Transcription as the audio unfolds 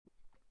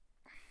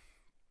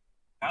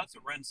about to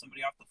run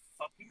somebody off the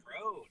fucking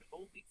road.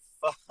 Holy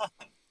fuck.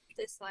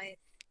 This light.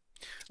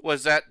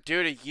 Was that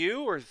due to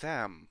you or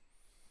them?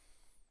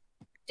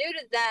 Due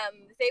to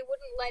them, they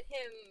wouldn't let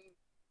him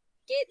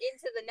get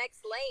into the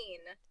next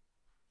lane.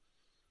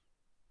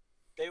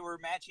 They were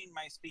matching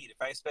my speed. If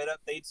I sped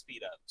up, they'd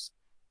speed up.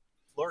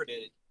 Lord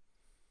did it.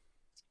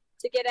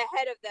 To get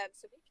ahead of them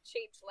so we can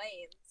change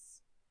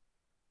lanes.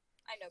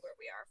 I know where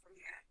we are from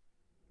here.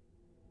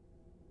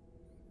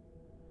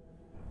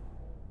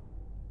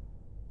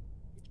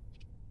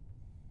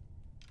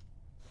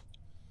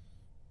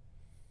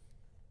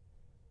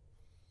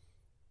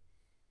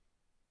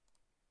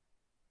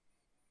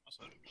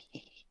 Also,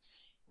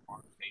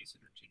 on her face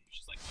and her chin,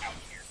 she's like out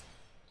here.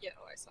 Yo,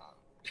 I saw.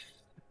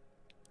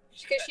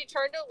 Because she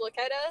turned to look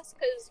at us,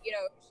 because, you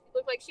know, she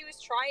looked like she was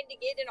trying to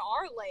get in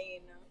our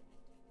lane.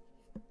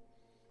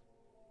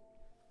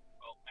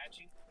 Well,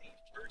 matching the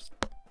first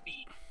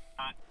speed,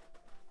 not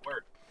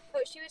work.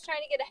 Oh, she was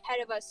trying to get ahead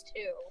of us,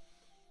 too.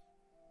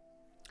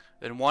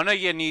 Then one of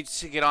you needs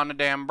to get on the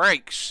damn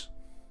brakes.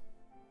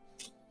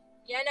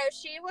 Yeah, no,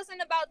 she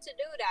wasn't about to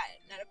do that,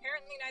 and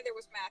apparently neither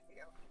was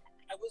Matthew.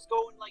 I was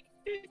going like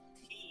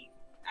 15.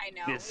 I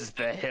know. This is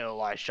the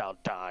hill I shall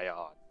die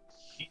on.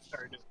 She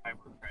started to apply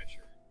more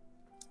pressure.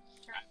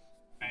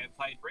 I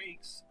applied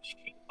brakes,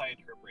 she applied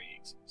her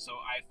brakes, so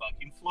I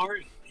fucking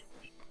floored it.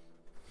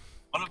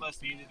 One of us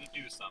needed to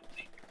do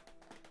something.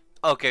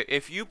 Okay,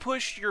 if you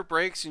pushed your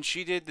brakes and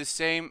she did the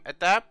same, at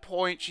that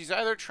point, she's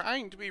either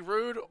trying to be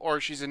rude or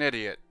she's an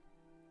idiot.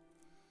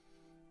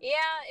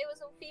 Yeah, it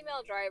was a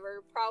female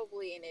driver,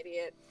 probably an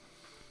idiot.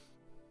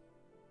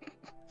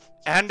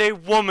 And a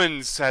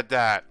woman said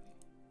that.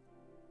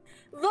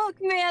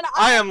 Look, man,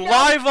 I am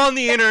live on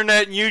the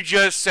internet and you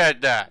just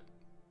said that.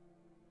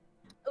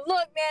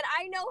 Look, man,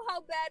 I know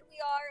how bad we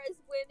are as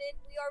women.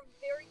 We are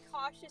very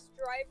cautious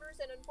drivers,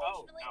 and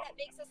unfortunately, that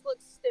makes us look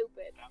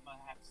stupid. I'm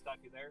gonna have to stop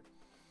you there.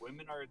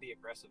 Women are the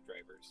aggressive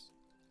drivers.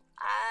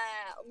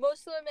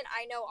 Most women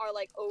I know are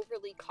like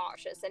overly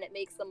cautious, and it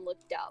makes them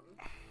look dumb.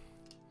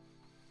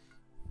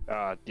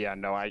 Yeah,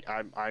 no,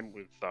 I'm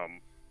with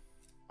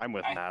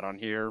Matt on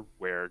here.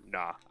 Where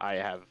I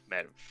have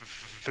met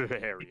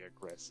very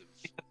aggressive.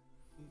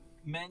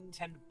 Men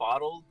tend to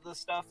bottle the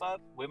stuff up.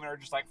 Women are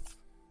just like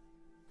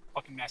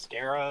fucking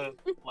mascara,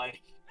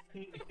 like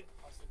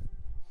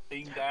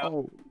thinged out.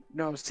 Oh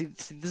no, see,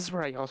 this is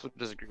where I also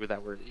disagree with that.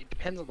 Where it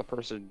depends on the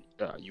person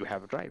you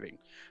have driving.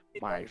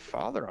 My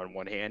father, on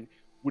one hand,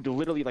 would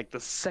literally like the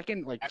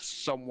second like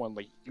someone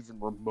like even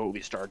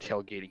remotely started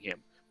tailgating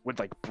him, would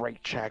like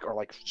brake check or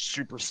like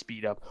super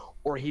speed up,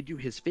 or he'd do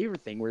his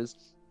favorite thing, whereas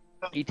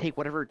he'd take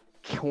whatever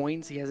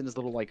coins he has in his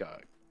little like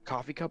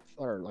coffee cup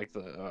or like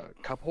the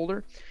cup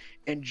holder,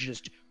 and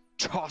just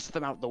toss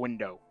them out the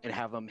window and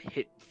have them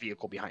hit the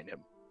vehicle behind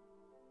him.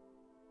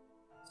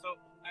 So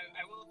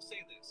I will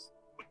say this: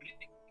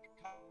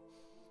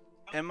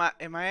 Am I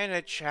in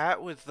a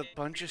chat with a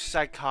bunch of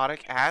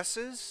psychotic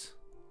asses?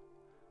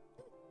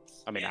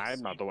 I mean, yes.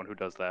 I'm not the one who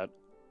does that.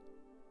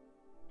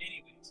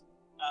 Anyways,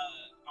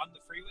 on the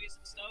freeways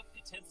and stuff,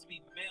 it tends to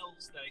be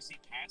males that I see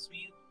pass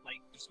me,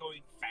 like just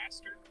going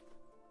faster,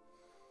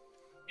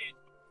 and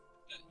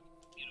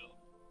you know,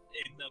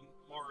 in the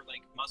more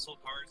like muscle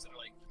cars that are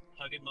like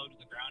hugging low to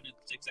the ground and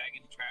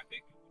zigzagging in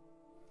traffic.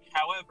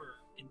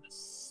 However, in the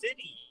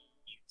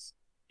cities,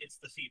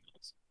 it's the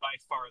females, by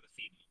far the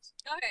females.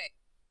 Okay,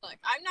 look,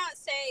 I'm not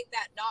saying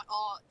that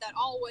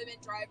all women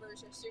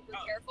drivers are super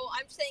careful.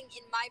 I'm saying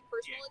in my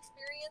personal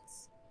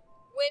experience,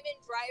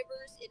 women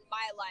drivers in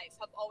my life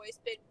have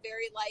always been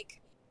very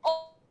like,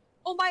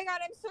 oh my god,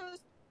 I'm so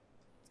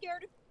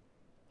scared of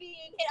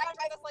being hit. I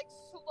drive as like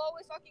slow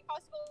as fucking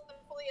possible and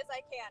fully as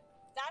I can.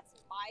 That's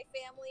my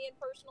family and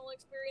personal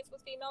experience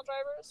with female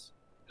drivers.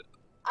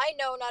 I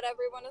know not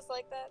everyone is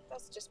like that.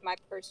 That's just my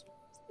personal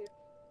experience.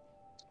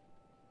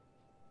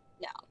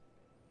 No.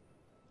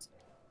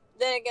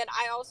 Then again,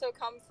 I also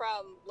come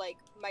from, like,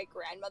 my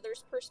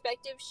grandmother's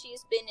perspective.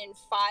 She's been in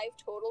 5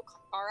 total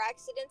car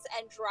accidents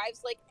and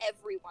drives like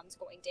everyone's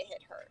going to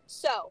hit her.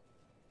 So.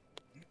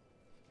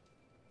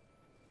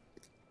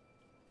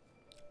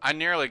 I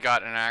nearly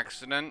got in an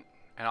accident,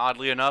 and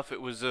oddly enough,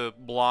 it was a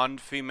blonde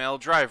female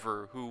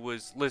driver who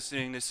was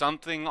listening to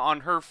something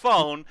on her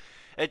phone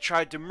and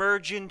tried to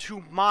merge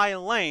into my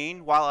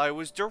lane while I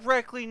was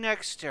directly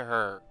next to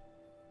her.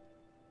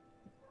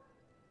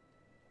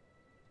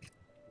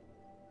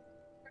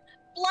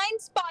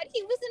 Blind spot.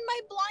 He was in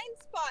my blind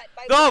spot.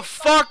 The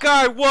fuck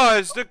I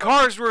was! The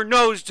cars were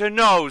nose to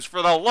nose,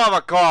 for the love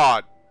of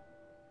God!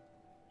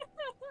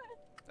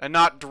 And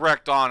not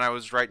direct on, I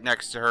was right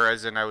next to her,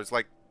 as in I was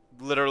like,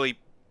 literally...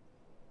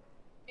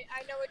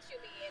 I know what you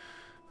mean.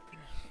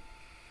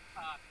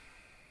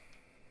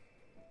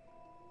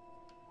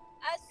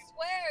 I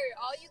swear,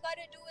 all you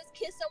gotta do is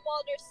kiss them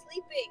while they're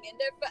sleeping, and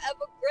they're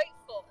forever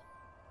grateful,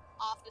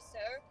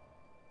 officer.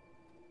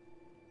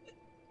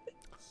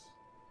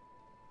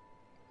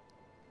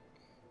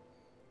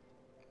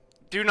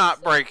 Do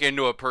not break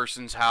into a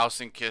person's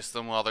house and kiss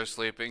them while they're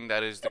sleeping.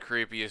 That is the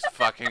creepiest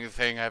fucking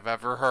thing I've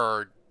ever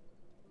heard.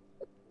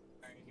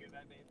 Alright, hear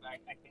that, babe?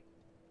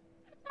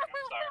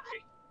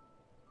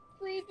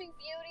 Sleeping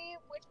Beauty,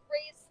 which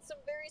raised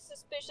some very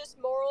suspicious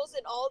morals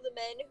in all the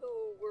men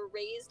who were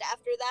raised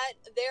after that.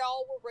 They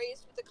all were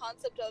raised with the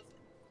concept of,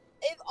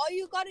 if all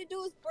you gotta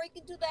do is break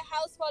into the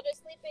house while they're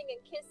sleeping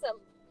and kiss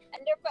them, and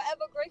they're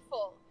forever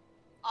grateful,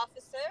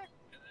 officer.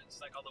 And then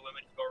it's like all the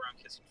women who go around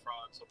kissing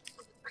frogs.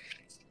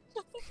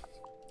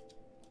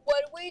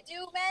 What do we do,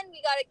 men? We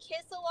gotta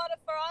kiss a lot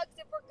of frogs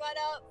if we're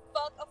gonna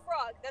fuck a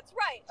frog. That's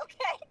right,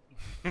 okay?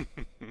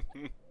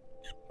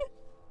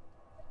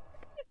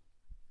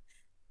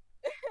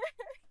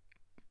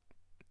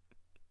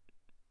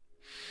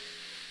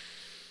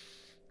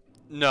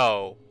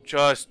 No,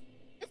 just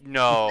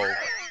no.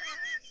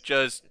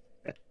 Just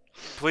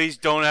please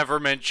don't ever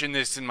mention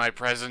this in my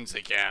presence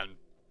again.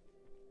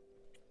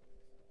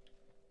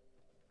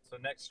 So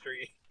next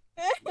tree.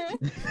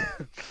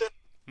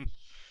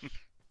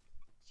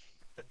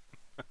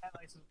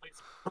 License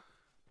plates.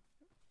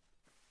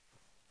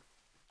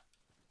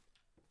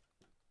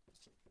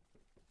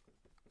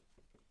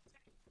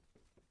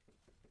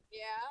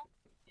 Yeah.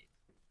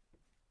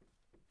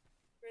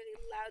 Really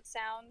loud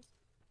sound.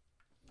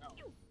 No.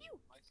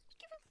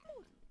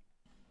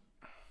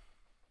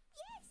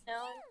 No.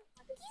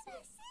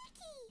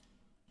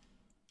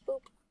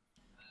 Boop.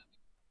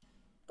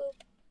 Boop. Oh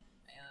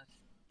no.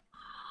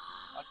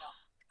 Oh no.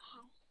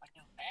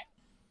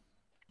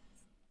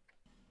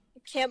 I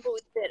can't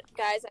believe it,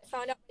 guys. I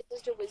found out my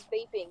sister was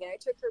vaping, and I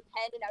took her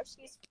pen, and now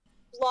she's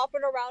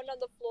flopping around on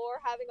the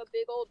floor having a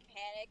big old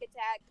panic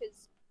attack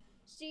because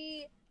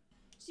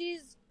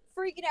she's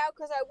freaking out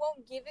because I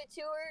won't give it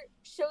to her.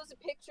 Shows a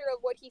picture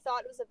of what he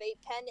thought was a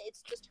vape pen.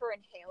 It's just her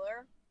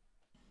inhaler.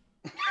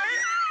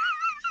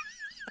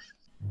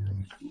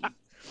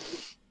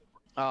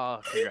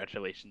 Oh,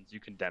 congratulations. You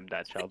condemned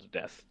that child to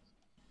death.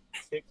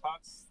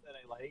 TikToks that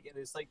I like, and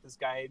it's like this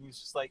guy, and he's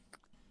just like,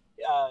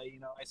 I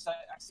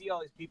see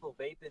all these people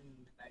vaping,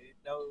 and I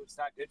didn't know it's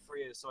not good for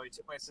you, so I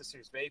took my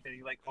sister's vape, and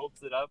he like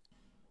holds it up.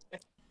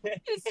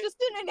 It's just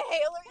an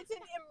inhaler. It's an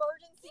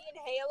emergency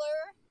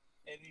inhaler.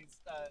 And he's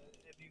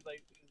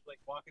like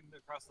walking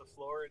across the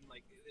floor, and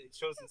like it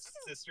shows his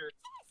sister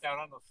down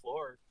on the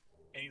floor,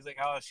 and he's like,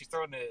 "Oh, she's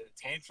throwing a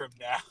tantrum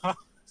now."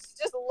 She's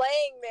just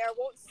laying there,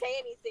 won't say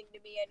anything to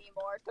me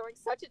anymore, throwing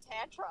such a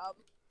tantrum.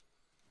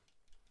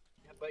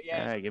 Yeah, but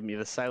yeah, Give me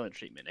the silent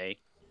treatment, eh?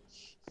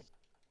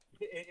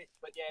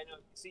 But yeah, no.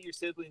 See your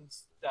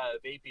siblings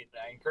vaping.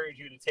 I encourage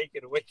you to take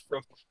it away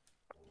from them.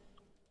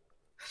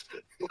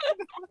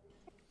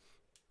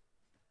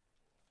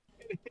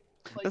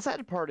 The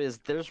sad part is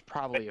there's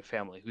probably a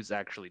family who's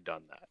actually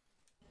done that.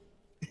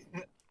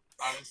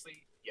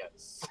 Honestly,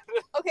 yes.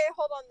 Okay,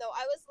 hold on though.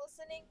 I was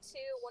listening to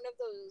one of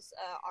those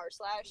r/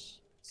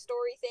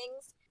 story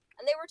things,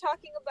 and they were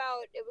talking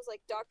about, it was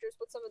like, doctors,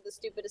 what's some of the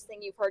stupidest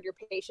thing you've heard your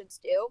patients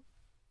do?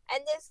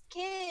 And this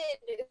kid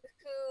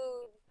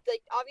who,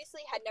 like, obviously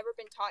had never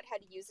been taught how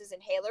to use his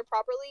inhaler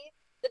properly,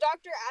 the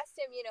doctor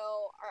asked him,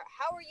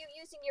 how are you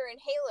using your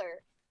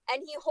inhaler?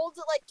 And he holds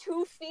it like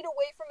 2 feet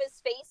away from his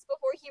face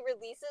before he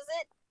releases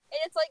it. And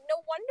it's like,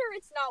 no wonder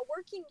it's not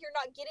working. You're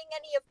not getting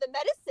any of the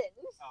medicine.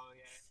 Oh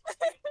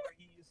yeah.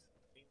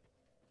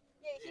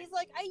 Yeah, he's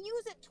like, I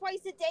use it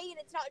twice a day and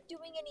it's not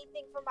doing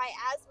anything for my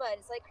asthma. And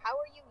it's like, how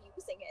are you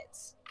using it?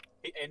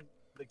 And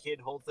the kid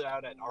holds it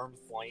out at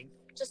arm's length.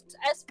 Just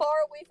as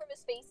far away from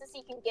his face as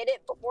he can get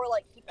it before,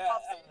 like, he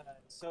puffs it.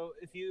 So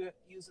if you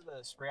use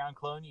the spray-on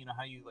clone, you know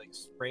how you, like,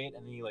 spray it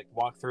and then you, like,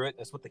 walk through it?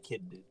 That's what the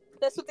kid did.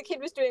 That's what the kid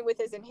was doing with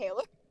his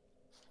inhaler.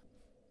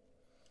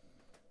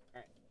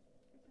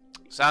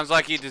 Sounds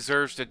like he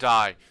deserves to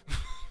die.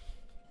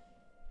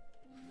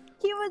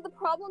 The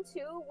problem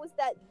too was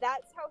that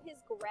that's how his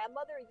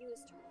grandmother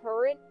used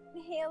her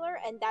inhaler,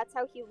 and that's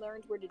how he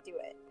learned where to do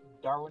it.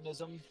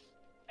 Darwinism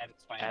at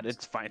its finest. At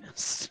its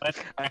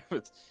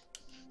finest.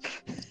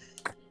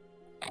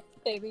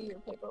 Baby, your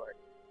paperwork.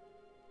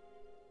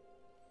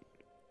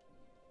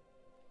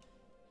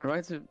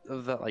 Reminds me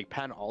of that, like,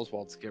 Patton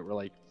Oswalt skit where,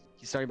 like,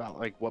 he's talking about,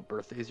 like, what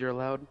birthdays you're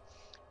allowed.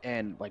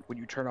 And, like, when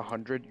you turn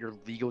 100, you're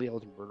legally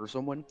able to murder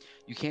someone.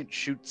 You can't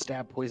shoot,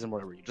 stab, poison,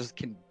 whatever. You just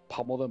can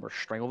pummel them or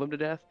strangle them to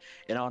death.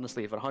 And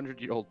honestly, if a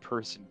 100-year-old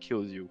person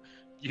kills you,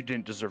 you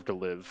didn't deserve to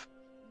live.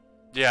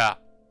 Yeah.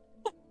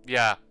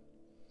 Yeah.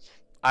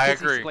 I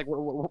agree. Like,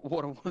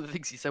 one of the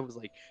things he said was,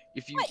 like,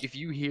 if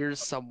you hear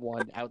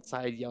someone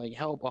outside yelling,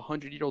 help, a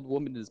 100-year-old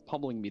woman is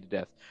pummeling me to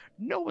death,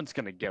 no one's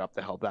going to get up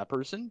to help that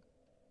person.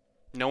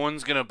 No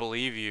one's gonna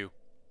believe you.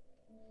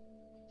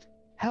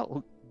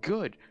 Hell,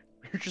 good.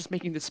 You're just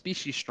making the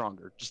species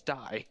stronger. Just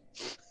die.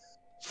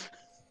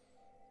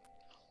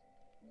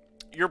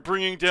 You're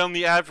bringing down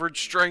the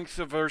average strength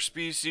of our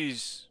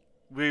species.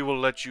 We will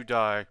let you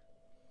die.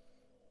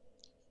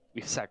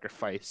 We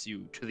sacrifice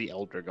you to the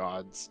elder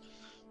gods.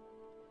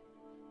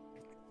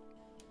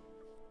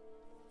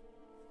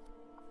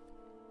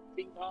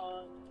 Ding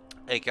dong.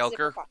 Hey,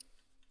 Kelker.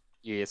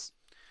 Yes.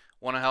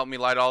 Want to help me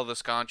light all the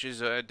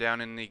sconches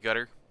down in the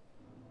gutter?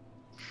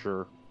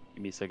 Sure.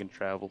 Give me a second to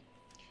travel.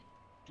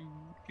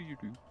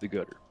 The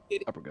gutter.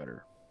 Upper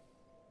gutter.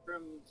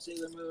 From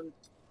Sailor Moon.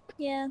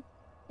 Yeah.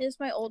 Here's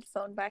my old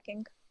phone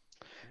backing.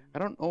 I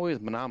don't always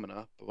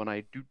phenomena, but when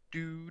I do.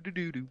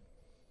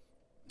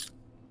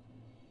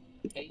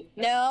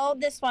 No,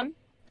 this one.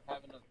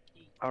 Have another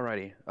key.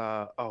 Alrighty.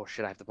 Oh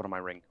shit, I have to put on my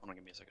ring. Hold on,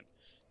 give me a second.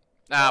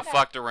 Ah, Okay.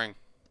 fuck the ring.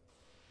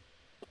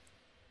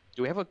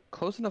 Do we have a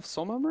close enough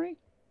soul memory?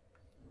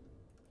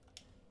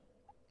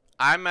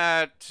 I'm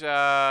at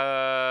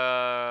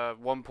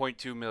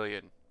 1.2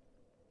 million.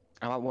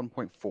 I'm at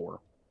 1.4.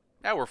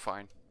 Now we're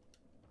fine.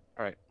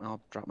 Alright, I'll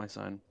drop my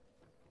sign.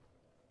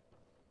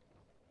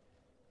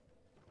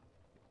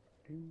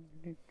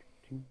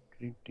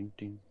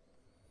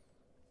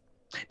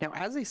 Now,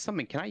 as a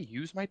summon, can I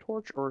use my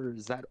torch, or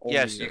is that only...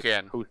 Yes, you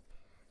can.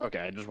 Okay,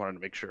 I just wanted to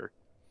make sure.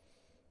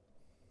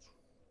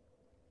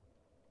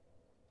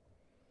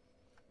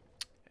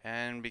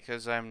 And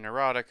because I'm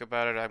neurotic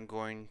about it, I'm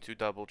going to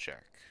double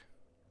check.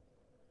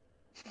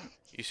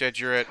 You said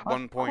you're at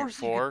Of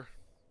course you 1.4?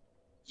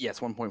 Yes,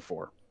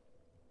 1.4.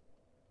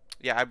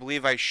 Yeah, I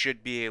believe I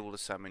should be able to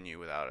summon you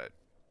without it.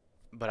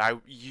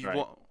 But you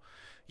Right.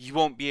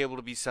 won't be able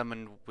to be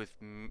summoned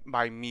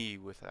by me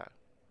with that.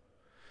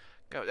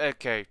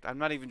 Okay, I'm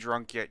not even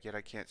drunk yet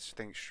I can't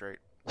think straight.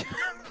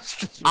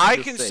 I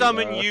can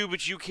summon you,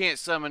 but you can't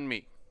summon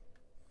me.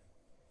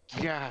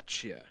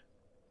 Gotcha.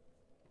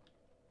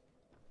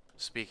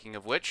 Speaking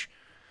of which,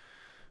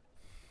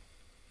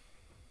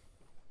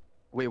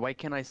 Wait, why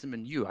can't I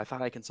summon you? I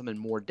thought I can summon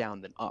more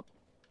down than up.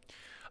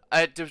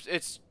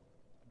 it's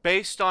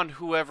based on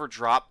whoever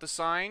dropped the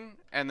sign,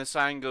 and the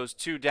sign goes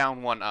 2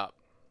 down, 1 up.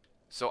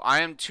 So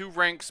I am 2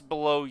 ranks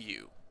below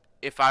you.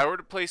 If I were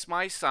to place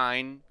my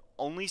sign,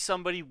 only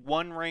somebody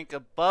 1 rank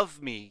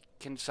above me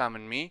can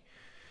summon me.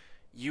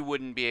 You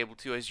wouldn't be able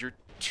to, as you're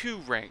 2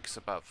 ranks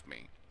above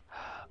me.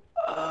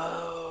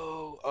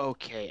 Oh,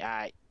 okay.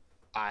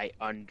 I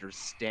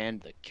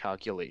understand the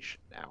calculation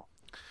now.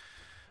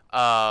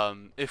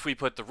 If we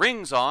put the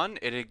rings on,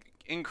 it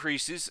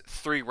increases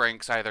 3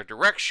 ranks either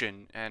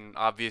direction, and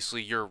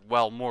obviously you're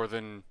well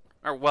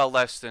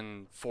less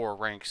than 4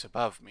 ranks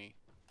above me.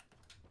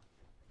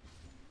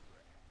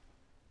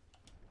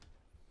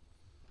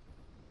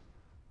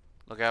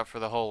 Look out for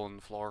the hole in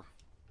the floor.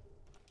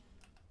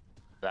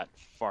 That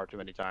far too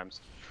many times.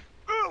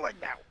 Oh, like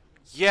now.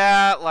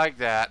 Yeah, like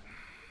that.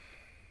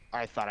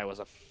 I thought I was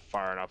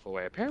far enough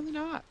away. Apparently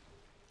not.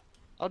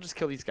 I'll just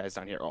kill these guys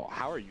down here. Oh,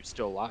 how are you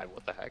still alive?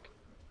 What the heck?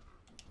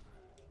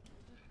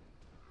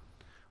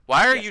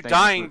 Why are Yes, you thank you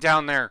dying for-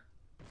 down there?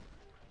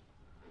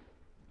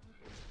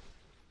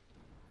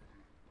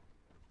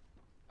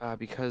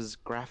 Because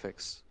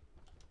graphics.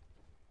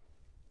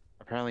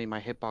 Apparently my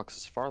hitbox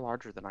is far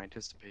larger than I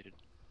anticipated.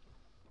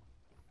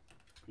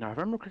 Now, if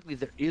I remember correctly,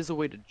 there is a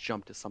way to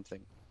jump to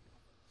something.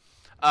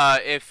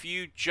 If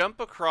you jump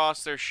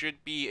across, there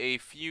should be a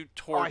few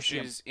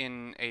torches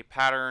in a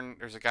pattern.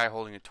 There's a guy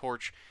holding a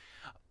torch.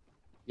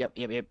 Yep,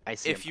 I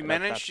see If him. you That's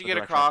manage to the get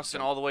direction I have across to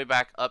and jump. all the way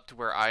back up to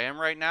where I am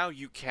right now,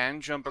 you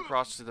can jump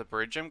across to the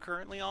bridge I'm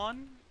currently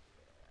on.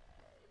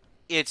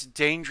 It's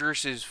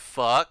dangerous as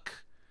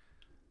fuck,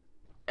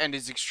 and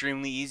is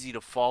extremely easy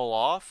to fall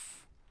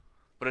off,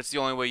 but it's the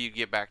only way you'd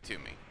get back to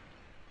me.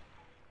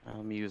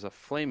 Let me use a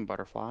flame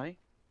butterfly.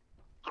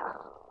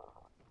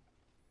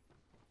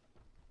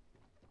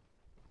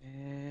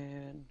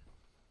 And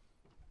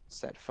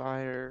set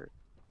fire.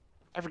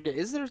 I forget,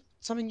 is there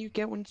something you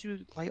get when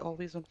you light all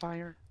these on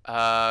fire?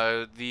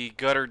 The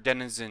gutter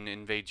denizen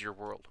invades your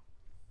world.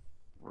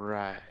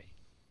 Right.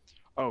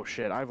 Oh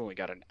shit, I've only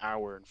got an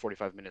hour and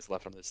 45 minutes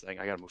left on this thing.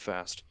 I gotta move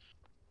fast.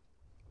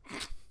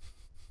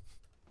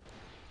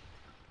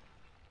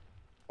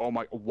 Oh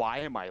my, why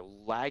am I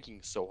lagging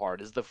so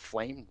hard? Is the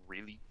flame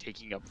really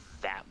taking up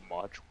that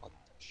much? What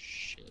the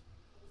shit?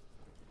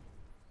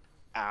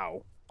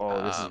 Ow.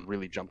 Oh, this is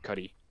really jump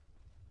cutty.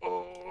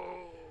 Oh,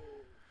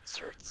 this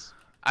hurts.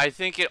 I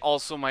think it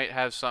also might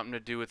have something to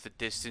do with the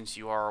distance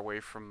you are away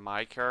from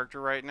my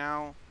character right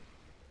now.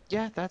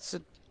 Yeah,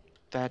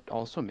 that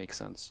also makes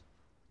sense.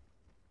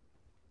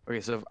 Okay,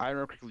 so if I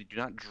remember correctly, do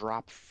not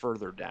drop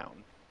further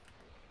down.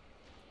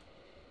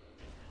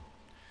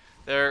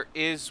 There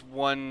is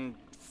one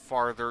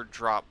farther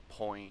drop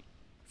point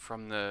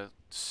from the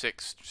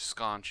 6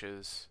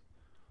 sconches.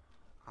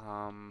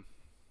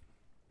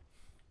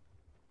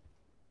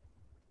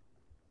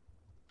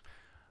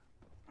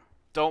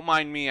 Don't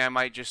mind me, I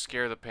might just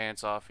scare the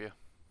pants off you.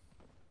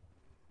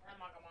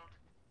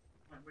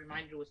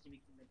 Remind you to be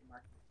making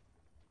mark.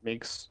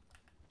 Makes.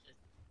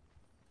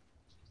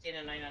 Stay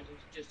the night on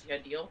just a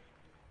deal.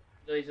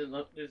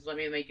 Just let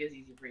me make this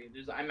easy for you.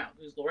 I'm out.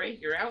 There's Lori,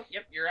 you're out.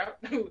 Yep, you're out.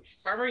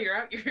 Farmer, you're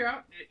out. You're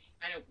out.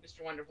 I know,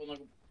 Mr. Wonderful, no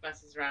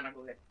messes around. I'll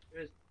go get.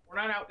 We're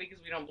not out because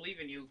we don't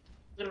believe in you.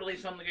 Literally,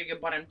 something like a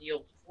bottom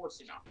deal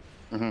forcing off.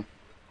 Mm-hmm.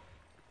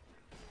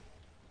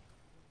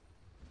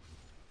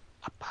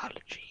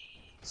 Apologies.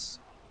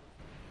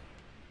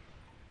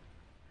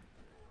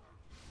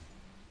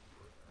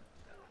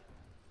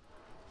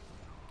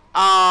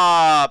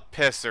 Ah,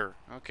 pisser.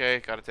 Okay,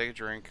 gotta take a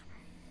drink.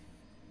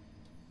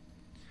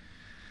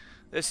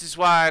 This is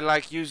why I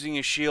like using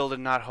a shield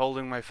and not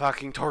holding my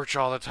fucking torch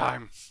all the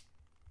time.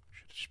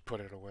 Should just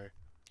put it away.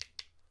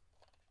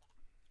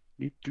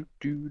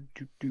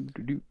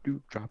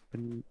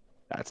 Dropping.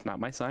 That's not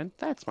my sign.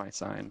 That's my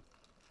sign.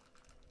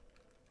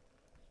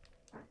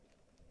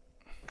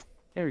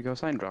 There we go.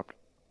 Sign dropped.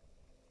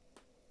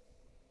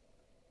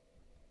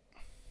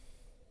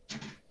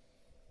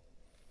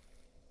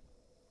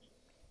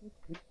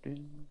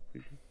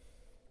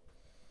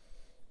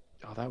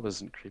 Oh, that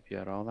wasn't creepy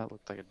at all. That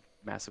looked like a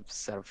massive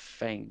set of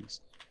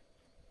fangs.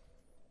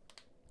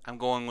 I'm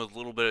going with a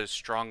little bit of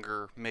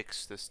stronger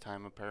mix this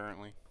time,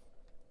 apparently.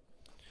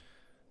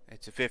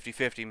 It's a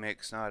 50-50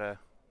 mix, not a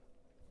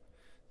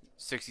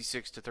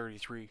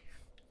 66-33.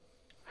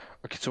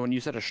 Okay, so when you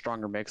said a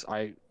stronger mix,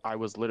 I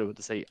was literally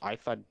to say I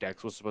thought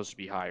Dex was supposed to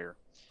be higher.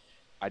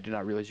 I did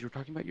not realize you were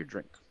talking about your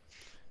drink.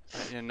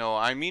 You know,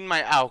 I mean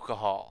my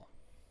alcohol.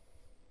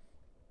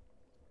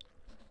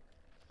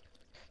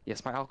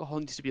 Yes, my alcohol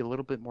needs to be a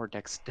little bit more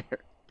dexter.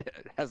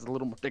 It has a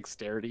little more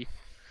dexterity.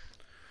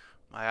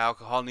 My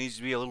alcohol needs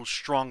to be a little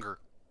stronger.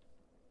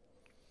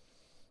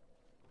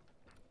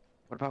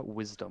 What about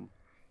wisdom?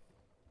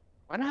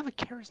 Why not have a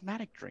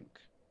charismatic drink?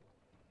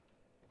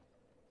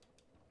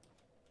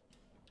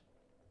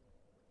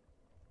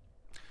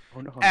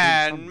 Oh no!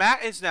 And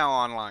Matt is now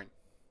online.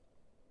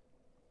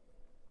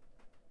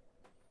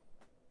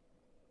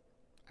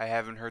 I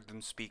haven't heard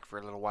them speak for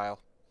a little while.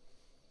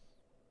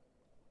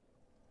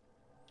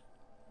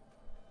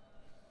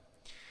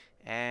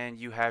 And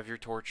you have your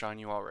torch on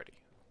you already.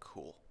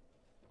 Cool.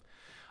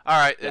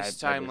 Alright, Yeah,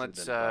 this I time wasn't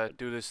let's done.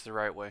 do this the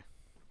right way.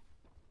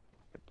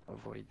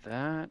 Avoid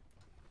that.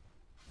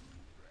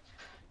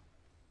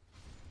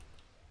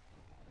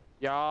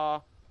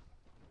 Ja.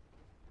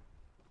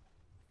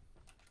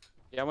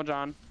 Ja, mo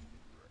dyan.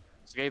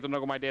 Sige, ito na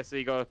ko may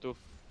desigo to.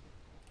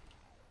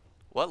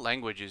 What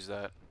language is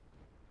that?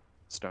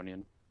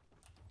 Estonian.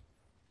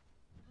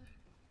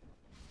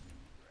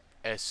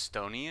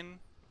 Estonian?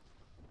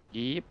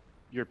 Yep.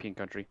 European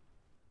country.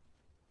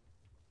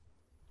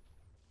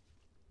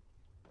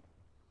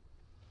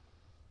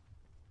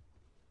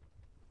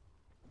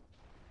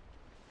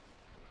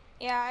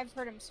 Yeah, I've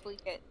heard him speak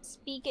it.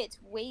 Speak it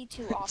way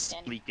too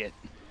often. Speak it.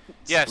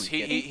 Yes,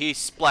 Speak he it. he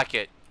spleck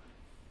it.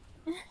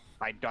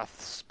 I doth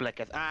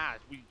splicketh. Ah,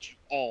 we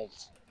all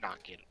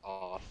knock it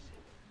off.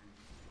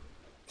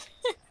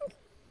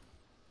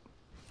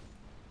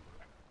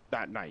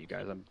 Not you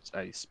guys.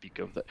 I speak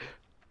of the.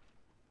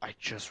 I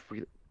just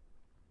really.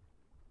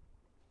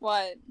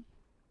 What?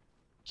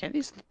 Can't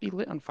these be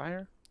lit on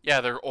fire?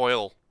 Yeah, they're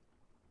oil.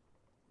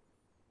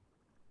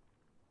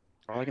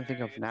 All I can think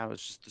of now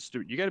is just the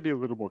stupid. You gotta be a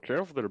little more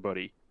careful there,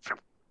 buddy.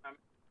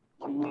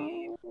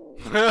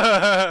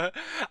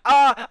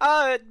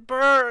 It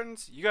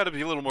burns. You gotta be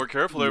a little more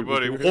careful there,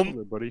 buddy. Careful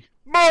there, buddy.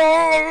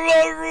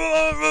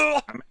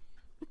 Oh,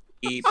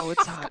 Oh,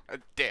 it's hot.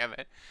 damn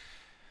it.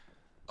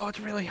 Oh, it's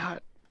really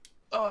hot.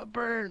 Oh, it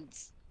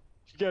burns.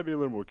 You gotta be a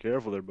little more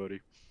careful there, buddy.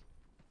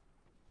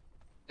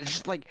 It's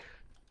just like,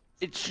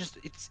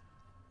 it's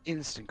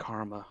instant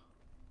karma.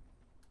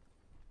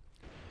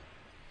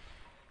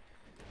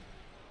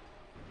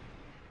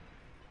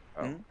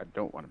 Oh, I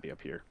don't want to be up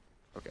here.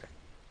 Okay.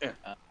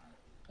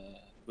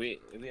 We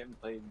haven't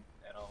played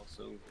at all,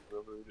 so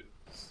whoever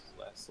is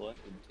last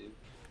selected to.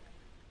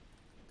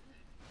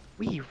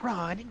 We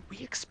run and we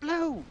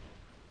explode.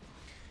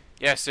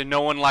 Yes, and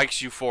no one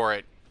likes you for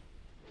it.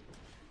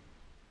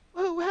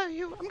 Oh, how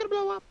you? I'm gonna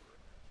blow up.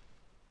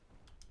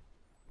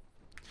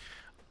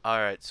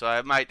 Alright, so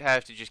I might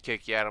have to just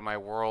kick you out of my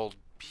world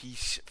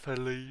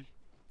peacefully.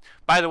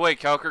 By the way,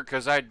 Kelker,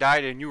 because I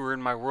died and you were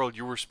in my world,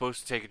 you were supposed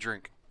to take a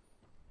drink.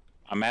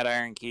 I'm at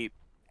Iron Keep.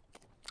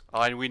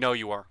 Oh, and we know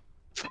you are.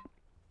 Okay,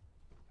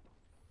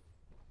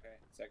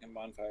 second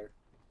bonfire.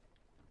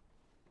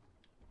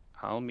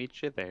 I'll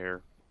meet you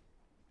there.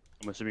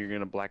 I'm assuming you're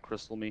gonna black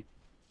crystal me.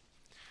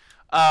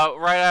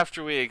 Right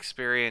after we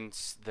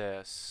experience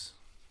this.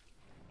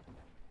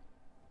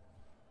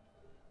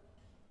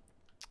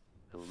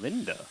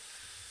 Melinda.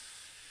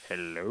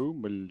 Hello,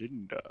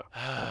 Melinda.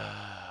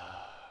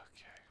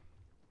 Okay.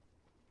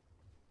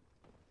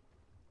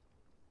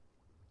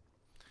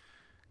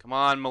 Come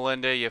on,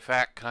 Melinda, you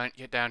fat cunt.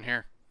 Get down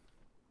here.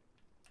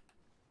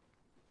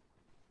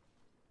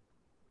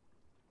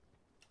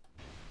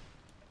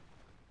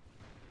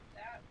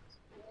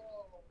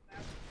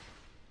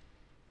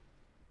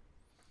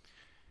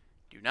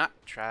 Do not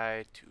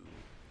try to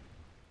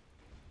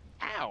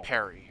Ow.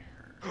 parry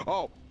her.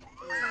 Oh.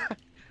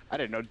 I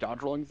didn't know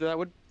dodge rolling that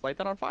would light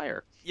that on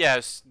fire.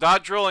 Yes,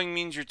 dodge rolling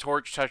means your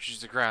torch touches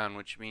the ground,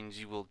 which means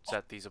you will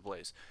set these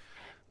ablaze.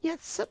 Yeah,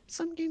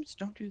 some games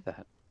don't do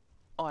that.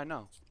 Oh, I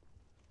know.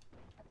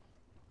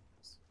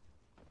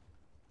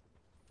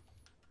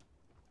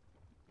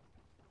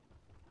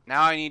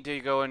 Now I need to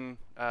go and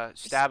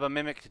stab a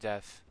mimic to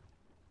death.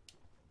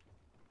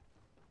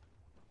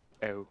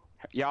 Oh.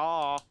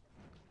 Ja.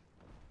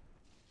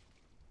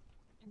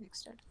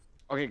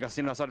 Okay,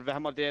 kasi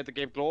nasalvehan mo det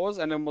game close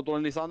and then mo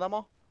doon lisan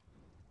mo.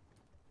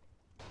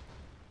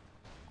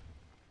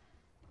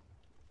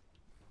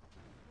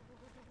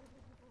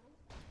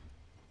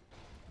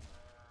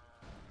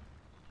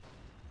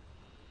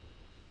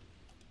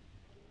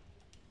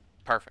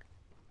 Perfect.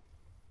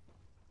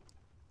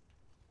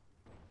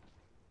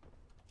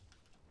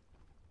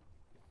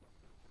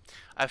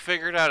 I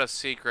figured out a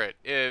secret.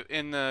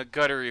 In the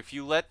gutter, if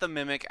you let the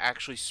mimic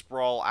actually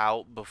sprawl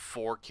out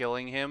before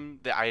killing him,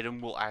 the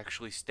item will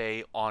actually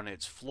stay on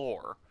its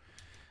floor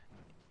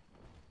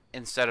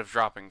instead of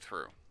dropping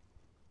through.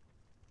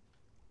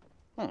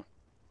 Hmm.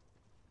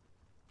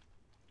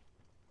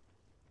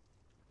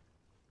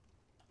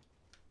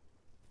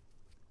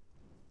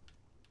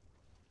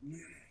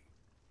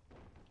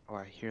 Oh,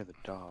 I hear the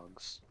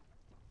dogs.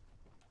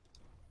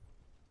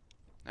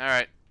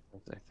 Alright,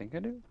 I think I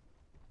do.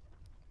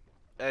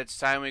 it's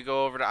time we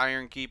go over to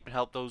Iron Keep and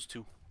help those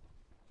two.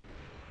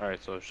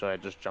 Alright, so should I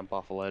just jump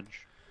off a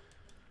ledge?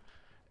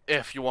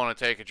 If you want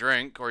to take a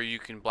drink, or you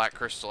can black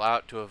crystal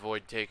out to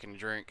avoid taking a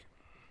drink.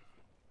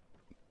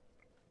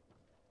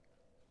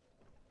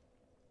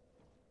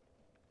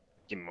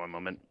 Give me 1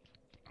 moment.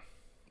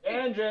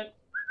 Tangent.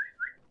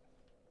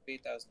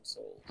 8,000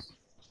 souls.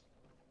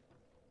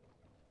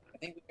 I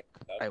think we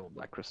I will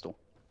black crystal.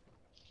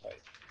 Right.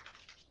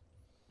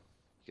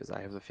 Because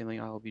I have the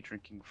feeling I'll be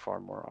drinking far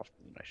more often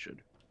than I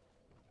should.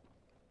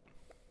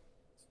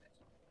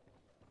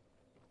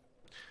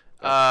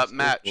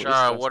 Matt, We'll Chara,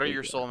 discuss what are later.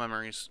 your soul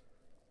memories?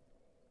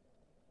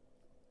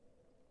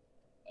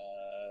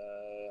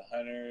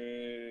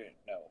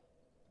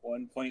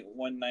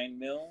 1.19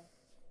 mil.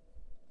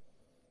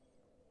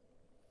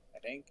 I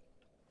think.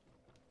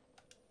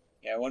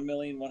 Yeah,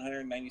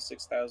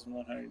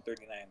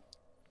 1,196,139.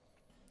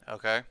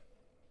 Okay.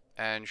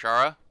 And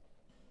Chara?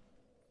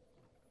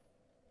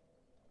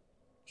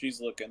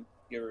 She's looking.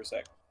 Give her a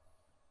sec.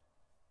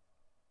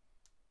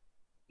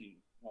 You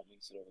want me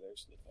to sit over there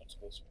so the phone's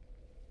closer?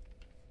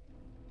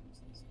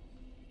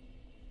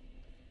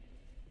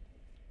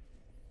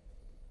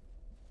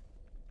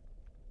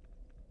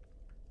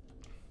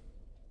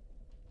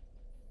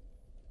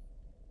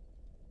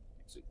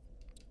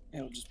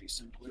 It'll just be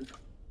simpler.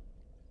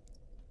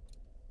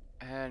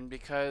 And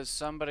because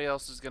somebody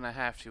else is gonna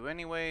have to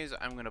anyways,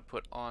 I'm gonna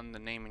put on the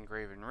name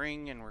engraven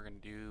ring, and we're gonna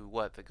do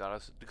what, the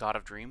god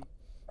of dream,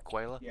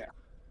 Quayla. Yeah.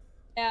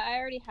 Yeah, I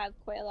already have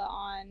Quayla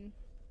on.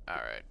 All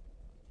right.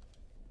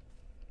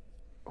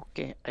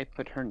 Okay, I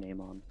put her name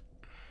on.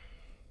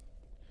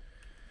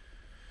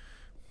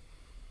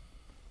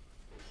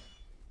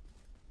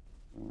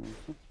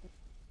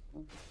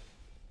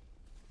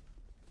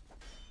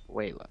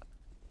 Quayla.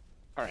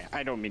 Alright,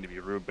 I don't mean to be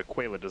rude, but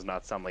Quayla does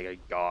not sound like a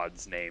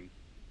god's name.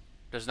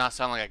 Does not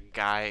sound like a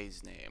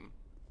guy's name.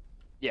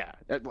 Yeah,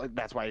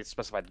 that's why I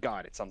specified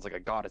god. It sounds like a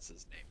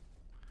goddess's name.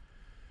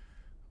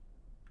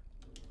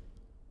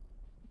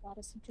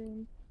 Goddess of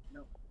Dream.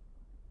 No.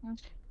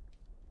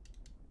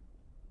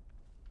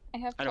 I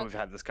have. I know we've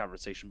had this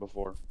conversation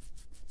before.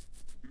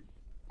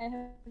 I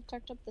have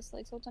tucked up this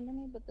leg so it's under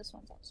me, but this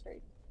one's out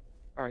straight.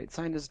 Alright,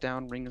 sign is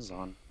down, ring is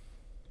on.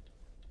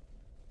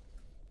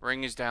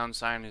 Ring is down,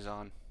 sign is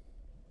on.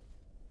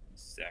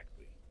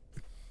 Exactly.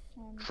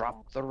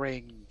 Drop the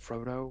ring,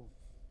 Frodo.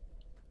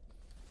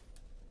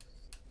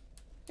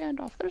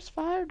 Gandalf, there's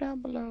fire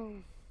down below.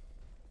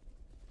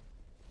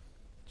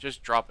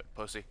 Just drop it,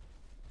 pussy.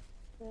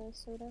 The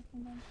soda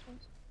from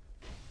downstairs.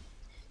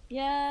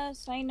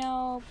 Yes, I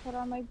know. Put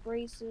on my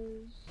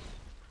braces.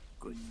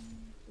 Good.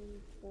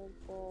 Good.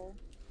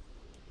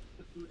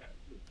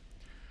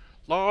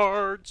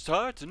 Lords,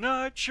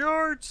 Titanite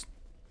shorts.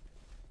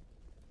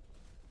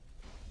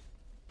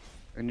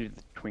 I need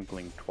the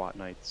twinkling twat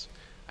knights.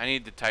 I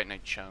need the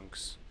Titanite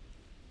chunks.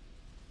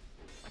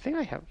 I think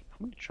I have. How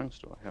many chunks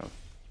do I have?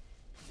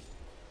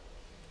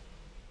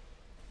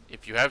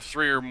 If you have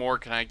 3 or more,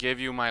 can I give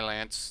you my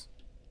lance?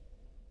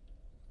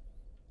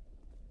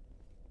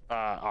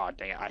 Dang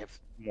it. I have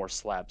more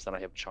slabs than I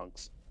have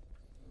chunks.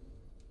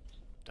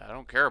 I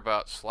don't care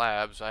about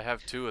slabs. I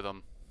have 2 of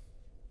them.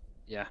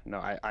 Yeah, no,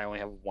 I only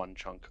have 1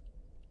 chunk.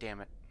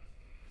 Damn it.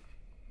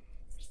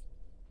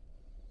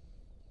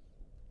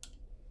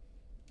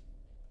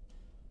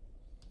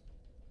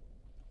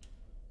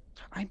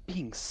 I'm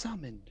being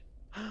summoned.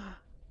 I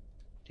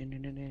can't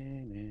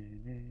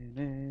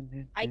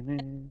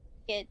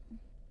get.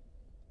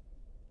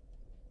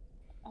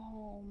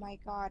 Oh my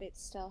god,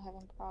 it's still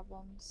having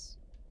problems.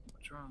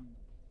 What's wrong?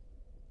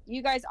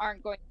 You guys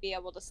aren't going to be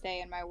able to stay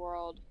in my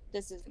world.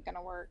 This isn't going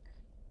to work.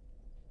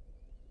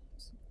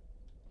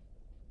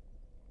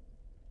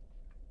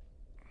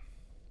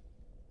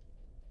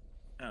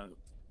 Oh,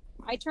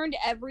 I turned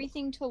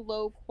everything to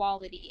low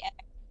quality and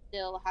I'm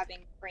still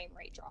having frame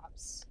rate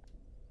drops.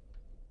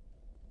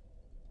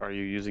 Are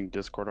you using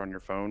Discord on your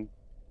phone?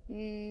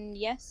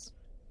 Yes.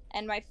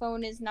 And my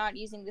phone is not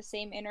using the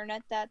same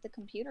internet that the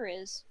computer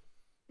is.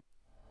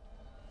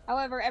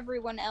 However,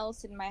 everyone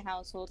else in my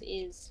household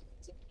is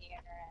using the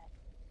internet.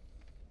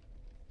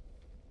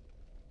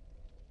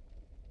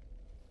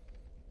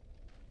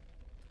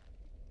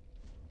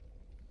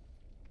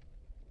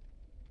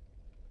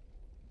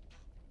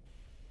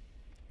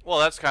 Well,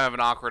 that's kind of an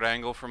awkward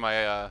angle for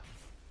my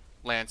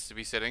lance to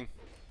be sitting.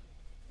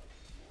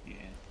 yeah.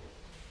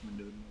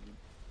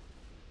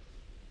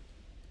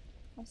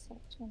 What's that?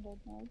 Window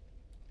mode.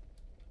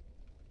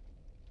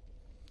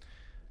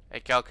 Hey,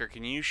 Calker,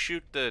 can you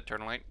shoot the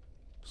turn light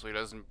so he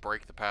doesn't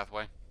break the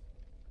pathway?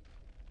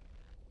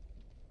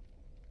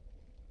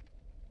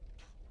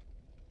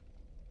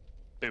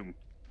 Boom.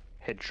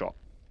 Headshot.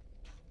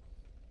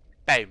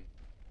 Boom.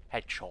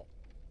 Headshot.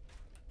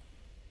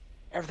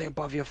 Everything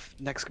above you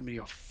next gonna be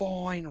a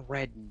fine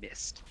red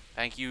mist.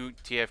 Thank you,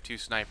 TF2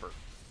 Sniper.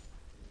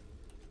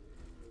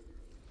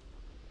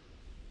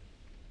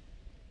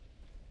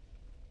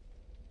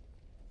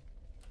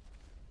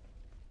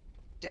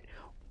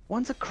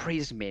 One's a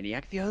crazed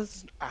maniac, the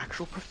other's an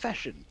actual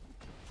profession.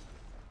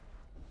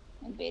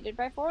 Invaded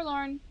by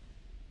Forlorn.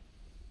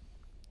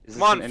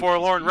 Come on,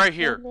 Forlorn, right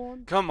here.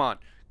 Forlorn? Come on.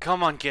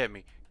 Come on, get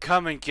me.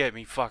 Come and get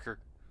me, fucker.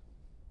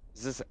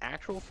 Is this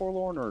actual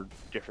Forlorn or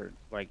different,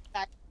 like,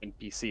 That-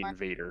 NPC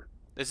invader?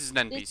 This is an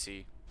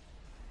NPC.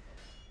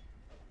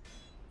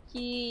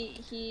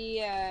 He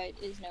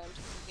is known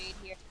to invade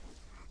here.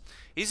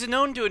 He's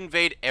known to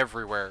invade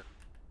everywhere.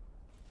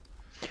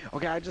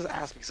 Okay, I just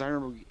asked because I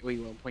remember we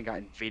at one point got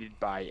invaded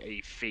by a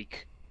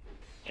fake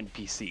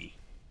NPC.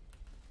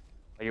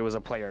 Like, it was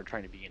a player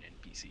trying to be an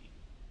NPC.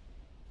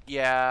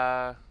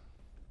 Yeah.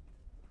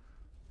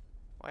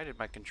 Why did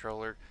my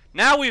controller...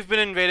 Now we've been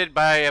invaded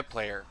by a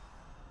player.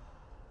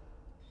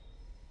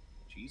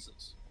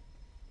 Jesus.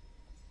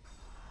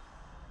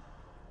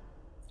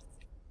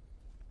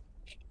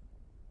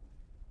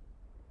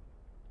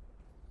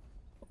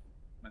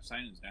 My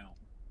sign is down.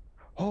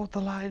 Hold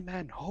the line,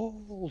 man,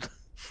 hold!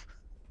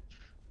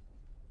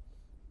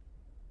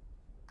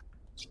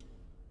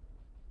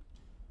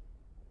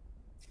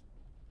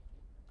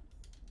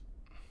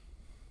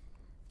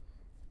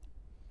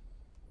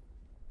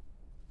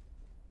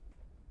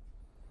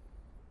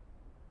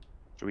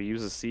 Should we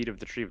use the seed of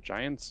the Tree of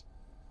Giants?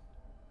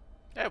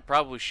 Yeah,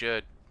 probably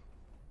should.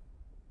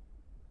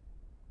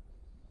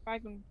 If I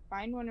can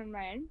find one in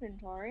my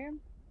inventory.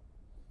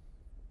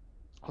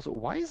 Also,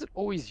 why is it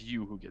always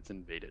you who gets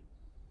invaded?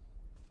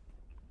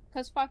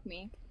 Cause fuck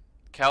me.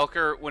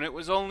 Calker, when it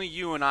was only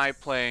you and I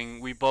playing,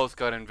 we both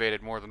got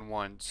invaded more than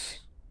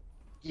once.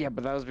 Yeah,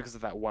 but that was because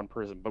of that one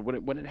person. But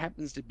when it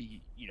happens to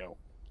be, you know,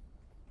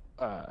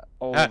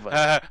 all of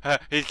us.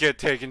 He's get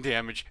taking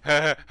damage.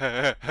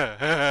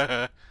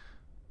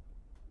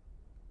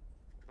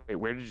 Wait,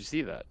 where did you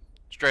see that?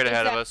 Straight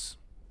ahead of that- us.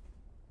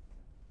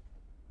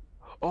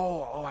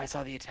 Oh, I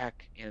saw the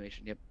attack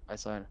animation. Yep, I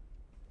saw it.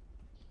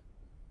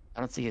 I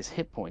don't see his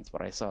hit points,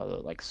 but I saw the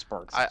like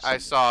sparks. of I something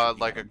saw shooting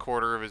like at a him.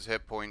 quarter of his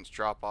hit points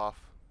drop off.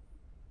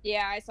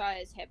 Yeah, I saw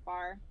his hit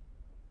bar.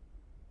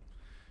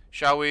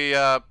 Shall we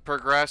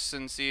progress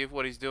and see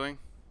what he's doing?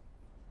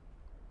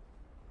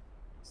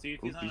 See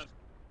if he's on a...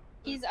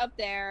 He's up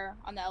there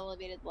on the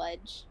elevated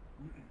ledge.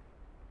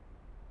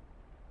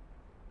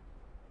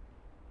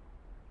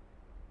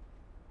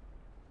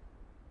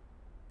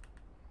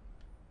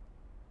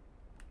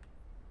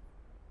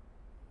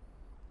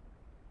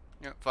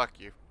 Yeah, fuck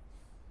you.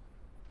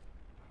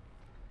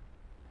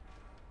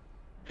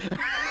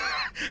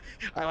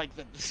 I like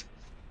that.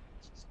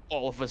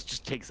 All of us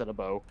just takes out a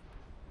bow.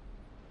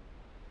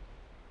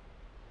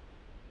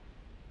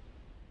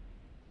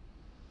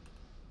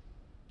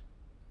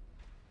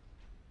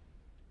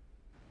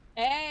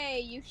 Hey,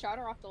 you shot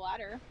her off the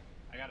ladder.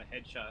 I got a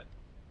headshot.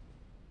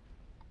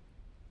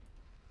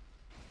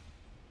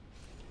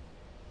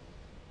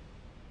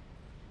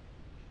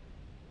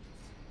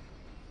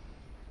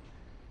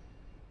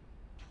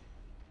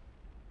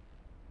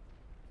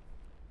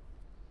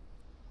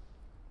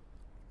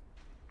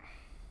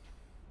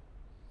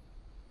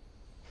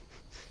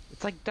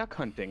 It's like duck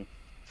hunting.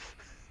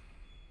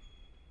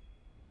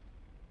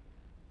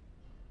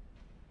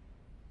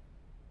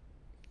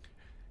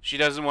 She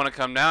doesn't want to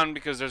come down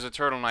because there's a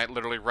turtle knight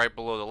literally right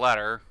below the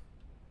ladder.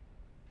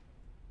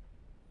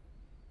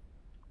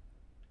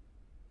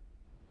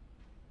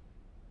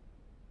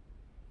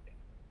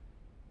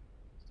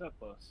 Stop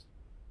us.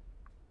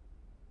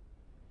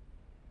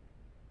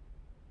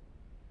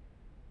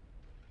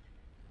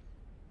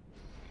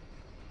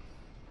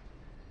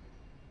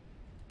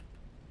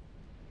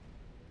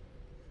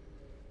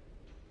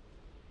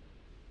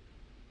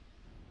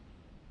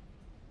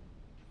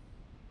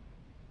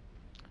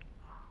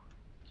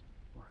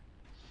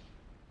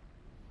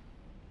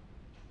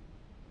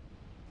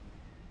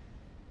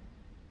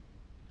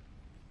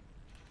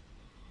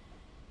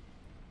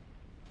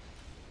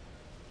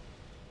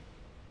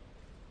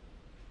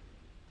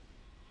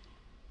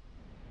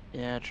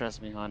 Yeah,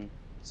 trust me, hon.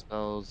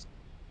 Spells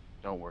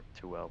don't work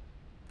too well.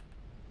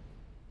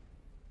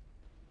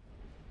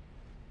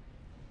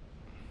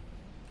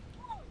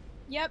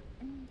 Yep.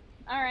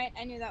 Alright,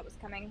 I knew that was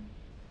coming.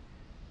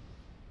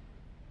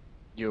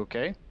 You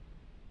okay?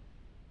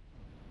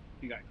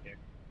 You got kicked.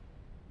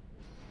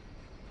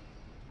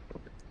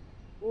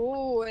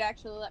 Ooh, it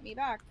actually let me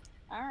back.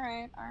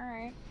 Alright,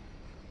 alright.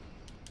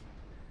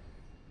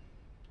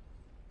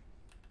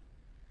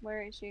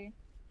 Where is she?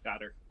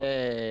 Got her.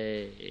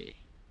 Hey.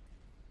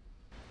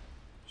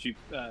 She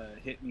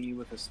hit me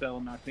with a spell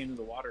and knocked me into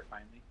the water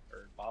finally.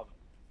 Or lava.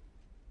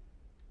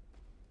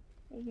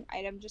 There's an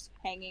item just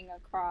hanging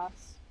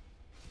across.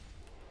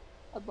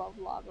 above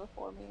lava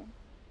for me.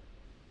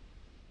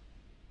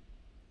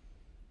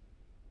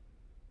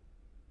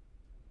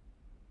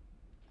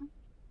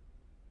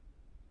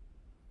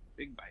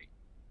 Big bite.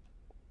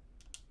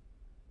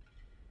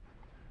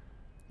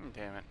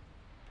 Damn it.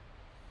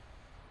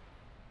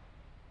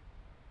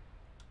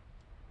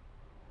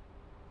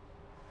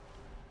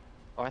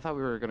 Oh, I thought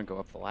we were gonna go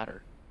up the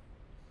ladder.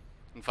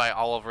 And fight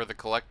Oliver the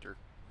Collector.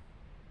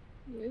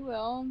 We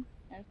will.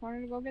 I just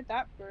wanted to go get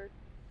that bird.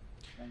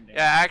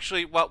 Yeah,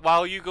 actually,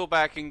 while you go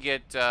back and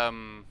get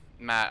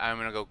Matt, I'm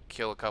gonna go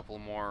kill a couple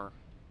more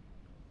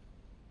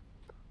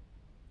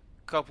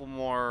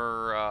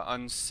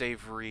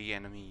unsavory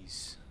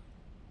enemies.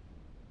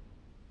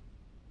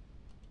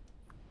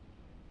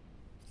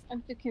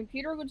 If the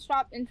computer would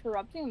stop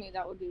interrupting me,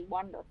 that would be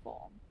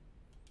wonderful.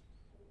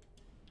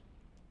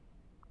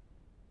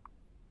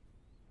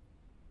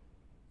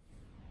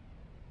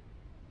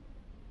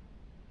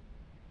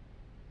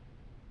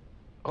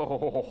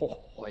 Oh,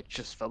 I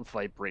just felt the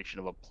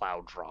vibration of a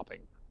plow dropping.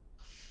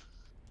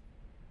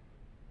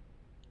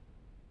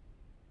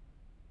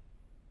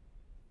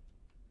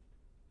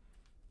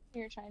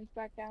 Here, chimes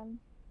back down.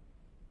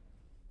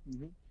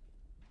 Mm-hmm.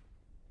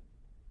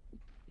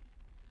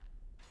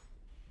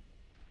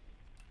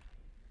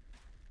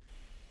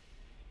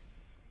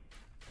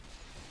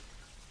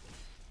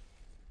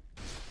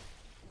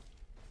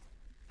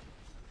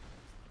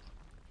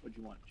 What'd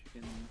you want?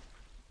 Chicken?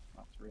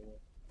 Mozzarella?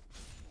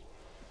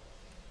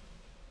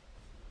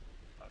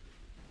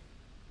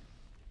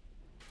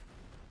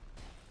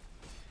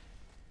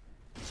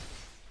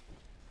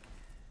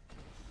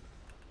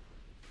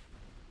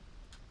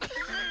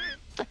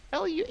 What the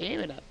hell are you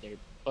aiming at there,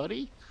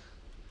 buddy?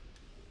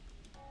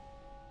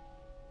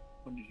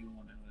 What did you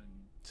want, Ellen?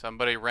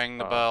 Somebody rang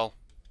the bell.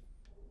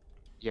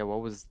 Yeah, what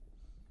was...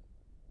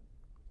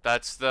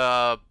 That's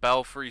the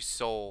Belfry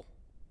Soul.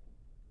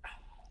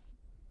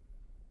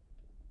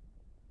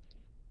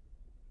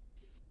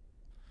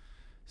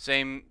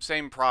 Same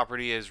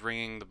property as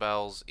ringing the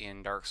bells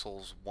in Dark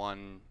Souls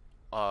 1.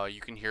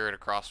 You can hear it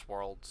across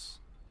worlds.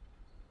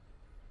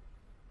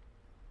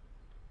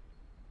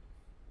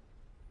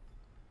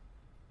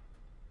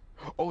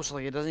 Oh, so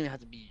like it doesn't even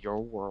have to be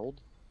your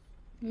world?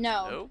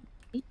 No.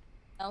 Nope.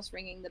 Else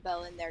ringing the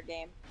bell in their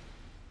game.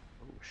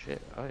 Oh shit,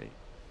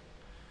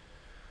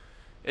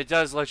 It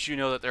does let you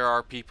know that there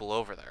are people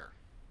over there.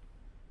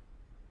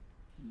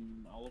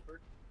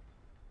 Oliver?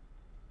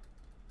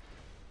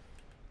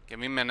 Give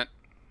me a minute.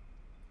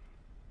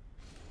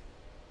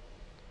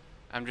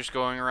 I'm just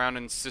going around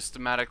and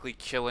systematically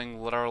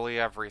killing literally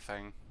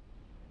everything.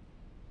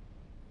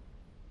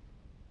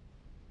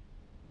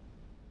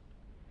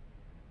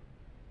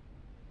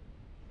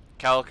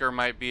 Caliker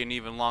might be an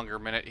even longer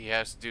minute. He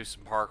has to do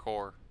some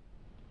parkour.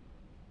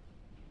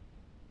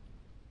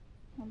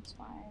 That's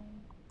fine.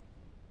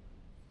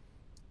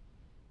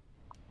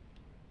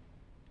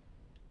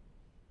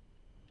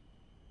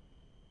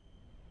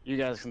 You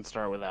guys can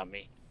start without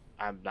me.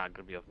 I'm not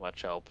gonna be of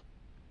much help.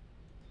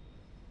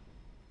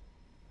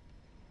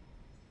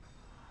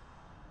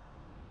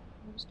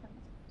 I'll just turn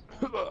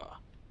this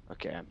off.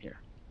 Okay, I'm here.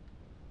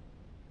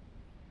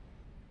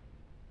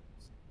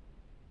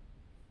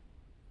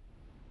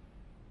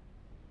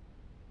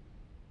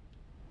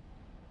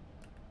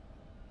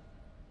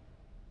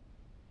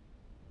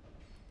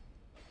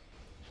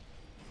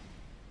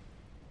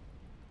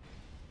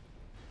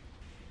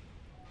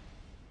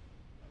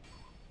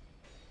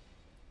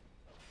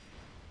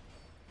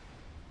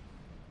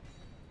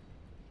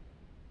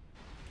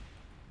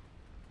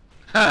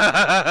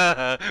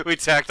 We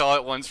attacked all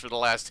at once for the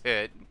last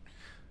hit.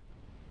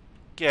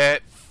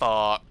 Get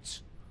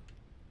fucked.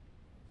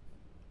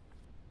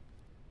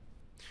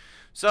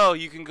 So,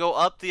 you can go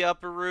up the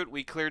upper route.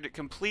 We cleared it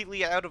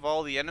completely out of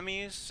all the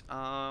enemies.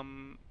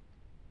 Or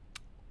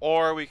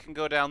we can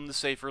go down the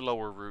safer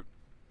lower route.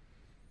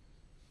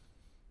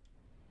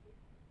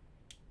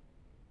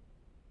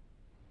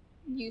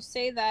 You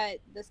say that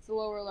this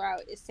lower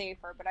route is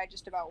safer, but I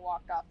just about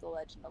walked off the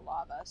ledge into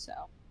lava, so...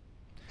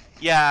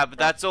 Yeah, but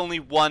that's only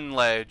one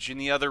ledge. In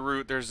the other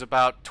route, there's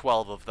about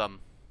 12 of them.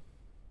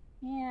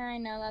 Yeah, I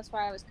know. That's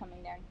why I was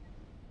coming down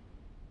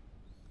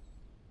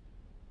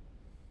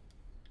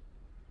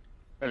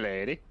here. A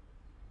lady.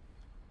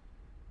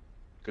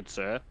 Good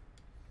sir.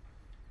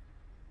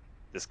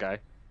 This guy.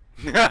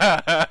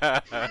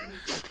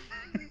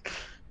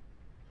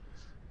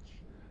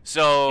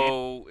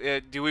 So,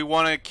 do we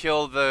want to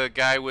kill the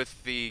guy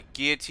with the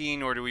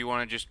guillotine, or do we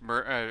want to just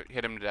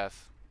hit him to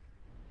death?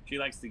 She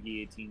likes the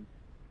guillotine.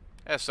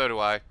 Yeah, so do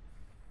I.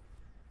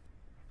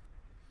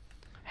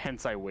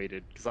 Hence I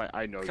waited, because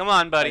I know. Come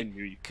on, buddy. I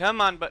knew you.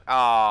 Come on, but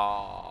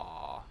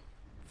aww.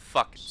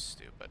 Fucking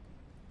stupid.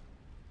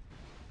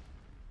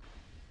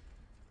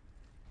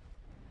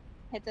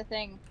 Hit the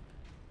thing.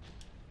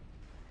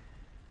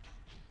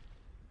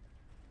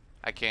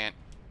 I can't.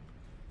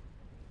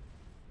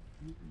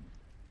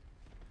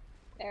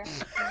 There.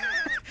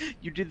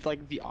 You did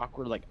like the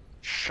awkward like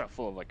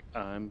shuffle of like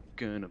I'm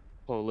gonna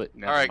pull it.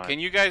 Alright, can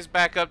you guys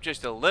back up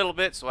just a little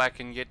bit so I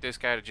can get this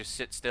guy to just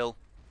sit still?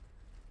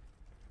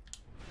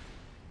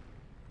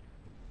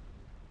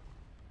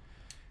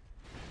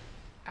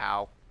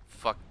 Ow.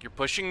 Fuck, you're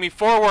pushing me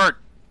forward!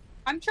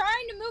 I'm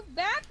trying to move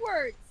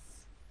backwards.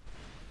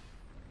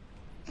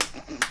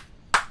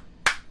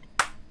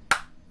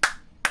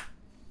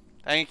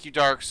 Thank you,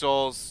 Dark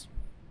Souls.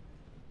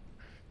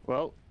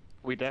 Well,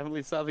 we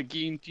definitely saw the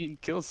guillotine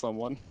kill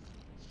someone.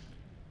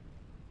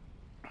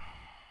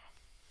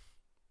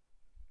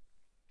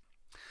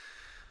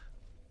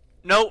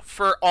 Note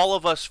for all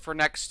of us for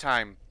next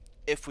time.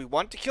 If we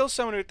want to kill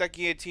someone with that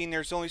guillotine,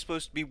 there's only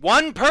supposed to be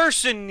one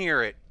person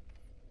near it.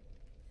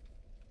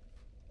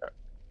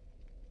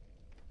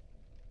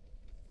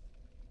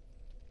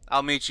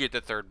 I'll meet you at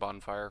the third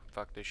bonfire.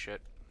 Fuck this shit.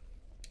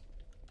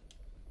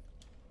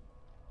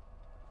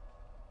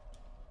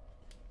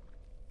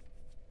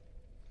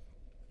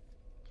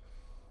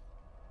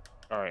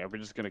 Alright, are we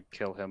just gonna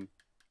kill him?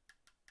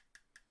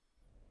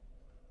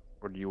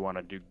 Or do you want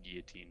to do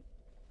guillotine?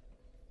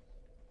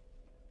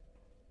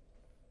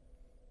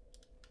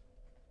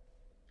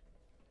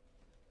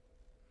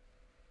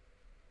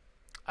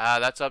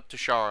 That's up to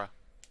Chara.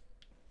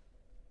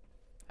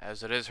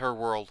 As it is her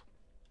world.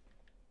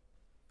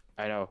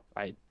 I know.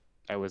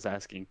 I was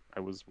asking. I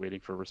was waiting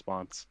for a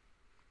response.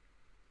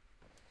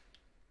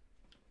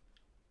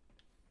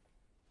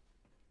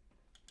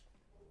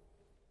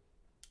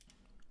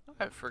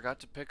 I forgot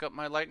to pick up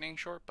my lightning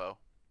short bow.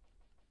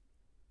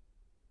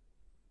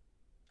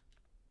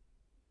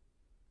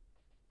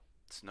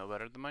 It's no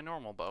better than my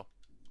normal bow.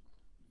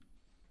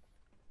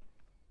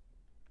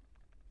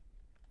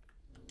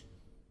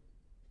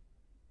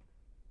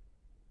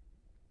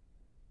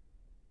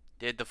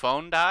 Did the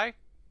phone die?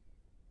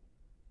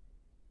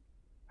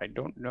 I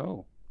don't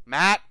know.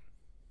 Matt?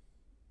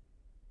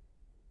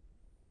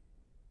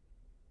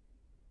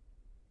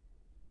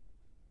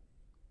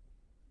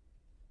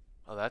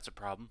 Oh, that's a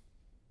problem.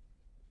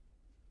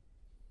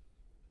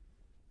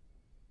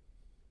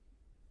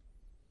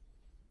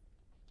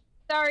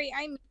 Sorry,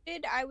 I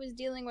muted. I was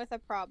dealing with a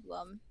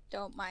problem.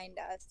 Don't mind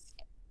us.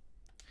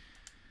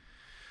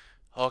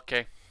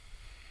 Okay.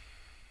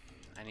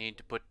 I need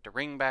to put the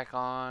ring back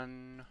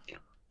on.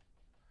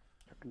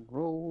 Rock and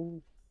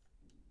roll.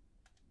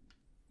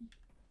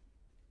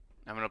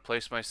 I'm gonna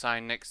place my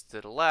sign next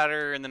to the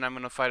ladder, and then I'm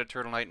gonna fight a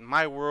turtle knight in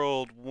my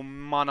world.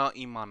 Mana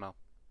imana.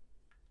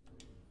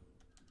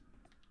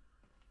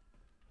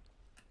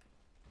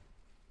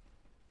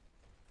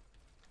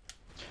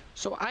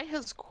 So I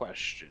has a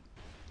question.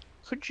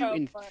 Could you, Oh,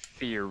 in fuck.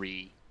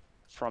 theory,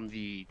 from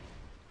the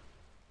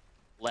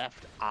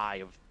left eye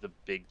of the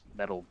big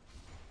metal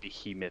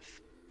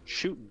behemoth,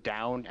 shoot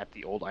down at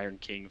the old Iron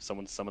King if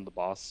someone summoned the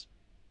boss?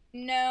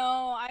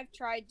 No, I've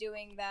tried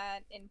doing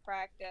that in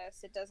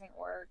practice. It doesn't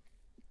work.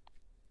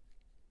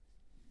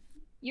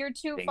 You're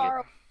too Dang far it.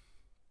 away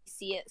to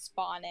see it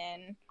spawn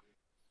in.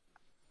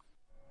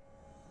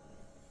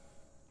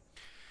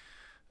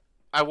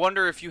 I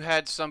wonder if you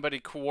had somebody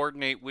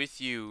coordinate with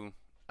you,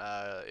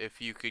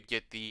 if you could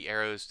get the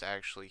arrows to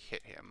actually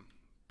hit him.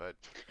 But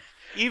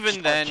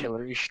even then,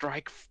 Artillery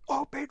strike,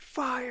 open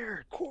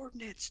fire,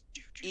 coordinates.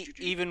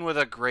 even with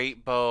a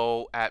great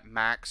bow at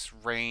max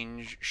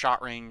range,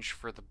 shot range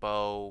for the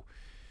bow,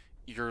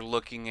 you're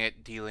looking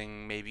at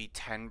dealing maybe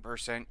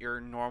 10% your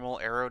normal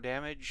arrow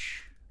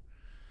damage.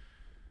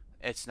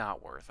 It's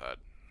not worth it.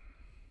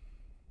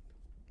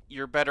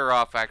 You're better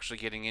off actually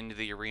getting into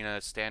the arena,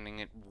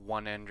 standing at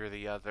one end or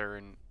the other,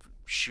 and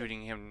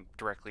shooting him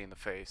directly in the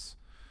face.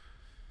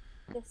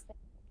 This thing.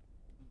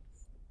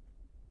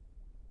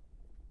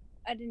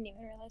 I didn't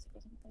even realize it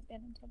wasn't plugged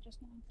in until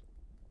just now.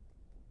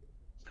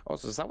 Oh,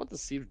 so is that what the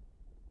sea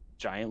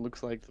giant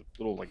looks like? The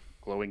little, like,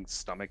 glowing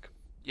stomach?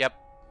 Yep.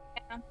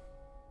 Yeah.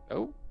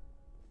 Oh.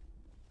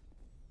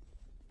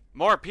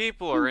 More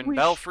people are in Wish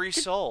Belfry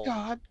to Soul.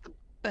 God the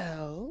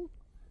bell.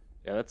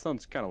 Yeah, that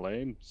sounds kind of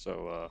lame,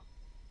 so,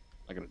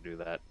 I'm not gonna do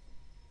that.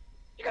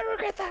 You're gonna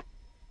regret that!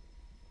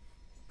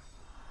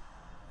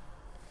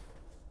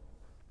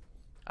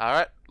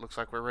 Alright, looks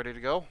like we're ready to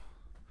go.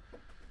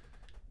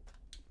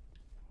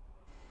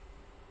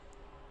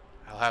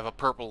 I'll have a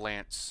purple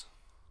lance.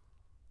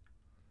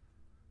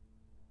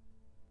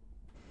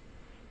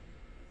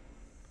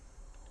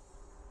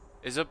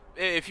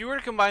 If you were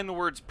to combine the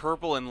words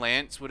purple and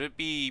lance, would it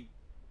be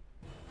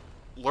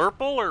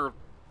Lurple or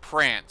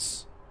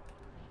Prance?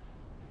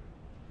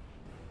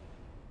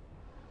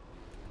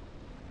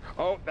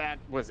 Oh, that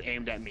was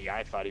aimed at me.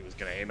 I thought he was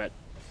gonna aim it.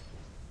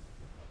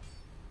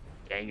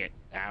 Dang it.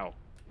 Ow.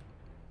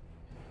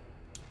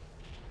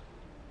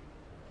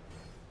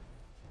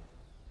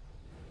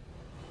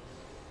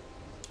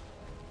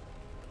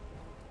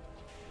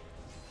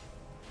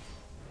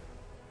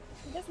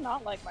 He does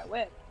not like my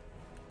whip.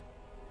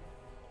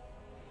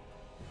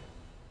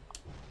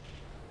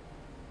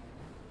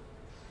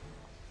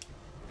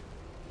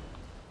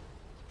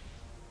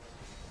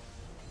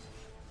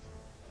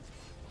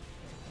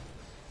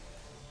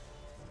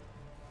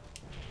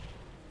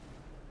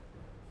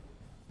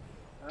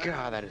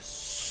 God, that is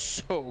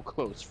so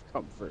close for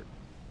comfort.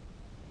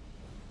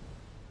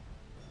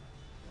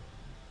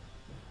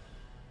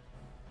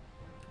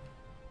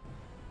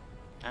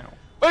 Ow.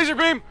 Laser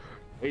beam!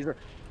 Laser.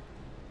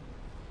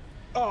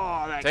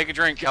 Oh, that Take a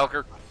drink,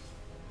 Kelker.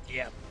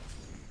 Yep.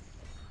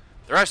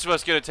 The rest of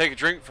us get to take a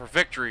drink for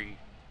victory.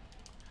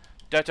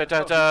 Da da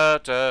da da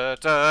da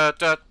da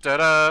da da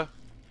da.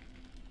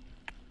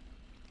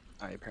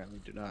 I apparently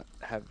do not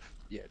have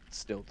yet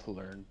still to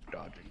learn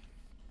dodging.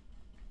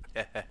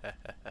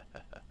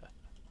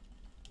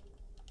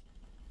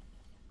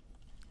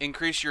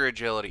 Increase your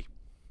agility.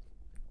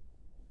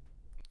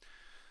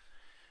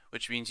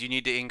 Which means you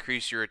need to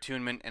increase your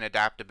attunement and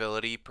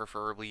adaptability,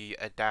 preferably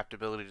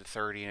adaptability to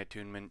 30 and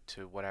attunement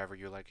to whatever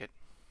you like it.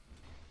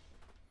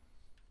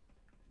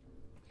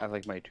 I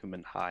like my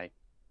attunement high.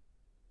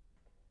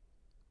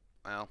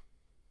 Well,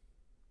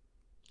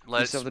 We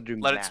let still it have to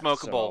do let it math,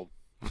 smoke a bowl.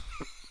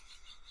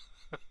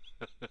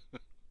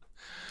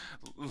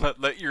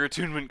 let your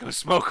attunement go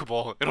smoke a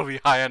bowl. It'll be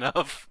high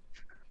enough.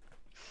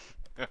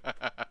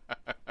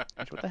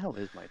 What the hell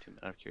is my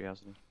attunement, out of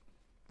curiosity?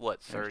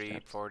 What, There's 30,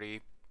 tabs.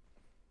 40?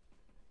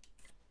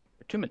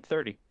 Attunement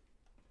 30.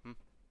 Hmm.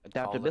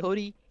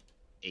 Adaptability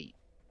 8.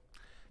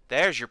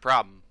 There's your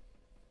problem.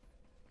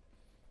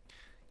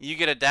 You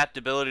get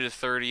adaptability to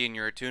 30 and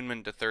your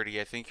attunement to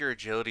 30. I think your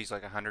agility's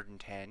like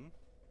 110.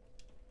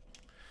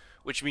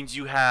 Which means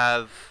you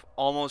have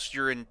almost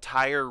your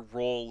entire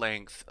roll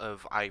length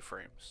of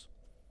iframes.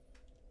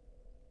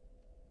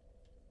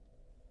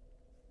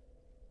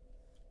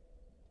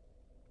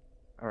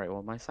 Alright,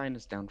 well, my sign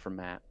is down for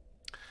Matt.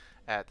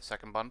 At the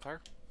second bonfire?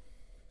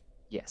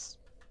 Yes.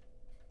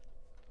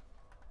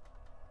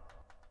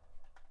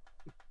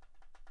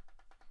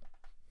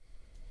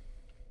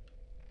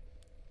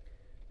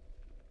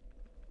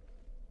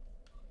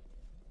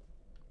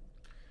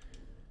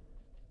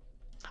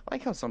 I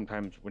like how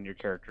sometimes when your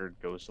character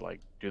goes to, like,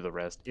 do the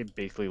rest, it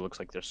basically looks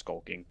like they're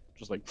skulking.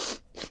 Just like,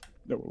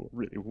 no one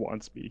really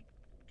wants me.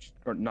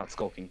 Or not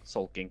skulking,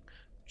 sulking.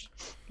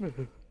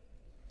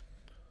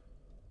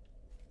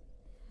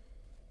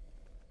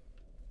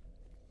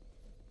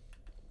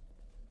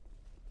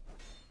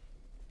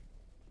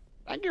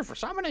 Thank you for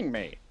summoning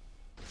me.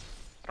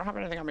 I don't have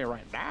anything on me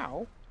right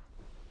now.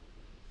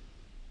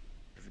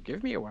 If you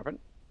give me a weapon.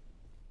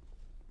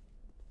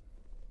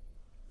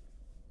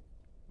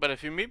 But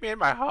if you meet me in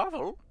my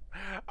hovel,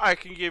 I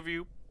can give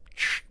you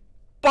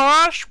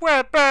boss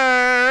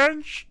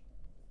weapons!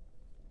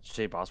 Did you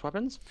say boss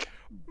weapons?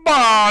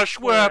 Boss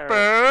Where?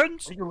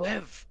 weapons! Where do you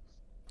live?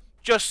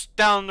 Just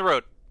down the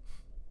road.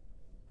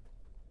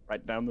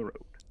 Right down the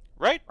road.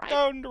 Right Right.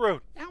 down the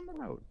road. Down the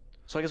road.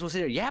 So I guess we'll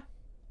see you. Yep.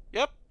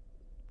 Yep.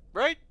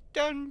 Right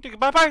down the...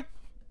 Bye-bye.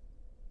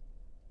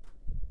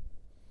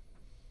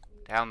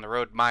 Down the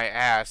road my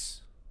ass.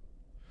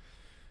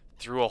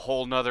 Through a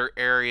whole nother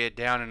area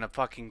down in a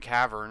fucking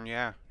cavern.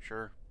 Yeah,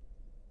 sure.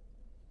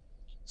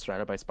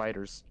 Surrounded by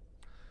spiders.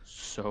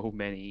 So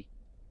many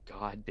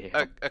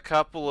goddamn. A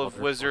couple of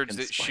motherfucking wizards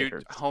that spiders.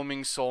 shoot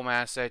homing soul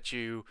mass at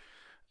you.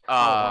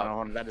 Hold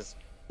on. That is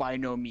by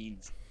no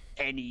means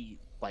any,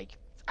 like,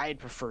 I'd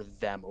prefer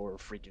them over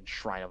freaking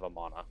Shrine of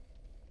Amana.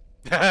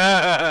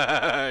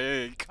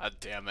 God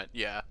damn it,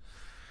 yeah.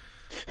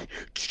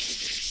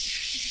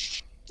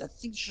 That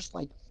thing's just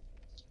like,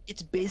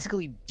 it's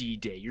basically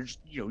D-Day. You're just,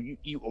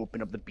 you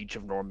open up the beach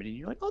of Normandy and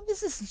you're like, oh,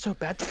 this isn't so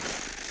bad.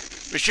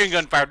 Machine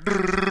gun fire.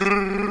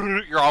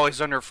 You're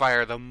always under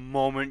fire the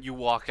moment you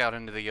walk out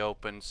into the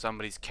open.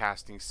 Somebody's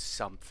casting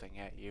something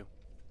at you.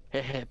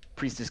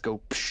 Priestess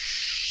go.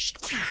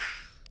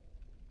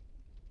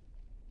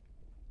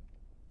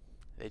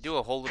 They do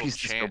a whole little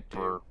Priestess go chant,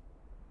 brr. too.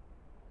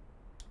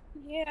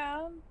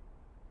 Yeah.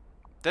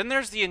 Then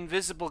there's the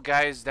invisible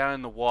guys down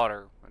in the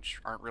water, which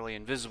aren't really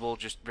invisible,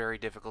 just very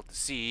difficult to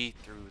see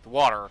through the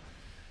water.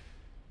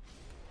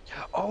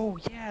 Oh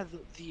yeah,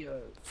 the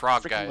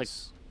Frog freaking, guys. like,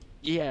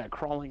 yeah,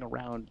 crawling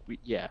around.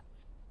 Yeah.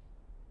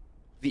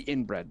 The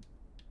inbred.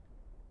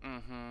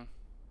 Mm-hmm.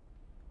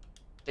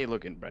 They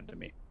look inbred to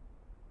me.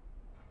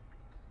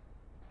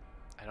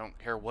 I don't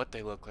care what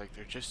they look like,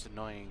 they're just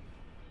annoying.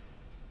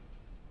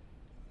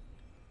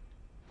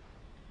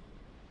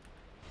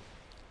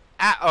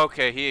 Ah,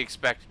 okay, he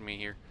expected me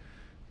here.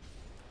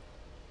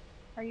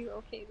 Are you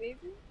okay, baby?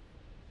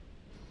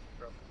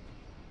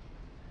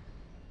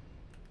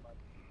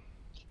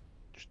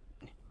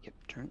 Yep,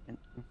 turn and.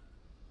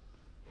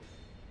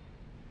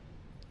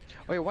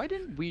 Wait, why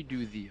didn't we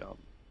do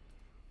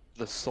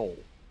the soul?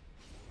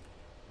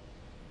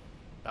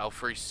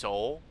 Belfry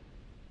Soul?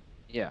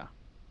 Yeah.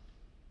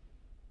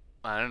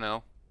 I don't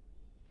know.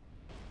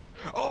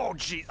 Oh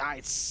jeez,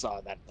 I saw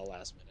that in the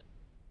last minute.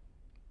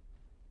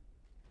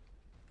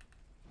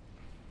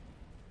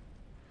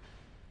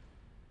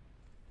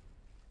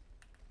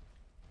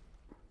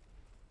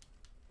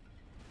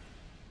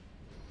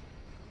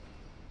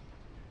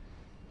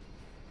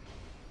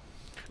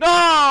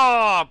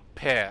 No,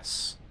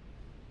 piss.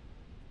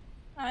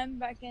 I'm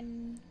back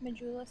in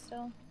Majula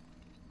still.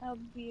 I'll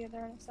be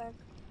there in a sec.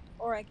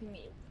 Or I can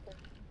meet.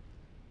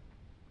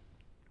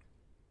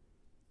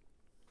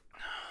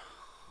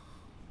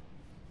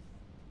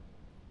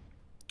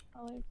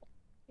 I'll leave.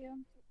 Yeah.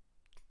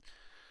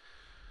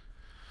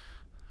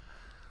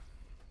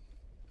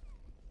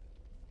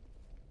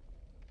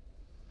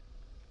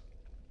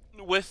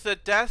 With the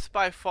death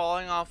by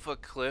falling off a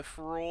cliff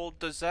rule,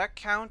 does that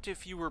count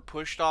if you were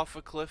pushed off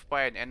a cliff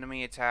by an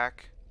enemy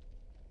attack?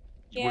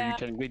 Yeah.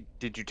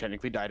 Did you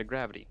technically die to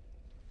gravity?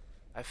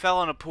 I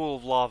fell in a pool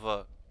of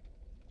lava.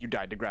 You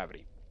died to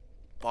gravity.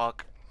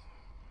 Fuck.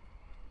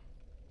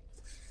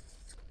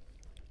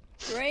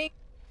 Great.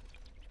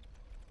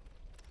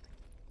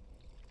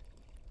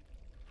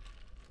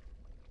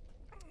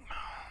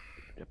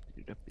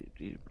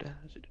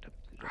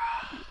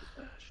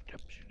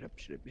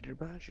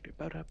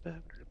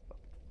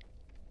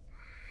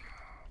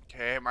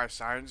 Okay, my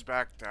sign's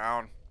back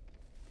down.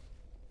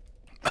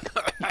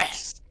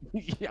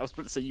 Yeah, I was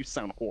going to say you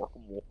sound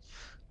horrible.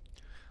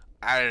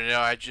 I don't know,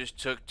 I just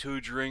took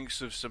 2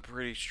 drinks of some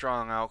pretty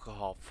strong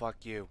alcohol.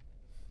 Fuck you.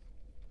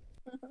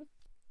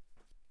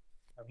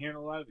 I'm hearing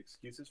a lot of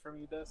excuses from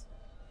you, Dust.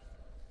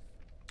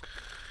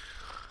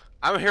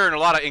 I'm hearing a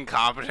lot of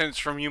incompetence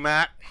from you,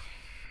 Matt.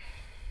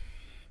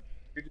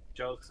 You're just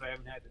jealous because I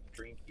haven't had to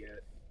drink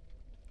yet.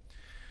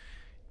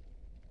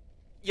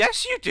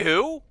 Yes, you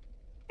do.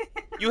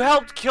 You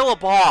helped kill a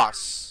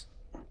boss.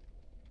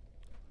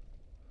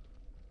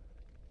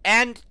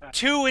 And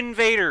 2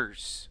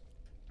 invaders.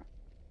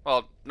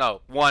 Well,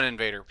 no, 1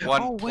 invader.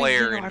 One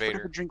player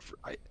invader.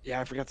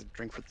 I forgot to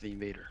drink for the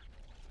invader.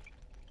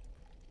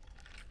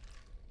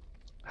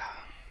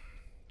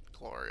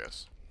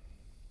 Glorious.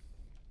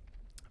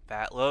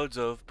 Fat loads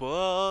of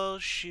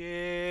bullshit.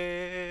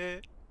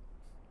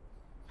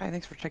 Hi,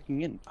 thanks for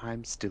checking in.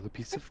 I'm still a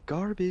piece of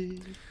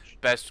garbage.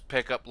 Best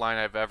pickup line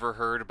I've ever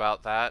heard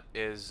about that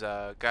is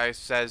guy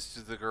says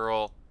to the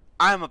girl,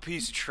 I'm a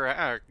piece of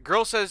trash.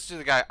 Girl says to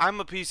the guy,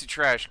 I'm a piece of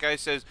trash. Guy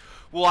says,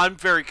 well, I'm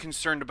very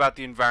concerned about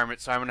the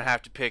environment, so I'm going to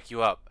have to pick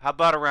you up. How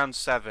about around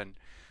 7?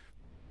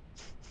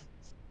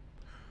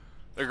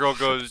 The girl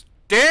goes,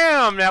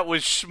 damn, that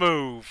was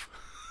smooth.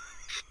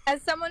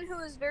 As someone who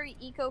is very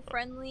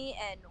eco-friendly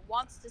and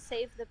wants to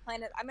save the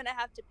planet, I'm gonna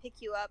have to pick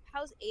you up.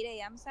 How's 8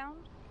 a.m.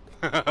 sound?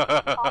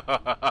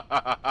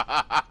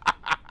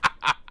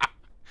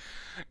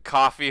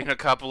 Coffee and a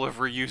couple of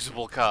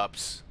reusable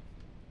cups.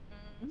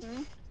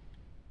 Mm-hmm.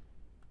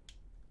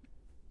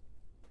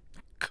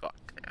 God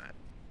damn it.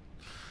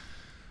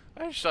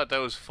 I just thought that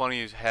was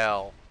funny as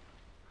hell.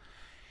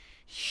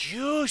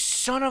 You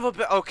son of a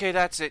bitch. Okay,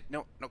 that's it.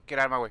 No, get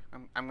out of my way.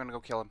 I'm gonna go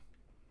kill him.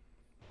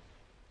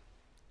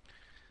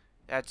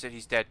 That's it,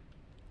 he's dead.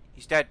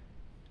 He's dead.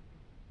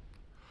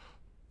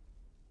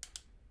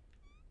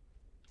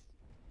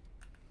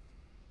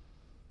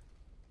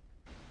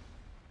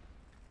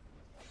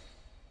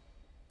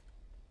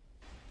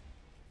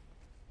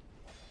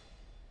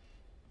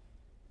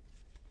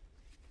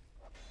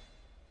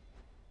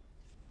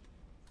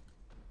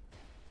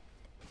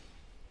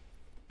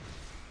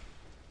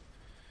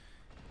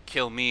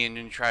 Kill me and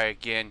then try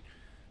again.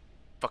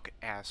 Fucking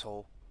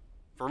asshole.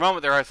 For a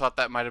moment there I thought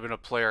that might have been a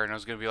player and I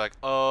was gonna be like,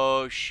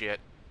 oh shit.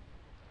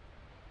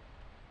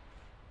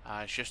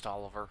 It's just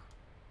Oliver.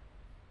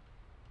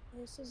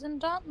 This isn't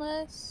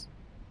Dauntless.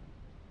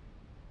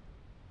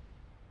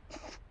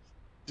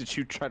 Did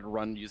you try to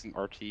run using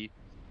RT?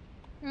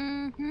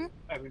 Mm-hmm.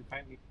 I've been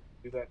trying to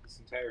do that this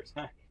entire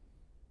time.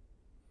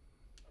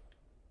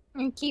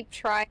 I keep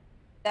trying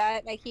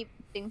that. I keep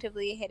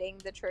instinctively hitting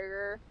the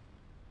trigger.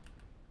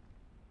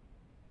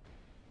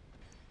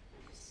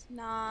 It's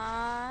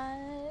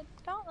not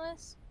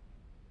Dauntless.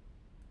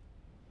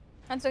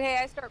 That's okay,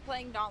 I start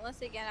playing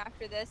Dauntless again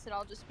after this, and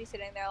I'll just be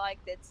sitting there like,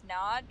 it's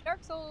not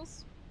Dark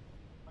Souls.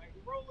 Like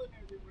rolling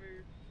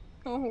everywhere.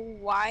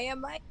 Why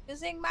am I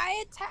using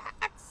my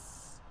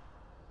attacks?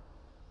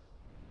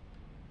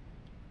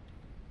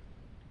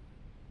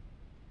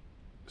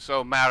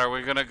 So Matt, are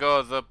we gonna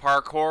go the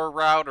parkour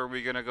route or are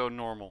we gonna go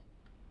normal?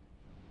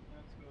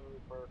 Let's go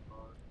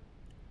parkour.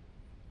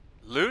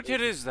 Loot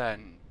it is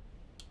then.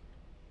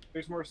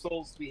 There's more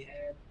souls to be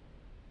had.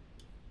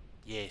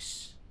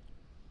 Yes.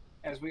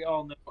 As we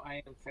all know,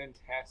 I am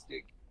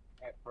fantastic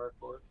at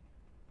parkour.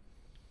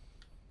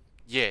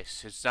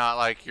 Yes, it's not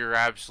like you're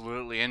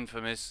absolutely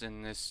infamous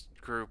in this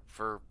group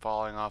for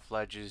falling off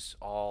ledges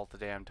all the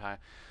damn time.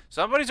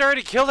 Somebody's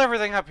already killed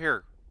everything up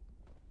here.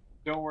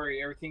 Don't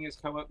worry, everything has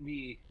come up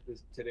me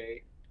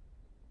today.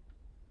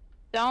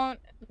 Don't,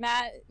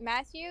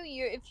 Matthew,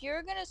 if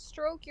you're gonna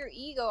stroke your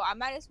ego, I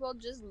might as well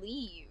just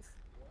leave.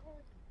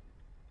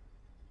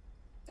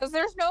 Because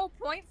there's no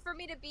point for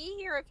me to be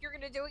here if you're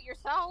gonna do it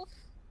yourself.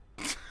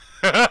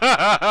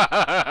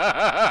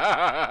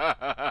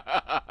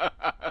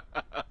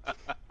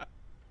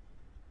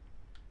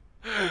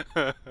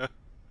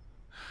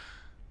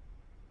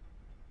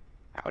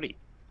 Howdy.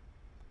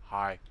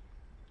 Hi.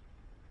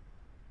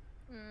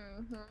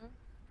 Mm-hmm.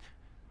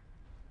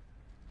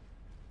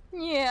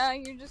 Yeah,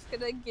 you're just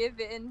gonna give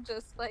in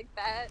just like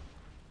that.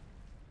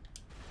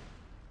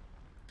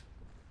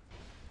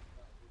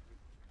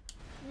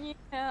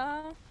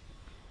 Yeah.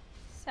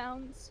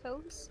 Sounds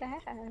so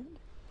sad.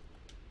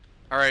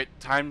 Alright,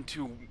 time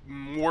to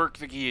work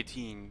the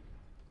guillotine.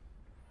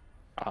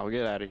 I'll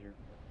get out of here.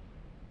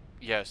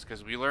 Yes,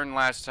 because we learned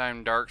last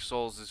time Dark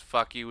Souls is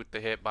fuck you with the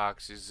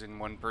hitboxes, and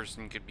one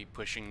person could be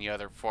pushing the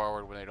other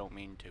forward when they don't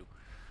mean to.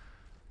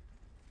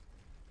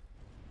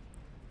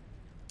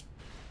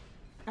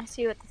 I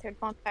see you at the third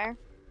bonfire.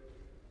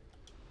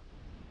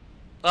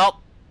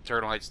 Well,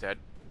 Turtlelight's dead.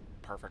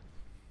 Perfect.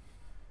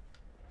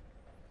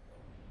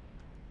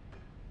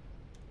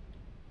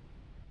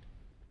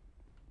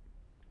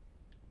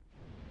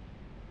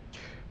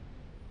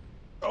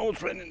 I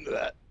almost ran into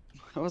that.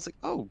 I was like,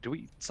 oh, do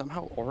we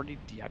somehow already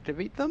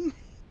deactivate them?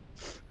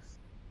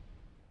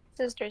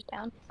 Sister's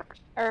down.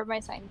 Or my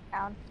sign's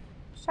down.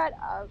 Shut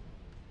up.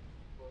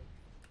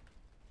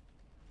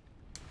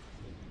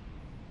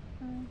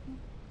 I'm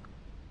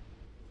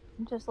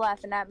just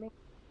laughing at me.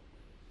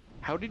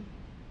 How did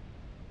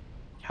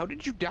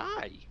you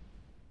die?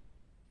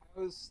 I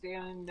was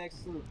standing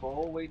next to the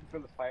bowl waiting for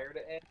the fire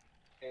to end,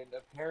 and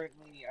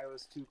apparently I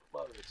was too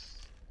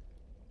close.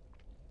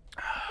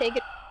 Take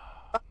it.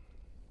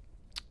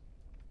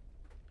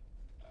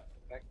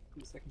 Back to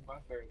the second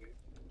bonfire there.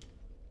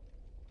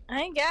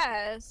 I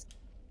guess.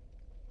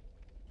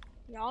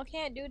 Y'all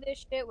can't do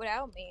this shit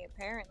without me,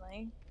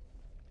 apparently.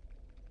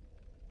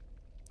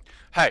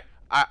 Hey,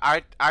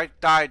 I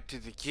died to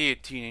the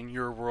guillotine in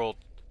your world.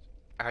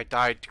 I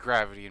died to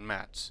gravity and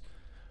Matt's.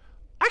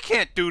 I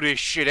can't do this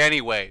shit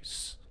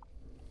anyways.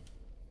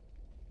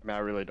 I mean, I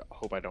really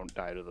hope I don't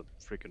die to the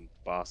freaking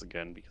boss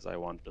again because I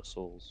want the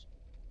souls.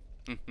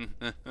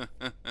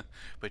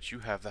 But you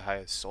have the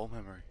highest soul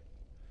memory.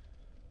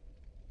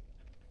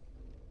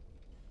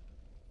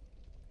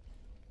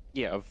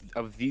 Yeah,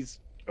 of these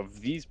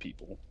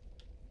people.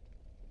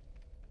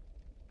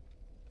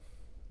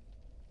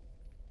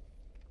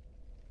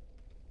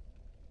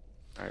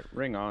 All right,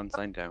 ring on,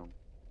 sign down.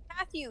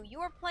 Matthew, you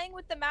are playing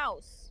with the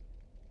mouse.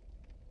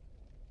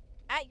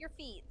 At your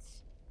feet.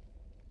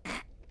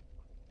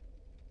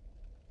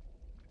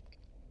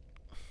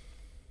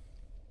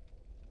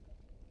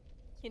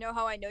 You know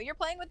how I know you're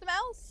playing with the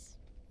mouse?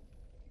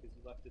 Because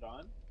you left it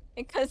on?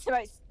 Because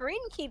my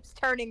screen keeps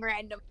turning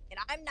randomly, and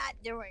I'm not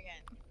doing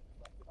it.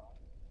 Left it on.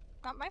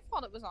 Not my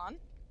fault it was on.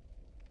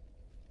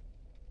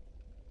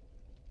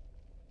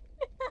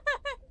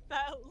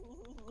 That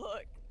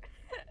look.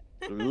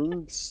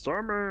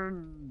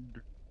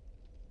 Summoned.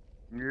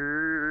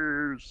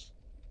 Yes.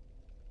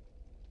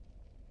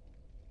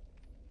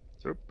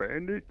 So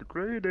bandit the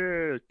great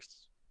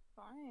X.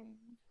 Fine.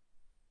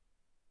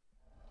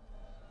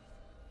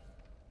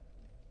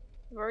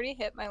 I've already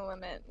hit my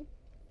limit.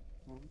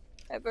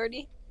 I've already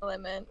hit my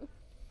limit.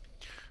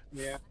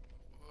 Yeah.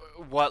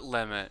 What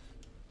limit?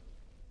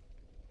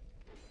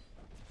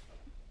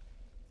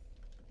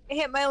 I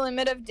hit my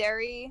limit of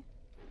dairy.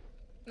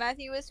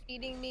 Matthew was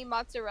feeding me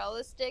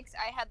mozzarella sticks.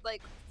 I had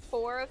like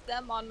 4 of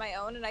them on my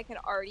own, and I could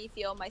already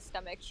feel my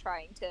stomach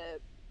trying to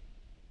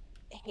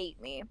hate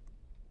me.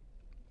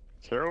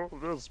 Kill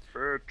this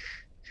bitch.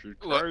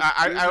 Look,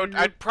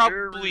 I'd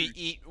probably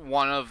eat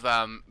one of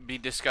them, be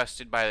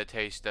disgusted by the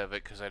taste of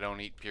it, because I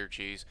don't eat pure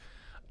cheese.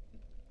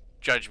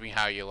 Judge me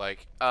how you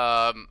like.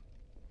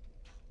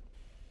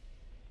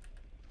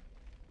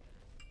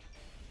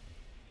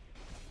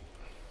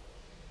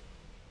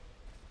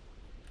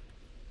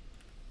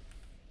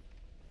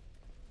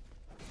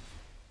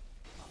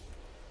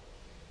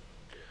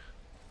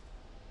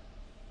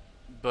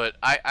 But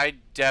I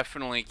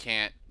definitely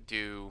can't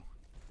do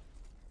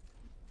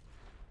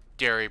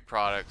dairy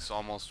products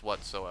almost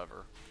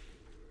whatsoever.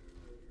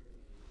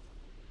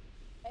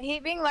 I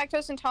hate being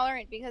lactose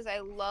intolerant because I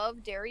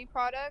love dairy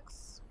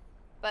products,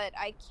 but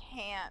I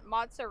can't.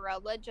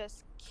 Mozzarella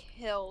just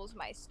kills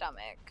my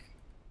stomach.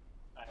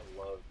 I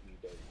love new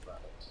dairy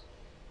products.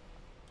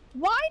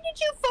 Why did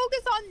you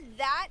focus on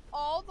that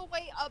all the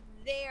way up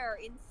there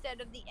instead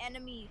of the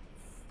enemy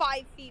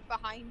 5 feet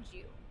behind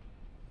you?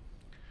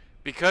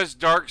 Because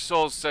Dark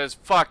Souls says,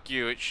 fuck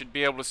you, it should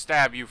be able to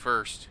stab you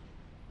first.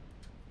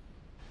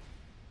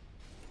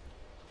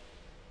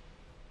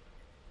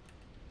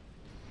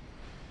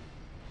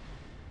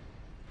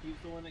 He's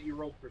the one that you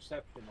rolled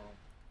perception on.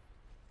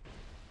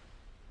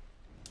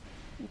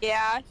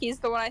 Yeah, he's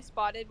the one I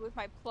spotted with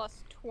my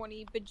plus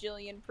 20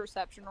 bajillion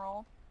perception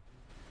roll.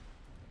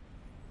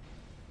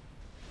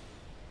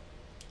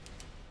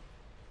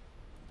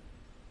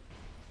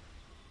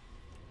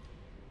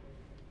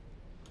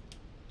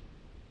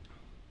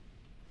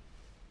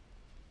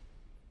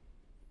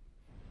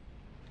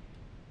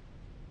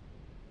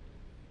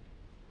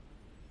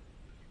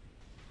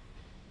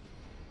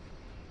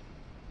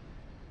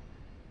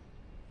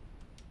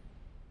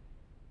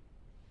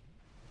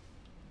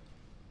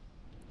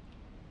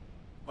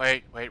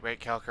 Wait,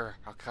 Kelker,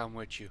 I'll come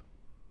with you.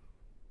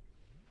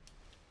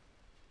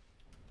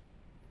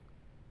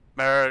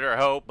 Murder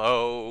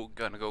hobo,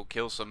 gonna go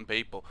kill some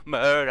people.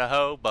 Murder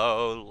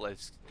hobo,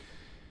 let's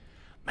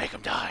make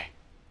them die.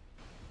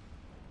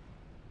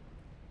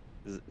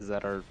 Is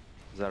that our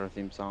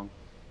theme song?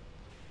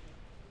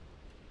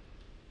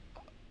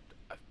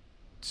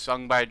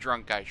 Sung by a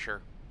drunk guy,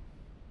 sure.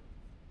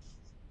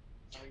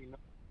 Oh, you know,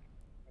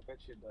 I bet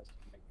you Dustin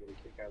might get a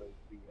kick out of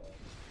the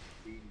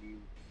D&D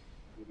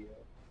video.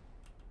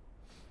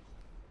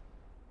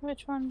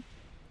 Which one?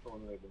 The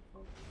one that I've been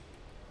talking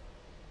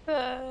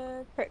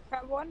The crit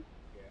crab one?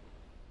 Yeah.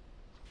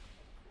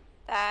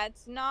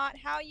 That's not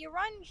how you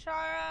run,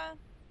 Chara.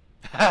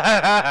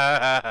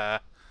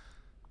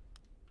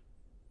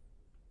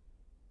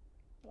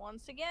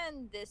 Once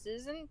again, this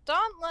isn't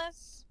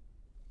Dauntless.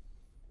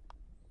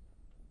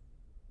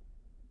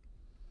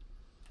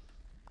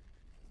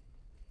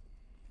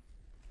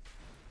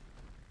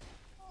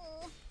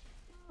 Oh,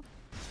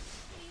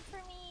 wait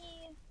for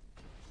me.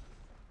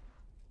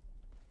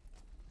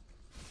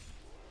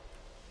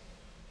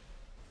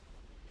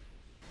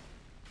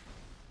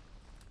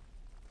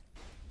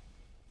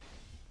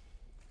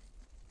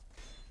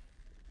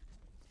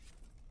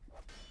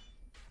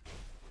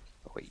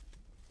 Wait.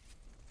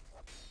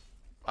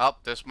 Well,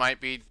 this might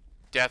be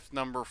death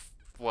number,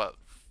 what,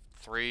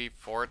 3,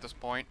 4 at this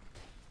point?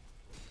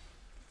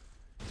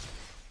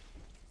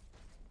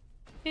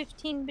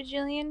 15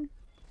 bajillion.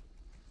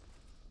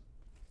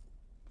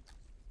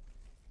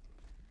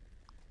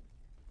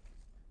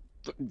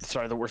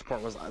 Sorry, the worst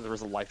part was there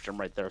was a life gem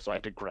right there, so I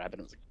had to grab it.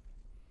 And it was like,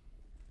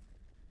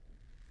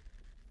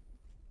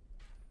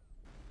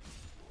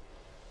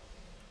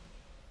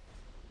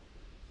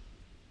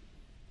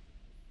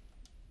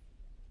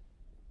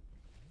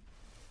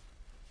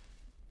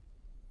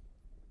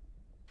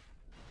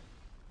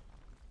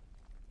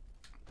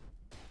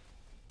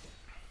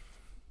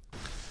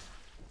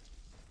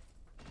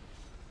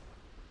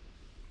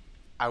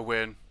 I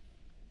win.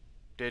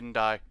 Didn't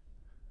die.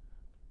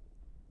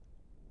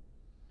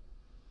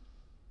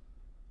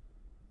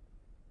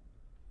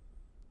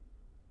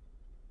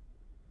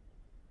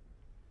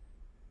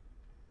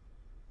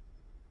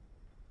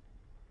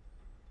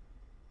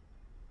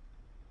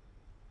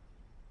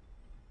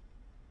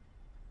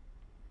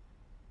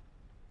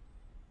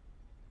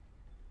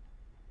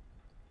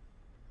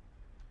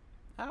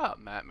 Ah,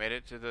 Matt made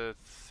it to the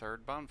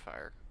 3rd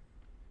bonfire.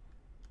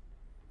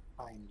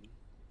 Finally.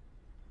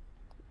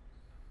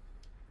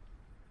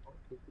 Oh,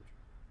 good.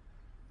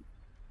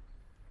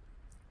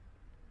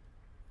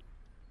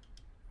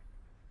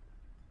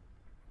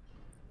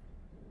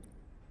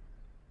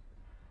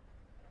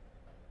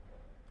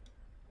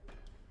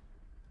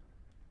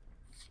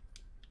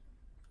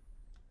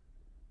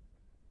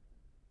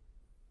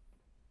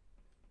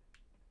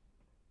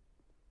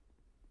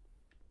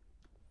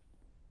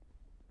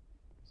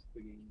 It's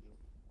the game.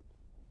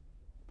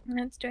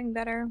 It's doing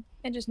better.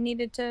 It just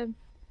needed to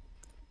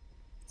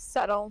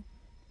settle.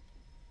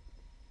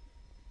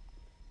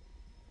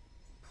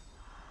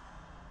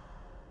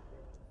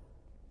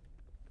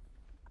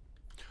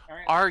 All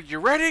right. Are you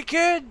ready,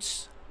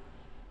 kids?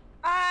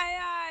 Aye,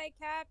 aye,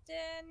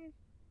 Captain.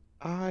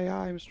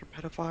 aye, Mr.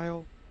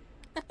 Pedophile.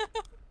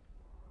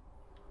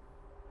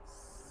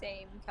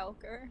 Same,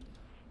 Kelker.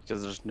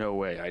 Because there's no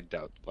way, I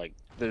doubt, like,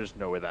 there's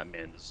no way that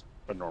man is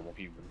a normal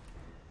human.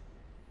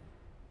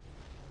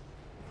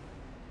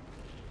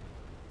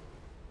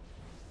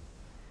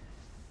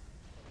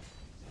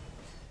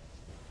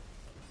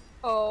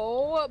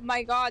 Oh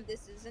my god,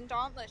 this isn't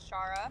Dauntless,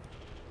 Chara.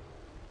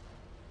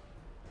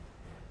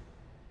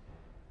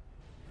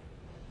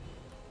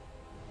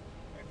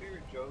 My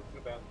favorite joke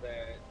about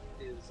that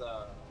is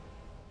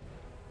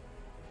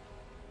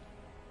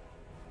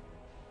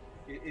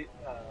it it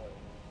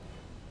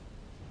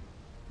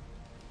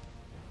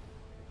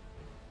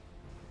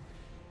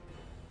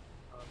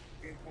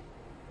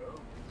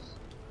goes.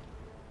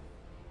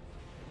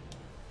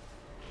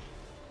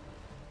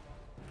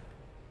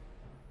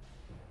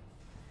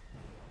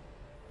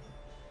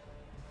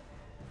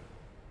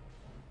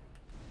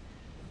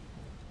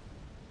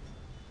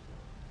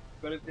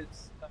 But if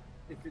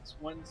it's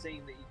one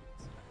saying that you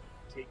can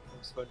take from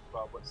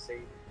SpongeBob, what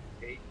saying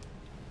you take?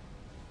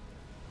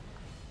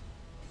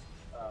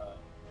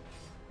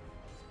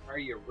 Are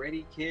you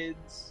ready,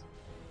 kids?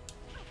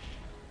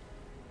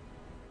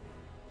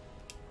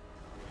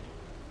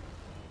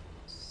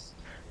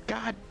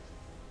 God,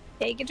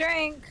 Take a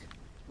drink.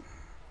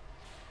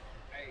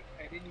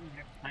 I didn't even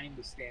have time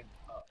to stand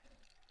up.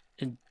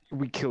 and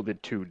we killed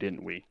it too,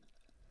 didn't we?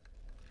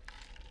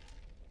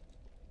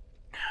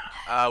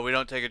 We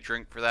don't take a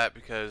drink for that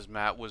because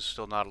Matt was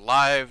still not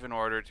alive in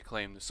order to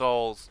claim the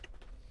souls.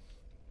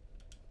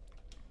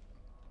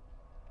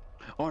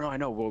 Oh no, I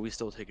know. Well, we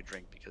still take a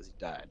drink because he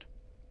died.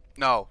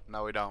 No,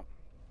 we don't.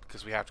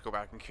 Because we have to go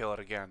back and kill it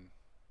again.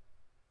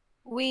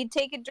 We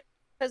take a drink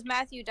because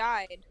Matthew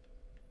died.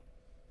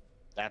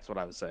 That's what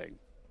I was saying.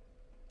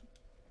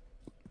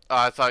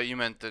 I thought you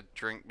meant the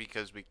drink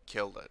because we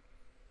killed it.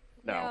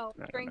 No,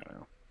 drink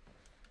no.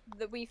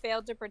 that we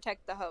failed to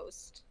protect the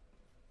host.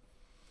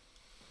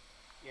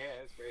 Yeah,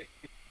 that's great.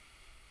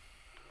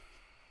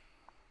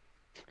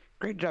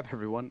 Great job,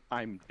 everyone.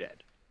 I'm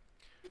dead.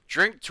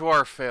 Drink to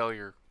our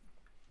failure.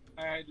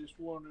 I just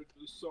wanted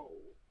the soul.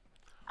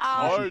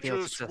 Oh, I he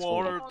failed just successfully.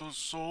 wanted the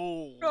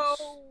souls. No.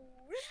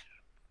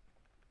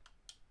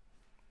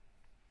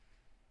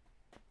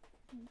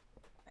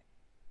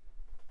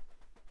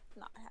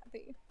 Not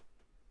happy.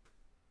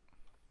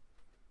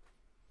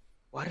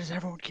 Why does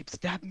everyone keep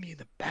stabbing me in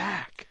the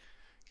back?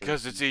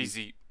 Because it's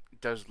easy.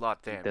 does a lot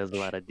of It damage. does a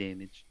lot of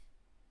damage.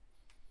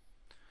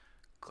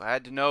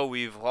 Glad to know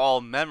we've all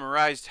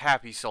memorized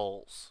Happy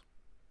Souls.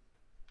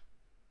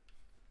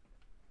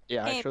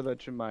 Yeah, I Hey. showed that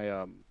to my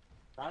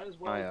Not as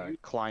well as you.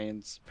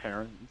 client's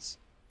parents,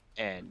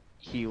 and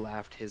he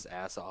laughed his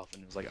ass off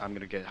and was like, "I'm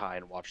gonna get high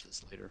and watch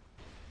this later."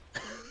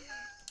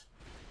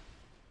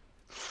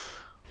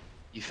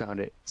 He found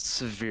it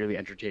severely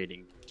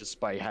entertaining,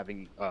 despite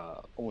having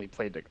only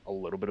played like a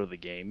little bit of the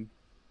game.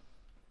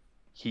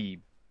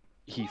 He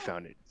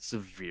found it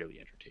severely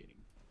entertaining.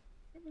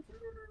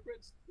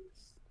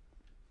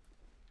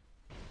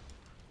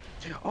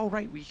 Oh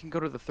right, we can go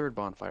to the third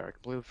bonfire. I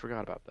completely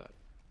forgot about that.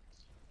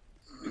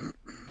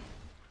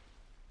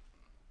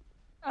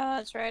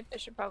 That's right. I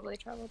should probably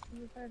travel to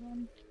the third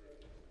one.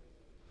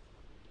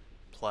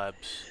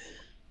 Plebs.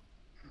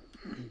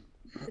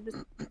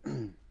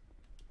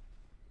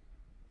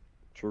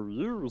 To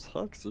use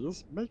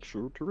hexes, make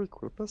sure to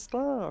equip a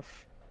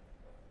staff.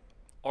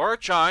 Or a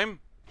chime.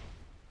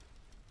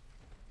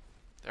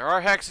 There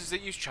are hexes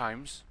that use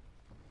chimes.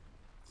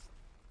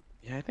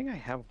 Yeah, I think I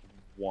have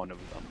one of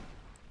them.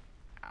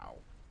 Ow.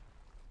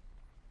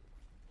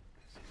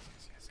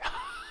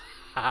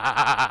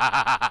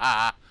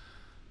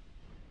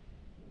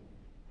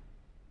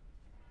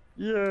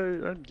 Yay,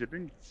 I'm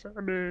getting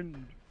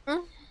summoned.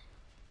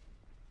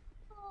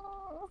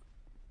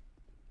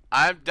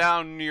 I'm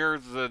down near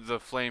the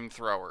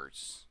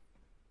flamethrowers.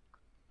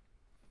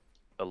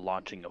 The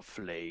launching of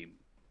flame.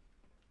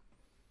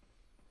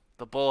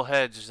 The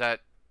bullheads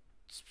that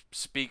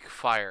speak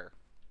fire.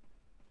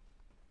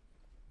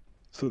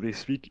 So they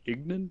speak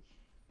Ignan?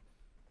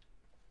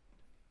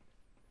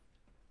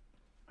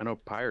 I know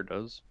Pyre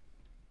does.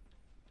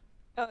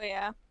 Oh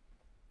yeah.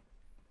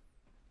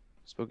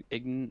 Spoke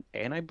Ignan,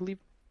 and I believe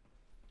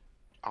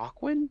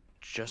Aquan,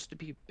 just to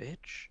be a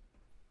bitch.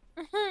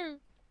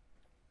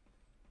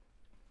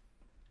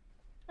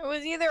 It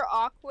was either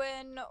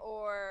Aquan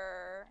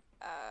or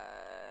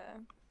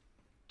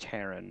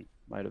Terran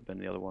might have been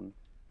the other one.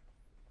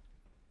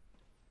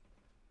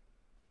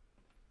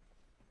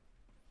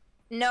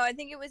 no, I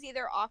think it was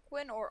either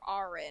Aquan or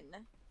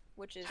Arin,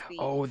 which is the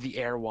Oh, the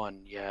air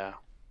one, yeah.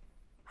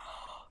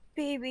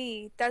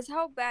 baby. That's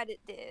how bad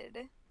it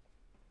did.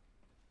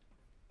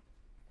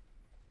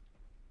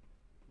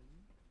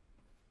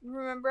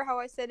 Remember how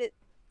I said it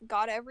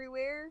got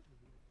everywhere?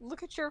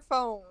 Look at your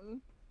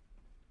phone.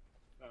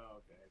 Oh,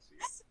 okay, I see.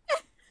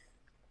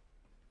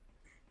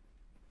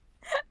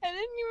 I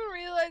didn't even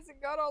realize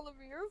it got all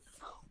over your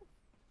phone.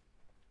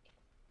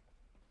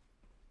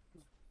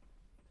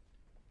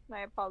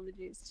 My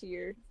apologies to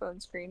your phone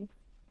screen.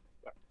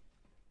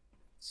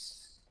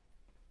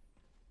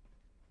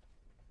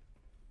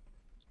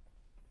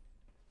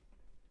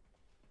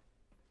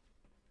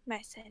 My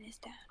son is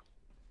down.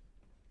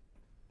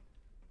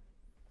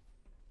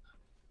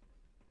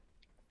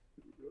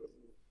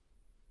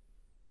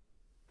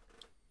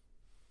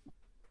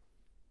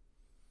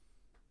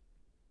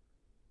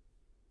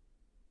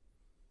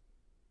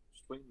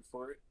 Just waiting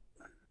for it.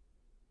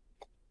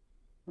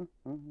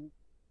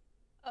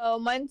 Oh,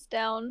 mine's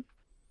down.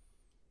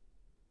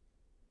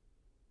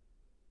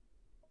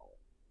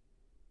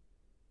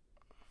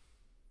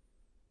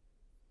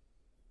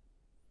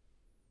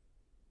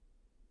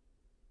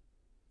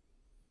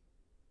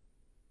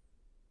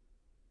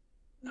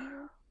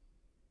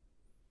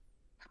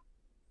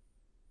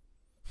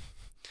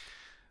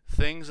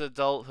 Things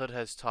adulthood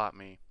has taught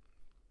me.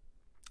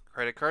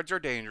 Credit cards are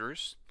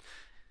dangerous.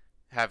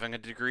 Having a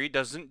degree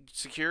doesn't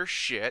secure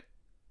shit.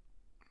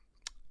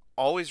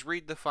 Always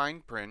read the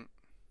fine print.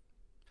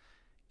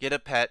 Get a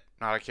pet,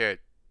 not a kid.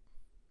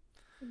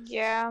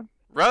 Yeah.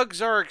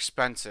 Rugs are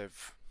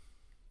expensive.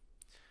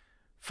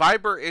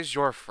 Fiber is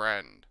your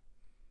friend.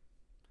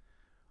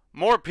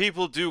 More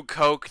people do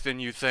coke than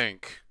you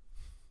think.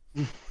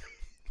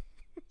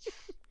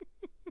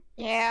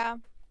 Yeah.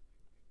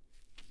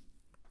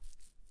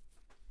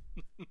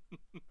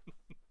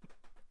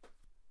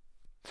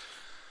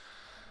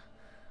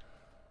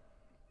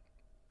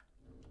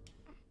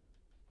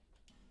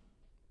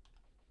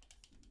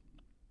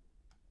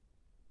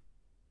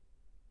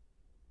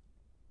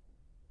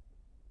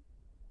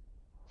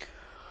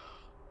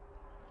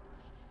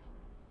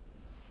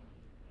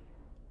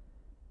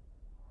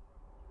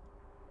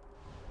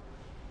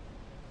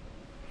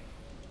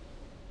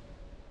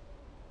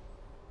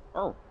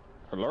 Oh,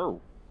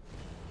 hello.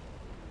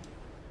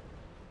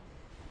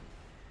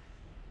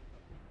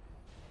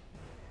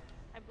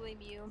 I blame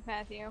you,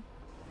 Matthew.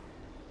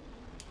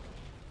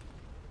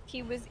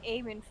 He was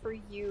aiming for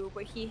you,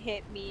 but he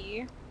hit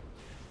me.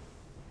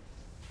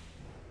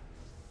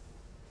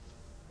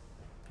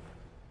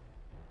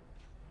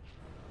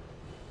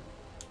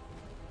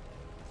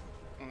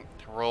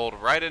 Rolled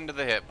right into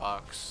the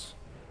hitbox.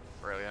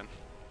 Brilliant.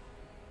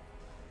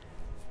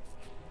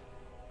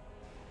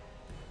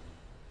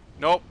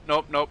 Nope,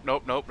 nope, nope,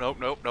 nope, nope, nope,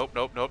 nope, nope,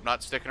 nope, nope.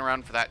 Not sticking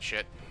around for that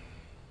shit.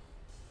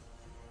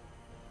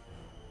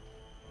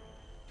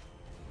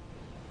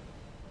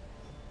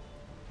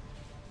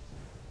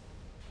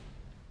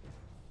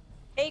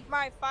 Hey,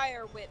 my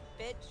fire whip,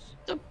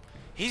 bitch.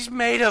 He's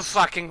made of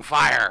fucking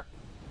fire.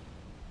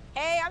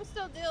 Hey, I'm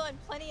still dealing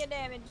plenty of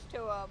damage to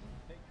him.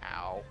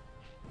 Ow.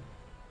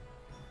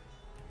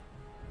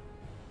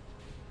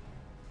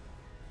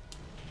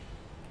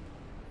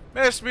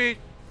 Miss me.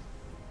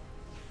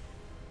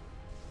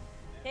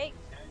 Hey,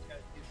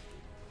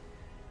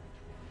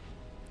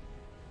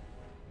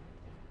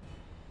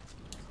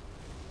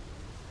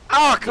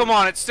 Oh, come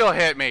on, it still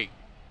hit me.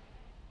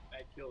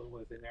 I killed him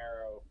with an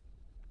arrow.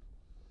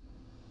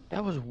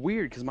 That was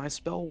weird because my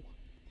spell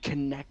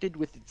connected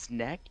with its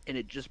neck and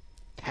it just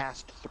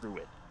passed through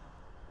it.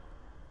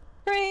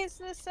 praise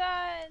the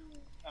sun.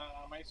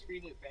 On my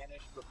screen, it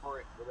vanished before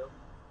it hit him,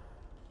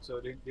 so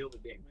it didn't deal the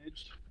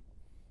damage.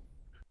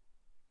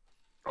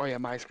 Oh yeah,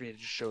 my screen it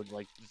just showed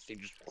like the thing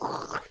just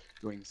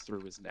going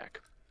through his neck.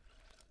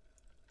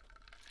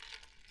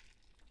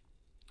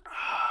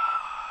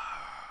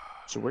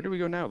 So where do we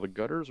go now? The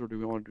gutters, or do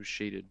we want to do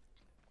shaded?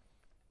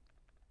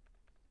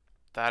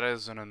 That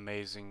is an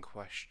amazing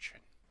question.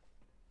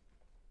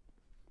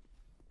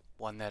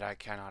 One that I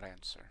cannot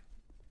answer.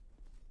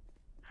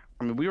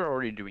 I mean, we were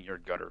already doing your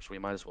gutters, so we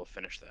might as well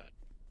finish that.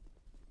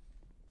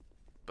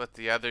 But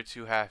the other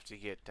two have to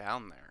get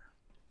down there.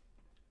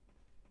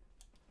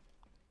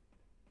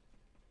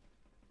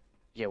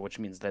 Yeah, which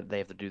means that they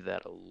have to do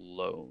that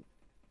alone.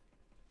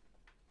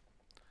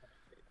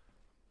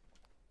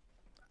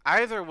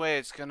 Either way,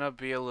 it's gonna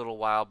be a little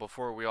while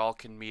before we all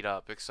can meet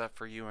up, except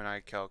for you and I,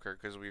 Kelker,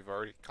 because we've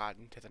already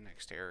gotten to the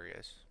next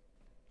areas.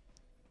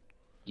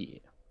 Yeah.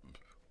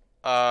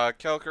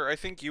 Kelker, I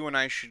think you and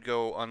I should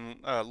go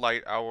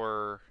light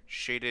our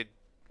shaded,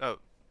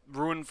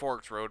 Ruined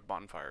Forks Road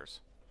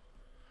bonfires.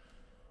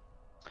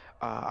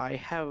 I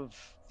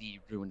have the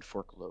Ruined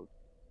Fork road.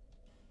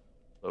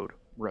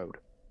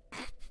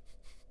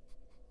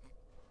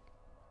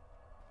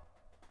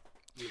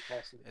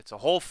 It's a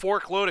whole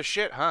fork load of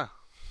shit, huh?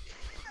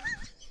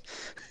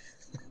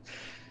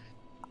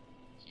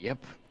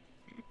 Yep.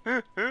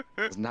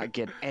 Does not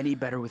get any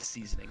better with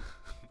seasoning.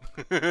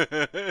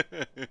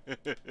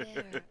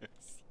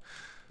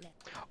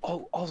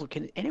 Oh, also,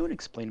 can anyone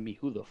explain to me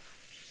who the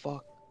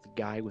fuck the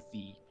guy with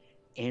the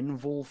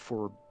anvil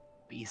for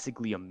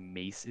basically a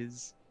mace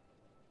is?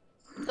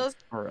 Those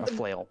Or a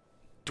flail?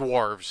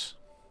 Dwarves.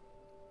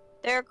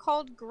 they're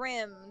called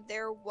Grim.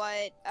 They're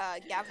what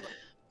Gavin.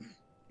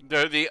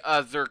 They're the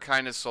other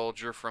kind of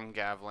soldier from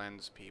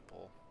Gavlan's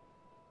people.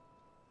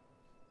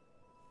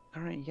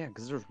 Alright, yeah,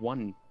 because there's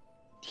one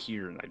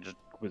here, and I just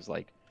was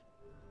like,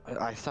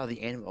 I saw the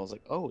anvil, I was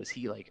like, oh, is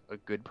he like a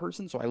good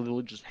person? So I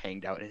literally just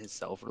hanged out in his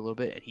cell for a little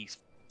bit, and he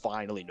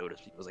finally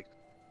noticed me. He was like,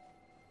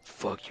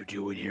 fuck you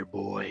doing here,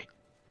 boy?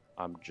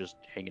 I'm just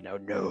hanging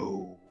out.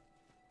 No.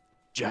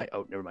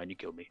 Oh, never mind, you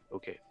killed me.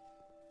 Okay.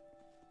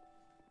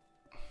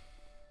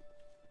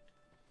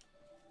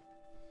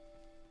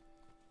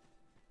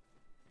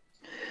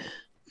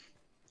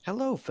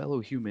 Hello, fellow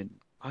human.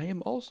 I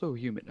am also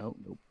human. Oh,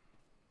 nope.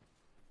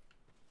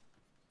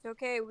 It's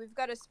okay, we've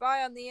got a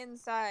spy on the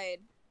inside.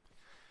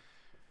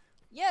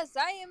 Yes,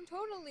 I am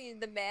totally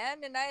the man,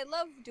 and I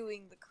love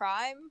doing the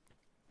crime.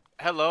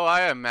 Hello,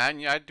 I am man.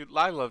 Yeah,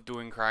 I love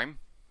doing crime.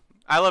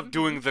 I love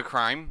doing the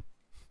crime.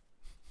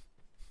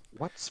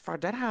 What's for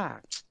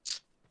dinner?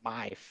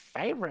 My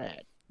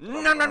favorite.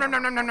 No, no, no, no, no,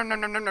 no, no, no,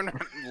 no, no, no.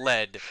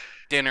 Lead.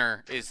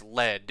 Dinner is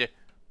lead.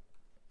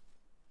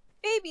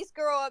 Babies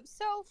grow up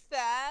so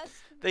fast.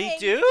 They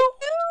do?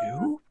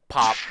 You?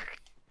 Pop.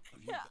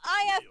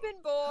 I have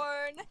been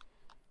born.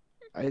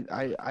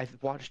 I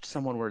watched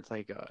someone where it's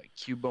like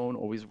Cubone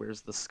always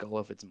wears the skull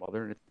of its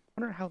mother, and I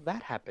wonder how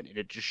that happened. And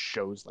it just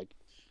shows like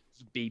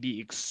this baby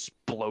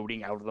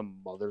exploding out of the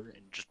mother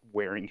and just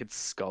wearing its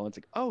skull. And it's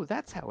like, oh,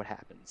 that's how it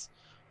happens.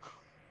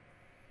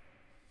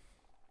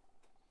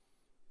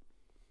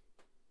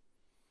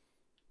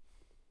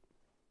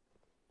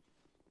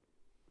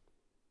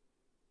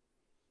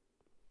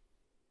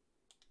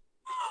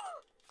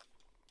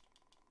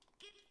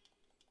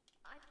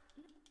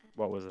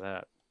 What was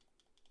that?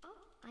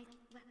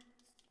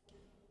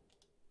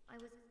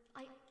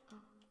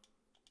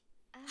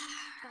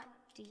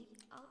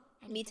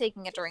 Me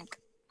taking a drink.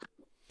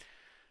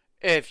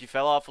 If you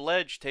fell off a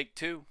ledge, take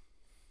two.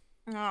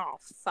 Oh,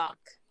 fuck.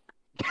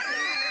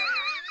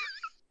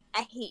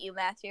 I hate you,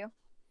 Matthew.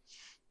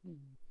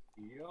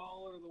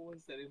 Y'all are the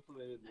ones that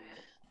implemented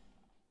this.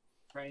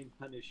 Try and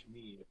punish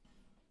me.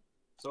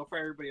 So far,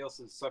 everybody else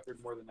has suffered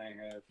more than I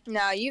have.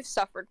 No, you've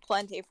suffered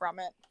plenty from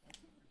it.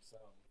 So,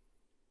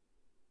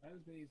 not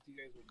as many as you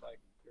guys would like.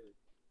 Sure.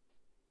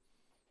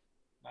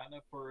 Not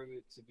enough for it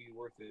to be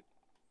worth it.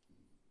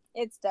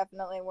 It's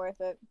definitely worth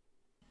it.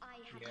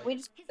 Yeah. We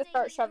just have to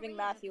start shoving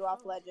Matthew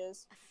off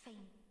ledges. I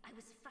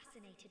was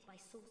fascinated by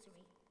sorcery,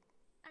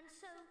 and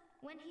so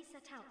when he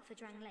set out for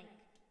Drang Lake,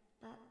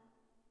 but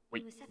we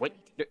were Wait,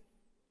 separated.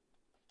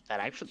 that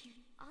actually,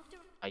 After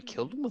I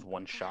killed him with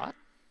one shot?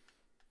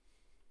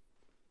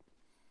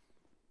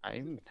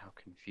 I'm now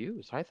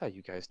confused. I thought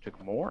you guys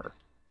took more.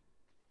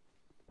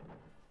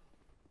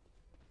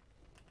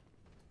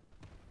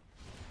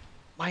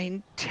 My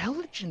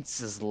intelligence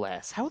is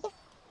less. How the...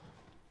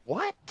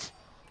 What?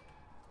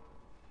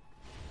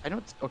 I know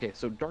it's... Okay,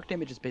 so dark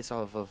damage is based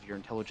off of your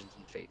intelligence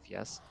and faith,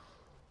 yes?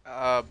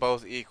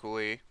 Both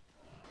equally.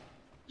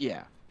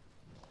 Yeah.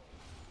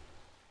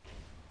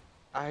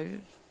 I've,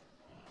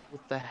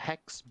 with the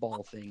hex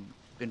ball thing,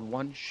 been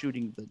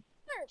one-shooting the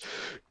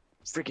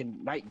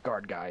freaking night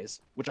guard guys,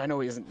 which I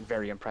know isn't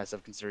very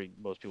impressive considering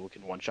most people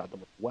can one-shot them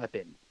with a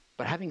weapon.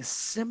 But having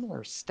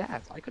similar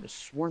stats, I could have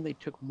sworn they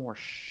took more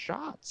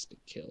shots to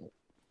kill.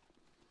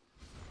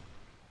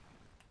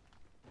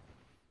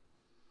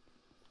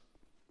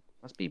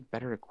 Must be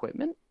better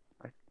equipment?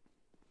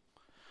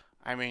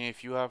 I mean,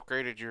 if you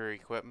upgraded your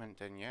equipment,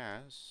 then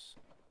yes.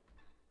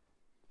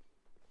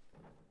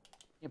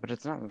 Yeah, but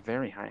it's not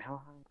very high.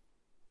 How high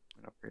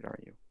an upgrade are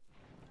you?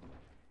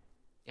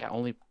 Yeah,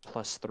 only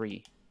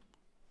 +3.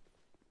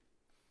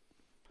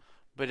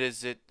 But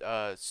is it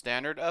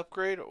standard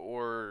upgrade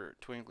or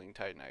Twinkling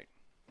Titanite?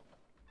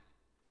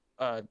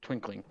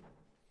 Twinkling.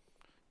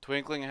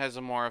 Twinkling has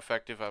a more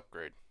effective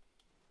upgrade.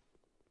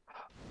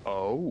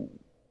 Oh,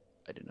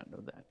 I did not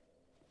know that.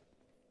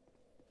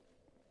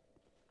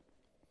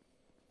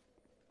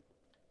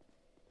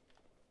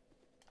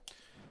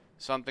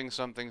 Something,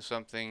 something,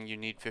 something. You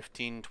need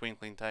 15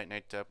 Twinkling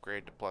Titanite to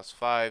upgrade to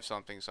 +5.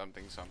 Something,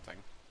 something, something.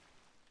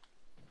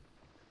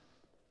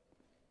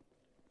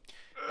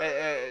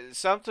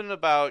 Something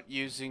about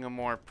using a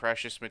more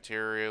precious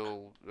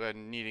material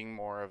and needing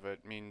more of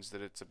it means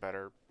that it's a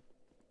better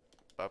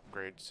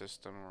upgrade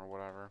system or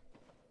whatever.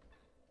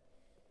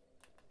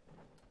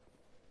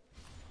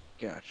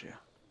 Gotcha.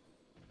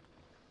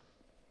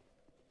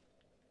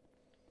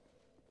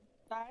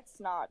 That's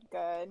not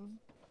good.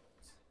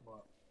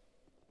 What?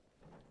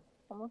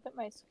 Come look at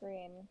my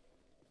screen.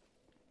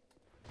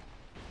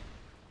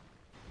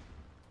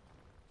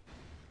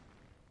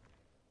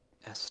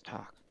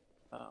 S-Talk.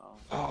 Oh.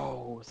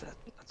 Oh,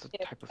 that's a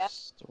Yeah. type of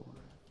sword.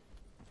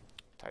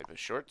 Type of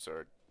short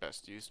sword,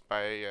 best used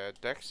by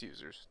Dex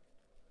users.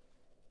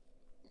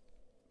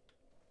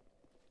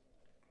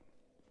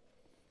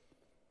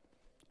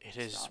 It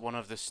is Stop. one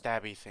of the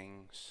stabby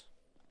things.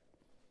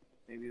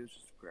 Maybe it was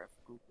just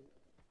graphical.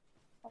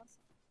 That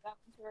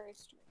was very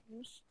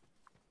strange.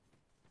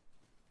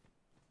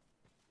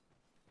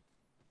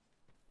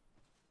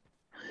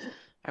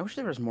 I wish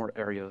there was more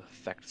area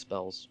effect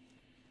spells.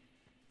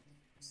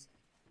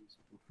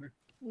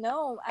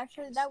 No,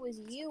 actually, that was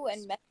you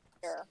and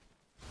Messenger.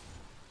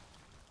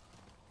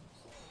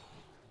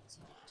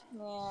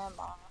 Yeah,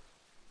 Mom.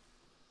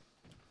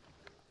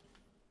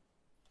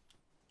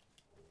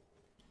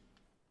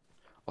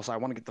 Also, I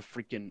want to get the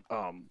freaking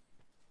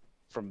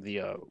from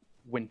the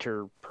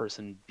winter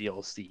person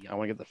DLC. I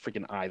want to get the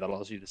freaking eye that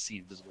allows you to see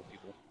invisible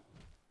people.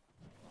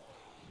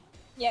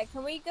 Yeah,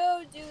 can we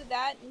go do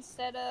that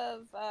instead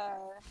of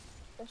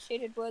the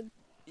Shaded Wood?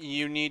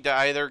 You need to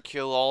either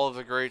kill all of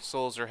the Great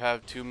Souls or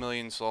have 2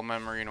 million soul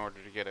memory in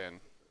order to get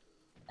in.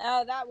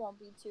 Oh, that won't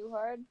be too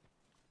hard.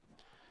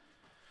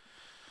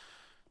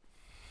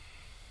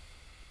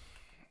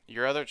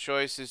 Your other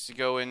choice is to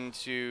go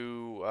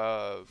into,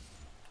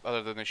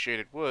 other than the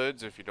Shaded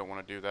Woods, if you don't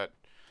want to do that.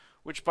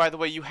 Which, by the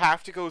way, you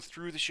have to go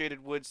through the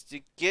Shaded Woods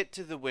to get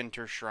to the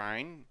Winter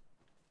Shrine.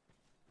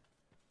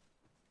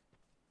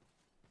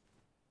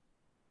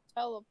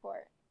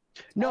 Teleport.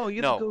 No,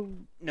 you have to go.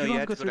 No, you you don't had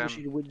have to to go go through down the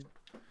shaded woods.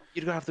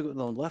 You don't have to go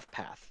the left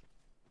path.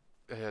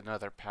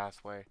 another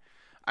pathway.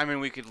 I mean,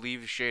 we could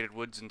leave the Shaded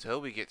Woods until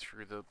we get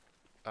through the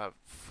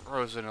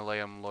Frozen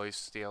Aleum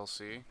Lois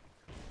DLC.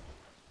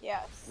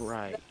 Yes.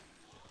 Right. That's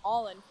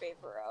all in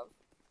favor of.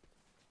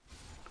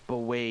 But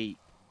wait.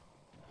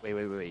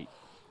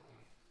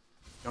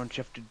 Don't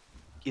you have to...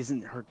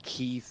 Isn't her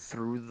key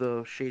through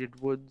the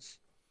shaded woods?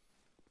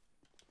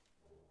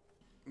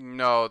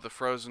 No, the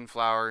Frozen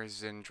Flower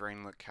is in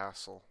Drainlit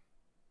Castle,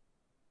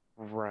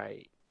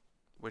 Right.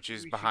 which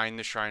is We should- behind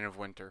the Shrine of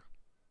Winter.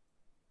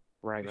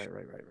 Right. We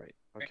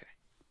Okay.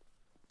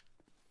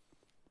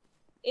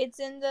 It's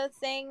in the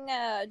thing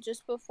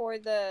just before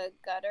the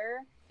gutter,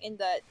 in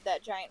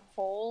that giant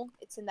hole.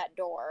 It's in that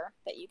door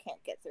that you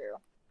can't get through.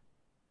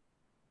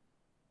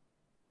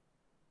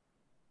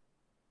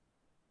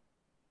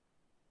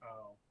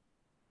 Oh.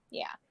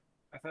 Yeah.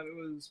 I thought it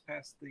was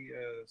past the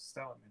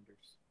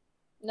salamanders.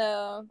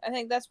 No, I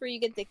think that's where you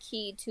get the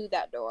key to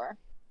that door.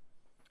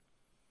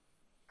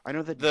 I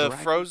know that The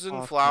Dragon Frozen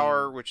Claw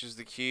Flower, King- which is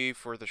the key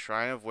for the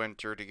Shrine of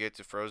Winter to get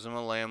to Frozen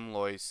Aleum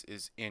Lois,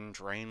 is in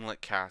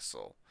Drainlit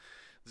Castle.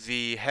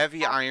 The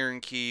Heavy Iron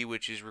Key,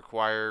 which is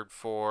required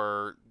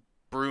for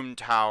Broom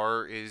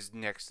Tower, is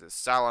next to the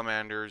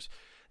Salamanders.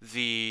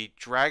 The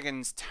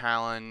Dragon's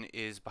Talon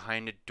is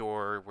behind a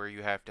door where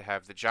you have to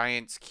have the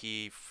Giant's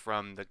Key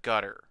from the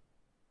gutter.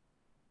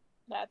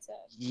 That's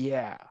it.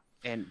 Yeah,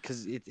 and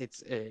because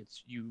it's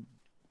you.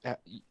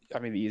 I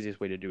mean, the easiest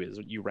way to do it is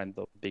you rent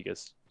the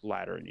biggest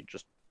ladder and you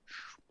just.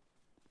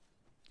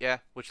 Yeah,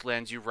 which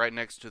lands you right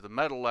next to the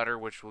metal ladder,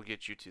 which will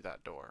get you to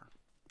that door.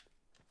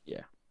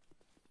 Yeah.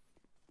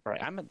 All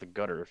right, I'm at the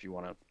gutter if you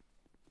want to.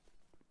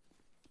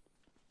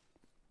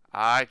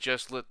 I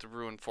just lit the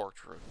ruined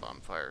fortress on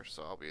fire,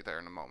 so I'll be there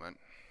in a moment.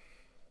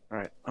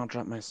 Alright, I'll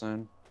drop my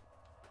sign.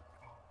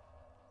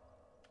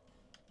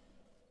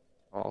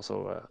 I'll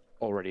also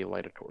already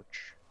light a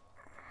torch.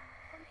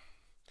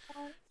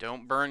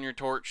 Don't burn your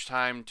torch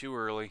time too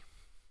early.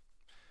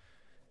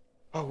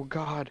 Oh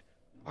god,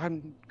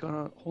 I'm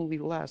gonna only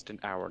last an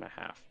hour and a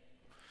half.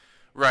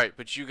 Right,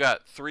 but you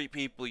got 3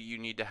 people you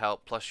need to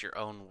help plus your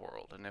own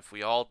world. And if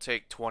we all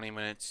take 20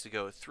 minutes to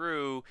go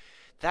through,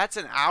 that's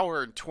an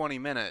hour and 20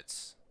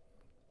 minutes.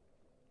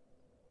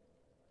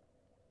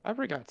 I've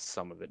already got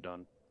some of it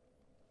done.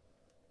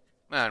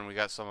 And we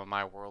got some of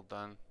my world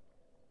done.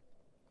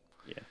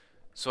 Yeah.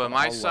 So am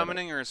I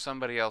summoning or is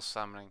somebody else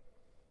summoning?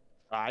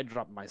 I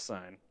dropped my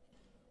sign.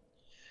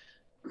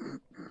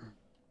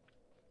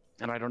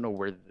 And I don't know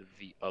where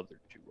the other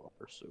 2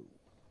 are, so...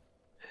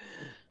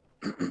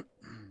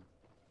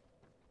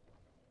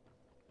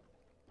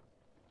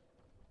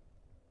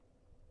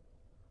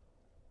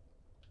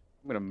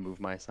 I'm gonna move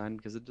my sign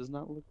because it does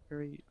not look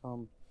very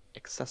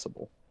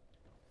accessible.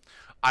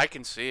 I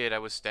can see it. I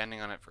was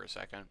standing on it for a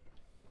second.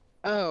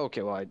 Oh,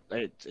 okay. Well,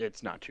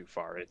 it's not too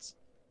far. It's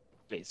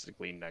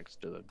basically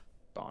next to the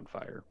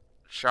bonfire.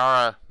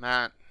 Chara,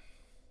 Matt.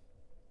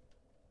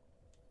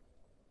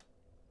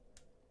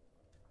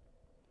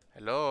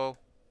 Hello.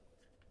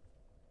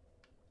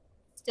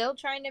 Still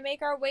trying to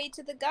make our way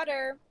to the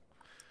gutter.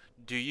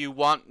 Do you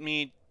want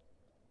me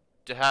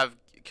to have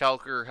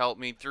Kelker help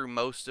me through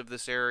most of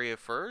this area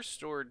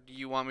first, or do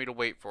you want me to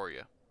wait for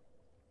you?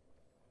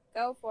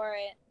 Go for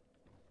it.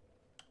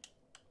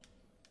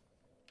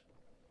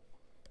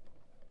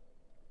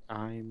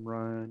 I'm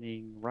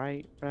running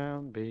right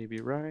round, baby,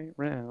 right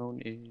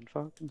round, in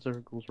fucking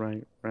circles,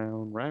 right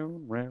round,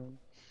 round, round.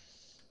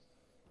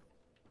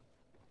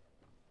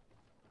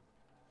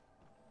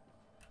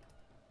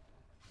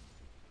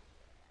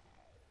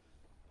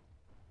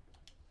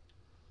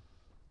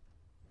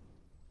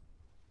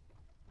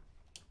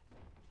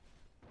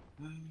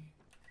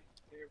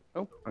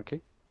 Oh, okay.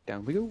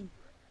 Down we go.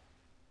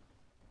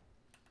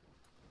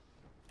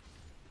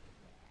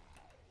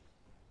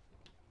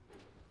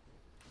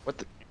 What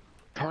the?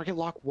 Target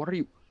lock? What are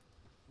you?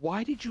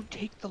 Why did you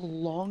take the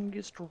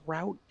longest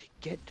route to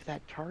get to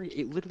that target?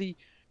 It literally...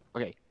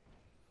 Okay.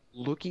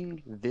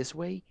 Looking this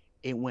way,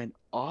 it went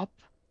up,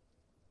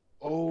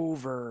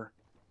 over,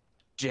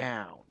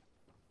 down.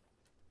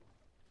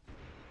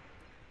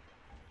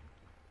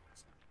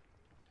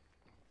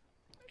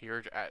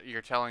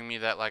 You're telling me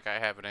that like I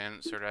have an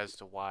answer as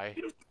to why.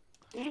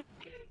 I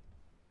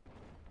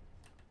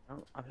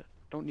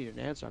don't need an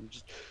answer. I'm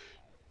just...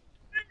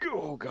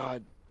 Oh,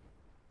 God.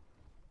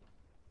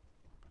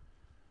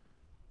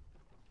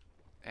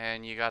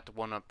 And you got the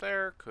one up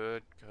there.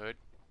 Good, good.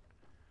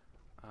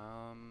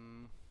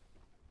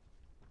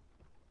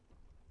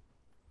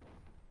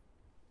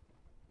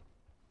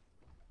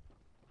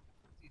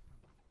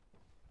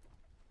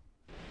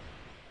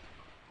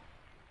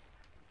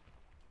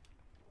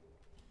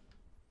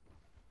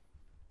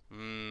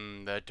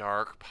 The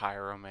dark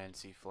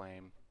pyromancy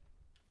flame.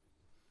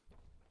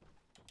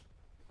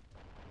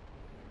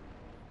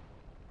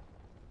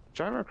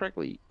 If I remember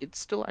correctly, it's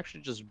still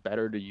actually just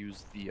better to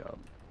use the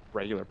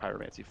regular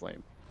pyromancy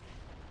flame.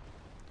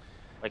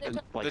 Like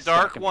the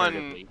dark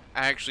one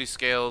actually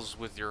scales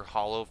with your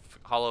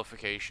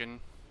hollowification.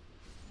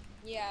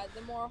 Yeah,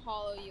 the more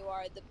hollow you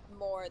are, the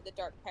more the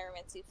dark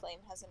pyromancy flame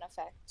has an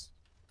effect.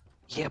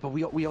 Yeah, but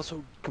we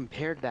also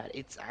compared that.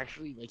 It's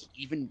actually like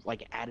even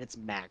like at its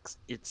max,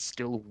 it's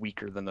still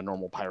weaker than the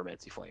normal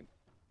pyromancy flame.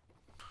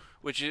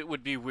 Which it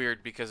would be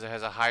weird because it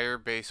has a higher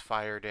base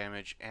fire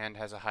damage and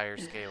has a higher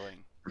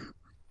scaling.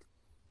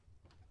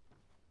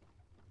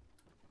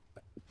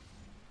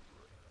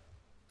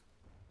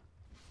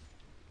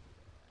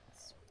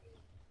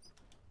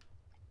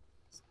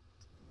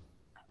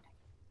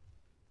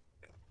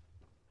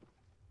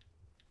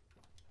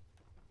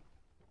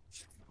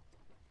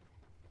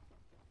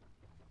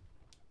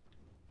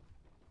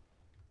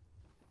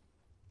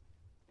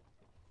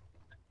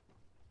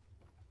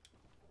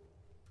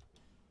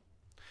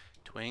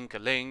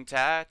 Twinkling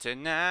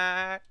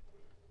Titanite.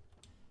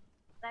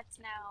 That's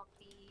now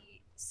the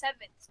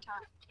 7th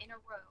time in a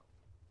row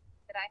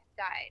that I have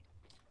died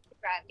to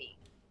gravity.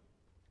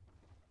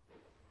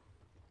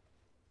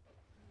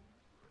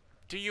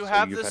 Do you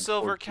have the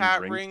silver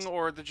cat ring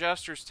or the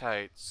jester's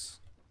tights?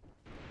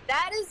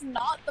 That is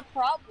not the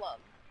problem.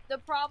 The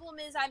problem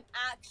is I'm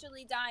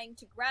actually dying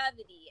to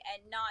gravity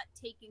and not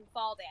taking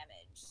fall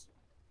damage.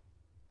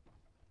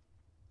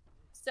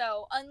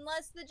 So,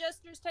 unless the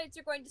jester's tights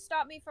are going to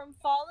stop me from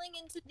falling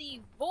into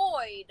the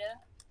void,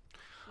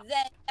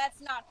 then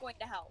that's not going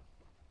to help.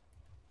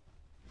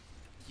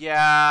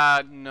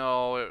 Yeah,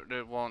 no,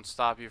 it won't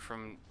stop you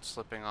from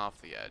slipping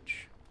off the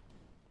edge.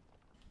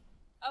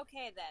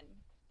 Okay then.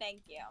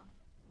 Thank you.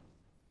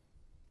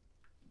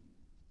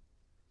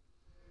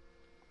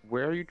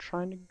 Where are you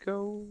trying to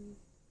go?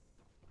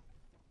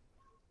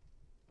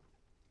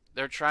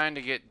 They're trying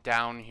to get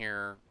down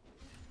here,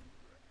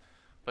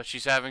 but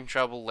she's having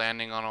trouble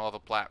landing on all the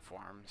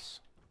platforms.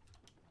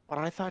 But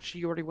I thought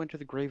she already went to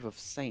the Grave of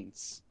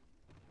Saints.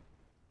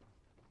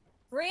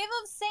 Grave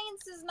of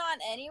Saints is not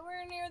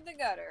anywhere near the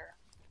gutter.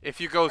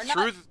 If you go Or not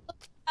through,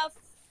 enough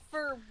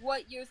for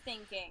what you're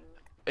thinking.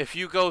 if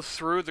you go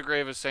through the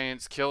Grave of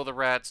Saints, kill the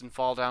rats, and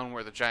fall down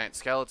where the giant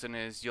skeleton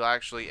is, you'll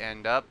actually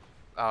end up.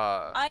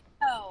 I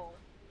know.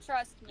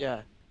 Trust me.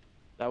 Yeah,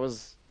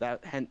 that.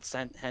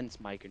 Hence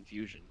my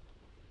confusion.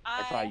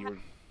 I thought you were.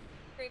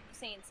 Grave of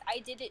Saints. I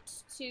did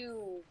it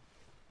to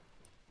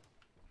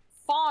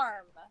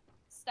farm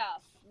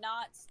stuff,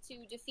 not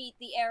to defeat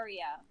the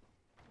area.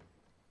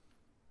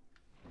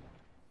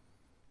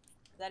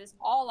 That is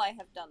all I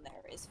have done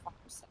there is farm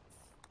stuff.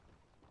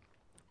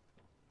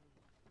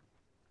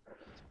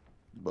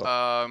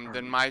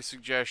 Then my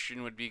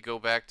suggestion would be go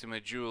back to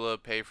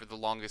Majula, pay for the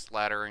longest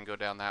ladder, and go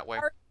down that way.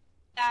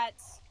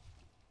 That's...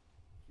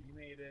 You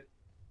made it.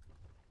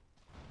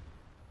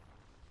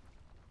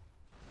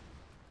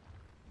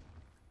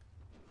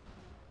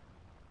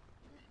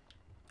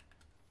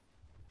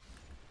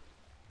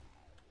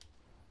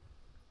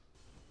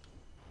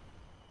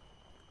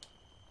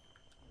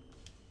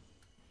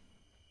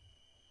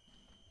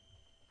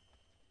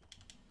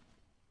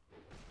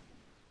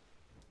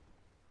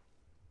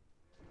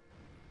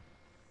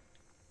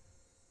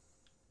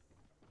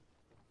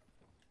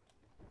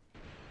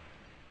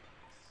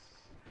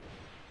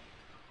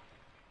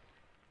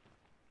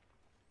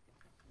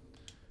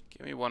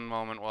 Give me one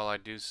moment while I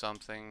do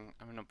something.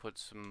 I'm gonna put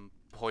some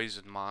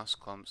poison moss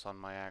clumps on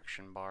my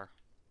action bar.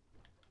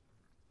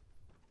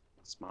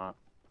 Smart.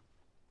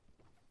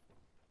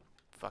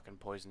 Fucking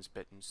poison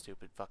spitting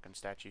stupid fucking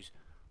statues.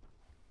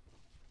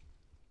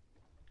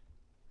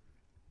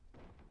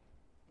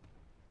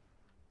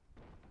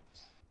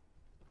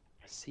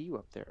 I see you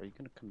up there. Are you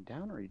gonna come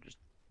down, or are you just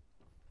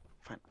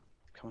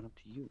coming up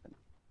to you then?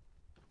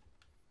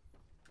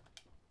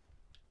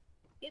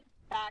 Get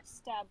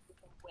backstabbed with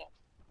a whip.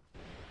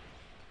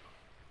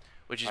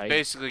 Which is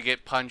basically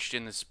get punched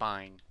in the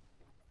spine.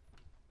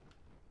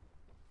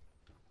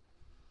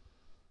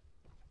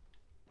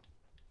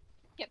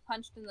 Get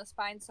punched in the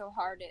spine so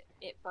hard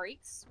it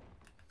breaks.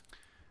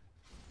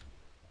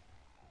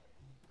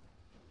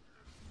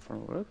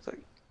 From what it looks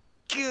like.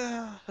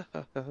 Gah!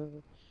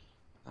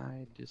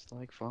 I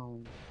dislike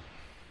falling.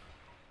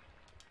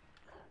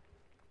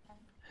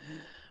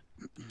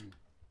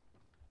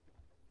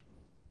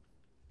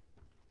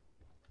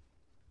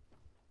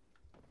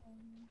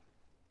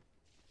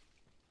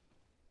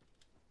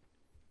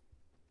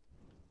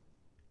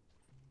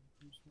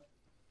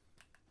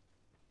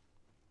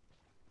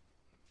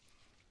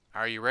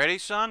 Are you ready,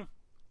 son?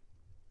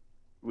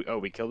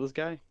 We killed this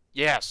guy?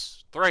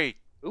 Yes. 3,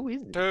 Who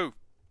is it? 2,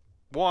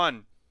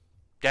 1.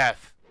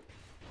 Death.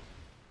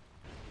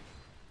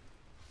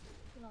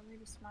 You want me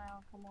to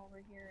smile, come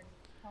over here and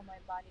tell my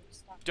body to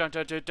stop. Dun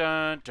dun dun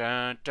dun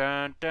dun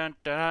dun dun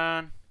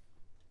dun.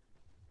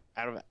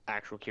 Out of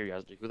actual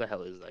curiosity, who the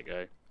hell is that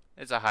guy?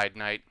 It's a hide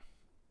knight.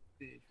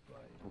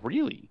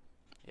 Really?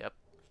 Yep.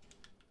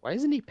 Why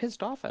isn't he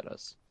pissed off at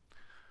us?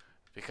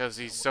 Because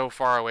he's so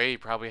far away, he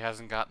probably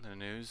hasn't gotten the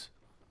news.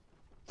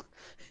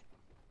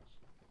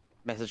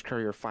 Message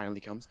courier finally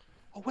comes.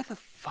 Oh, where the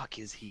fuck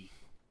is he?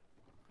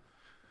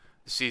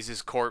 Sees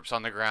his corpse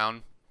on the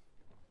ground.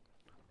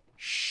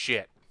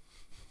 Shit.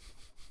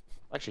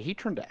 Actually, he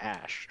turned to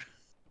ash.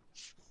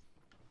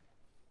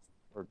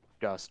 Or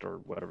dust, or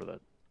whatever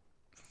that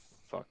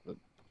fuck the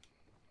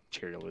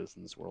material is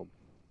in this world.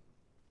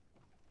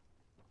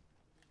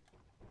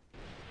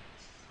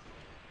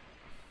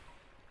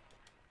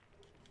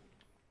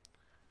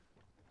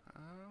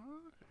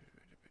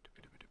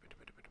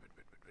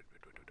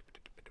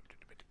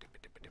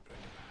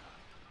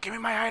 Give me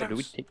my items. Oh,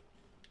 did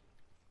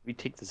we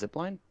take the zip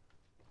line?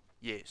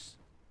 Yes.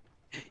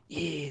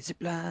 Yeah, zip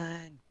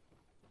line.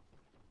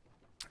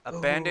 A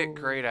bandit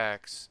great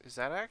axe. Is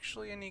that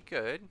actually any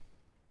good?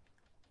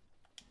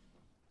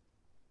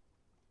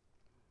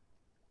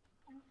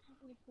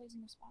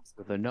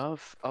 With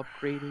enough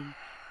upgrading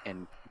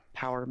and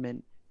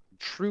empowerment,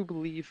 true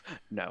belief,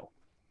 no.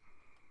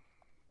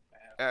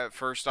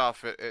 First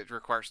off, it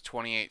requires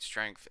 28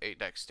 strength, 8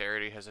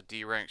 dexterity, has a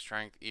D rank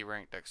strength, E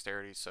rank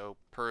dexterity, so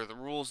per the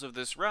rules of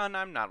this run,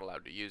 I'm not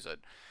allowed to use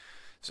it.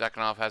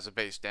 Second off, has a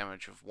base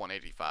damage of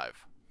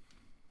 185.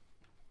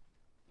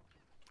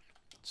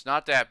 It's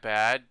not that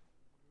bad,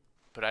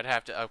 but I'd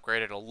have to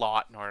upgrade it a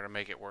lot in order to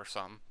make it worth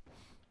something.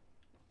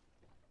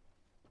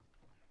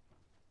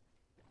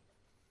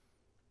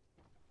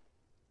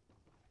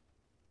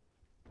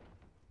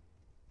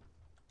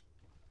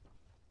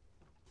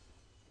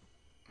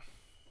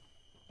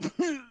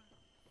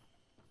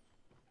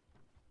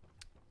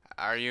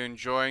 Are you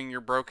enjoying your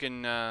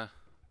broken knees?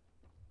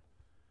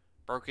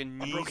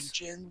 Broken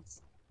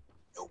shins.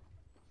 Nope.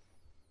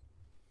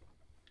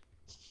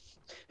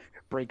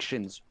 Break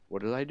shins.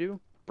 What did I do?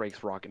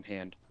 Breaks rock in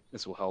hand.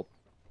 This will help.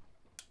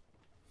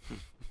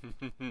 I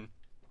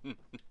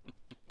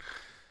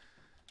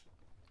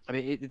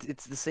mean,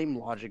 it's the same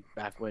logic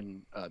back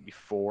when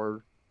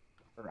before,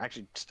 or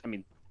actually, I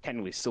mean,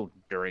 technically still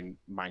during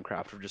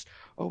Minecraft, of just,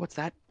 oh, what's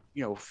that?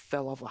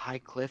 fell off a high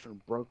cliff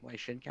and broke my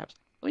shin caps.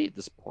 Let me eat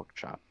this pork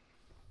chop.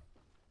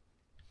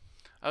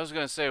 I was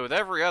gonna say, with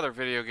every other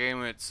video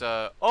game, it's,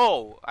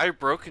 oh, I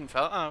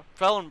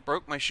fell and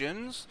broke my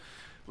shins.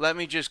 Let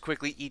me just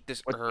quickly eat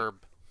this herb.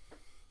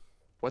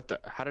 What the?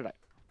 How did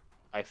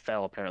I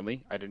fell,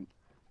 apparently. I didn't.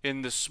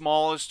 In the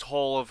smallest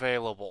hole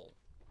available.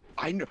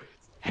 I know.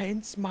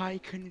 Hence my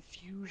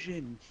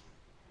confusion.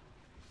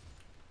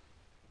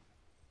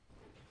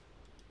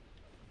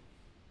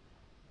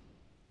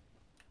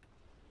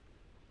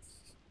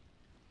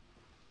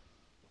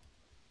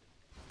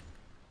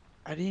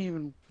 I didn't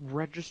even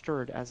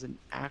register it as an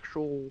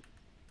actual,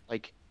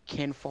 like,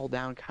 can fall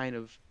down kind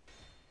of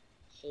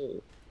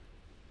hole.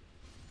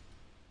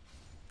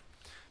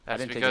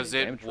 That's because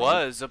it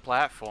was a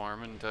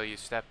platform until you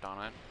stepped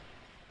on it.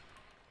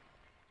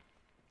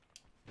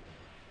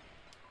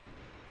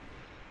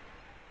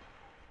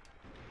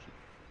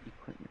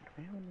 Equipment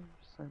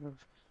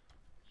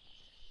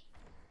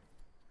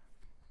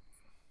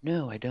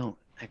No, I don't.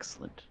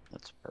 Excellent.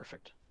 That's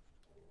perfect.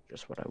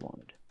 Just what I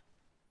wanted.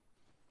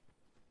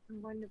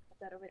 I'm going to put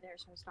that over there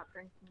so I stop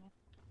drinking it.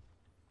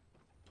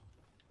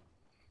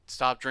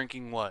 Stop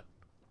drinking what?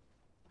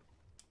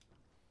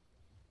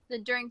 The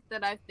drink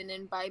that I've been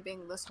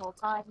imbibing this whole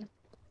time.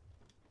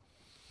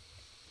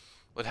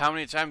 With how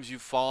many times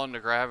you've fallen to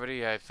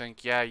gravity, I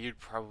think, yeah, you'd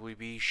probably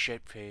be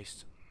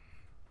shit-faced.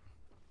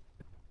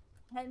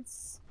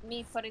 Hence,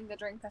 me putting the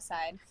drink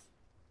aside.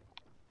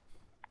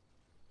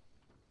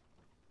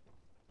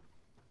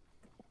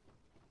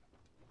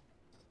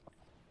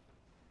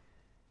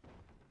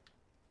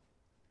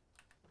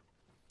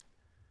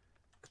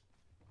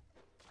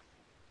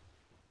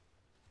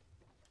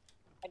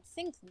 I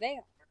think they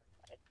are.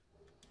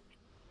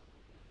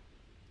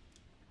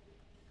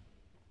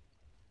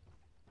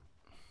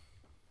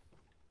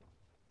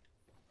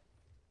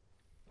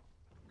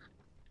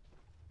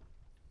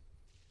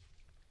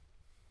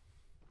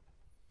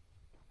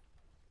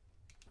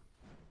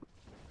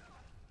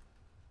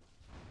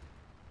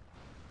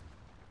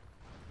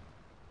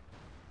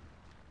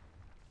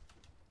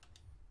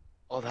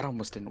 Oh, that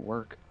almost didn't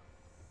work.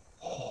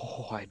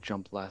 Oh, I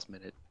jumped last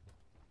minute.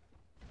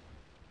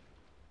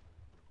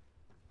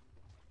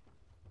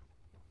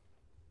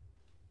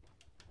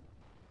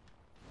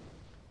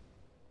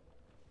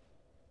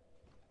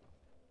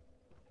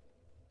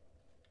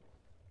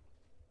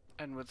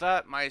 And with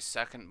that, my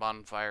second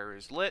bonfire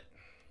is lit.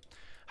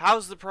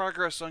 How's the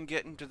progress on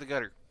getting to the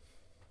gutter?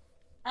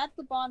 At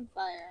the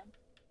bonfire.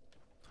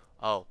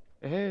 Oh.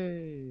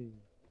 Hey.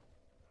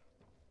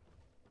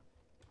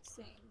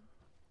 Same.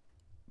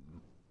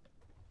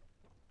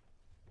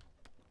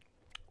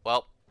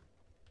 Well,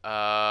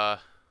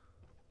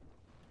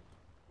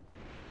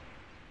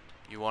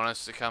 you want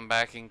us to come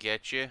back and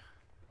get you?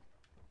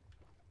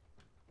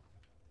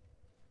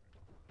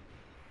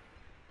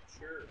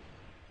 Sure.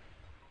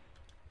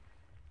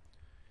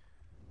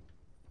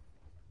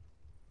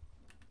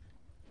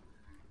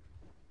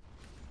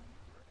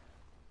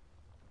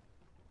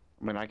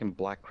 I mean, I can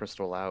black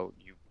crystal out,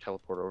 you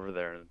teleport over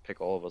there and pick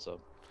all of us up.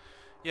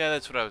 Yeah,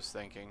 that's what I was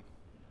thinking.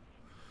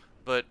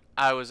 But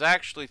I was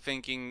actually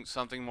thinking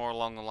something more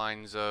along the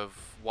lines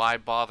of why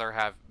bother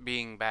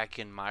being back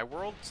in my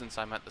world since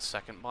I'm at the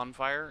second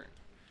bonfire?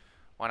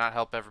 Why not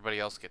help everybody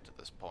else get to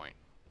this point?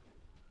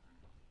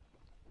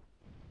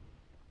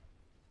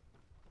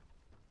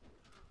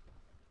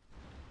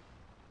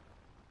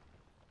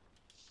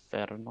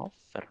 Fair enough,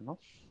 fair enough.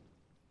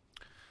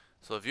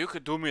 So if you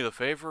could do me the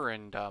favor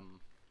and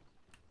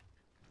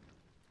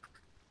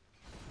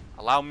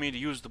allow me to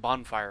use the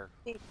bonfire.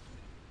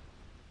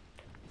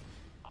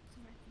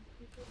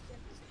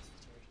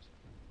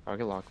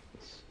 Target lock.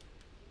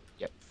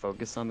 Yep,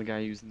 focus on the guy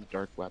using the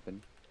dark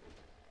weapon.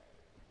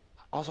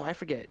 Also, I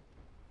forget.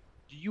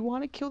 Do you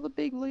want to kill the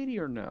big lady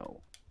or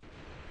no?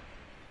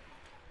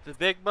 The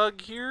big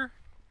bug here?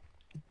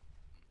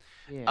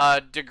 Yeah.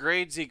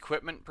 Degrades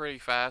equipment pretty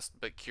fast,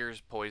 but cures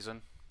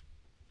poison.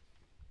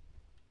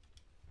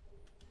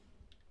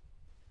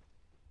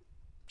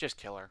 Just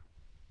kill her.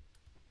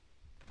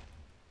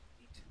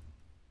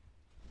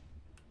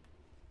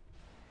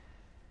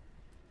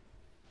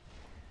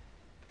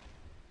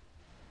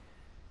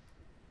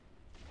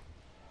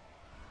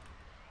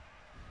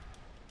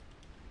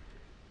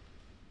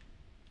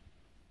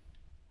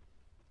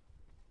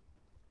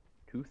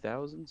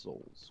 $2,000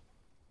 souls.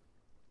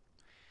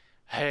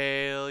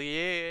 Hell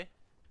yeah.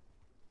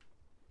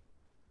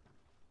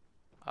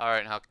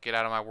 Alright, now get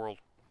out of my world.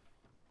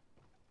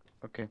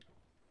 Okay.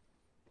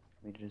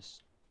 Let me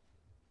just...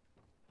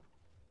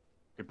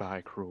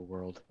 Goodbye, cruel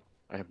world.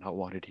 I am not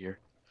wanted here.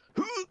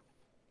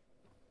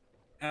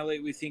 How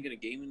late we thinking of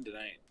gaming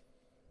tonight?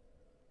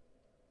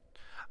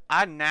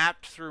 I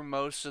napped through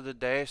most of the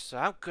day, so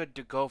I'm good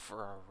to go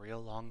for a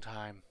real long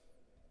time.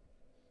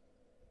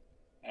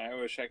 I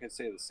wish I could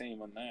say the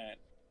same on that.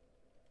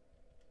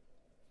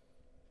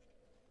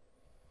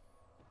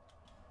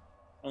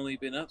 Only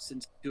been up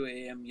since 2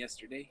 a.m.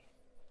 yesterday.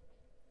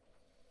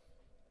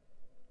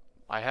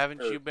 Why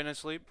haven't you been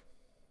asleep?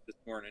 This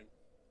morning.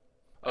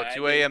 Oh, I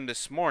 2 did- a.m.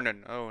 this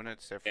morning. Oh, and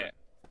it's different.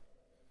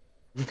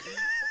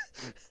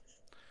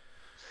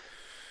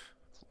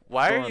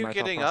 Why are Sorry, you my thought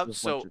getting up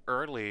process went so to-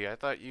 early? I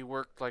thought you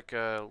worked like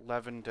a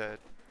 11 to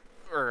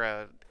or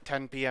a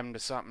 10 p.m. to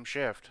something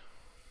shift.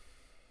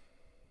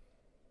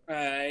 I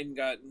hadn't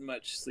gotten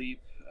much sleep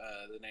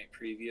the night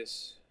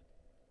previous.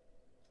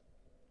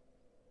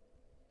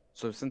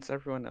 So since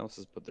everyone else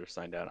has put their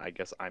sign down, I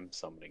guess I'm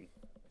summoning.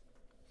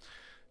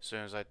 As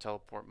soon as I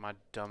teleport my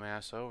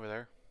dumbass over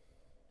there.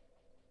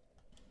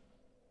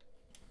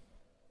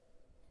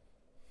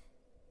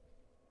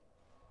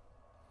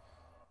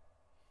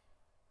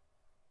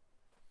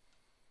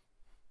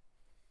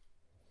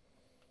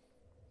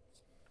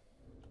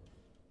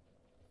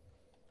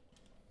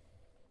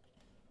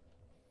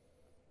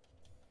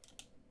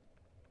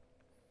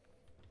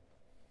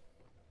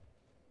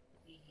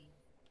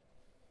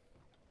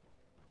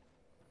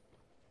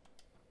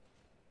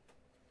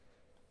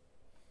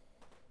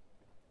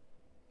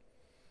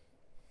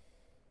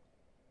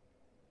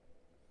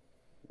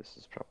 This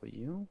is probably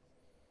you.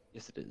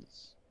 Yes, it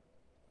is.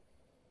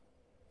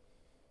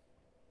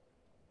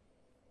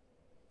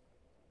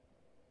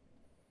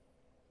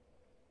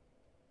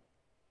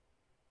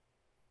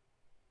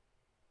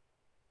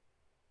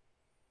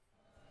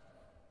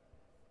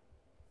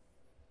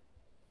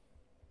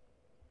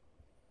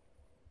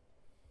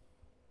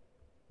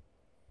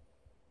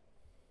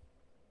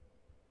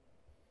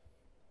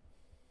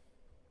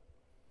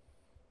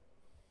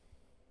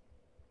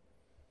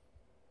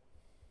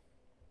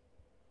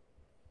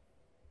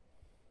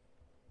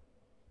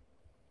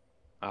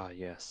 Ah,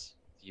 yes.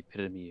 The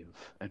epitome of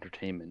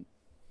entertainment.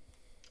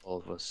 All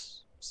of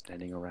us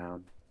standing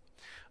around.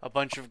 A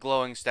bunch of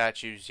glowing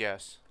statues,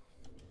 yes.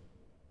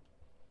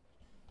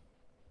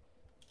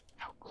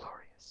 How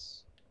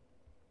glorious.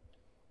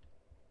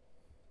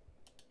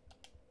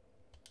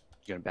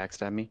 You gonna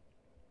backstab me?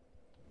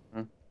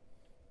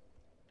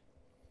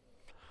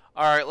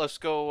 Alright, let's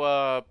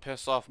go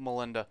piss off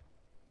Melinda.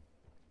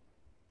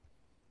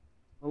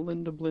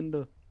 Melinda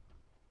Blinda.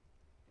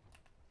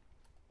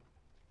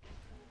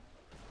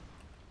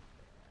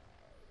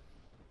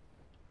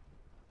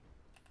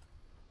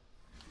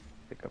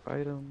 Pick up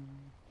item.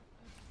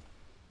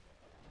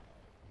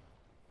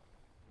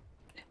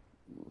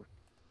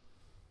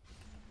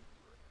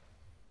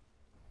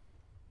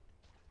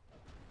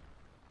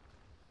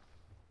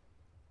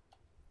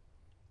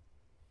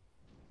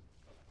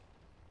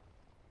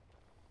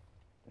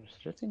 There's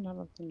seriously not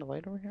nothing to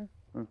light over here?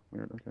 Oh,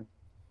 weird, okay.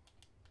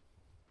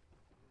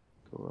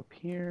 Go up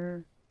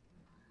here.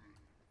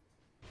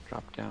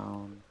 Drop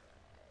down.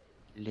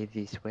 Live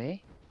this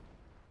way.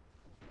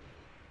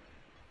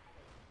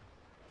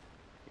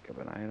 Pick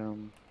up an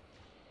item.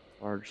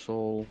 Large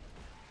soul.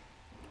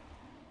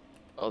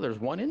 Oh, there's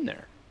one in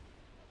there.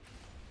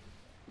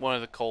 One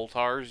of the coal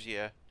tars,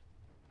 yeah.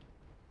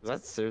 Is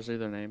that seriously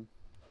their name?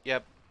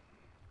 Yep.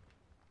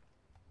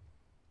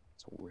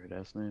 It's a weird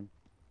ass name.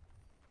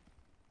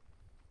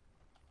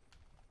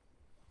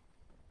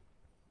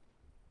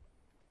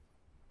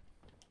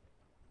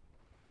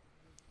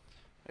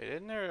 Wait,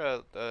 isn't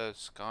there a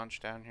sconce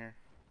down here?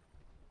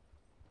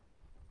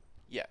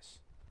 Yes.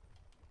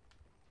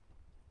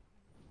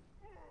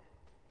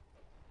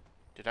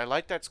 Did I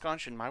light that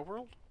sconce in my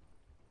world?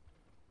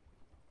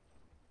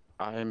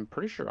 I'm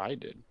pretty sure I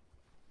did.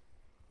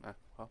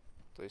 Well,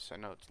 at least I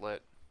know it's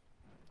lit.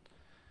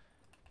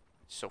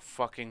 It's so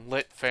fucking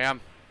lit,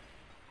 fam.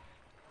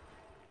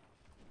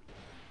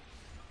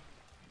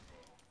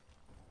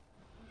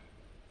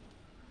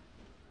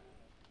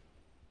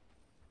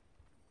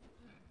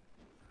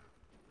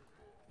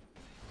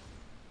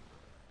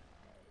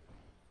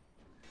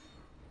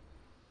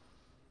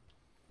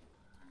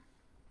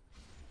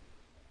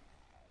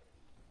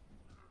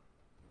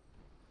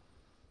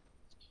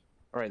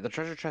 Alright, the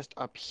treasure chest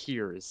up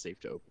here is safe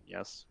to open,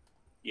 yes?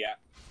 Yeah.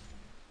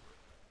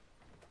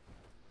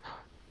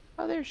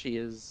 Oh, there she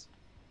is.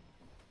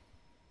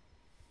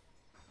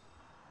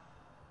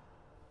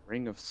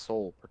 Ring of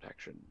Soul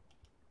Protection.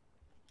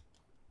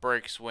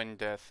 Breaks when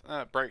death.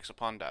 Breaks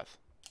upon death.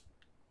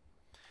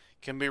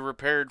 Can be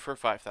repaired for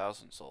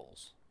 5,000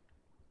 souls.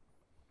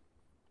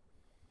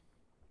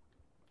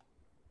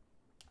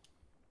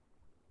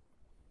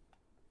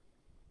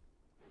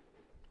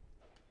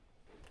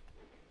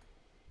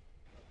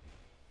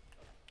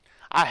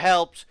 I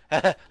helped.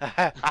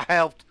 I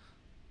helped.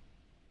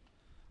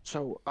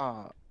 So,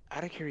 out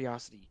of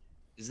curiosity,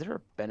 is there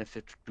a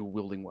benefit to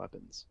wielding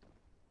weapons?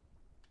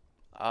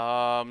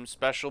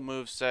 Special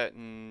move set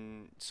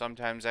and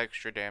sometimes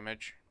extra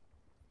damage,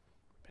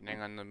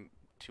 depending on the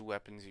two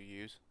weapons you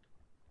use.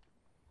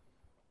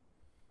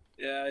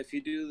 Yeah, if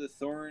you do the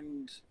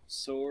thorned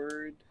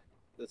sword,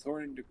 the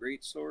thorned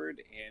greatsword,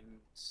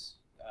 and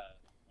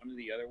one of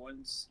the other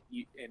ones,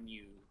 you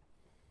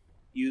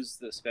use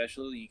the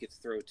special, you get to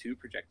throw 2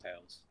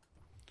 projectiles.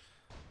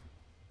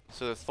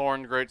 So the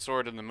Thorn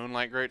Greatsword and the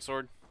Moonlight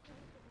Greatsword?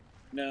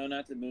 No,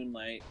 not the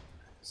Moonlight,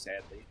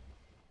 sadly.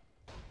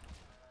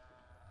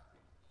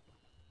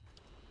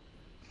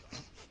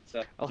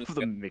 So, I love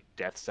the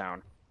McDeath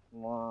sound.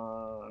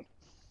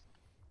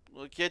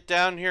 Well, get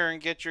down here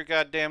and get your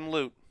goddamn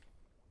loot.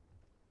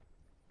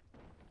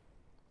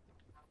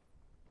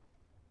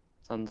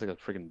 Sounds like a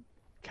freaking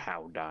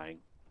cow dying.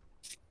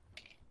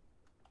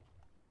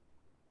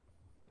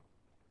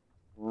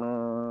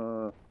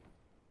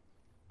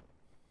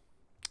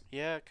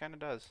 Yeah, it kind of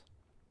does.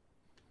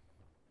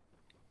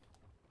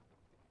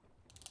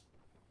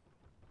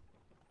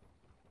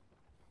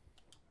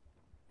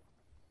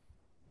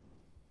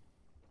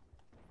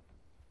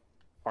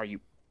 Are you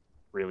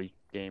really,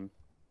 game?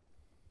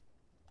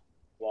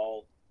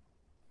 Lol.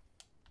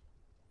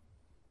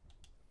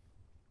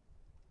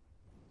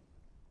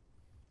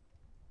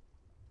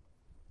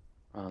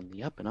 On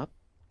the up and up.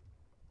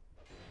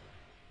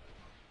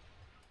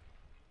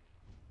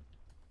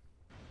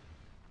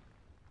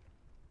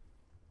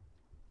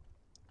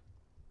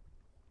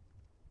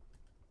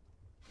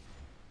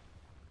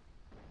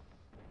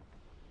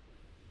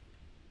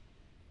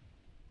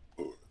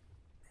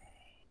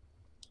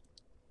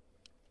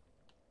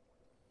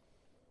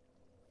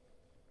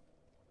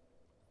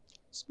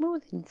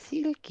 Smooth and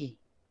silky.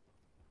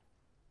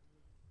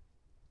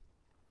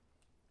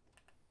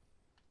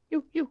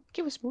 You,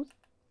 give us smooth.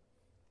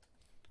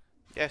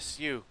 Yes,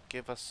 you.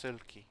 Give us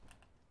Silky.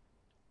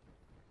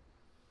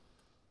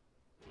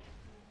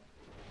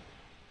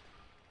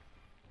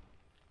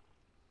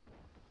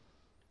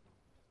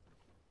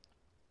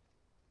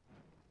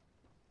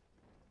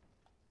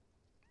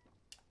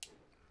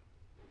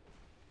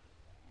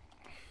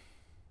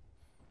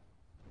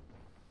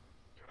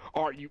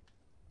 Are you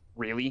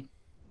really?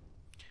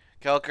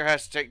 Kelker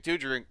has to take 2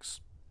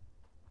 drinks.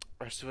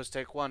 Rest of us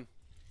take 1.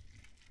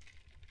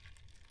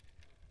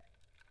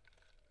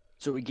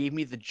 So it gave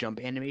me the jump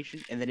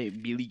animation, and then it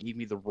immediately gave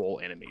me the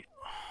roll animation.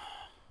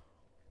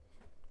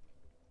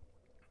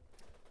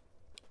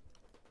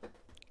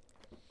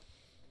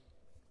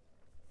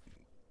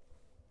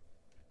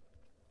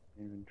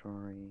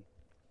 Inventory.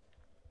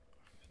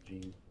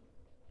 G.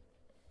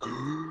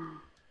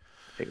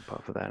 Take a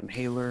puff of that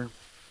inhaler.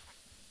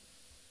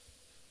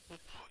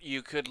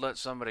 You could let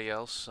somebody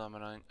else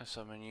summon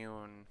you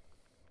and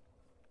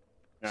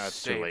No,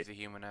 it's too save late. the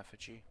human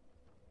effigy.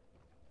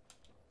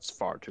 It's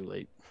far too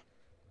late.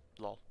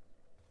 Lol.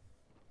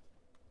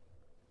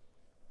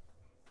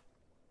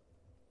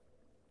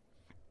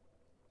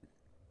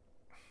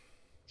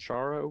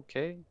 Chara,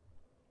 okay?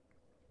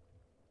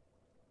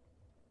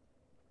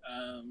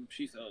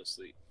 She fell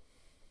asleep.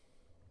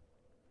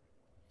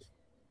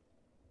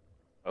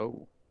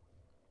 Oh.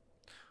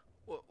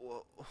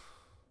 Whoa.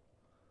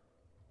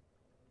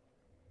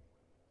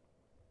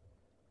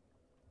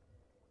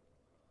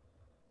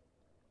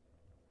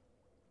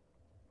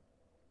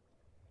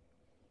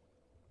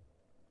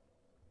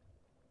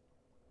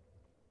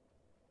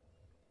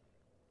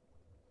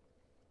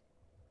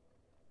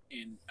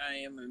 And I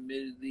am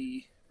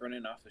admittedly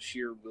running off of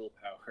sheer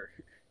willpower.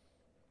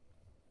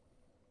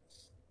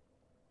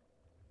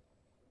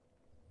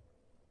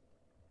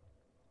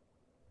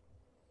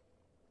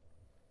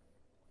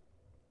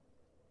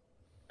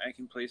 I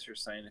can place her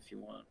sign if you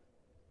want.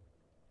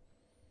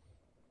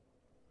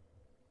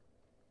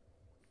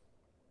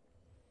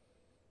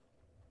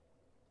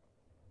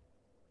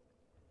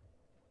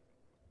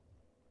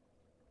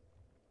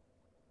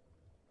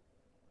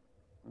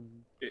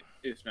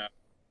 If not,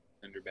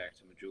 send her back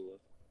to Majula.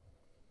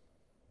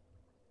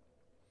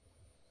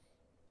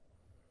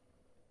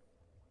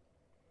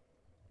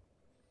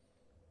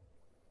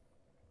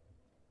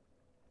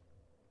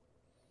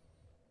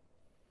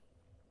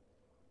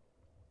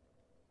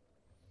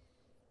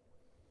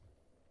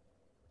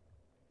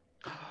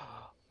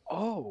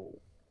 Oh.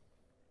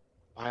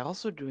 By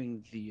also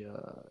doing the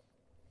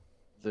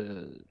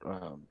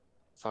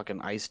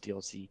fucking ice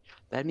DLC,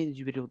 that means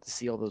you'd be able to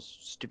see all those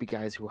stupid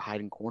guys who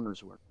hide in corners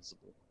who are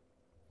invisible.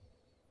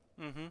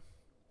 Mm-hmm.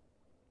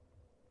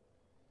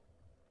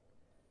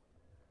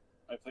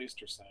 I placed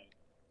her sign.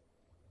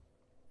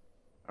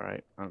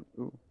 Alright,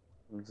 ooh.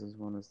 This is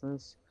one is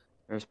this.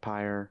 There's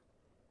Pyre.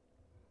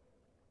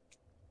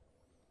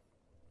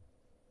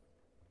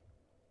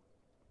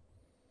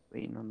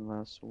 Waiting on the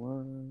last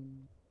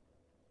one.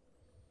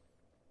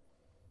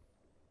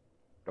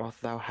 Doth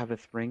thou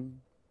haveth ring?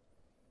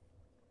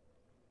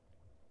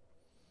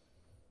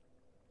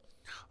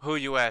 Who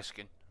you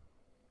asking?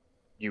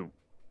 You.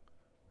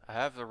 I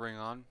have the ring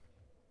on.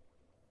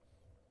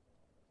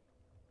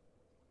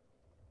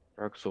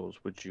 Dark Souls,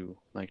 would you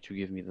like to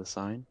give me the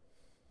sign?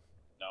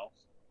 No.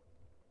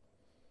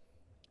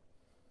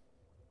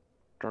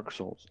 Dark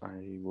Souls,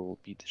 I will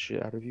beat the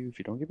shit out of you if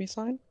you don't give me a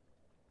sign.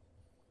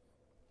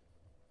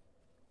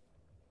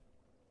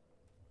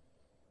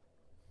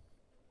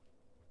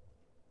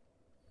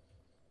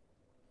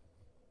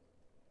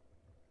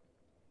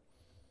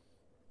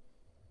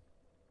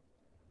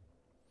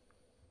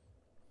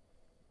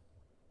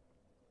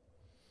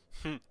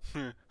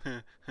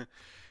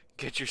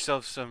 Get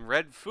yourself some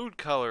red food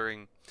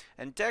coloring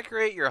and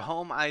decorate your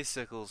home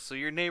icicles so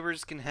your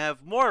neighbors can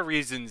have more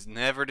reasons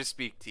never to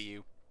speak to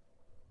you.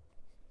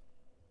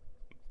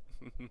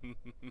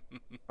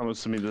 I'm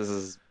assuming this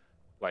is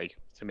like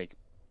to make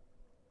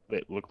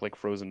that look like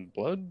frozen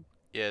blood?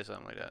 Yeah,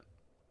 something like that.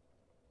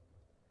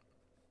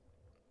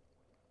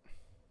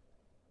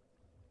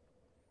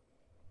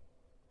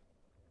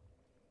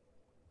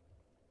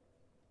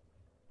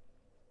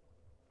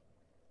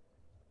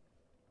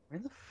 Where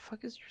the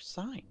fuck is your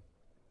sign?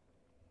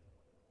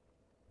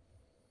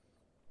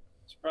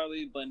 It's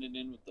probably blended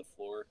in with the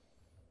floor.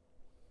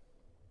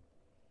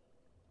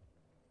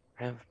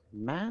 I have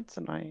mats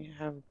and I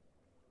have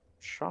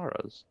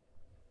charas.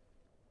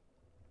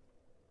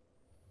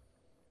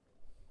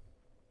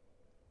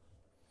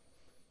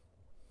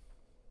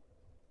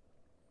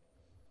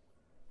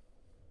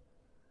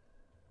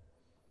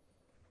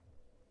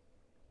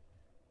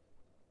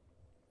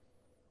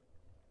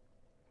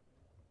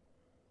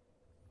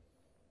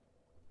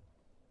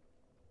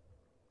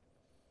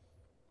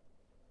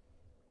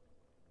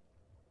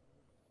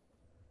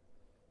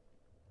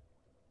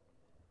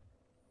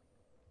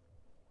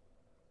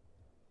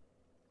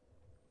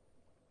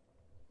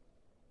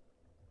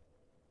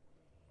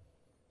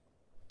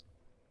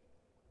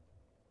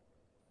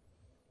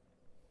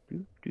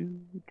 Do do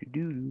do do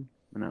do.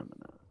 No.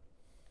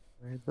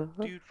 Where the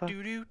Do fuck?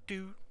 do do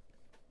do.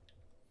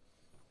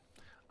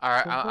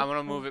 Alright, the I'm gonna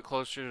fuck? move it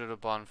closer to the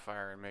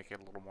bonfire and make it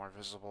a little more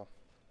visible.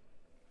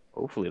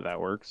 Hopefully that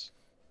works.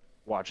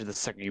 Watch it the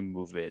second you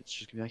move it. It's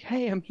just gonna be like,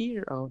 hey, I'm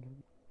here. Oh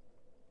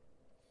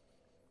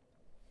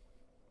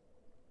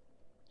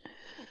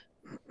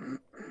no.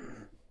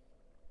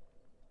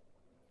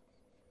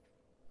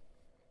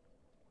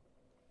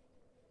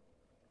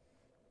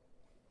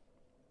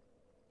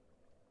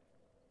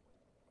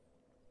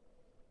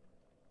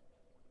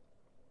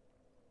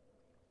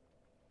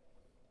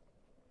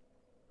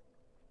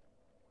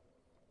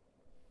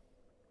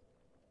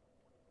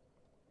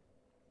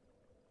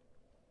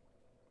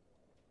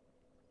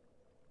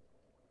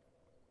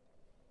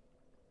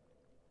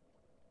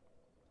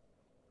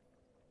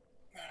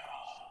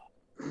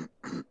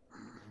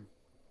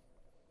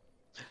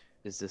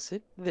 Is this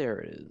it? There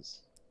it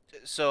is.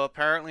 So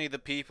apparently the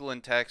people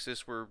in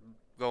Texas were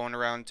going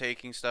around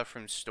taking stuff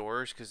from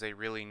stores because they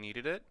really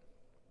needed it.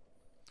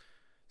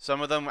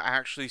 Some of them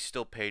actually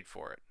still paid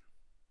for it.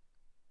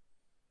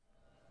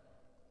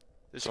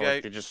 This So guy...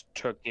 like, they just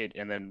took it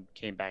and then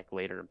came back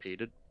later and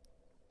paid it?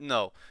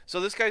 No. So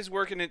this guy's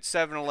working at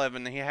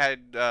 7-Eleven. He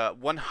had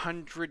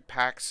 100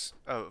 packs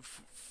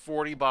of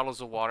 40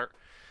 bottles of water.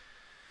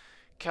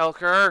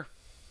 Kelker.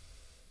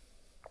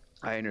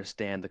 I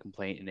understand the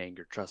complaint and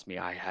anger. Trust me,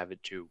 I have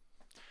it too.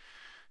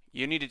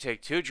 You need to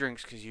take 2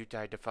 drinks because you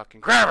died to fucking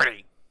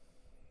gravity.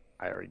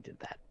 I already did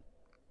that.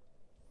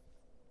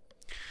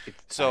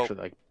 It's So actually,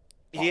 like,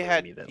 he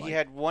had me that, he like,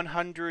 had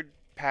 100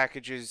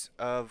 packages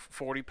of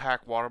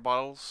 40-pack water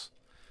bottles.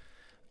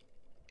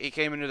 He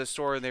came into the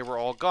store and they were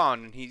all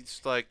gone. And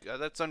he's like,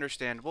 that's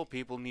understandable.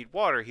 People need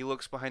water. He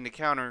looks behind the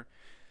counter.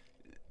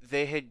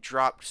 They had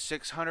dropped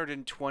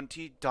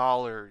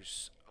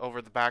 $620 over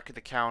the back of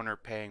the counter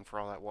paying for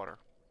all that water.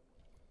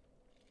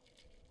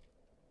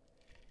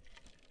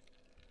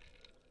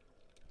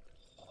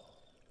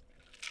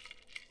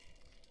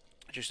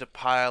 Just a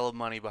pile of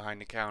money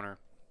behind the counter,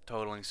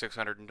 totaling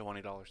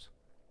 $620.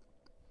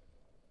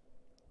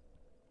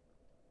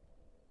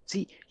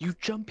 See, you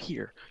jump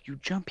here. You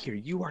jump here.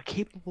 You are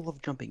capable of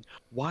jumping.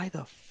 Why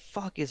the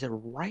fuck is it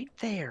right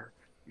there?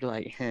 You're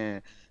like,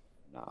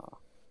 nah.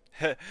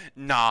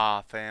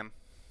 Nah, fam.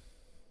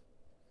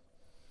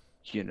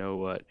 You know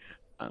what?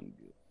 I'm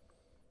good.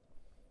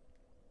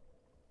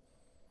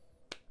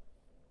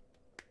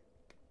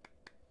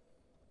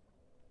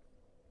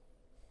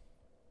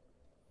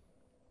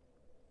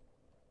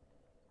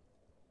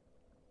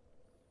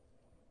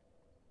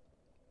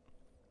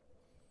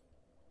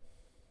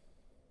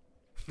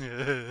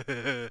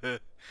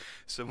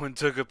 Someone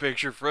took a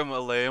picture from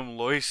Aleum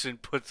Lois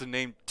and put the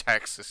name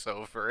Texas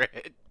over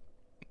it.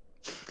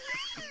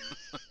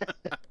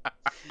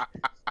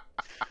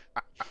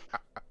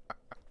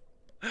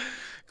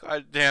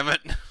 God damn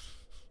it.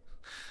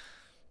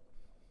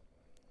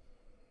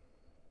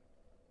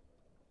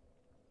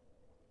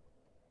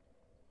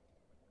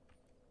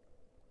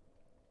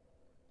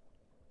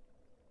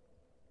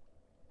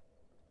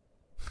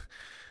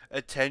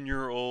 A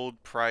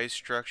 10-year-old prize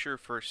structure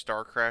for a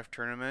StarCraft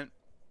tournament.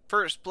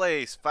 First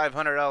place,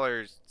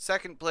 $500.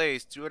 Second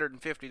place,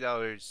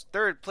 $250.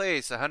 Third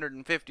place,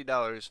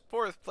 $150.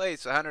 Fourth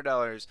place,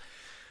 $100.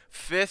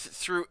 Fifth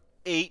through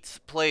 8th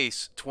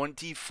place,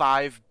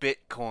 25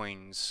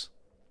 Bitcoins.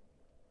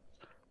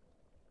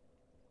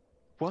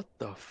 What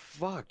the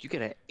fuck? You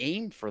gotta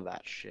aim for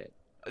that shit.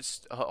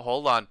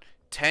 Hold on.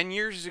 10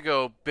 years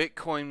ago,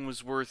 Bitcoin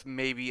was worth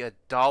maybe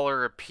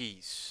 $1 a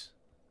piece.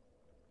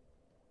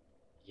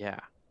 Yeah.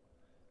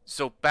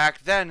 So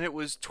back then, it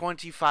was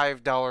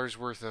 $25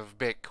 worth of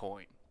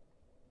Bitcoin.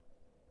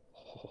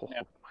 Oh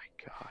Yeah. my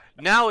god.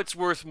 Now it's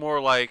worth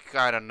more like,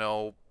 I don't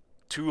know,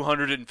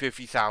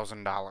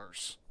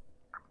 $250,000.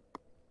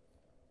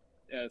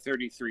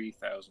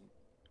 33,000.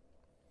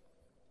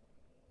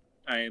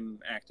 I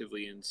am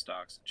actively in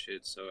stocks and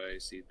shit, so I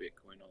see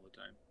Bitcoin all the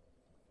time.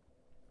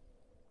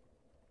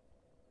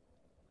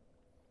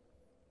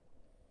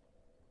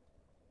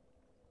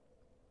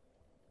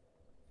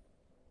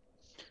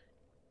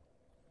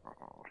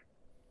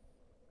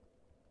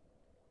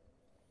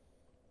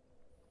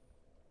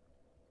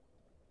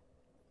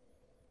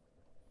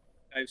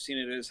 I've seen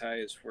it as high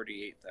as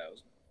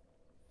 48,000,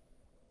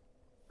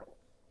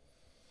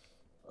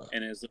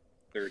 and as low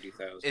as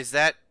 30,000. Is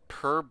that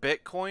per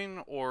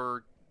Bitcoin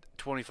or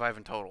 25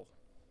 in total?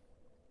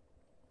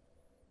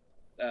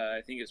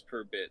 I think it's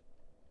per bit.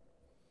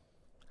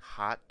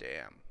 Hot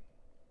damn.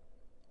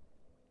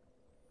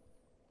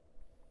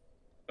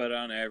 But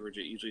on average,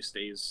 it usually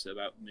stays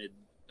about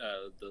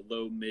the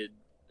low mid,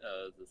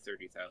 the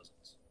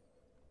 30,000s.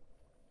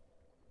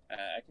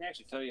 I can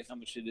actually tell you how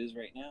much it is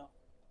right now.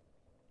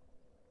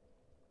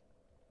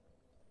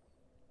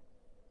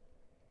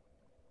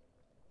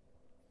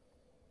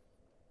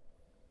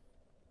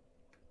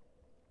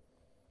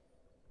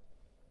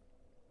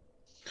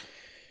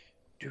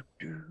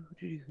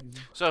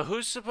 So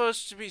who's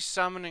supposed to be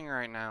summoning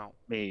right now?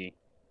 Me.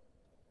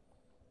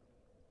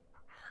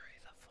 Hurry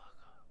the fuck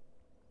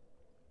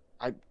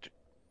up.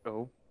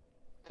 Oh,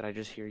 did I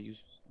just hear your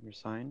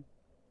sign?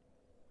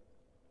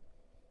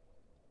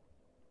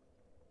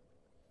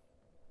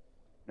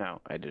 No,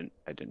 I didn't.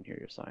 I didn't hear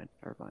your sign.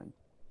 Never mind.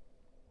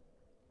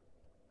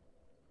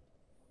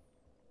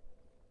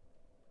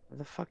 Where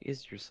the fuck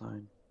is your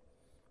sign?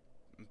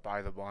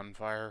 By the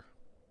bonfire.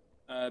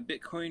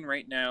 Bitcoin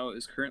right now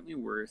is currently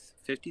worth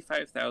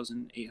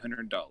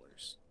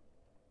 $55,800.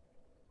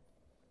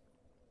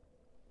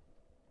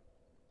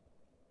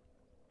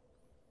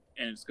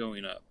 And it's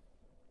going up.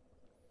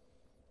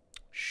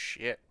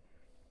 Shit.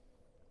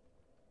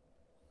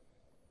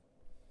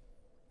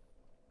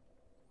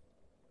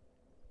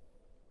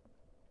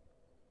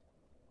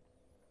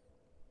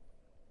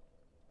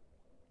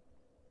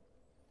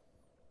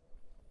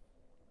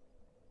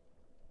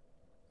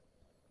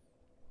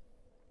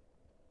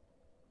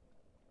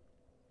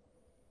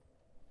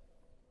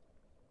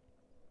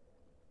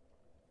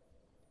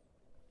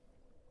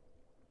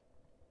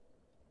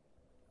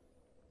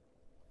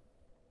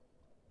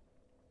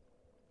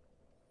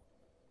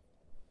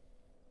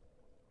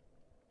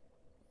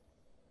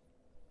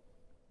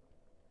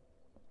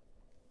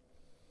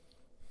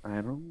 I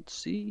don't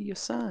see a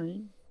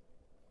sign.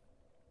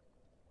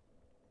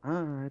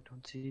 I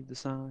don't see the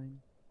sign.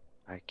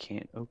 I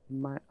can't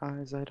open my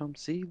eyes. I don't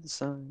see the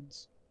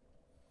signs.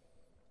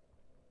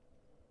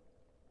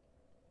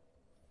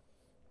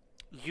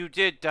 You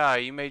did die.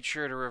 You made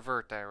sure to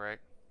revert that, right?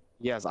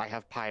 Yes, I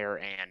have Pyre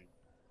and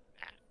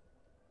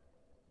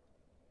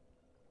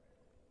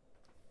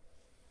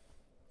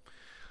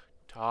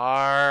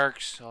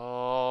Dark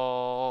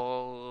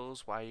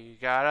Souls, why you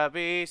gotta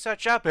be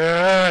such a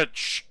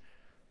bitch?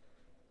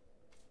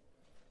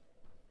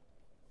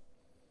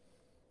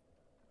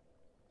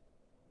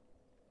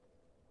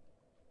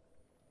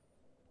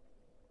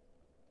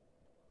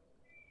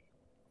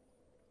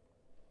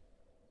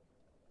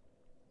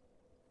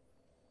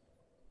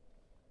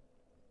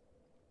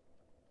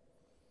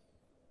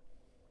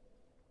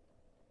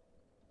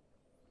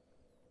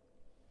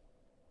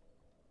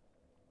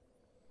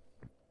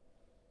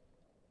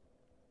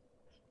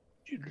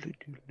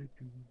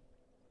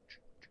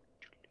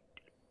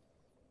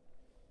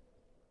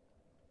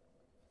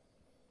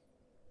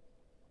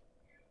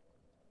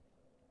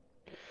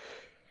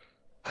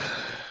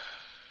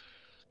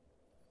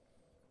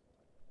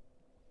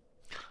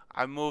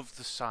 I moved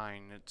the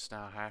sign. It's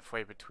now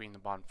halfway between the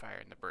bonfire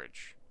and the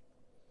bridge.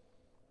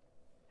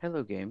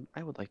 Hello, game.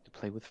 I would like to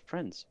play with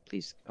friends.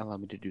 Please allow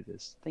me to do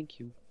this. Thank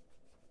you.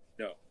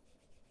 No.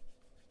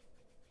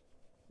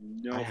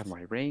 No. I have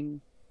my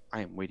ring.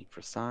 I am waiting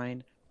for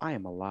sign. I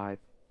am alive.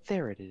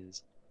 There it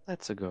is.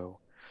 Let's go.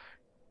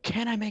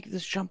 Can I make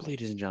this jump,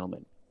 ladies and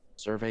gentlemen?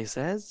 Survey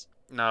says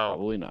No.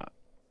 probably not.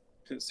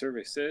 The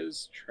survey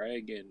says, try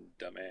again,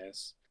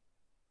 dumbass.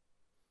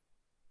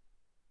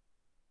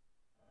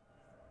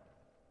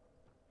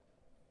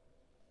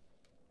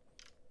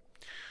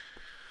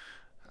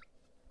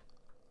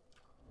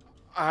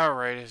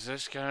 Alright, is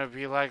this gonna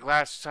be like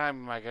last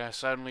time? Am I gonna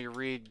suddenly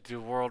read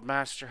the world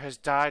master has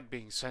died,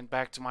 being sent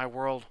back to my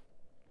world?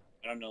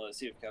 I don't know. Let's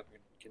see if Calvin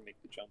can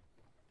make the jump.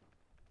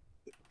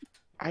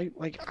 I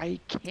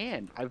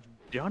can. I've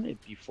done it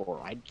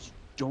before. I just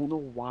don't know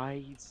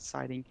why he's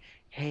deciding,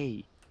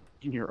 hey,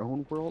 in your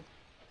own world,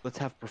 let's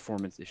have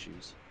performance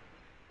issues.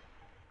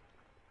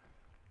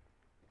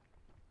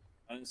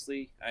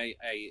 Honestly, I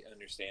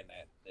understand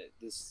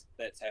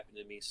that's happened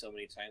to me so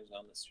many times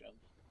on this jump.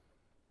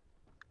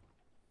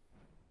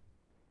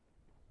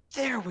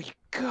 There we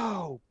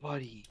go,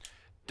 buddy.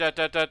 Da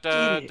da da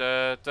da Did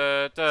da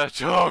da da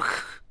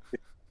joke.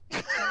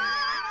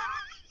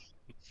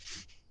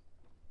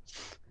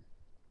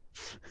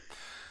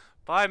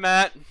 Bye,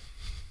 Matt.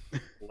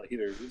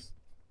 Later.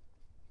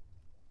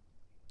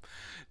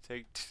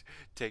 Take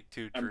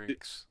two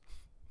drinks.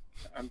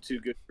 I'm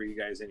too good for you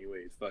guys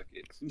anyway. Fuck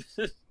it.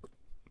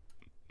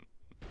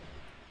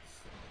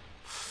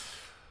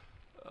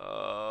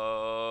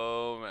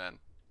 Oh man.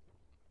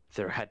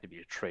 There had to be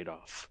a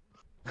trade-off.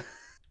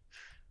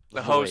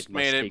 The host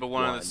made it, but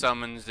one of the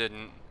summons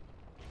didn't.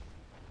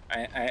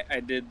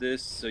 I did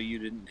this so you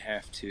didn't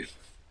have to.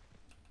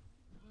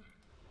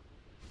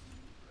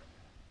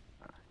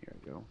 Here we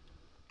go.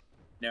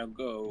 Now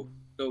go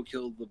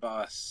kill the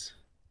boss.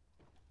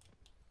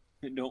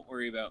 Don't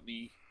worry about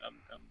me.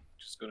 I'm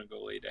just gonna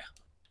go lay down.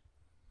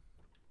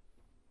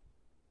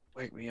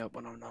 Wake me up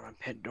when I'm not on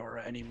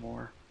Pandora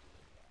anymore.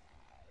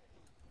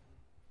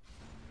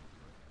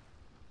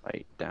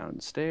 Right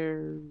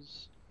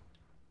downstairs.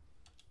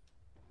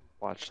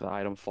 Watch the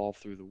item fall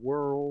through the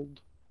world.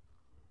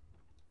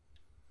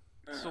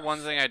 That's the one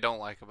thing I don't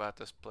like about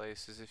this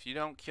place is if you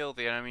don't kill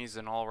the enemies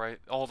in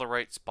all the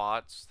right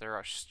spots,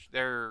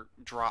 their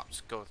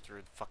drops go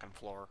through the fucking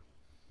floor.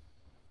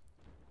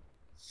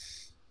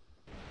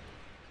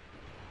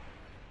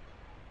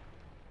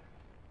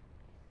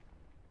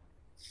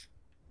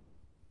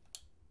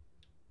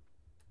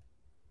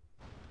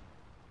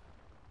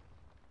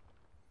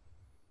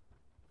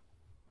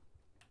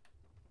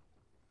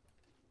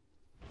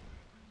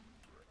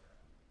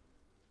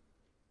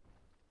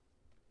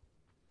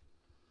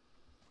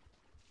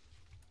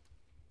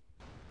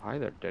 Hi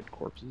there, dead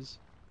corpses.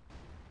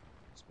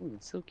 Smooth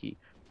and silky.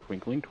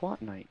 Twinkling twat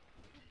night.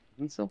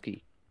 And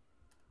silky.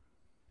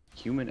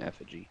 Human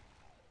effigy.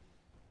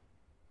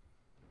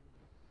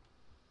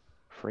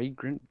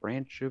 Fragrant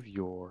branch of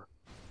yore.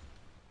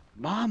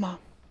 Mama!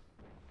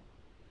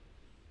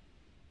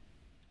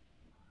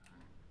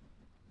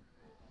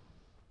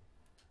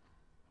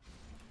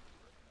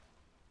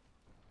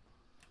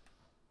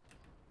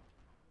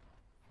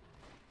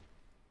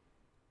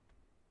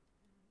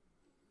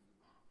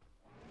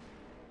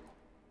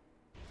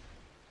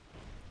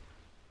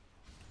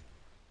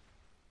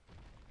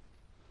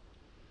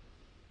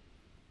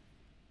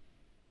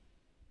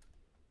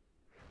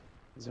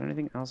 Is there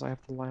anything else I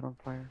have to light on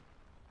fire?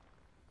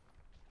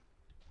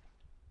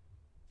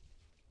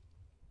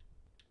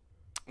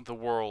 The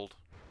world.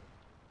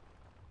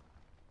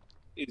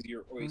 Is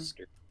your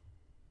oyster?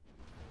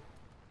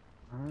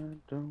 I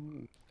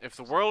don't... If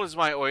the world is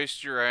my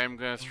oyster, I am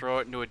gonna throw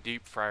it into a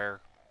deep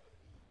fryer.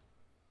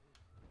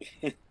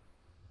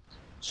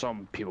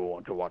 Some people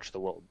want to watch the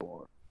world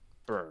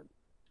burn.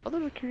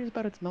 Others are curious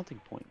about its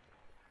melting point.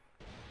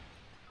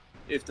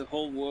 If the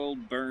whole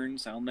world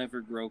burns, I'll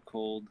never grow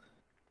cold.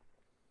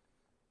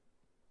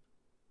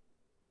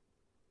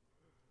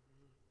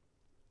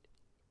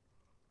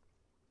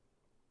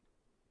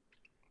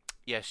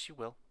 Yes, you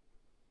will.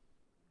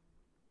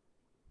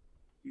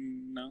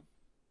 No.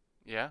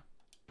 Yeah?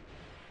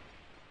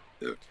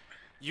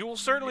 You will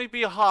certainly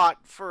be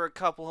hot for a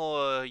couple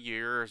of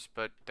years,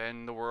 but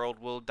then the world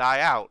will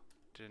die out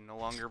and no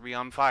longer be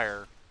on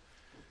fire.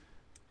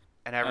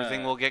 And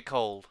everything will get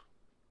cold.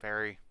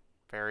 Very,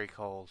 very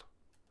cold.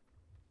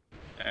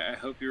 I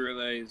hope you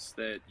realize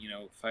that,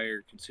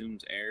 fire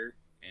consumes air,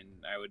 and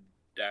I would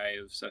die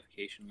of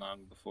suffocation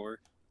long before.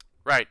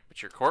 Right,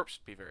 but your corpse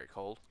would be very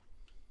cold.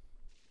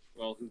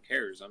 Well, who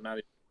cares? I'm not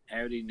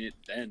inhabiting it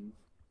then.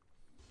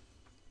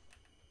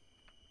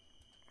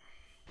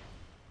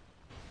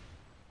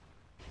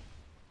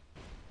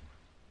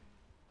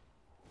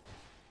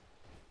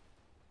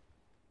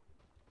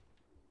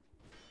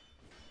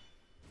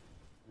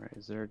 Alright,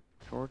 is there a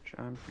torch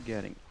I'm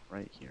forgetting?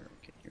 Right here.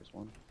 Okay, here's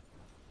one.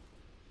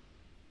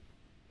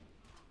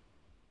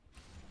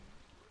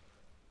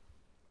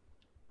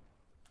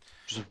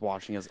 Just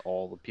watching as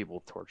all the people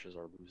with torches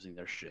are losing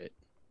their shit.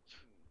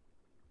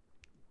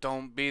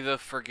 Don't be the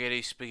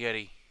forgetty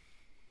spaghetti.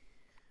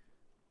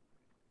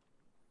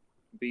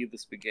 Be the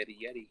spaghetti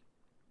yeti.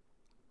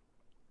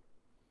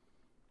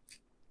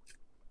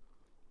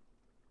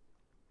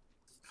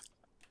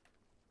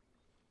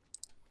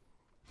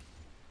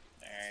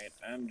 Alright,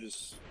 I'm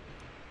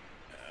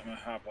gonna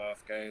hop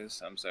off,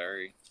 guys. I'm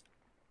sorry.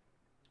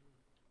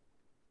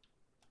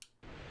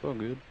 It's all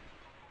good.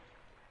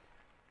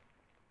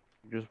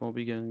 You just won't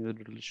be getting the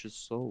delicious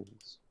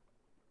souls.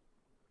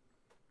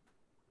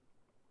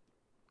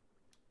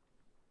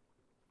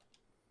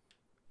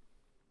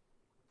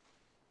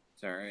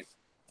 It's alright.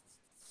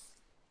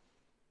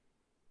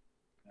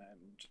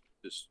 I'm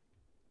just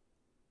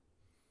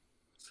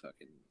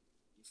fucking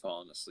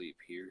falling asleep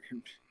here.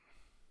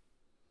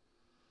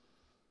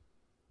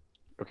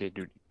 Okay,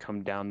 dude,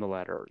 come down the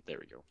ladder. There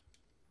we go.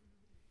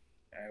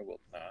 I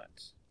will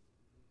not.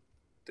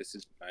 This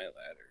is my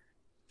ladder.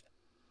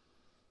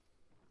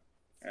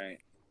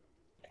 Alright.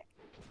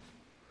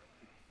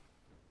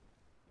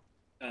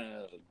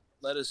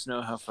 Let us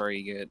know how far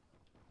you get.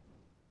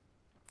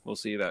 We'll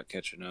see about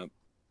catching up.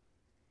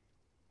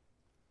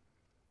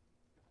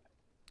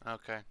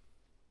 Okay.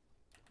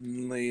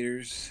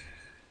 Laters.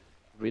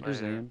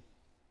 Waiters Later. in.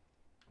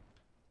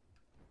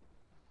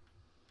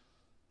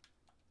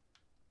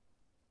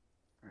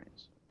 Alright,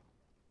 so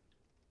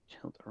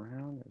tilt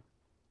around.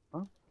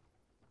 Huh?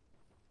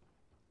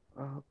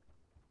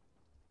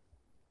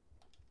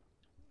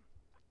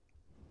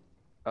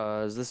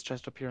 Is this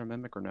chest up here a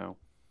mimic or no?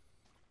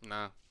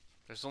 No.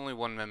 There's only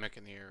one mimic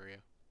in the area.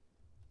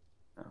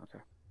 Oh,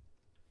 okay.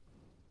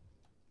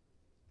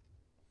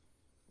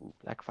 Ooh,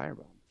 black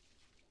firebomb.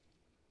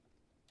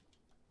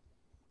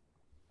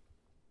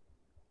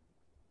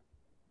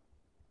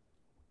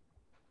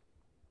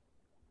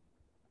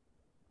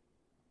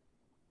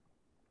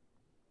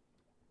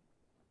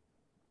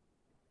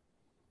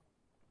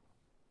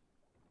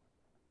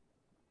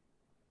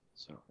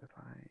 So if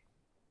I...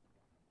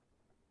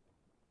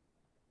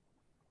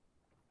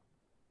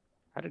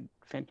 How did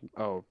Phantom...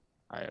 Oh,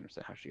 I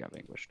understand how she got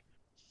vanquished.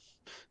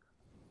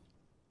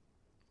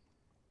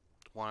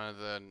 One of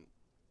the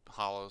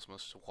hollows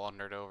must have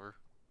wandered over.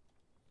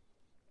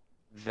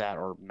 That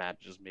or Matt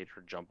just made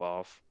her jump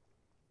off.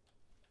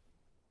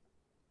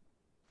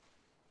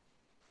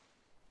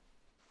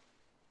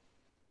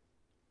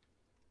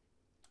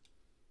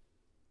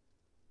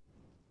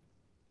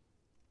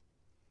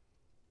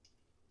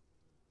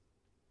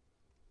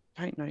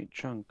 Titanite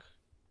chunk.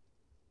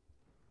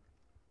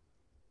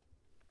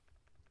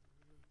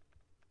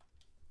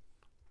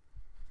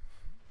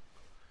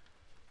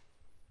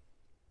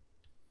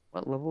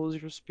 What level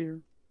is your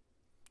spear?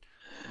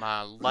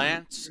 My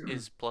lance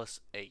is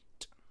 +8.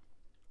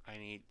 I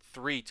need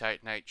 3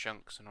 Titanite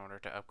chunks in order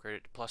to upgrade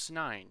it to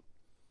 +9.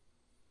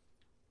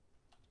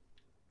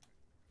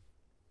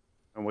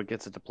 And what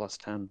gets it to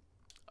 +10?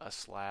 A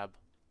slab.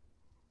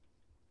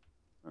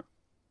 Huh.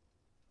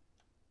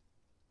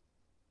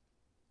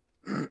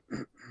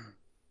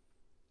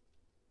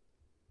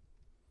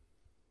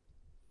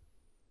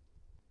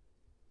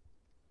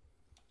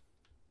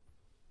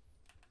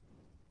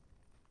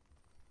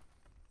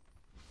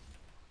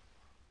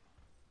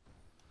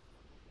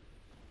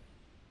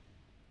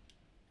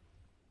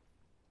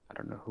 I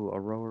don't know who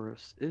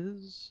Aurorus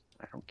is.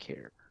 I don't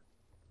care.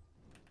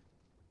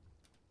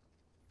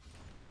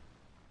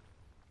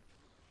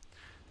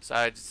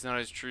 Besides, it's not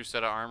his true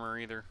set of armor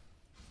either.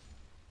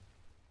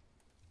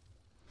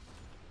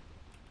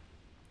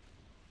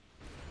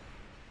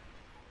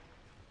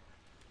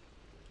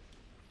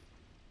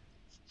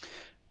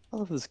 I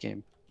love this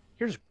game.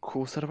 Here's a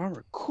cool set of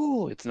armor.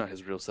 Cool! It's not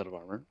his real set of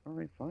armor.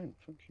 Alright, fine.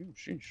 Fuck you.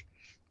 Sheesh.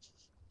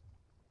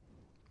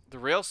 The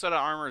real set of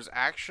armor is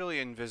actually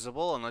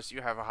invisible unless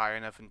you have a high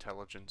enough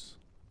intelligence.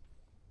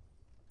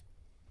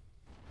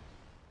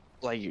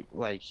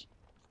 Like,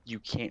 you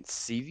can't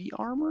see the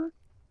armor?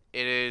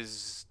 It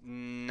is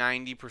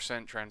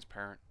 90%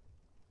 transparent.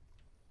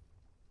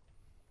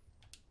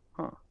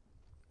 Huh.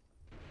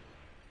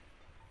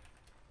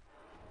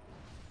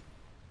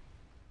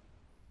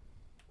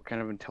 What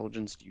kind of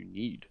intelligence do you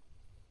need?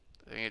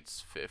 I think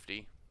it's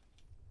 50.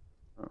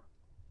 Huh.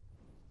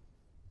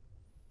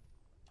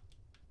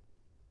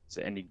 Is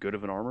it any good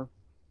of an armor?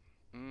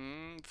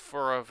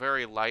 For a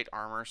very light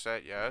armor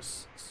set,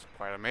 yes. It's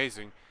quite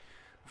amazing.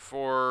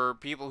 For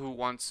people who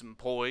want some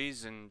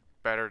poise and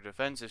better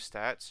defensive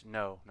stats,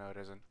 no, it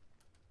isn't.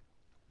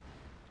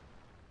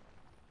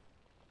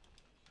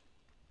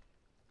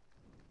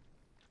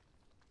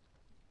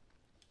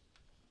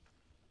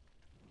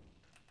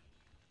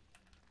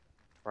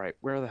 Alright,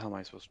 where the hell am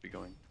I supposed to be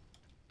going?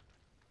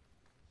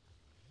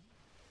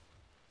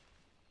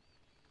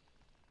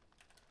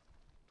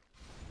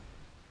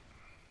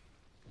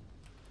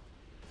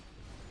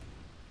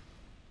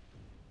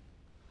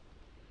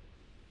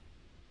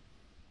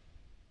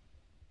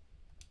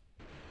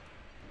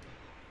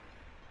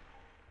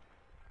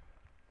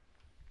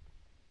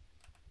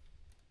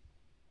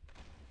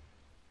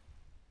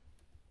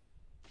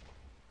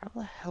 How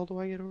the hell do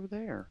I get over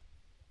there?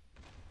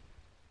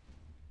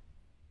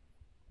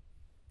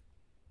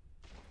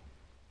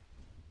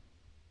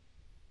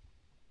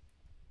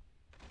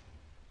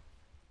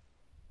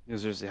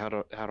 Seriously, how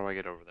do I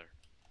get over there?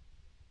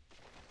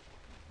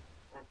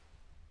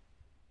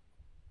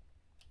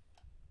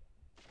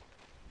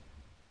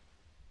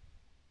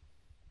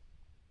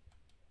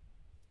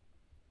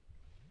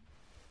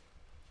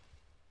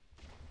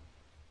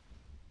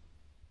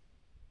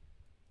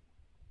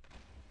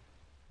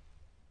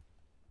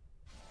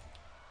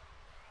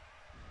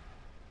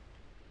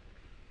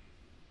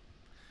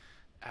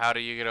 How do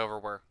you get over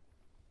where?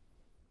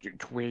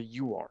 To where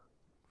you are.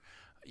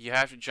 You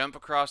have to jump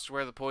across to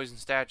where the poison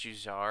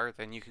statues are,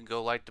 then you can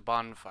go light the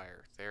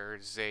bonfire.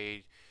 There's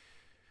a...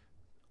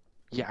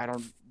 Yeah, I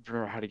don't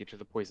remember how to get to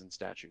the poison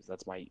statues.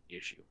 That's my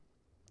issue.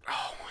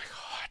 Oh my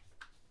god.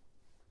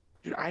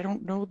 Dude, I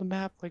don't know the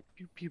map like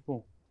you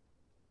people.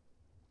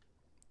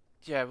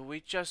 Yeah, but we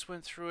just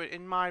went through it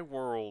in my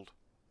world.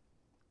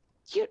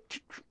 Yeah.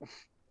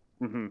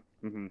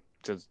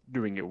 Because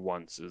doing it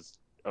once is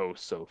oh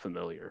so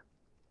familiar.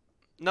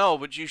 No,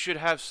 but you should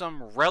have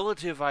some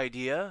relative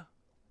idea.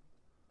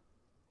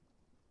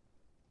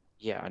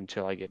 Yeah,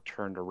 until I get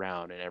turned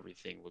around and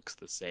everything looks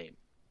the same.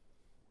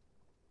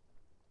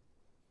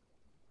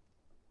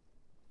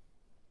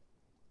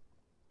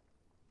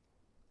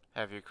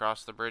 Have you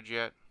crossed the bridge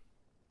yet?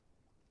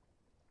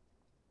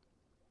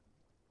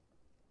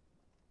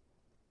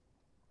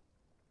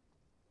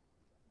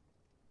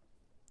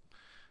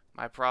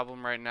 My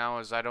problem right now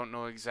is I don't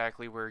know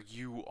exactly where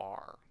you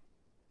are.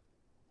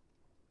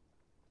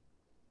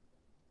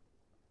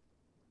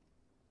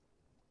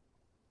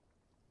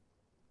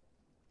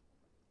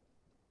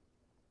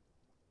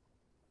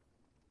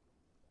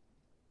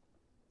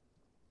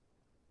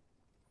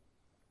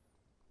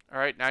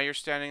 Alright, now you're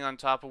standing on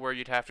top of where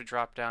you'd have to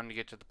drop down to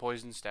get to the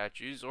poison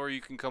statues, or you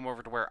can come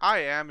over to where I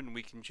am and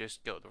we can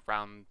just go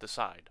around the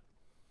side.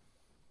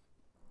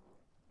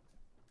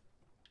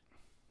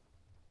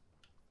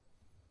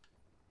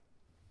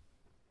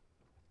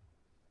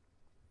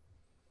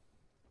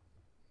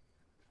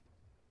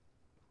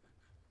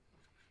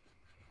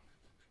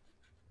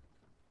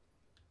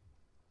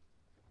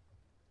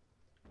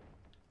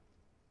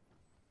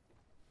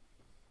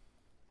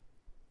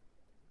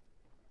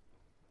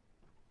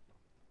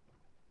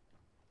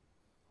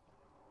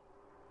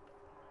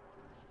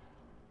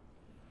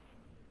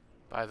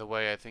 By the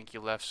way, I think you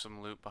left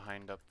some loot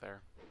behind up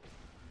there.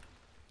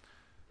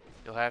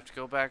 You'll have to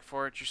go back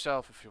for it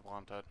yourself if you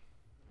want it.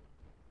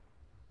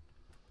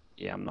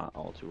 Yeah, I'm not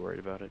all too worried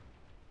about it.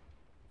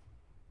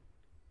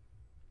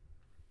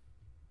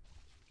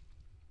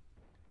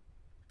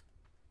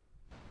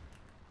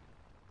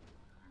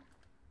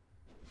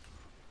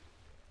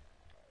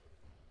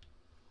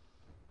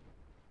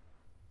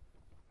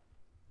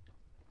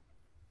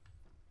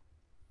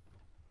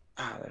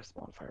 Ah, there's the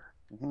bonfire.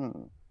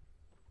 Mm-hmm.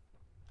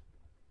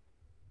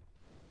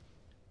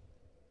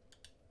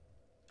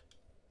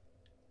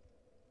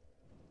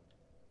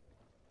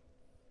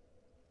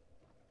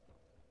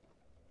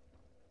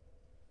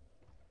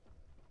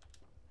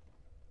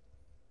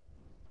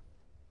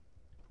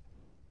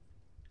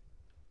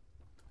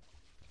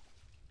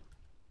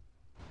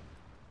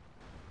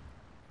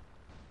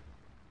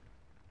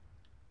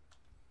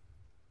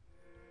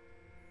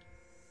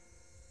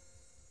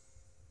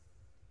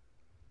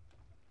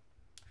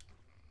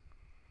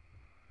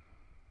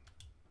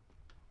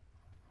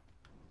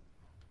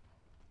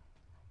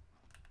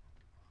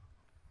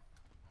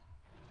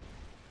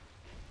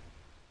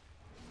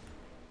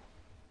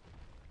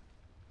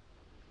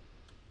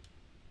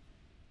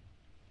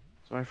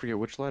 So I forget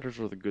which ladders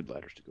are the good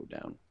ladders to go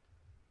down.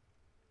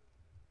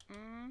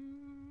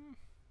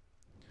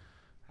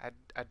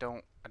 I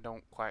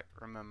don't quite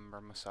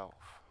remember myself.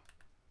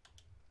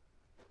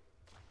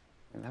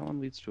 And that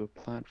one leads to a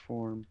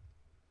platform.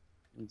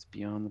 Leads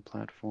beyond the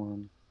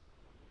platform.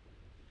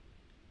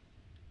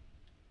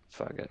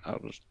 Fuck it, I'll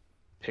just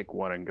pick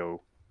one and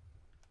go.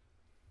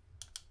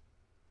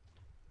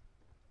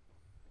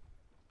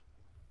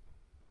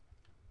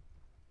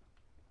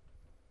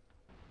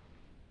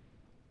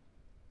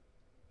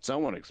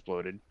 Someone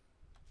exploded.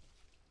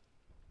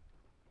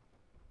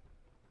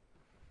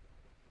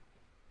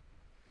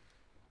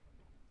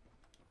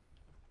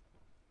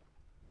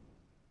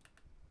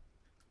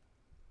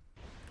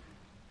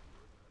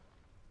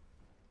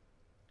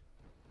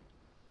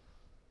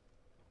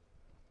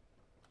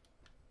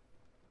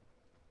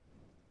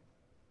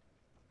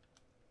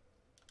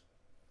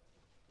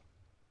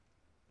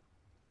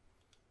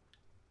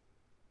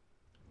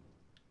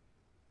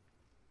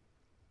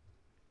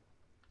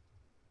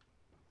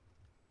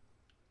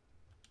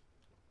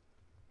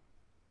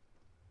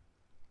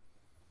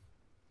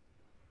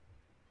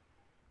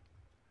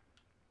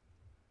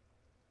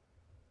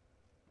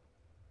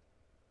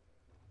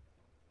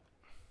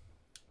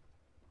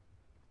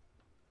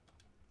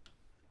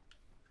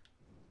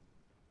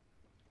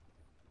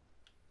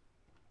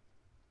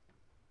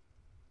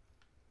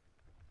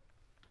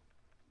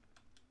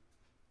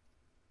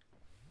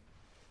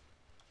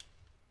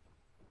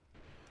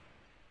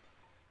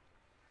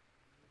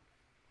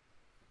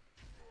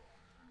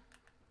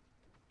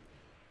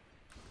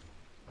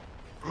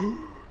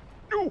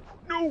 No,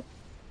 no.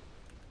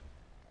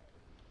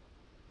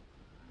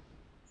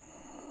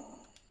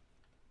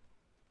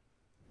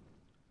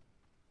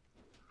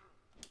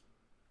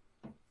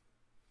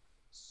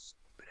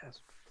 Stupid ass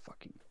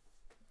fucking.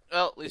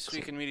 Well, at least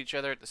we can meet each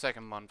other at the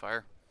second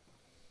bonfire.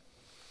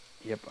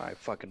 Yep, I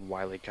fucking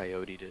Wile E.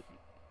 Coyote'd it.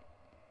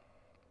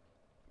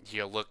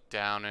 You looked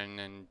down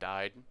and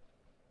died.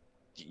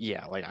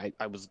 Yeah, like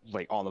I was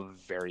like on the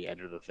very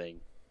edge of the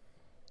thing.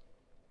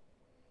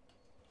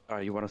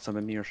 You want to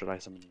summon me or should I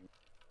summon you?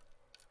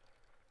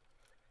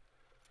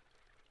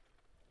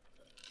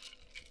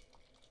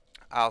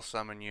 I'll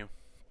summon you.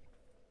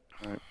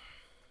 Alright.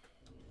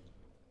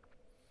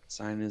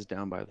 Sign is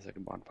down by the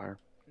second bonfire.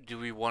 Do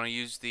we want to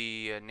use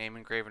the name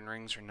engraven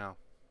rings or no?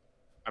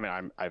 I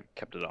mean, I've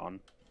kept it on.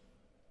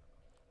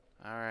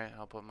 Alright,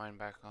 I'll put mine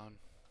back on.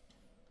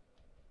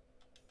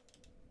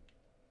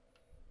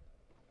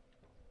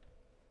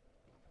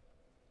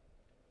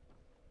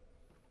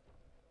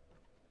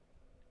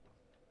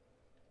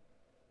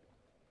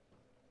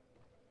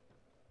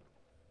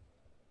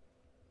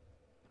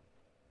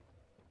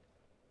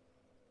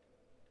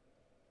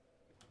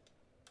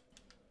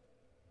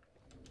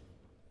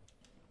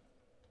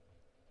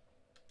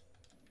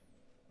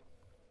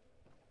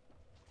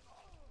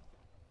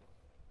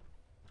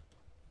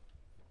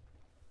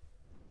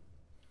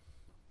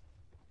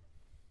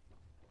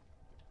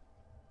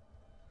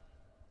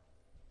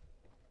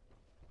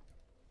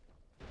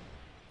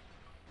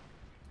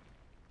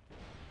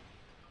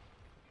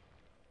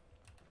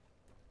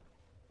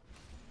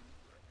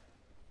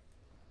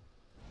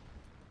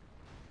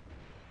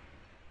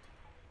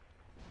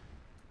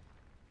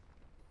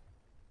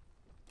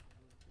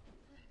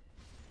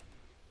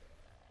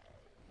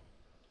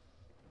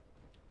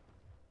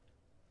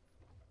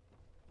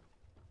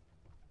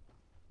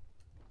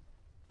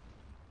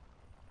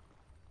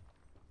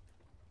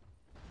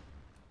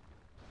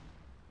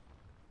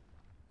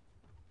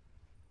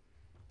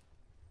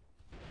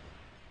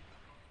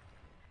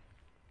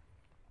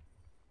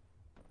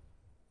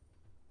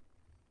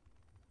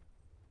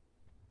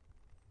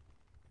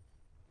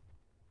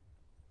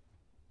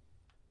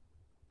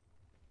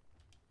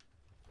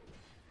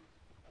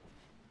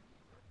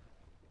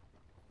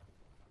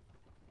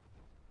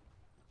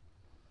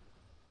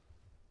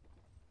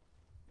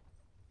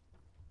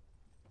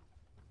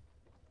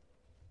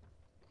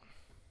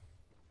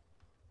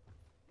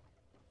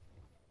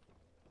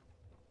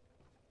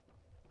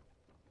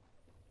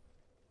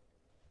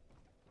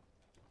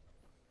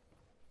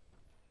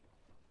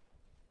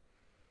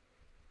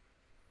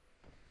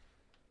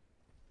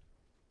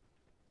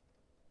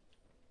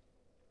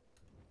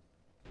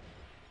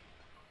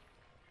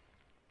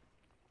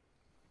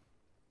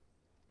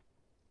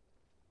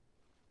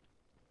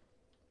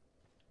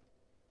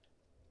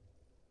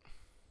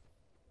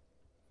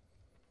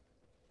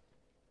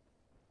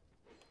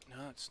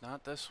 No, it's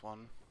not this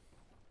one.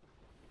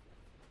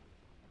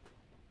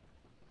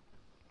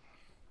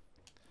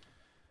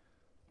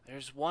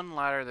 There's one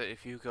ladder that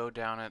if you go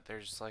down it,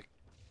 there's like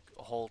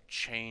a whole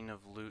chain of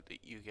loot that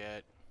you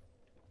get.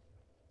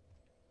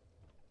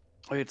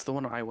 Oh, it's the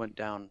one I went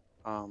down.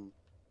 I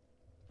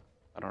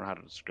don't know how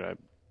to describe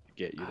to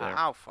get you there.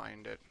 I'll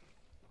find it.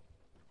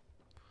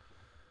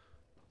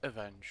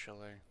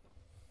 Eventually.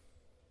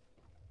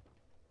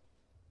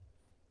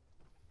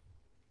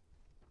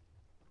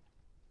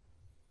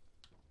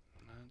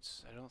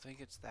 I don't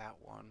think it's that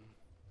one.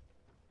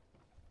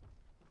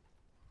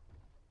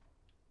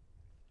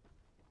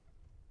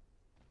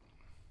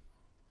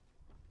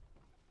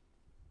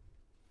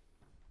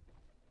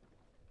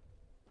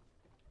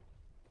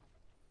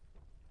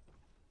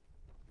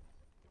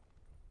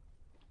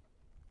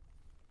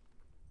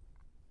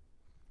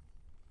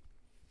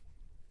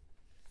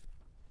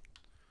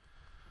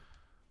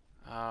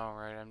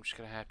 Alright, I'm just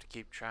gonna have to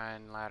keep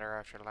trying ladder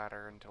after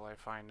ladder until I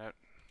find it.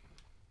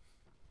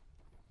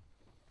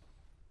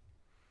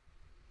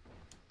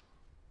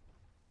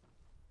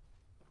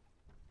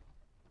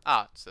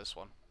 Ah, it's this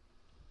one.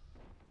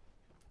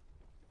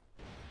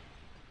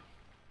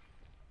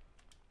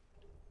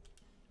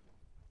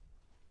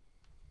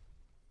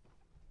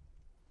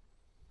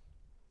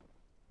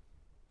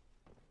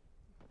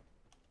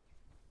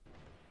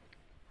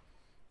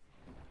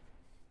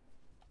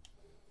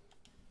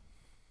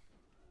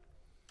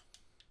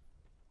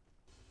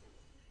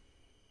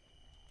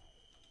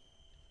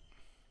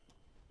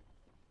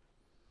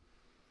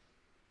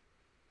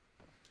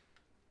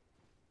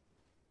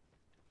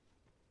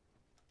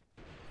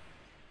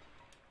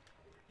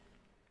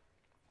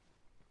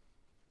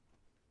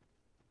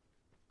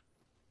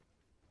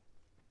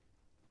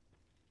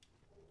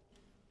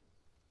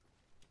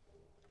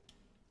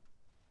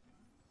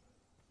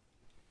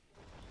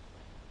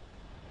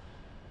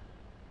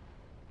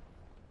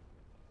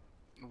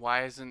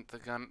 Why isn't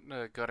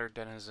the gutter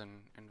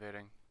denizen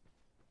invading?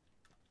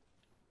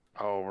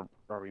 Oh,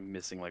 are we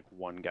missing like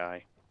one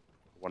guy?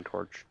 One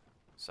torch?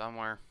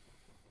 Somewhere.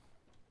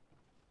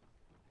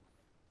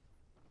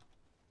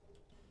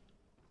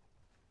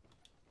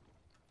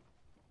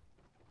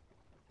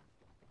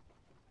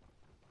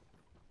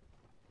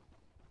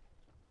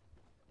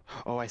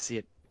 Oh, I see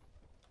it.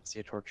 I see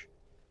a torch.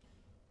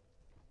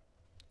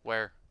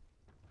 Where?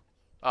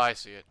 Oh, I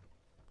see it.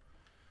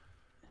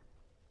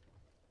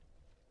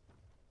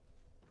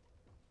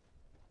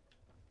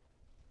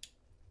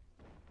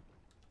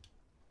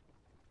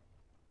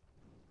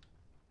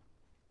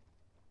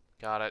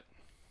 Got it.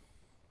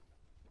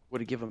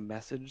 Would it give a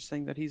message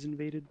saying that he's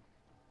invaded?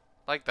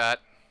 Like that.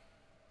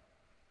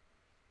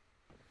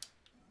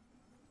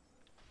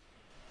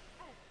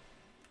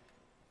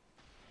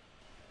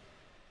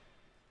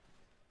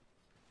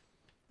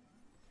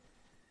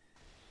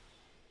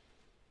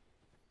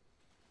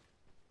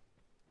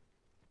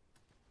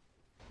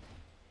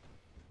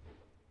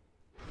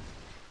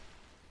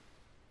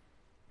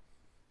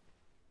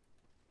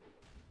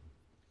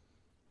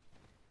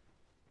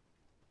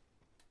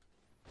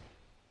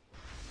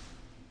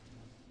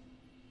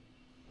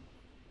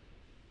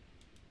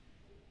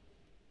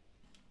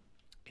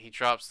 He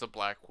drops the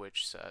Black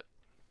Witch set.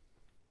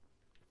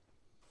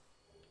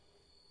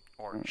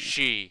 Or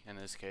she, in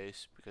this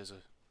case, because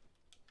it's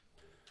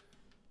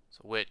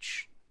a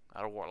witch,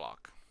 not a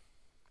warlock.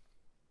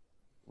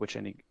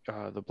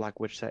 The Black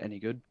Witch set any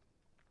good?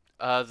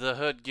 The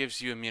hood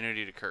gives you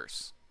immunity to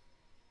curse.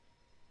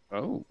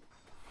 Oh.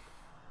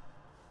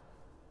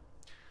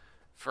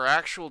 For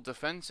actual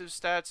defensive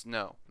stats,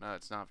 no. No,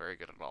 it's not very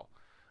good at all.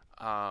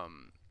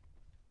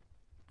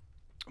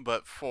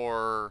 But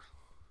for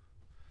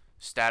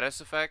status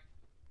effect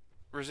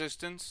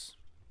resistance,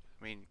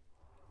 I mean,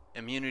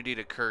 immunity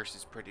to curse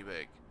is pretty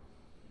big.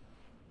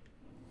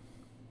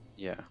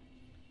 Yeah.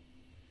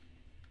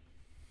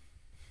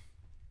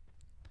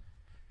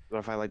 What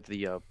if I light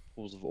the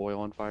pools of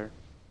oil on fire?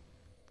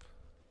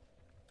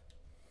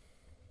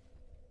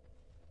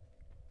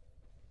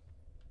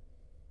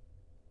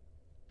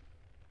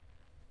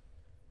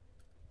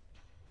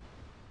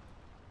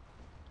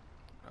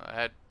 Go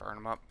ahead, burn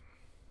them up.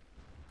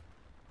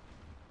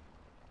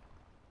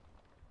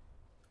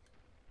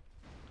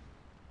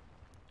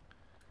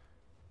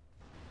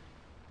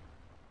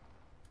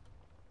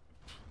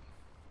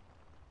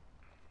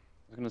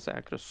 I was gonna say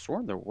I could have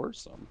sworn there were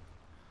some.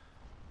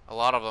 A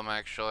lot of them,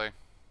 actually.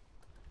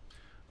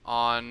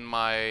 On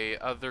my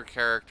other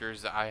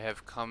characters, I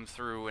have come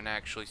through and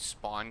actually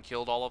spawn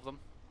killed all of them.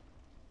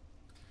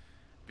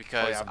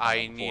 Because I've done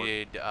I that before.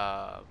 needed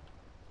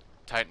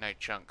Titanite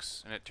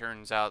chunks. And it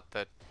turns out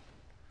that,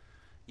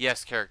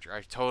 yes, character,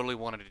 I totally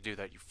wanted to do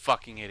that, you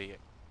fucking idiot.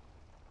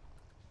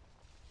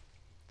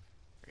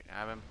 We're gonna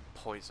have him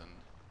poisoned.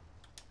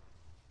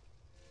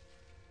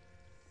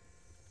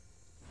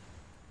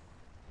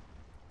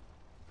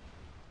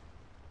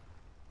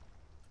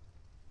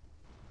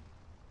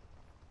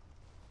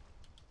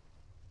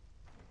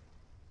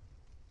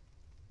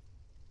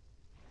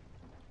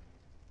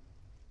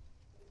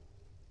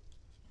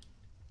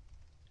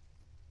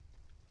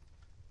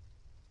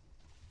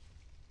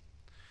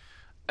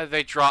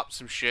 They dropped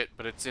some shit,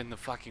 but it's in the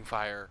fucking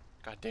fire.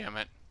 God damn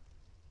it.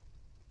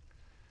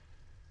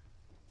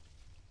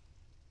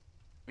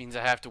 Means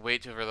I have to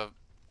wait for the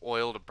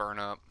oil to burn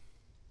up.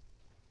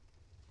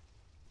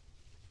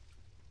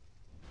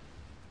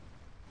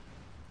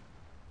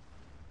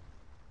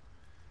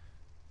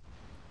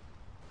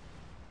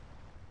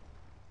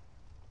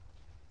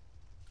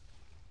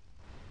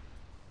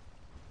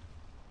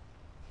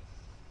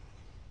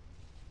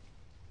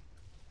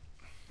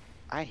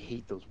 I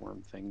hate those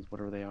worm things,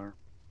 whatever they are.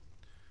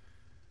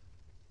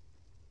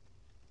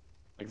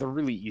 Like, they're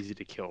really easy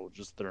to kill,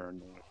 just they're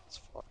annoying as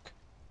fuck.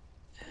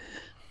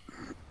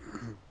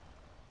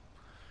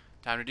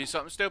 Time to do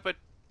something stupid.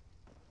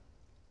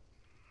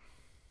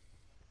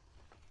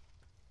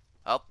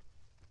 Up.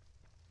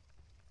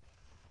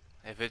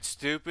 If it's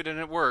stupid and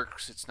it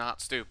works, it's not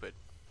stupid.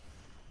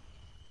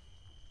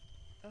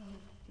 Oh,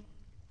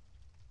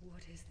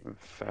 what is this?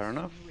 Fair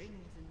enough.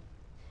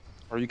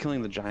 Are you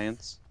killing the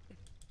giants?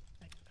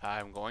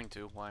 I'm going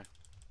to. Why?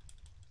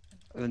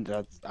 And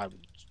that's, I'm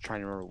trying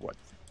to remember what,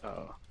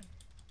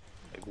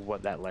 like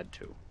what that led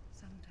to.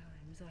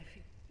 Sometimes I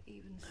feel,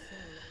 even so,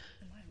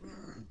 am I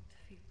wrong to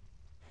feel?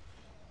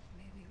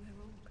 Maybe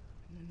we're all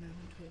in the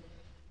moment we're.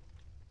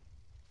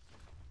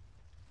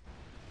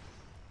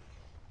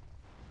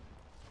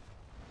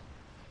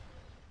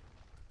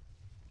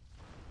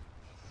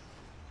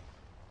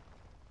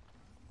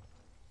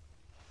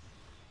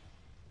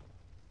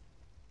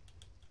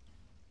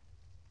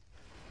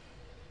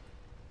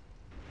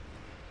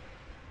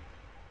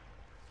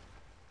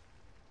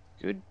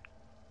 Good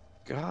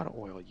God,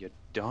 oil, you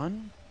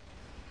done?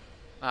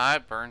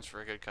 It burns for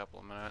a good couple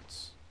of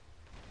minutes.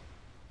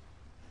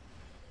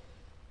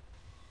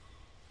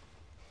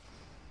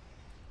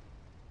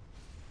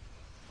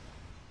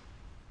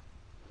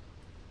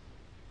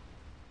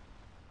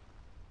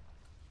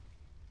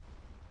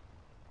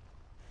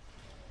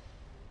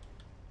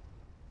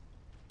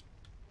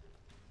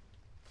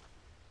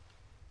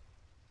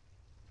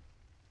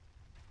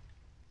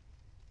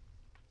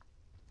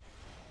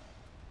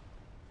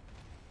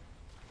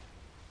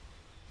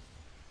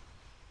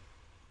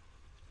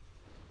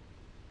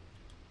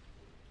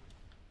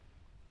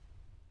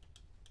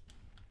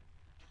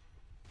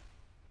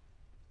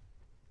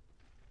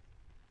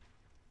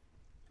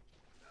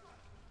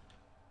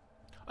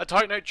 A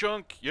Titanite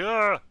chunk!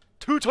 Yeah!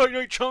 2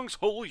 Titanite chunks!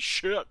 Holy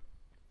shit!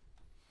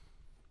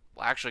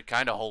 Well, actually,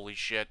 kinda holy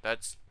shit.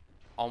 That's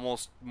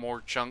almost more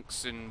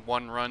chunks in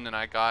one run than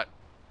I got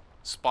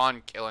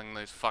spawn killing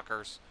these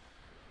fuckers.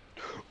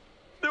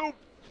 Nope!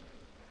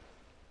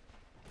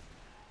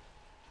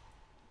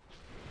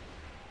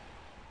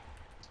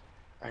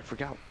 I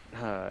forgot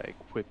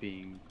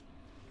equipping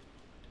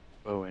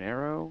bow and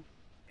arrow,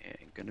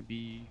 and gonna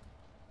be...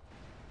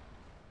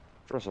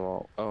 First of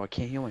all, oh, I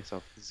can't heal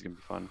myself. This is gonna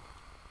be fun.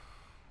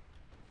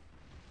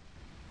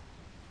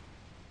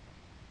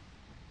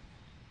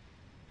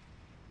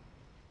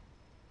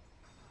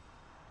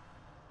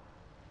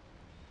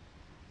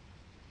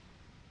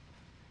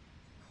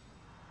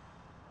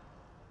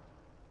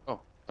 Oh,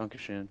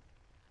 Dankeschön.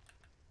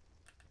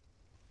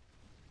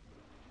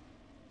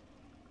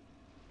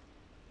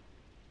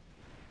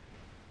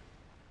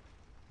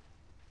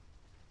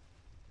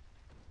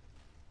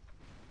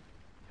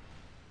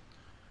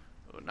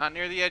 Oh, not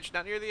near the edge,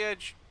 not near the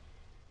edge.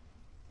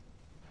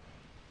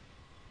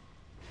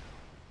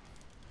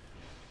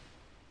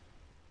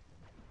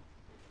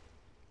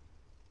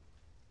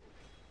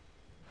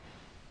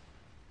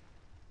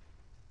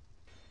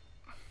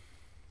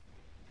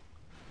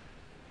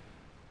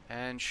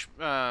 And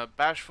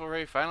Bashful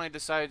Ray finally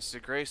decides to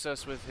grace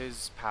us with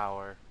his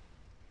power.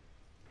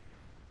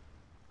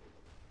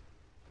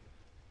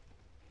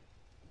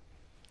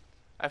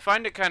 I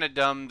find it kind of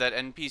dumb that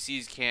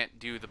NPCs can't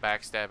do the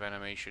backstab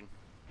animation.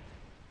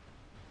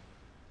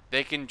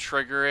 They can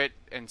trigger it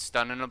and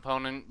stun an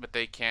opponent, but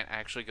they can't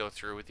actually go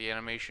through with the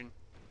animation.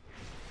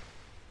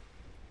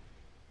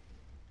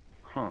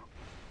 Huh.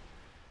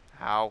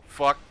 How?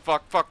 Fuck,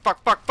 fuck, fuck,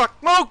 fuck, fuck, fuck.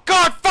 Oh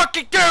god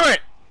fucking damn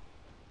it!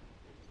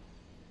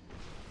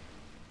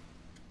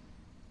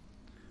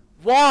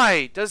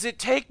 Why does it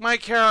take my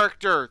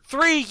character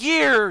 3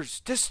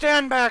 years to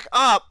stand back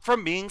up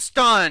from being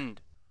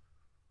stunned?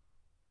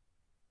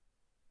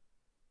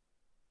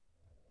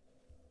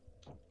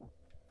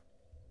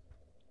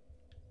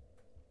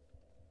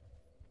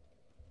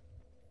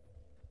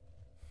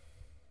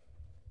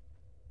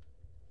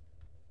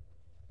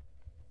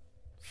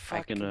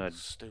 I can Fucking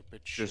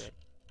stupid just shit.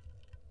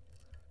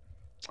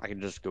 I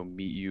can just go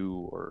meet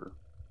you, or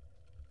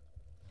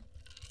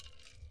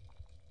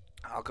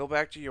I'll go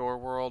back to your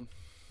world.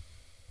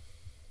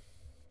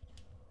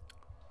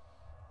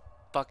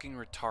 Fucking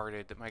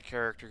retarded that my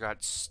character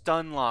got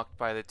stun locked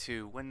by the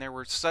two when there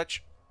were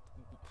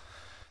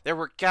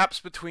gaps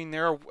between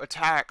their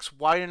attacks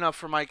wide enough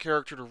for my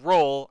character to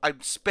roll. I'm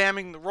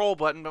spamming the roll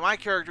button, but my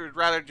character would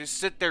rather just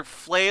sit there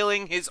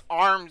flailing his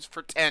arms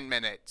for 10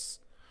 minutes.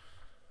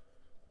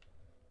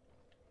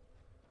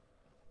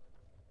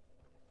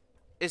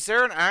 Is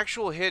there an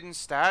actual hidden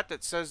stat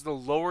that says the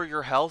lower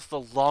your health, the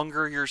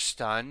longer you're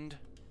stunned?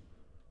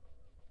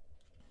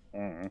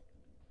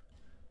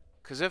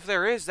 Because if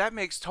there is, that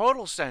makes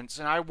total sense,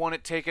 and I want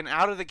it taken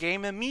out of the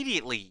game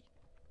immediately.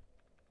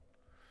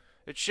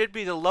 It should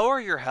be the lower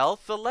your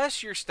health, the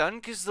less you're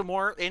stunned, because the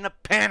more in a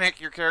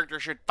panic your character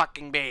should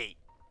fucking be.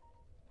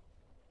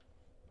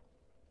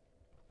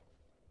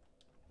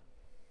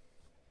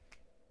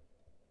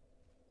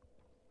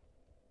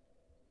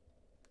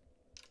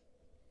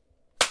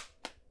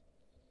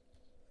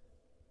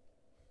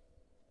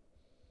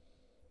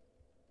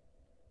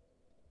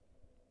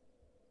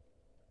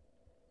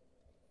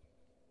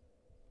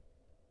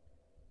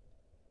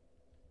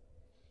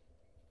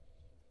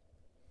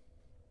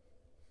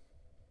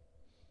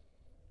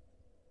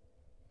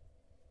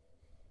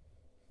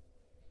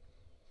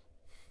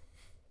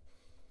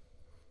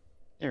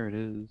 There it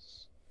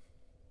is.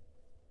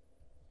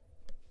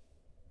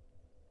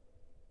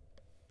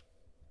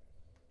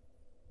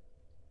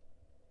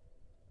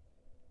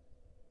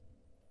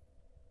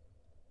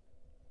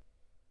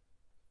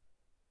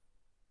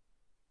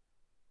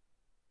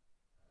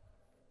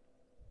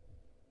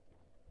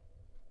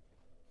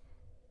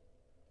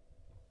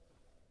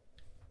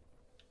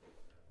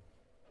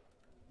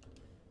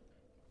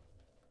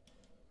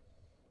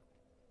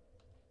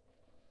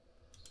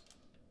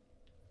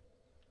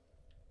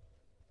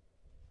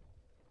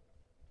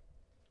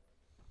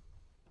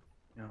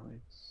 No,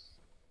 it's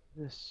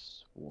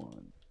this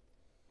one.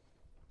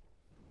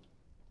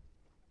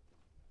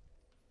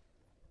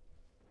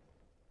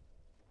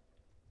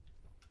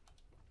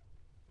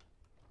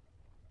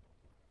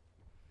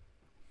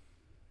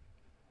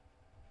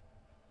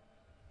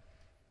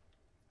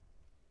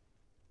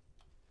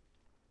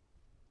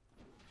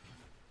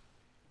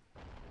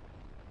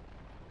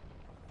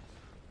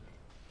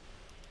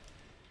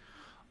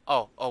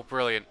 Oh,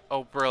 brilliant.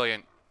 Oh,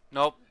 brilliant.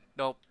 Nope,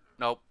 nope,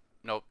 nope,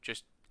 nope.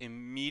 Just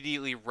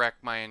immediately wreck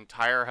my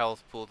entire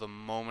health pool the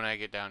moment I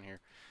get down here.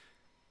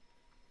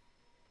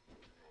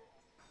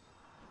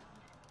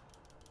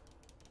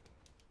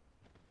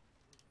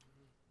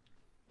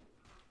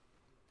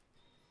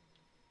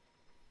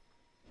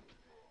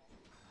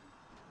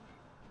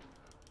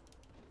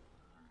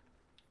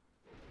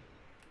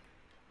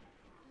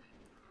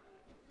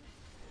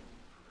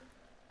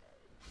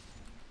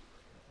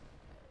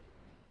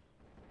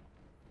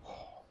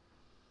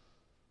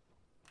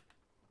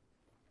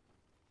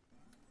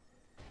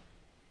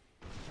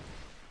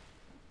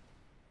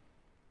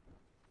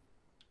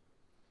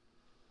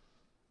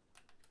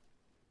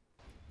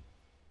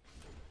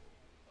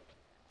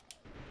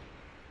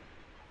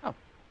 Oh.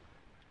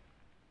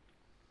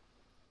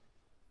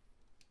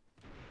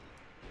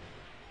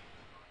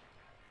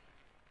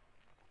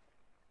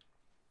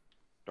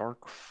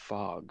 Dark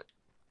fog.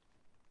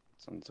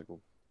 Sounds like a...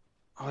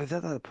 Oh, is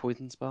that a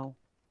poison spell?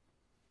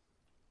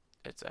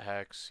 It's a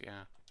hex,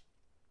 yeah.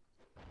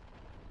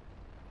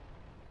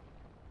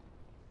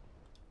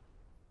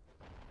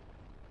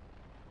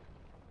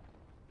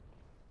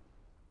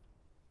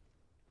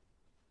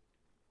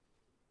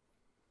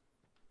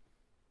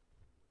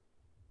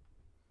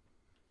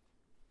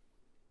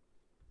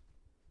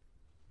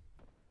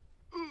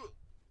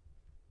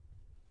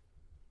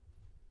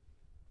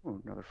 Oh,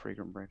 another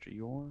fragrant branch of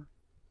yore.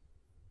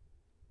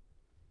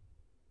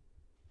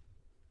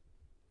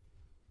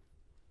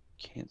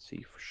 Can't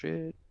see for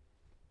shit.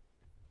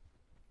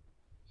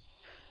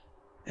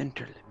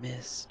 Enter the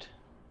mist.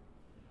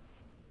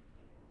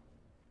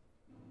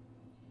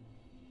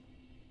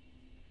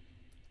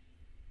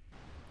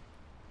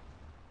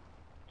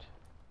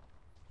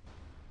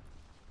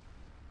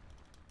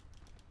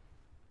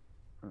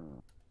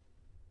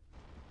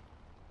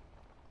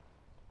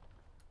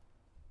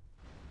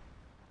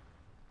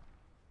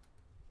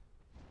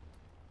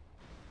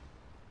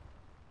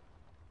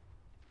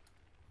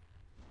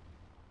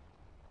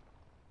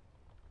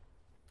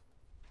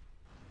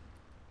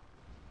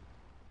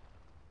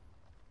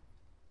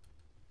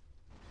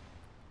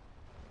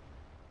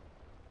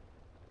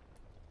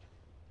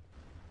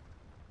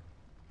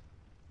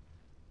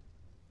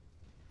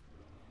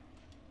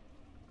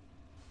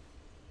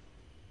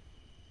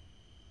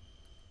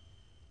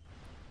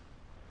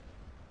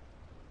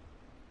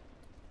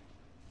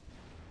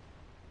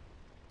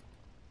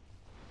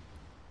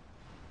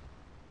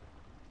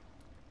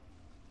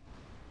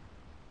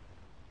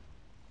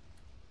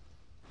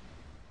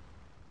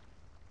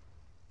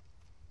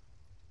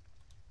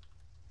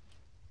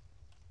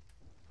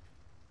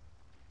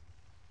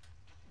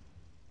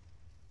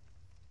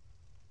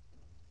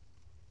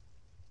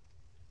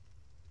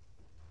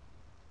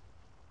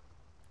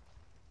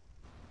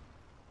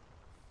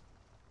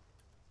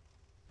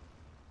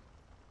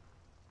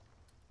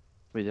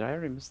 Wait, did I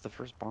already miss the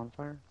first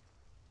bonfire?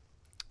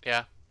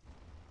 Yeah.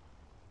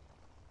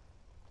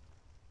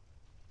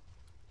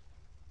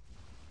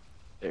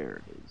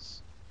 There it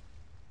is.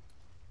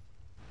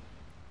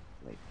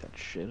 Light that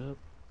shit up.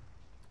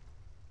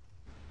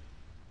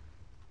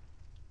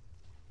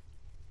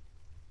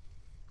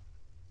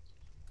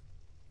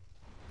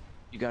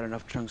 You got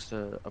enough chunks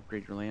to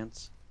upgrade your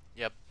lance?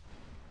 Yep.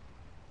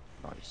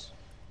 Nice.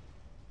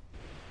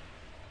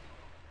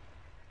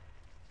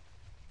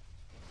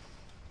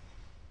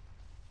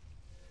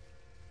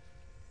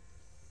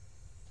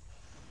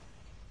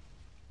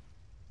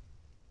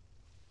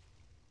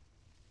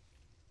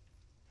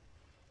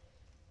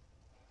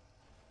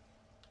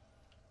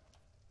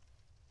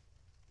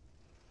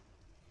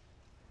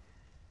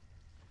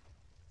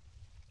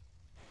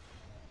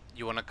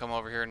 You want to come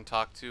over here and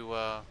talk to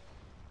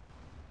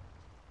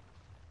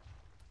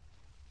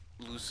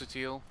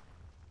Lucatiel?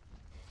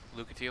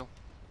 Lucatiel?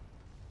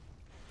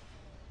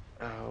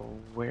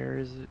 Where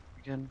is it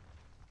again?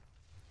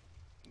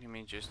 Give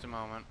me just a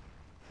moment.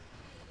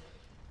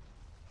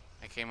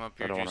 I came up I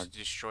here don't just wanna- to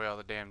destroy all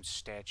the damn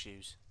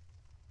statues.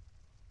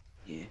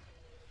 Yeah.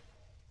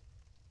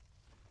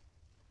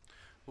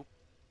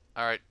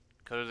 Alright,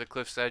 go to the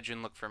cliff's edge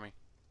and look for me.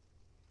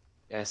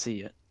 Yeah, I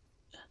see it.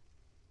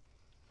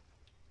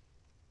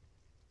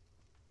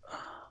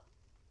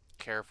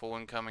 Careful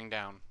when coming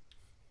down.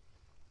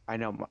 I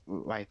know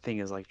my thing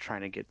is like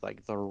trying to get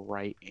like the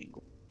right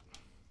angle.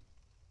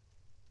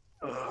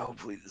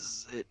 Hopefully this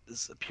is it.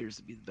 This appears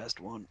to be the best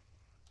one.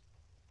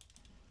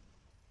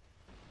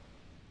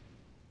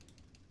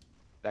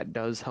 That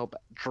does help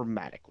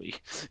dramatically.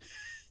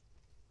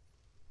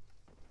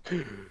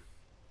 Here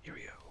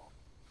we go.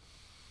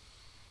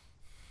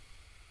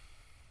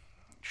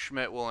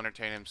 Schmidt will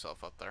entertain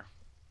himself up there.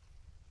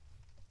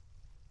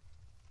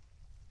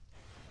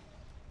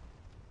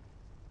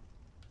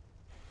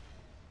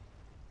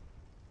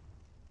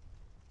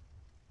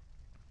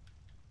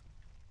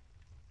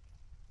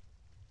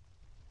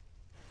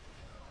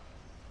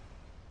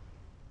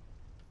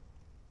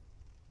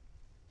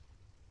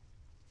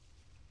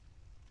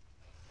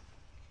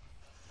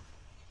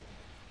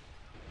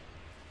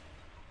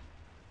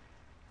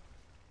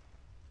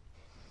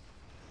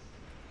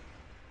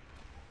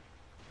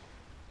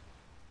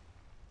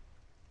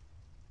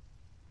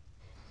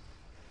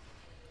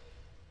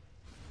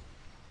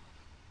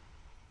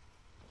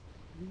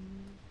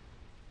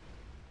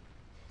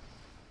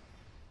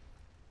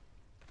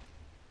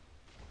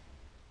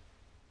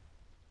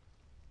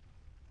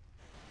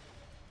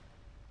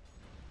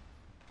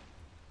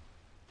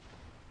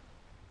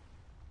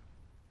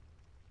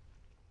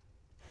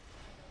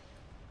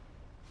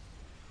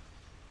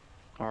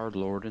 Our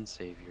Lord and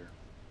Savior.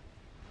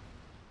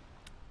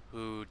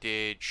 Who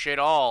did shit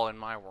all in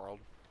my world.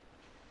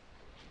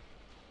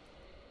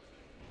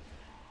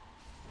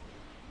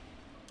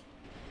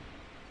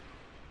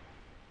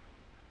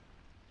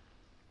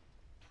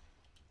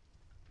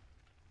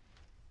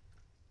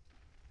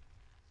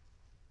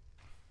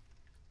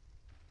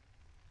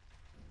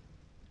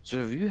 So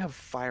if you have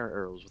fire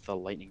arrows with a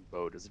lightning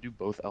bow, does it do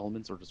both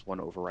elements or does one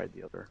override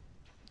the other?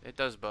 It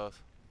does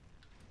both.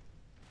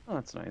 Oh,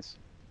 that's nice.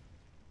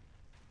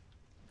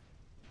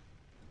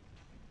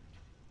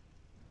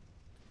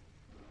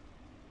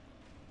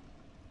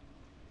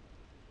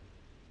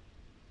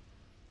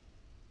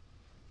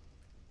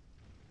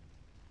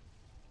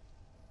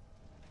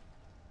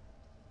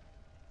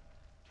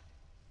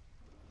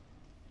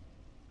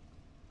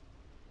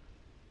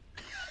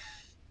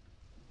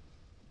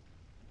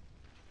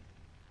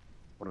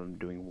 One of them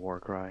doing war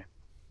cry.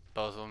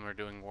 Both of them are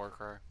doing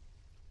Warcry.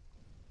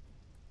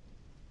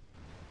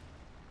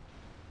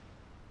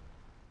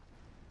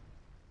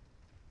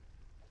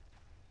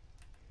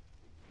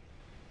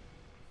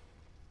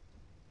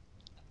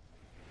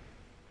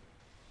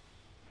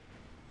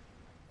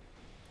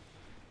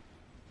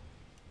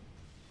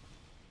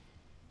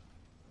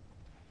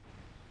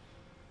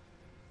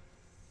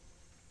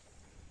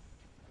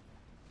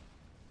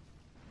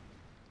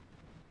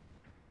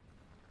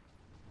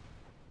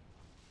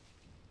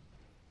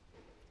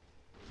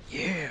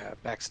 Yeah,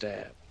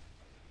 backstab.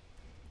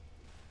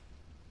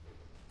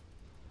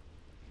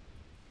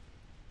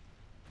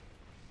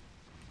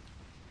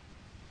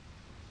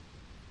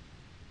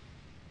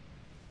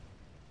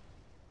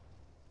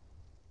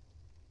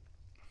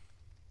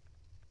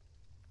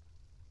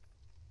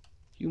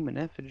 Human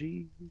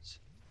effigies.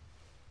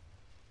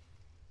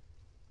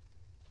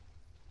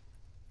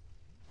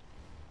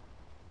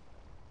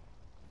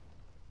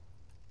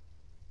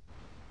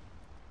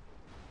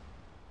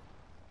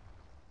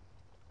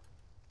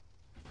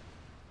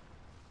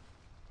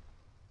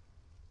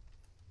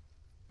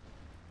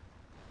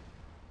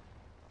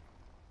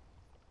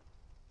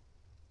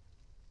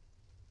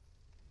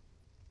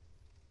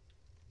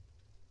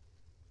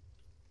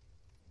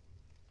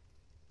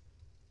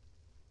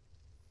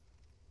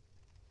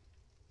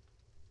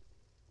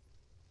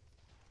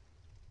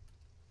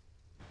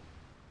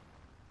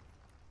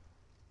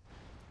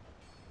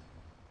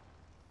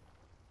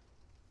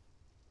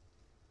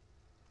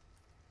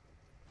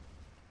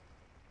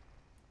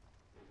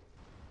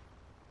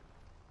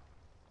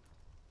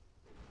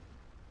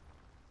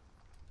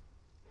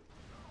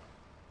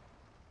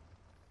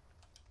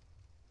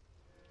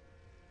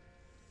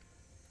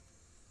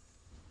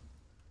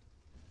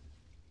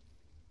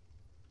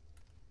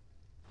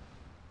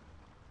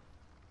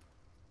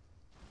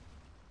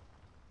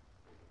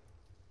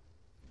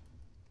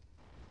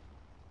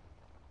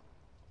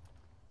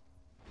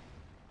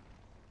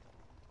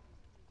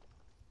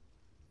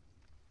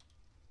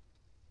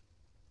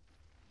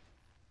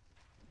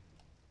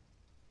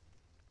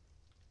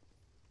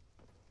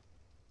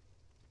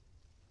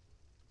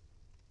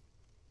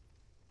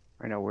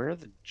 Right now, where are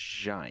the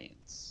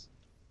giants?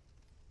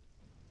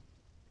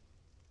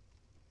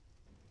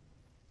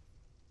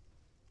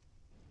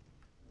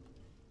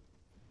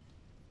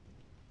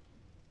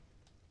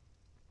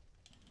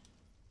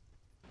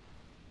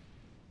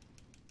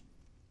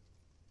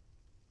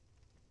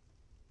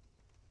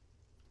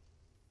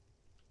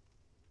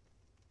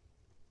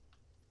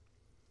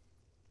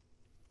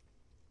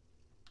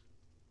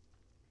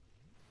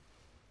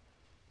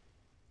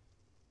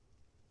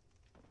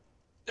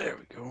 There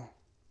we go.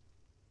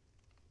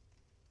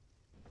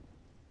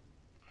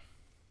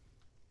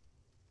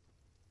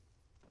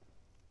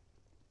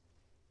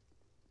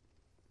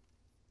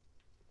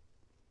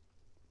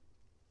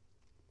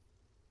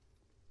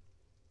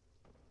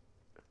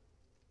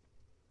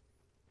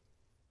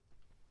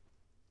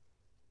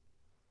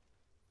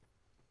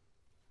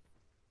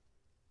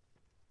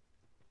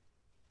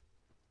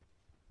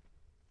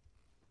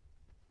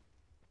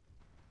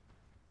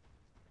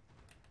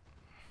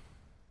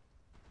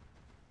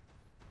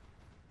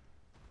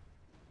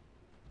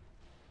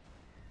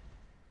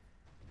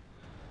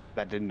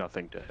 That did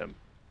nothing to him.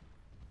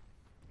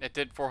 It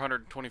did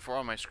 424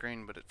 on my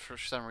screen, but it for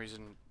some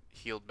reason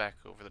healed back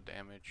over the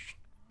damage.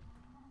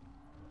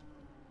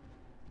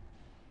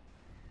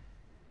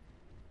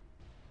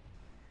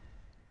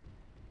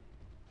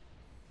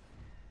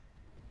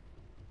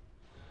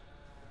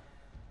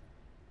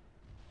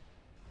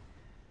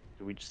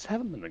 Do we just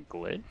have him in a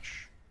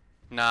glitch?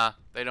 Nah,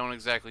 they don't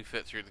exactly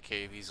fit through the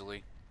cave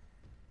easily.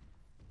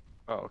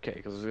 Oh, okay,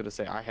 because I was going to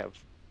say, I have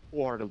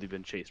wholeheartedly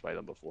been chased by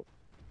them before.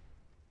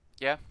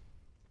 Yeah.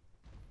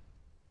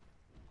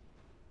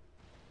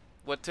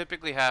 What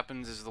typically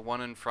happens is the one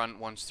in front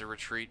wants to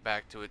retreat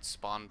back to its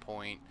spawn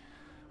point,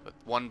 but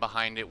one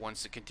behind it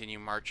wants to continue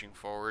marching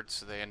forward,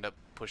 so they end up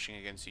pushing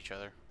against each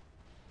other.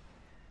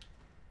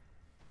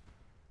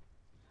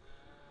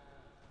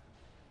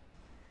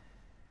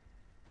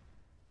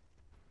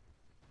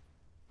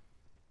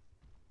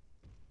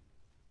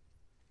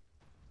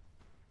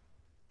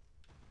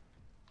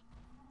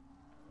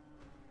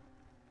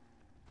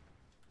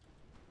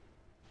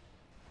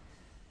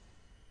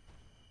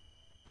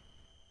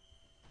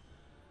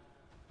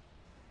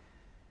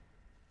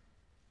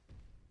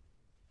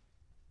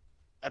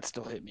 That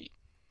still hit me.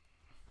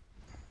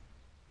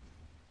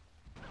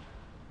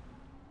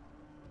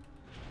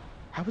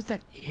 How is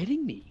that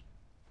hitting me?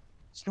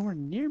 It's nowhere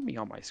near me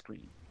on my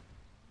screen.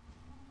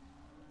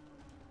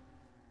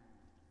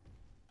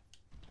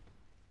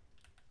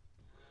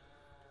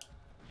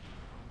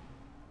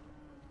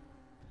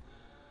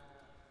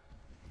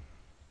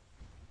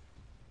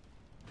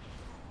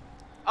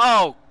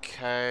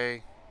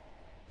 Okay.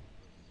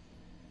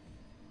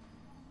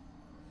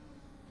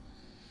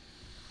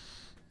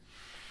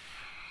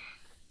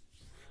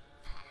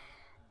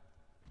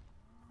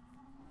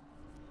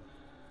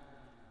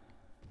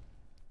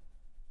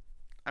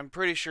 I'm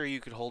pretty sure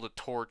you could hold a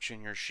torch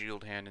in your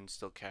shield hand and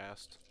still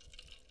cast.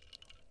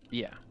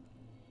 Yeah.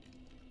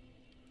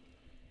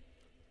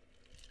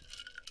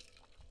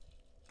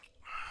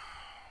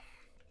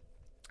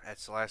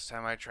 That's the last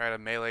time I try to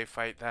melee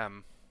fight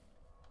them.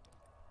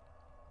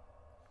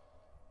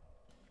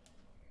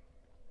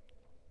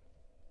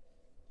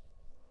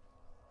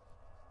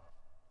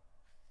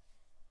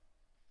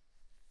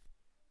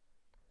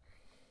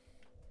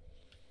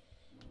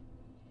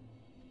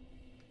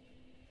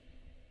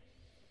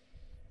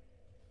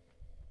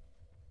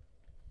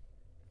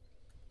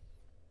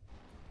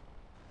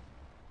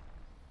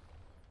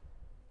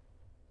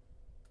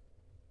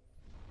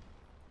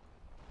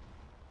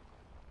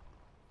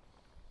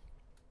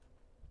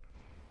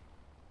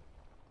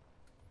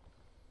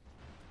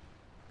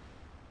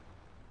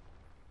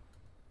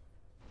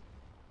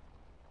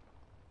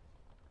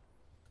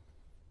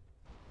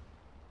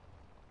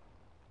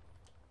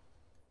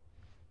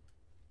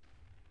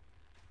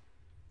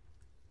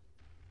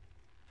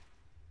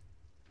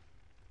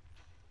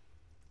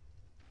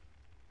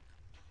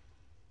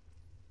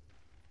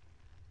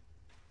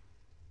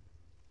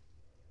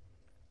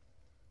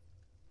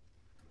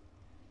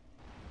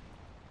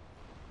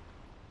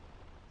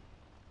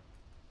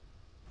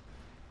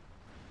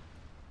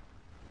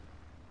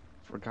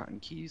 Forgotten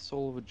key,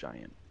 soul of a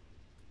giant.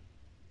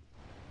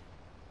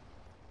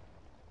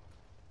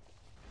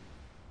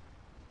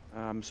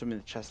 I'm assuming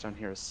the chest down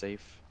here is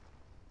safe.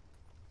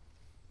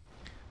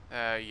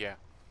 Yeah.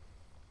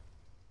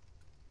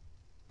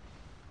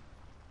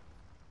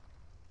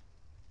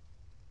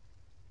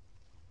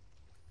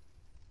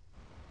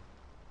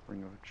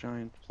 Ring of a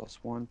giant,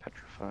 +1,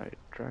 petrified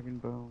dragon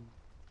bone.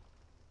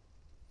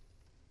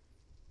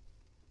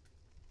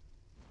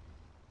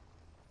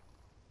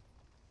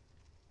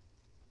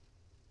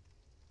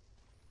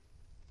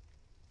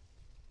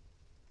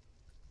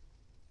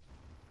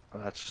 Oh,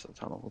 that's just a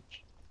tunnel.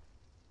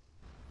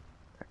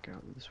 Back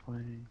out this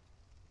way.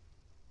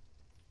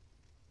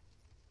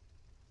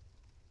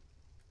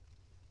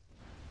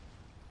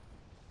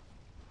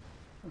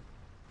 Huh.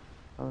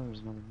 Oh, there's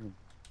another room.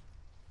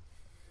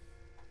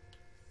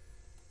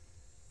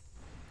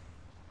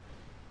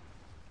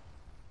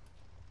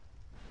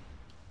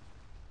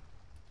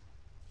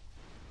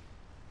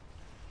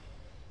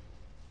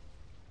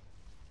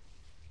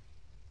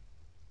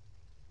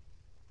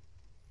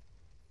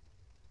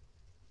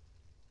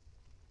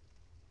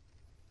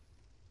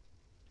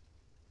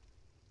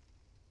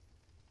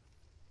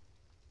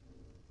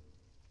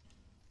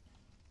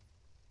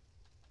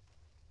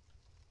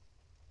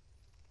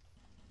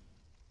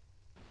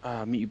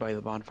 Meet you by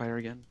the bonfire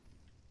again.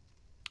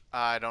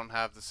 I don't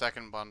have the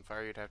second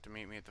bonfire. You'd have to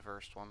meet me at the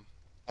first one.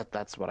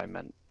 That's what I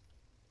meant.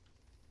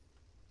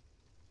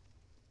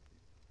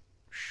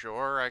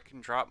 Sure, I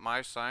can drop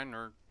my sign,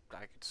 or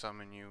I could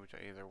summon you to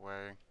either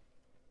way.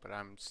 But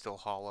I'm still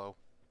hollow.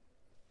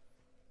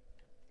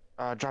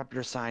 Drop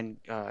your sign.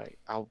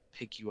 I'll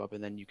pick you up,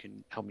 and then you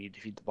can help me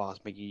defeat the boss,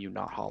 making you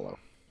not hollow.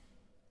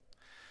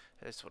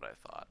 That's what I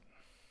thought.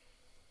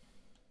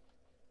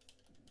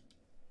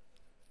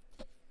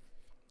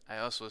 I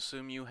also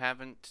assume you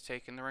haven't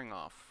taken the ring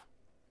off.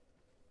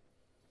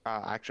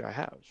 Actually, I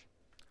have.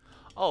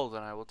 Oh,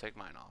 then I will take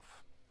mine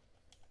off.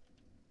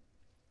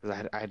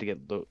 Because I had to get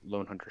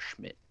Lone Hunter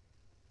Schmidt.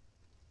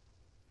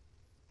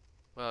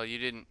 Well, you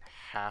didn't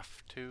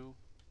have to.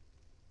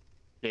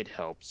 It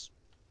helps.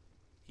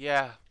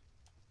 Yeah.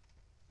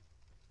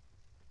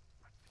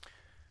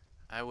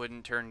 I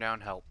wouldn't turn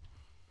down help.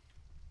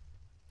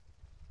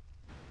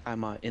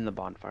 I'm in the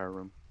bonfire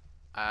room.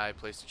 I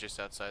placed it just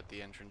outside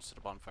the entrance to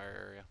the bonfire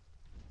area.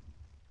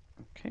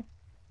 Okay.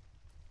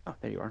 Oh,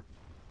 there you are.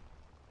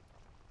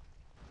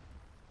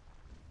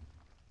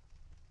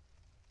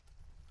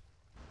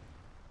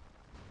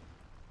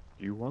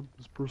 Do you want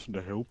this person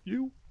to help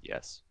you?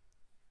 Yes.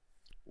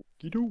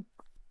 Okey doke.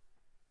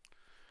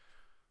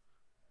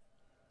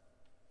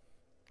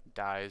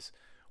 Dies.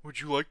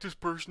 Would you like this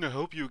person to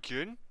help you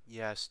again?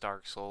 Yes,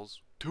 Dark Souls.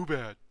 Too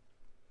bad.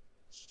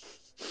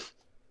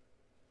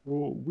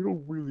 Well, we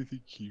don't really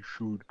think he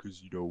should,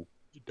 because, you know,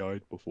 he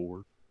died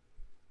before.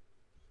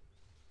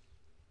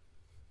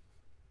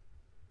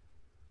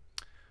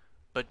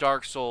 But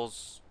Dark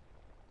Souls,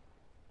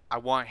 I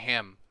want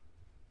him.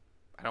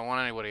 I don't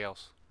want anybody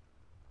else.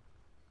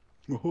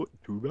 Too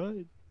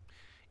bad.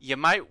 You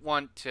might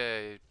want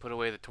to put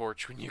away the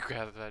torch when you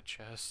grab that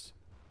chest.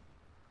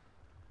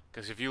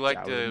 Because if you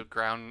light the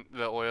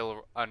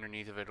oil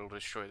underneath of it, it'll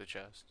destroy the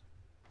chest.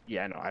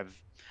 Yeah, I know.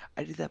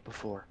 I did that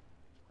before,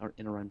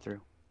 in a run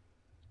through.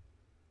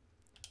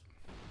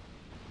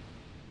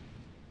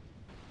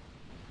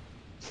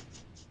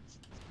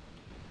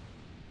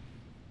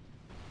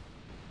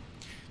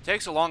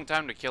 Takes a long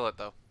time to kill it,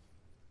 though.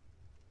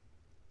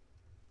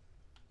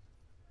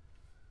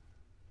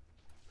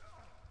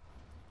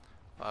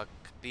 Fuck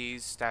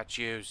these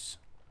statues.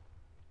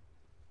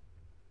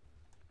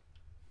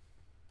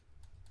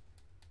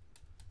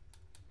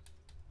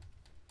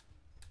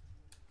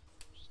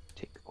 Just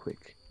take a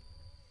quick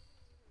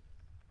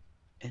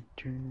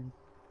interminutes.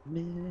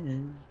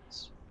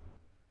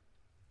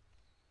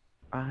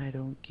 I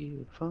don't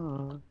give a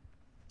fuck.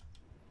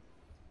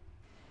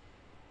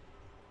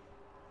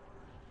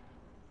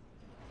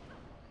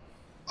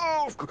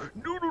 Oh,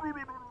 no.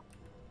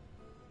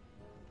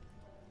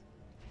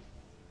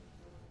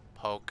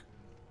 Poke.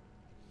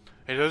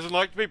 He doesn't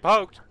like to be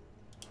poked.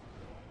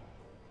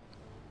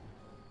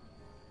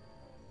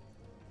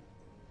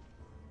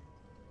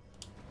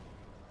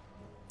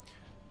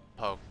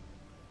 Poke.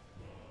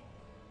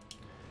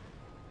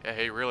 Yeah,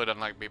 he really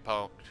doesn't like to be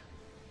poked.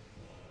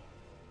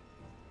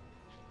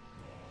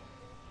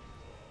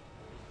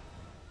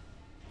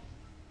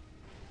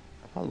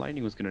 I thought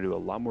lightning was going to do a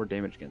lot more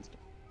damage against him.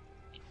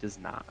 It does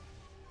not.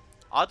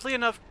 Oddly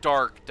enough,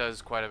 Dark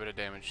does quite a bit of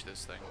damage to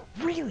this thing.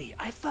 Really?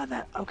 I thought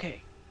that...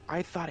 Okay.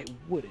 I thought it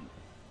wouldn't.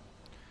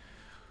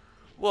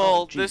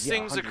 Well, Oh, geez, this yeah,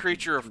 thing's a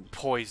creature of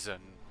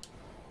poison.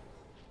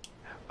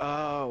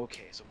 Oh,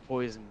 okay. So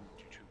poison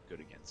you're too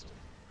good against.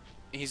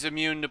 He's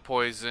immune to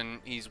poison.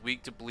 He's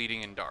weak to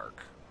bleeding and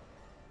dark.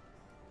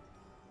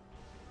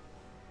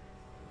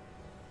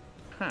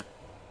 Huh.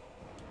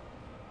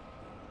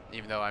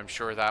 Even though I'm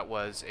sure that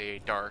was a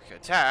dark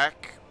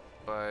attack,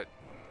 but...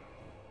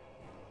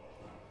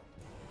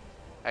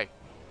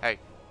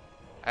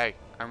 Hey,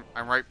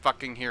 I'm right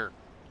fucking here.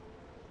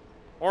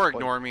 Or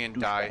ignore me and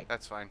die. Douchebag.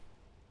 That's fine.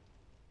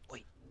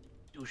 Wait,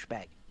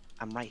 douchebag.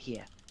 I'm right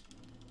here.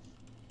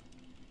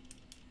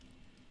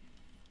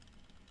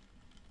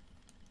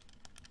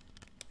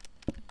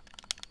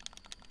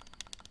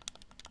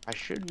 I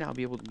should now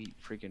be able to meet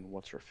freaking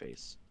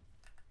what's-her-face.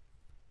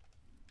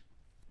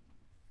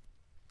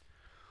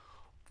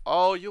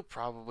 Oh, you'll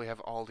probably have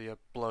Aldia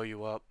blow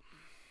you up.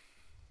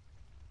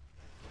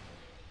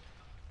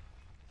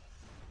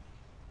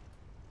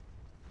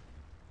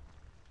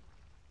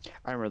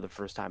 I remember the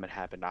first time it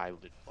happened, I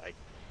like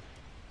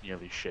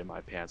nearly shit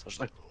my pants. I was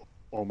like,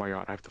 "Oh my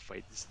god, I have to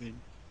fight this thing."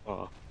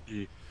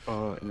 And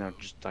I'm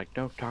just like,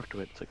 "No, talk to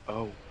it." It's like,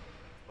 "Oh,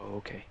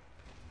 okay."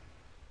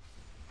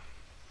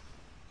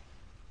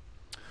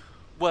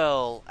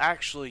 Well,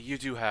 actually, you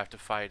do have to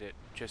fight it,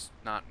 just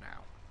not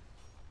now.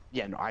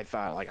 Yeah, no, I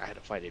thought like I had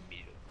to fight it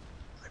immediately.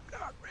 I'm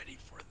not ready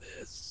for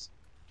this.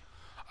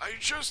 I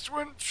just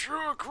went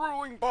through a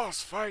grueling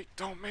boss fight.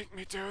 Don't make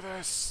me do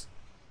this.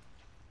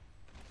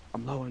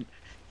 I'm low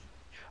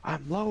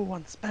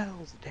on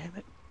spells, damn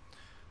it.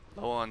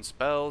 Low on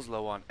spells,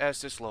 low on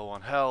Estus, low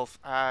on health.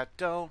 I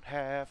don't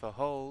have a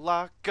whole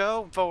lot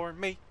going for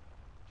me.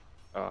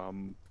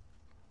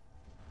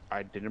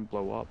 I didn't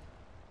blow up.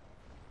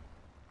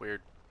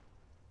 Weird.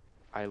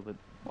 I lit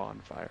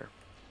bonfire.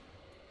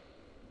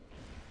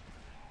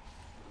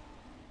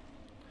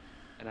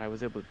 and I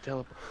was able to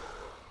teleport.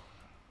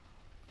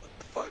 What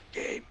the fuck,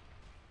 game?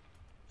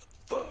 What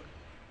the fuck?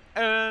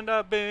 And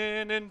I've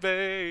been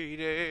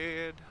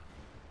invaded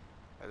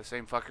by the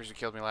same fuckers who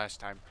killed me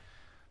last time.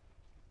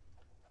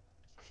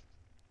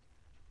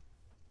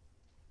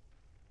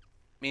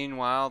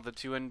 Meanwhile, the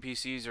two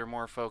NPCs are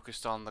more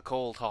focused on the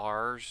coal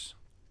tars.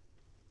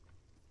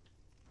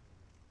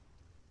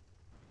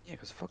 Yeah,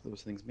 because fuck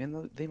those things,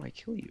 man. They might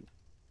kill you.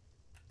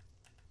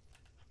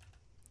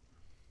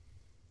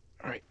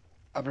 Alright,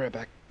 I'll be right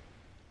back.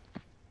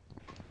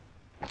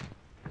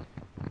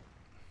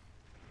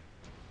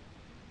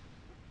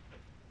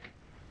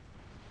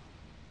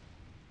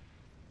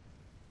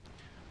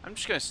 I'm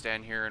just gonna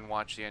stand here and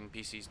watch the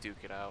NPCs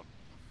duke it out.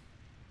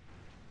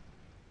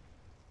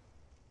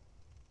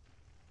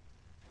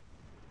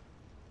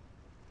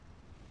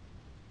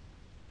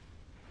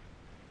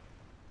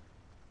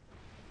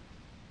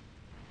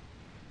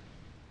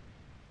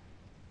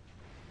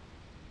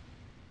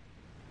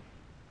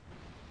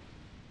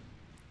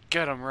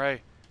 Get him,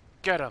 Ray.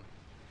 Get him.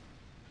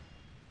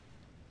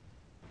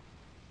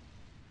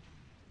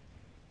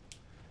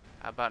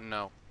 How about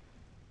no?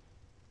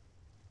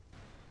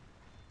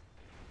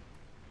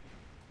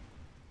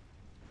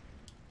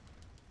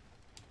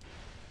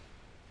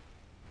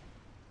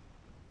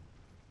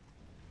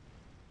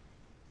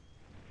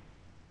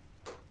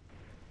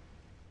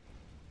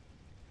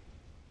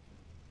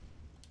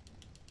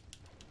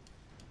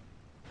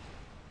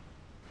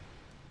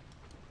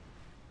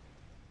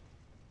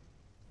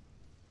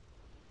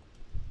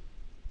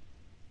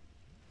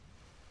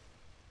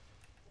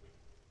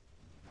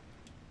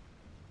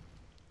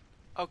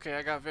 Okay,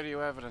 I got video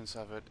evidence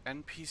of it.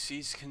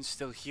 NPCs can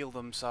still heal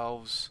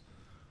themselves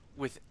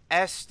with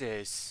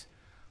Estus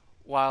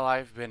while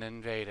I've been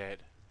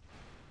invaded.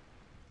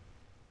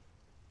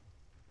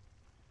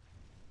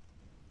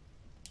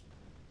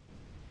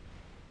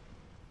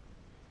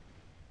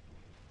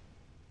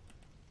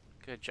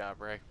 Good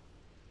job, Ray.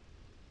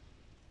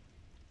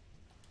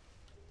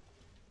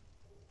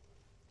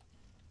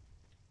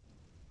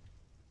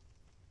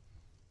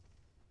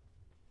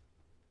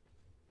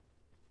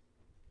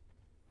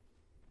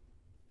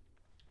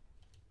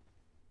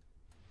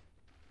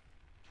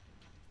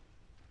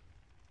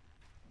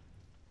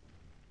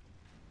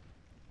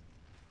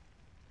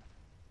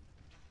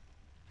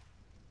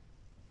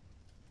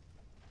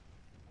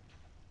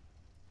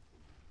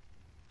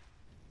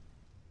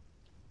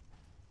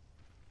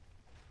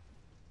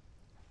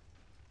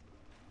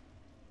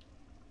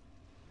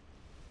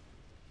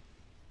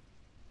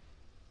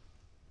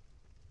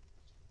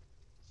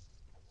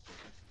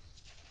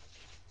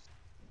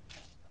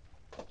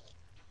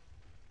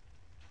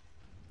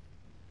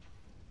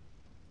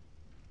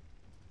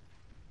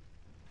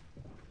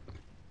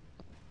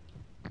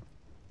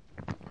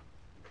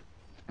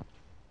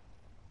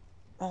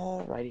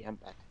 Alrighty, I'm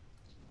back.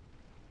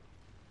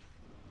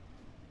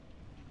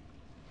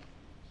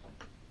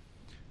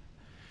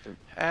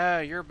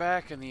 You're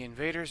back and the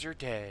invaders are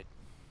dead.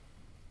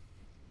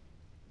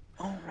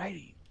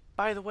 Alrighty.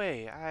 By the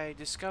way, I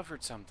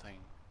discovered something.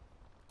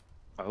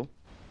 Oh?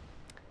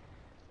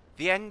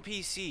 The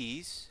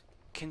NPCs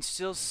can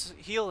still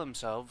heal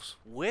themselves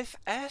with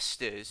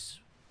Estus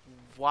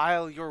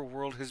while your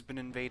world has been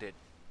invaded.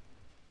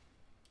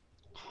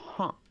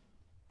 Huh.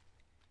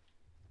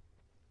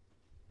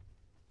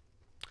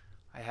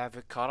 I have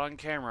it caught on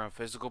camera,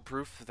 physical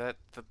proof that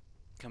the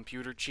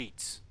computer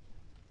cheats.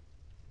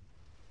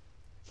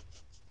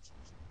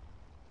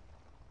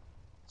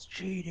 It's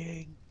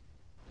cheating.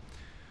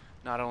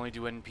 Not only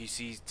do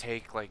NPCs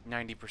take like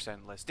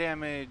 90% less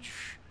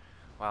damage,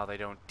 while they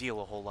don't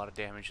deal a whole lot of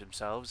damage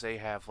themselves, they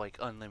have like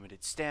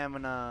unlimited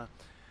stamina,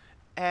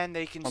 and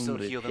they can still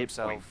heal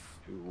themselves.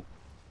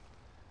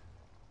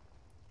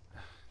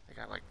 They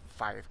got like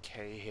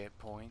 5k hit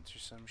points or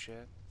some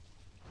shit.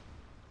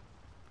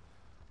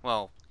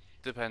 Well,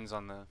 depends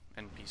on the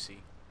NPC.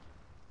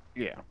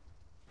 Yeah.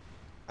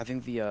 I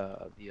think the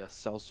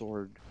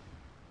sellsword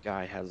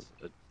guy has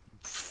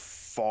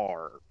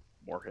far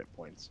more hit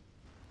points.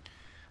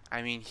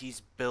 I mean,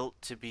 he's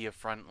built to be a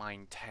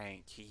frontline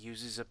tank. He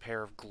uses a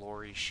pair of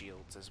glory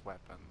shields as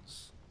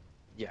weapons.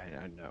 Yeah,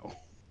 I know.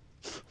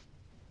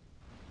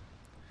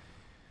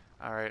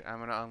 Alright, I'm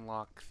gonna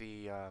unlock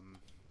the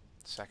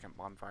second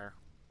bonfire.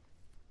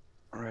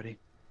 Alrighty.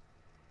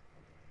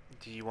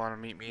 Do you want to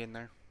meet me in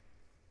there?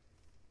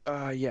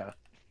 Yeah.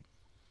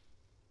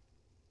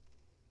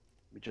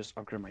 Let me just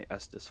upgrade my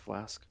Estus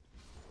flask.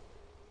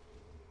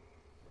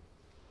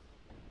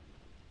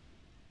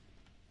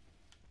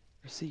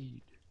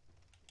 Proceed.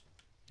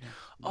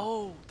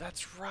 Oh,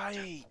 that's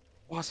right.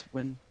 Wasp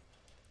win.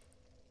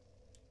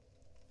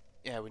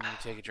 Yeah, we need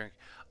to take a drink.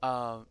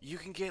 You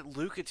can get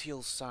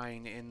Lucatiel's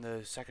sign in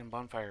the second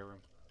bonfire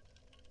room.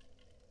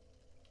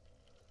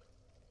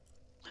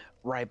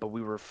 Right, but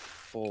we were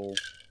full.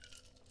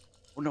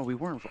 Oh, no, we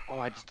weren't. Oh,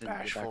 I just didn't.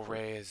 Bashful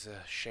Ray is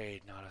a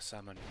shade, not a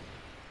summon.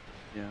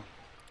 Yeah.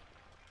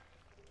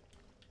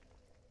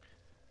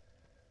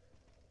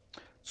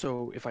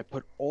 So if I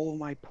put all of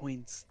my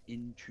points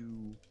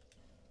into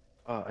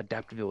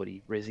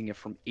adaptability, raising it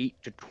from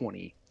 8 to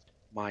 20.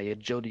 My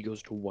agility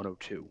goes to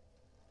 102.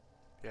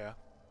 Yeah.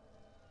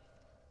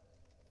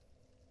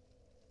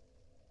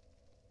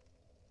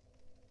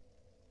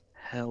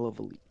 Hell of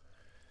a leap.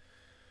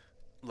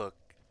 Look,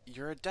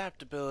 your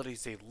adaptability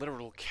is a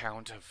literal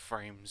count of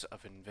frames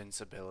of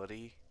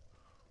invincibility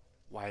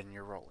when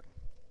you're rolling.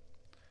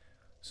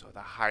 So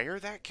the higher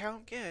that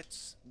count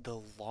gets,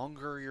 the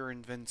longer you're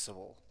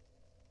invincible.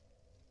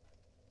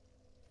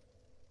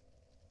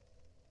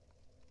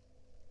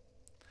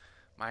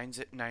 Mine's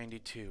at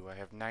 92. I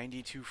have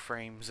 92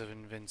 frames of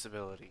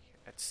invincibility.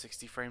 At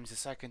 60 frames a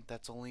second,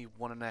 that's only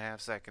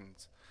 1.5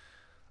 seconds.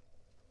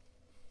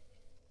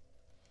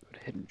 Go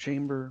to hidden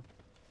chamber.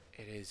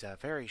 It is a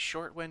very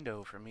short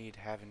window for me to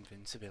have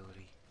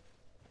invincibility.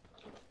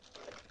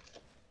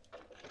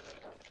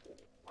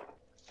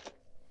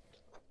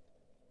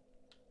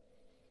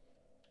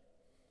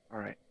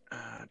 Alright,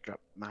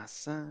 drop my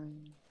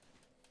sign.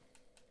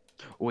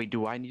 Wait,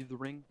 do I need the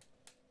ring?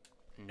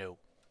 No.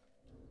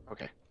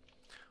 Okay.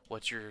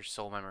 What's your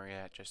soul memory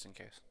at, just in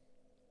case?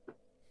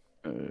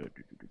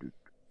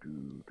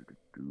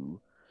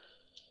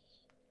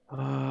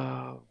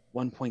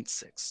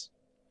 1.6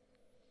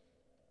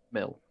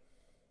 mil.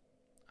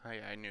 Oh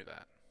yeah, I knew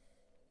that.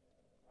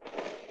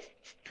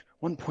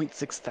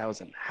 1.6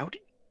 thousand. How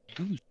did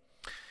you lose?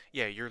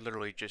 Yeah, you're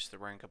literally just the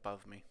rank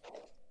above me.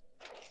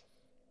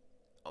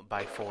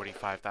 By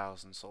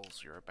 45,000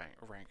 souls, you're a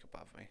rank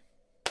above me.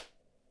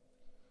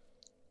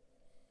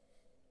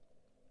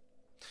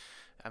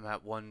 I'm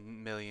at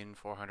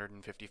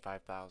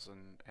 1,455,000,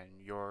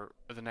 and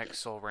the next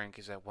soul rank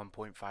is at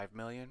 1.5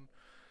 million.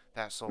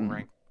 That soul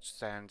rank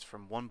stands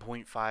from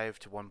 1.5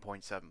 to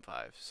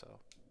 1.75, so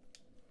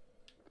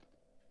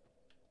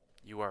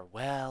you are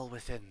well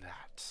within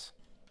that.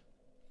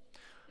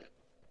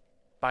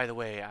 By the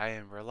way, I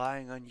am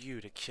relying on you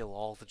to kill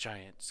all the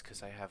giants,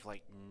 because I have,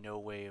 like, no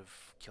way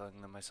of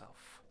killing them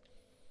myself.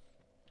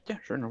 Yeah,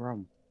 sure, no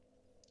problem.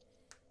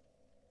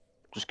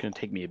 Just gonna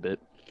take me a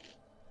bit.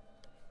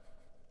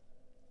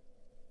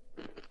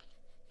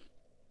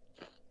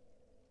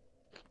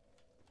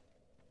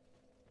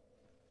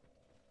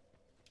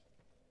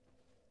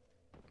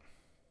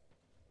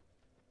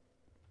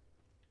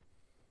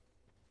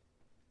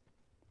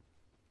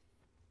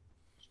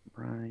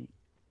 Right.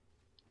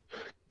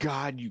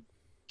 God, you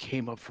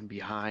came up from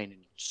behind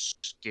and you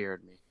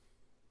scared me.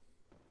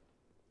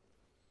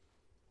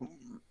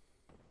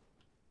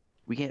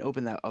 We can't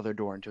open that other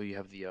door until you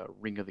have the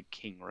Ring of the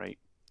King, right?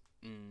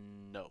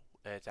 No,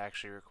 it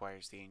actually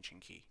requires the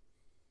ancient key.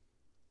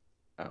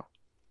 Oh.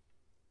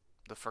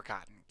 The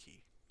forgotten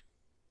key.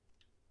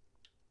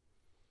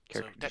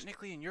 Character So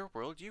technically in your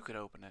world, you could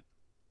open it.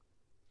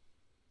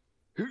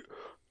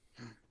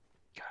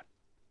 God.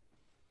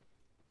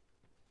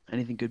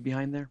 Anything good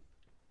behind there?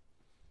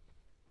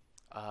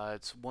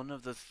 It's one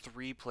of the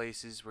 3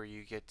 places where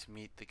you get to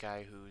meet the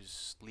guy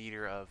who's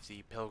leader of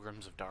the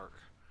Pilgrims of Dark.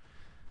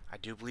 I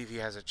do believe he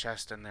has a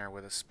chest in there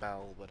with a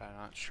spell, but I'm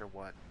not sure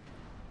what.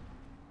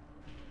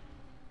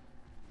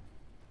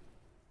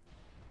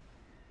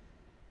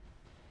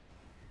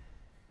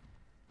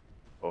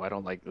 Oh, I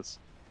don't like this.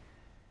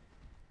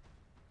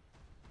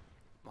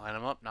 Line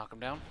him up, knock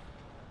him down.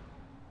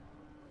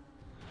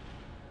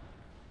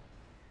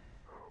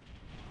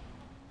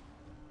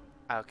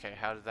 Okay,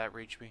 how did that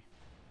reach me?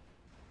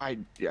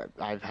 Yeah,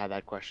 I've had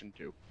that question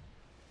too.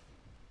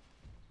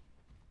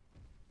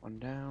 1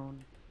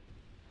 down.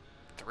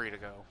 3 to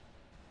go.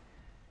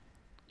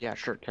 Yeah,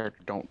 sure,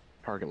 character, don't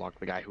target lock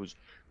the guy who's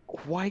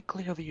quite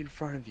clearly in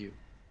front of you.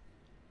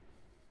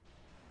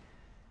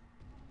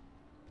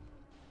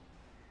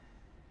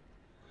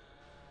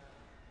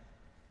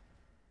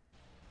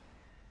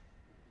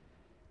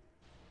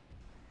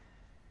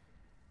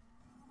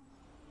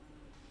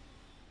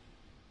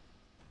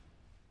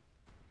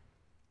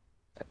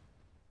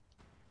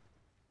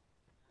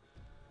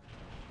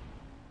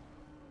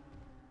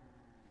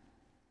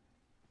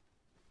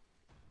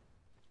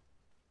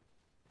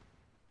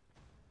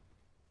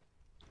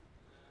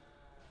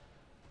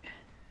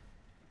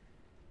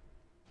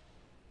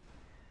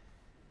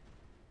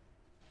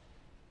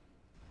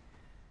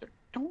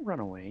 Don't run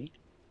away.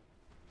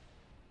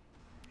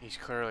 He's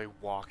clearly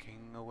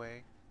walking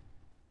away.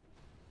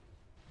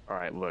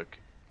 Alright, look.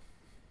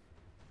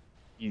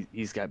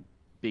 He's got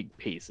big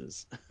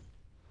paces.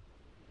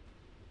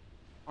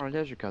 Alright,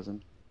 there's your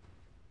cousin.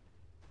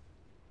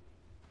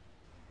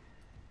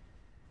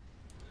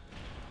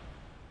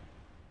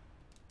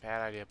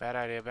 Bad idea, bad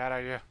idea, bad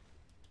idea.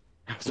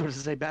 I was supposed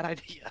to say bad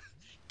idea.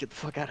 Get the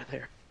fuck out of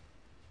there.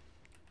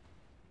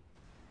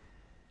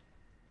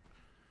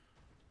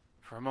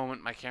 For a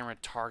moment, my camera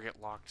target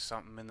locked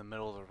something in the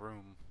middle of the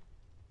room.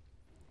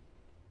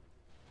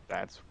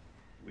 That's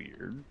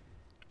weird.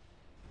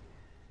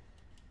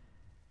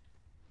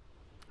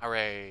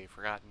 Hooray,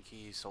 forgotten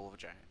key, soul of a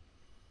giant.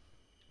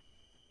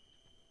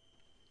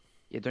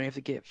 Yeah, don't you have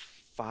to get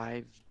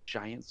 5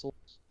 giant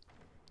souls?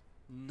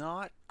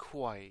 Not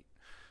quite.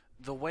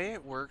 The way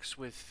it works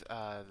with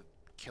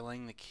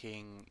killing the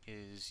king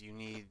is you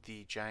need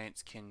the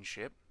giant's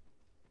kinship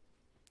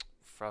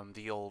from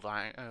the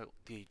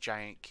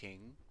giant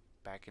king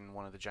back in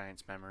one of the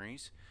giant's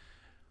memories.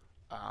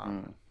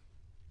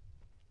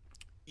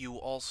 You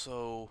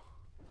also,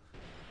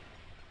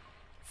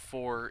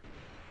 for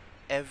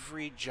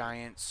every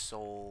giant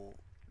soul,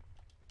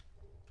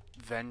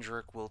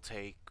 Vendrick will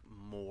take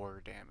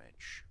more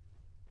damage.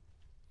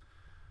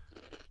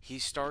 He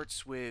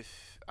starts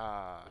with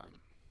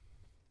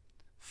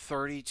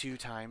 32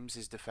 times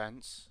his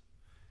defense.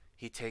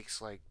 He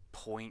takes like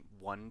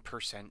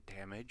 0.1%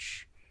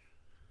 damage.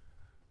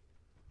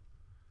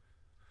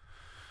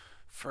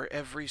 For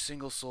every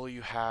single soul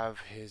you have,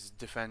 his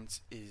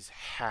defense is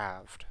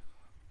halved.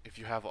 If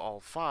you have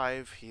all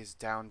 5, he is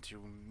down to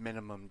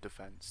minimum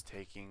defense,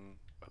 taking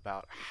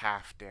about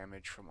half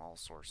damage from all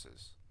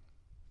sources.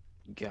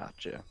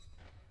 Gotcha.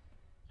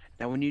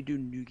 Now, when you do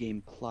New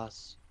Game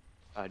Plus,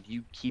 do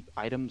you keep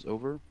items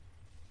over?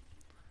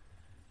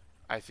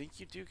 I think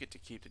you do get to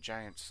keep the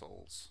giant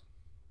souls.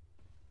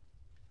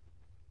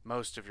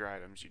 Most of your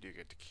items you do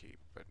get to keep,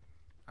 but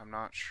I'm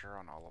not sure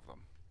on all of them.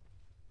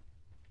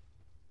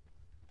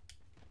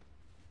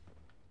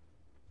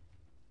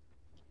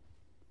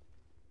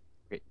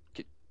 Great.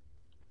 Get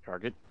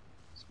target.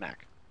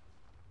 Smack.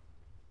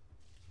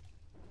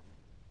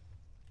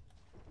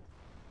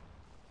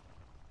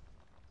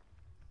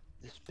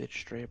 This bitch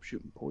straight up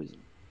shooting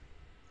poison.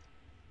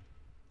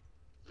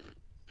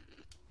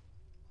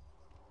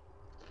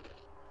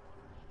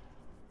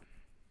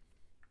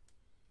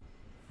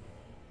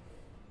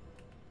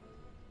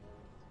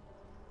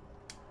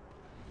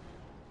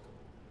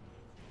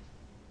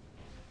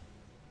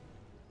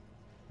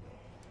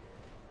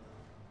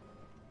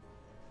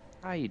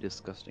 Ah, you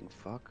disgusting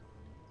fuck.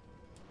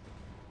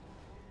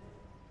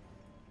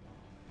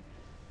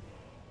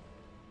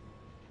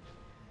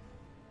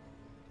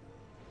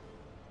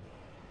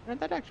 And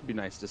that'd actually be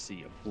nice to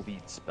see a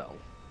bleed spell.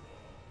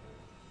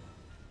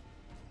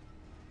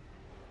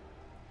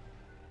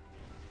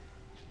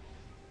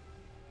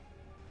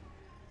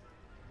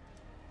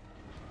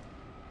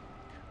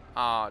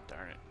 Ah,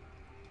 darn it.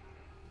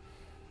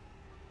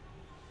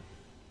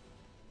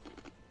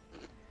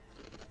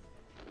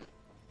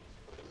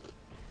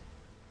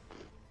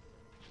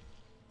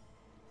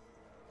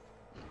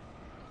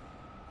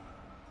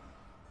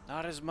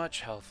 Not as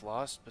much health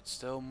lost, but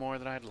still more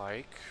than I'd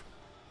like.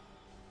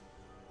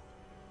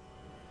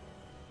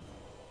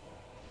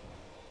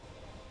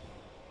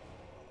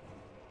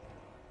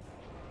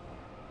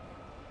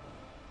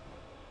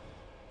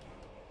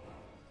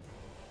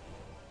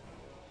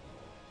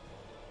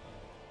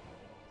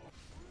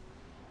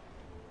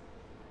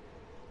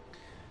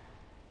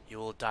 You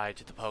will die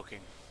to the poking.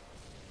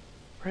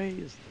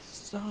 Praise the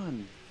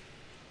sun.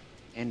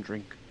 And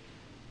drink.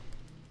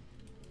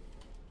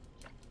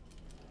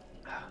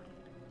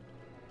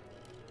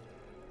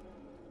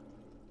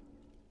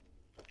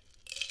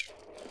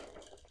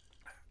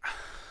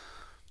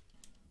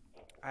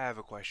 I have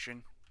a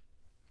question.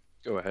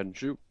 Go ahead and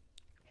shoot.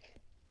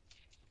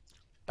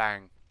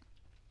 Bang.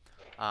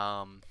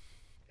 How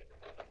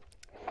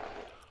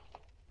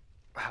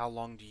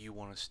long do you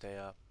want to stay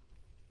up?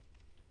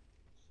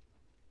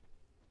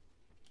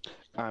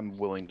 I'm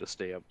willing to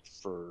stay up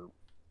for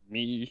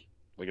me,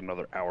 like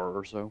another hour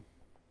or so.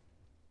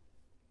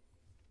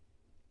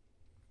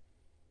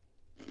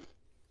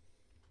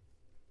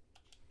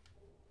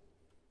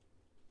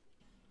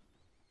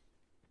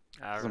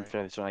 I'm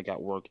fairly certain I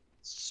got work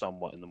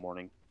somewhat in the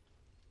morning.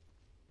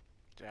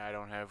 I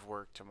don't have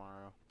work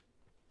tomorrow.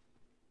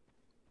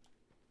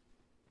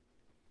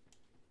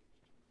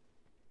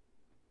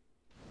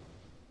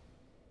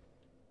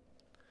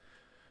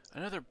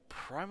 Another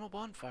primal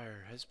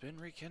bonfire has been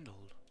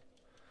rekindled.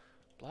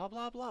 Blah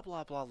blah blah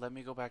blah blah. Let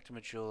me go back to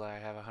Majula. I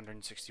have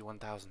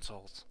 161,000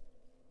 souls.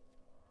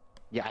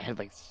 Yeah, I had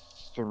like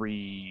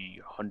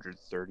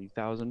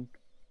 330,000.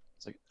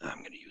 It's like,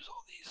 I'm gonna use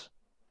all these.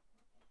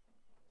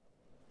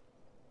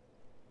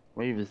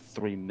 Maybe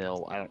 3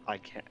 mil. I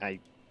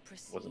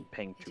wasn't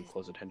paying too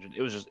close attention.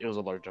 It was a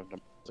large number.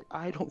 It's like,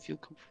 I don't feel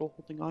comfortable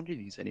holding on to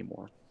these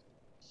anymore.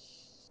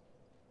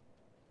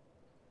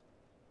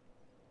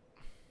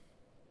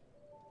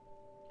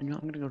 And you know,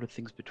 I'm gonna go to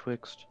Things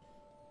Betwixt.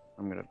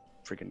 I'm gonna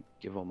freaking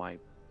give all my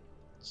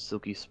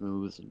silky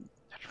smooths and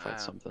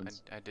petrified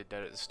somethings. I did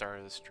that at the start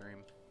of the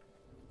stream.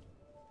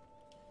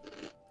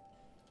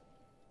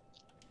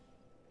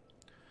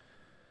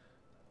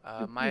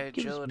 My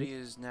agility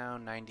is now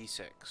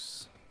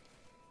 96.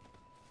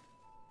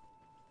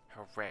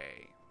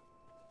 Hooray.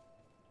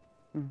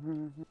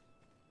 I'm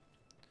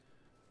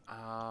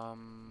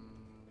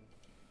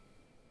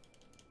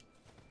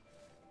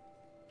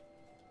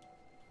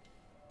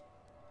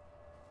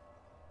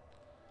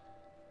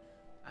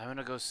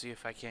gonna go see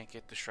if I can't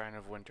get the Shrine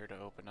of Winter to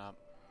open up.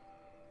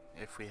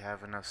 If we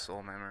have enough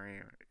soul memory,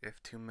 or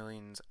if 2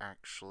 million's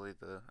actually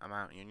the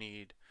amount you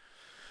need.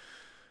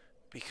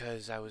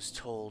 Because I was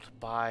told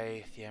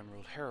by the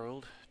Emerald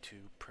Herald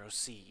to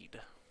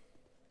proceed.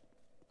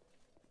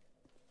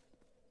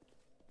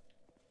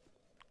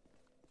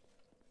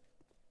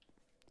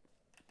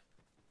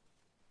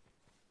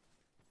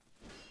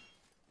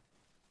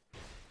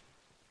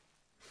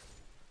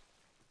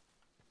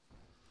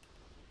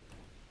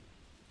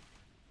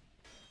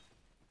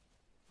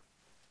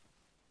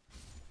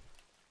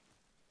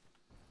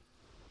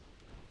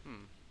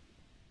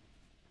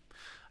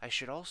 I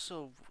should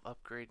also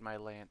upgrade my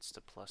lance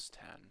to +10.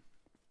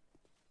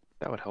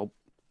 That would help.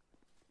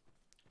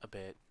 A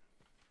bit.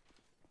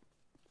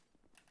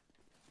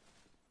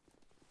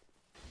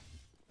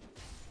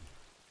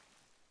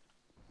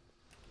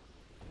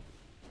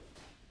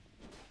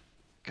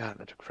 God,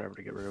 that took forever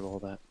to get rid of all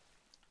that.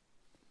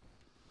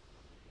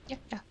 Yeah,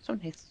 so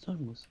nice, so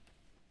nice.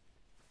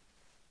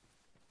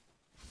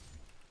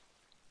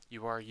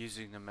 You are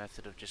using the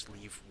method of just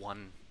leave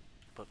one,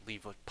 but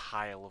leave a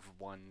pile of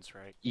ones,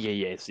 right? Yeah,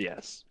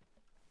 yes.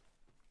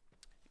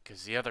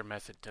 Because the other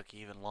method took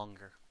even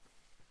longer.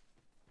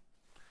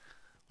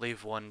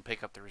 Leave one,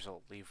 pick up the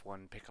result. Leave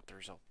one, pick up the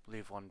result.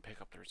 Leave one,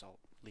 pick up the result.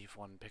 Leave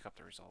one, pick up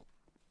the result.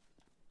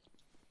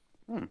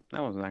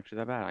 That wasn't actually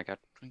that bad. I got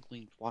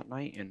Twinkling Twat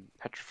Knight and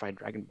Petrified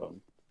Dragon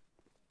Bone.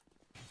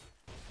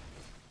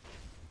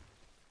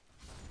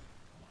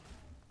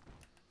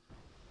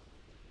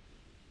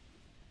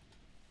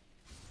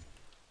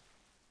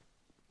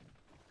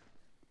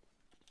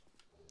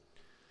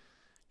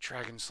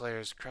 Dragon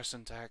Slayer's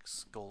Crescent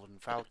Axe, Golden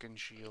Falcon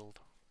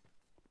Shield.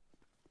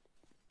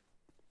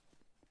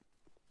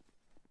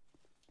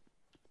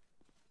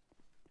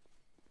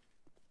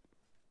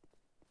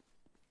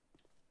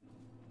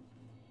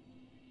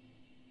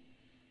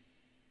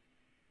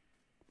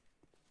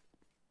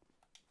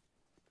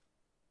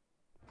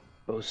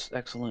 Boasts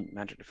excellent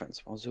magic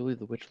defense, while Zuli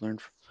the Witch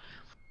learned from...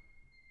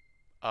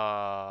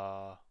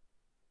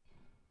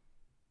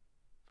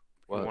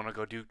 You What? want to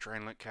go Duke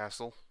Drainlet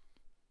Castle?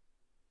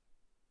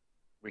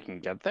 We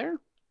can get there?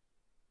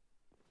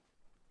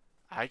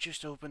 I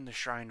just opened the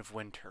Shrine of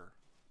Winter.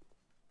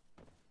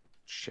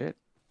 Shit.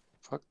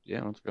 Fuck,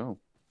 yeah, let's go.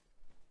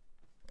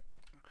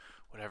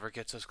 Whatever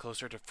gets us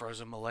closer to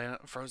Frozen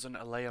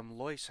Aleum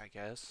Lois, I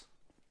guess.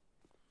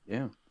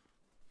 Yeah.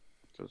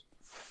 Because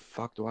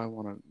fuck do I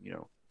want to, you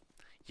know...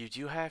 You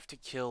do have to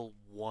kill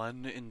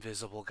one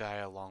invisible guy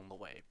along the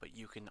way, but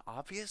you can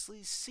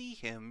obviously see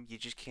him, you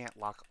just can't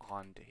lock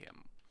on to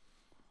him.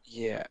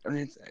 Yeah, I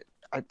mean,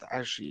 I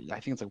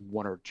think it's like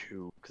one or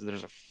two, because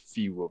there's a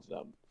few of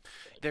them.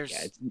 There's,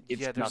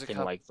 it's nothing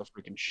like the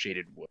freaking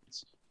Shaded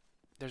Woods.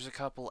 There's a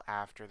couple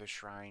after the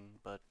shrine,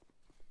 but...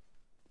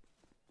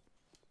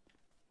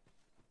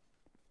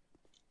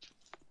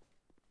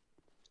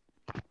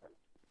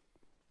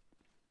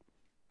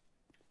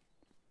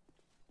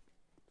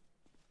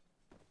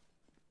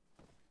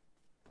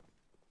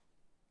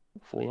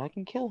 Hopefully I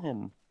can kill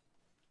him.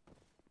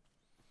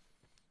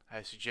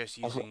 I suggest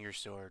using your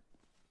sword.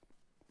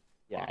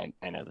 Yeah,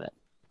 I know that.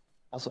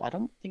 Also, I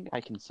don't think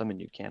I can summon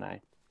you, can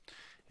I?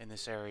 In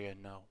this area,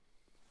 no.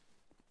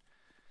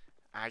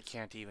 I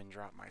can't even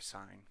drop my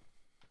sign.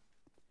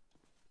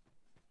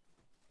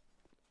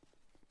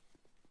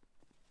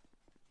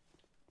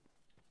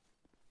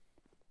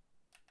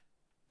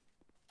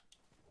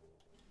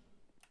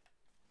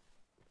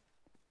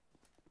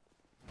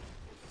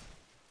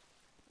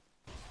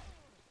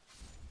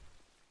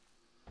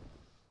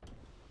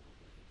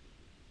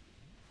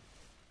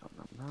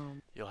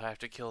 You'll have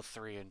to kill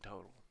 3 in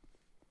total.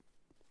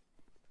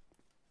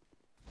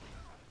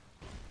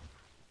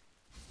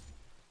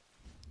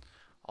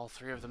 All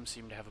 3 of them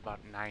seem to have about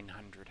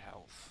 900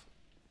 health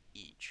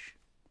each.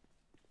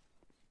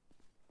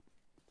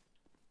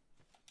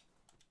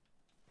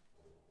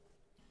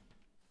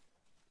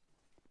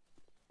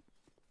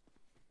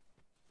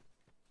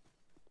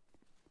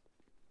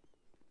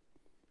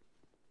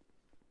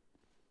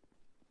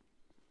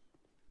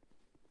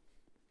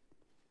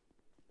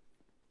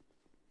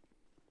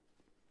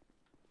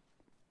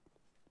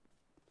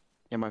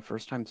 Yeah, my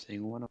first time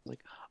seeing one, I was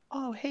like,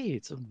 oh, hey,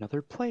 it's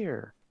another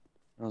player.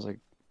 And I was like,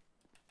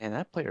 man,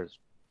 that player's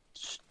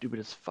stupid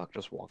as fuck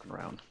just walking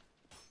around.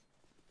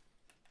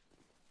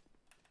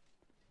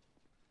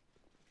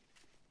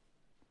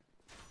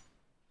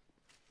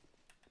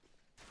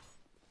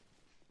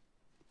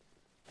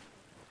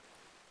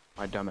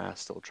 My dumbass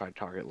still tried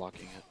target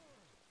locking it.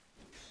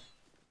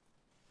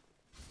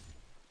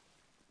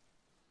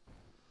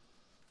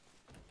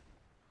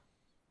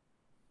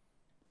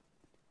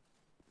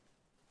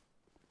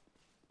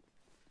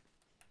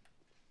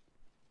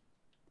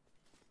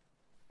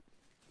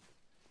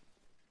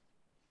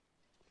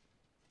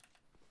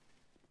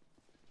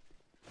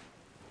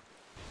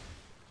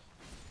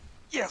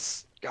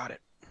 Yes! Got it.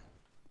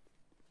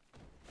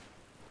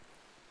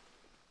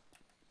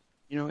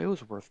 You know, it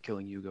was worth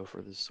killing Yugo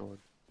for this sword.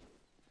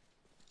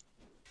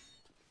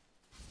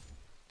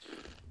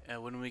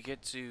 And when we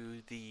get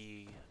to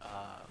the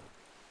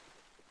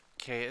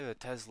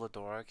Tesla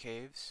Dora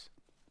caves,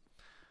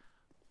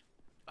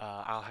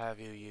 I'll have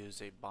you use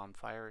a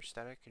bonfire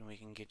aesthetic, and we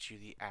can get you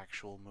the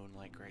actual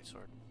Moonlight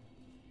Greatsword.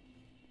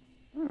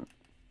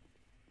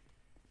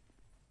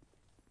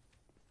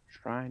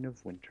 Shrine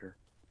of Winter.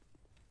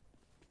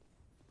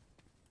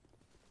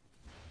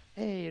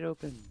 Hey, it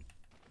opened.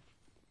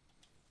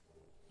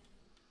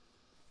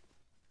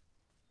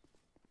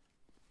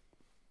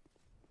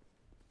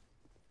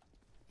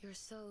 Your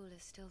soul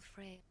is still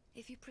frail.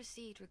 If you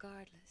proceed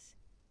regardless,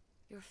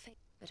 your fate.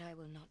 But I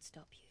will not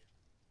stop you.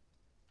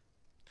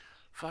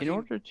 Fucking In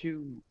order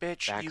to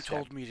bitch, you backstab,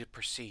 told me to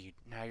proceed.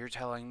 Now you're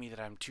telling me that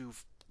I'm too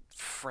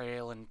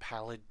frail and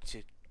pallid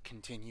to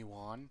continue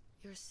on?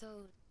 You're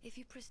so... If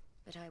you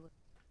but I will...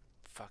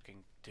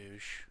 Fucking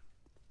douche.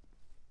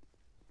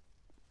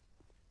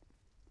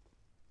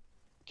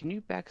 can you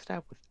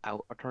backstab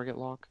without a target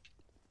lock?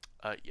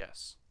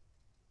 Yes.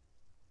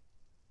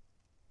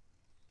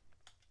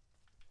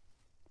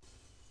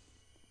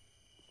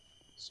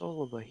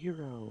 Soul of a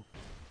hero.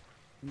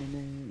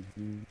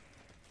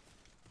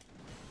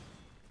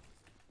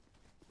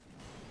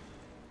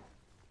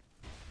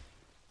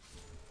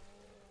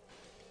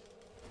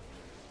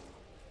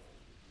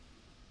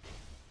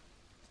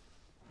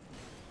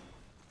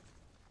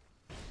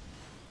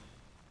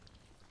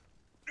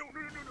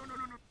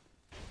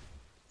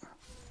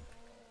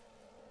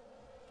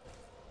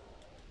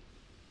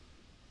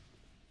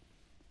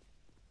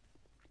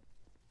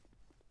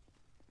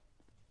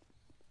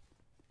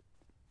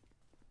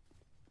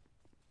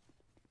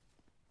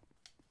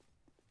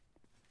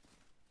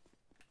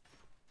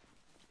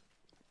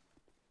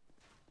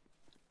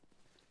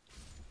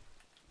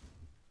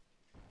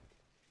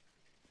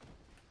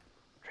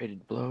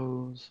 Traded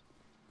blows.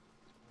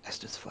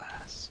 Estus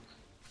Flask.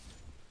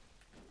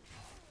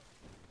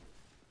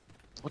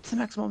 What's the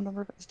maximum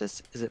number of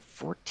Estus? Is it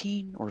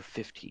 14 or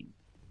 15?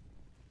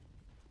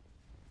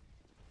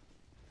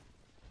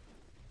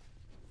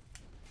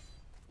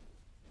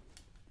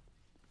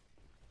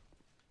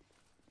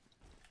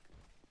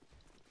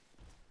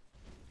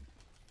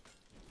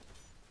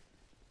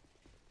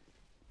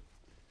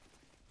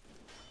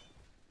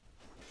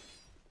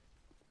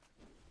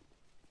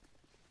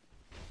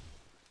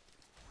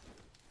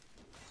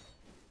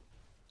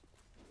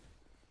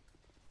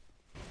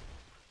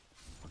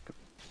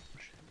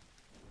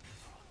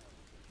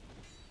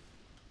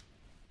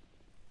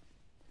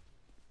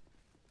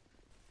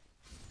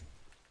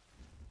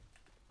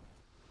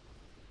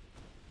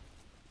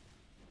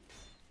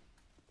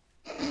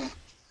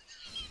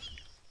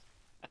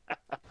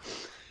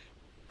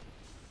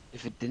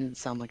 If it didn't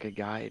sound like a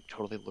guy, it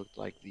totally looked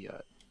like the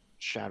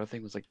shadow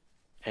thing was like,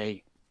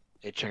 hey,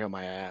 check out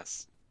my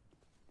ass.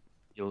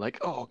 You're like,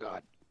 oh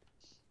god.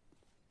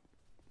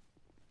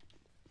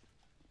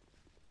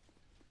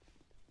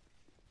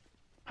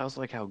 I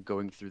also like how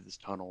going through this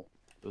tunnel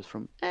goes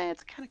from,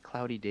 it's a kind of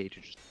cloudy day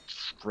to just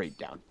straight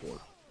downpour.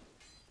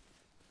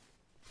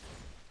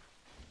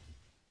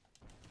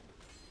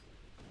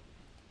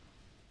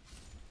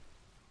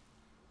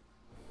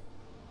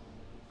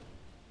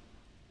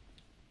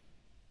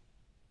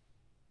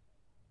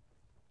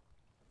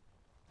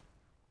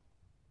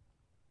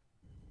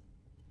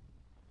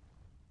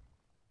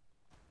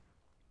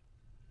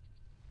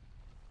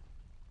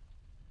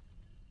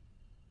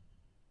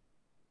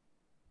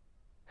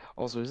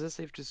 Also, is it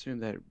safe to assume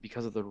that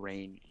because of the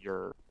rain,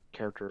 your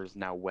character is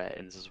now wet,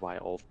 and this is why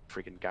all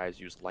freaking guys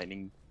use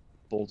lightning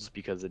bolts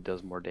because it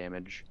does more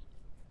damage?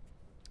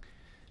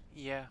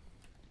 Yeah.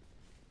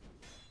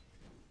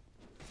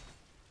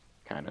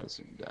 Kind of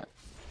assumed that.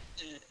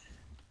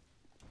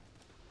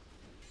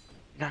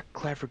 Not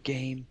clever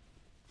game,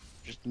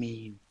 just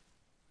mean.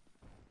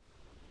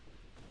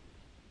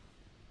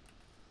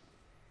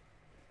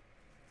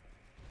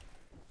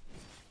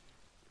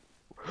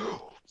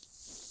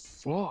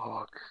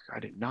 Fuck! I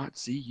did not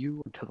see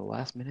you until the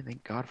last minute.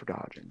 Thank God for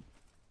dodging.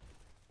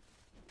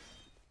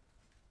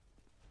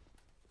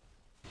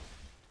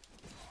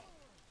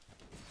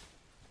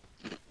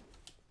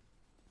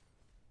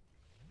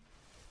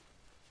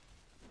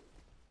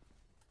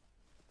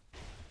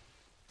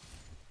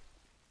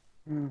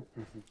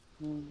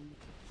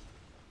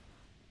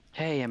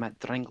 Hey, I'm at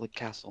Drangleic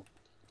Castle.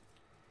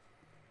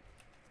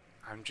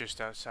 I'm just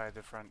outside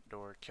the front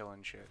door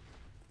killing shit.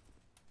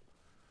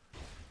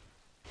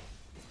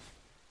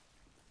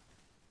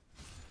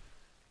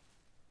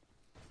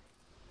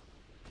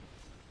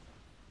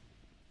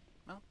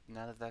 Well,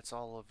 now that that's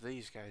all of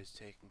these guys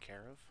taken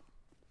care of.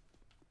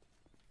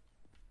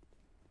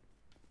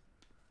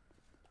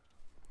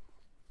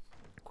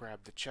 Grab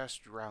the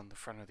chest around the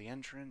front of the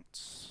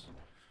entrance.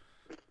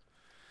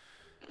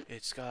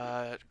 It's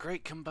got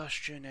great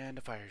combustion and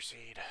a fire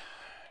seed.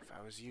 If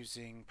I was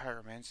using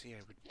pyromancy,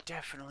 I would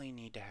definitely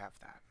need to have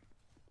that.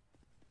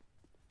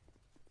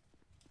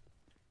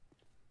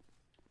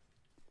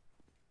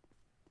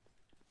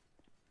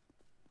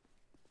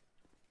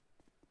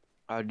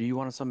 Do you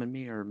want to summon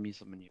me or me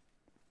summon you?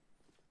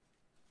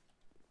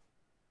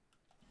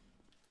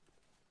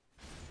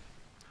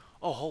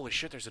 Oh, holy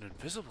shit, there's an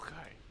invisible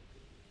guy.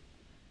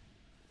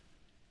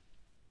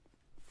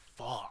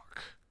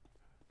 Fuck.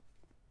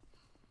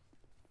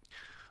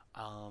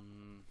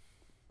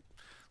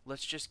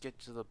 Let's just get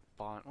to the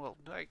well,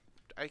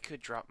 I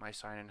could drop my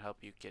sign and help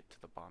you get to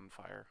the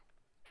bonfire.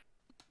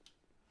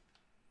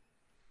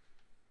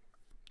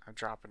 I'm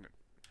dropping it.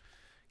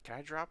 Can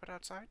I drop it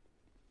outside?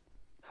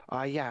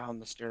 Yeah, on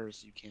the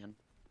stairs you can.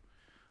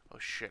 Oh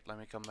shit, let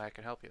me come back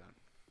and help you then.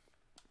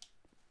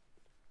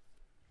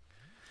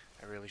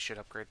 I really should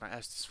upgrade my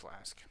Estus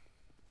flask.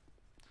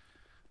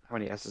 How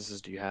many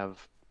S's do you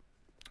have?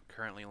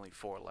 Currently only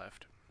 4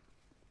 left.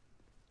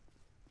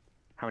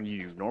 How many do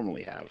you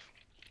normally have?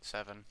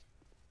 7.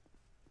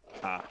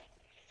 Ah.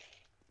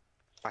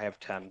 I have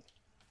 10.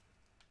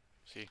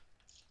 See?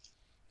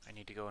 I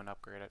need to go and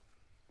upgrade it.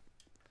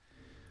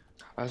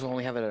 I also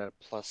only have it at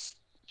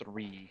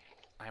 +3.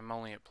 I'm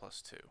only at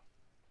 +2.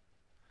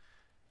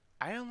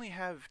 I only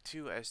have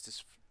 2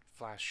 Estus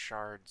Flash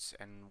Shards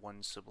and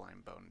 1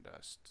 Sublime Bone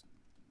Dust.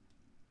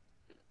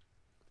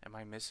 Am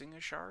I missing a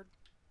shard?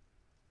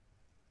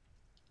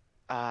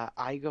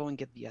 I go and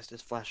get the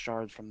Estus Flash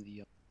Shards from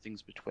the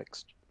things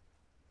betwixt.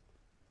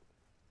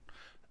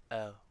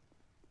 Oh.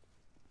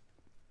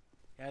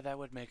 Yeah, that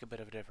would make a bit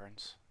of a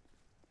difference.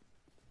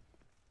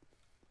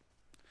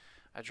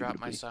 I dropped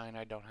my sign,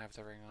 I don't have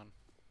the ring on.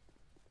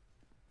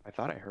 I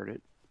thought I heard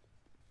it.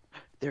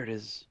 There it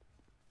is.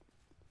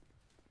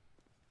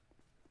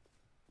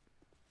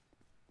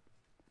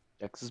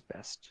 Dex is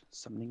best.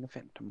 Summoning a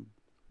phantom.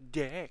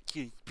 Dex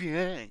is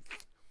best.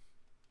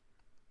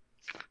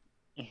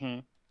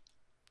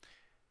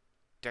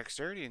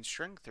 Dexterity and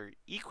strength are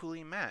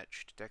equally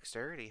matched.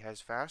 Dexterity has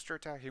faster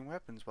attacking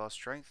weapons, while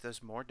strength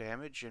does more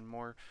damage and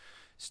more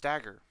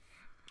stagger.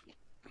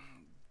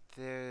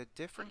 The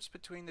difference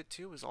between the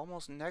two is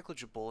almost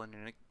negligible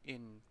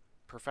in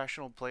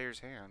professional players'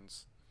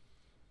 hands.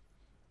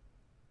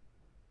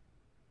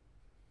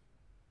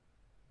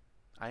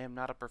 I am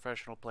not a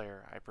professional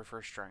player. I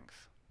prefer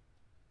strength.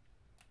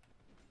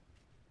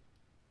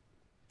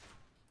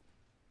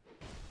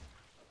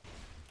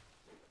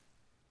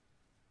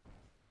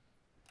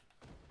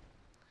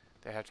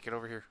 They have to get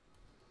over here.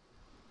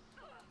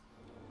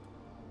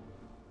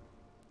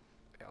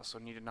 They also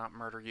need to not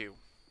murder you.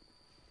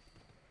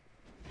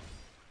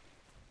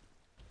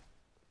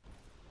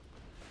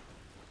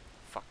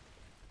 Fuck.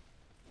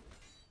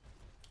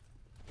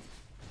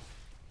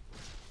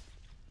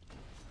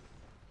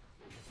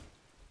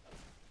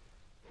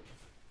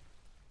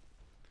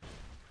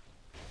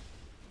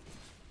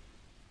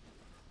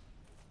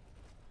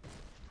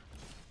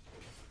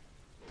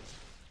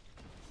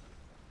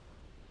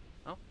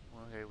 Oh,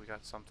 okay, we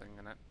got something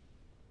in it.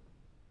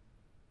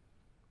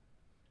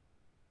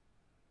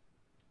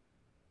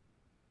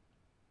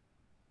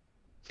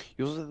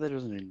 You also said that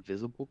there's an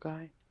invisible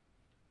guy?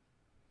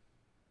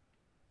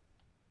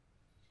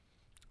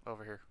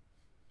 Over here.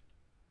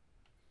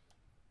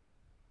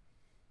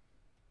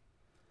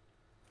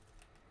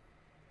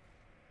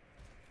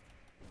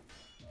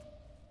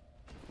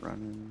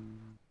 Running.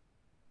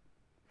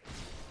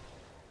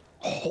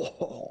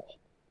 Oh.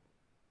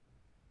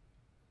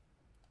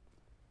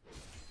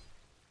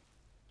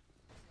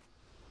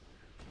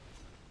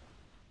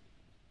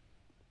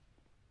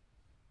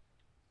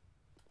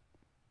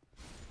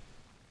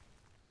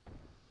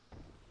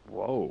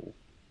 Whoa.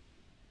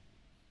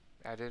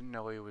 I didn't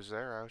know he was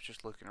there. I was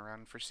just looking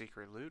around for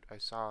secret loot. I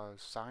saw a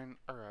sign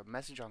or a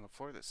message on the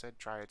floor that said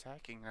try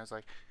attacking. And I was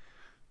like,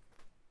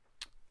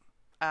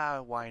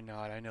 why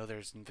not? I know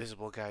there's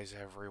invisible guys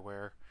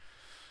everywhere.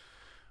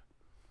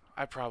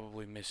 I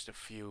probably missed a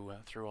few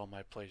through all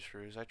my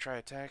playthroughs. I try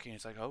attacking.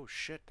 It's like, oh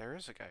shit, there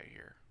is a guy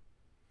here.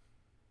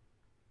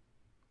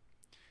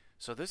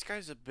 So this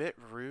guy's a bit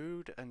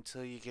rude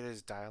until you get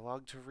his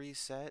dialogue to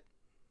reset.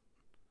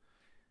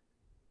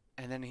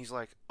 And then he's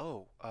like,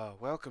 oh,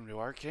 welcome to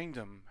our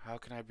kingdom. How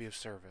can I be of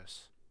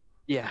service?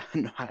 Yeah,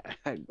 no,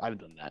 I've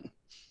done that.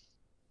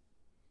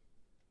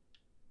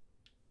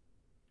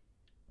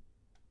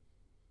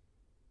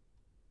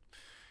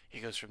 He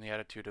goes from the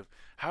attitude of,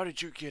 how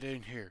did you get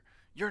in here?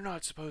 You're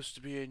not supposed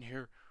to be in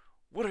here.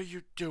 What are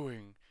you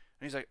doing?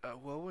 And he's like,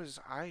 what was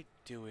I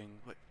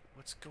doing?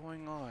 What's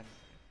going on?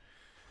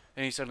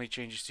 And he suddenly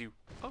changes to,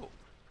 oh,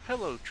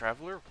 hello,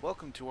 traveler.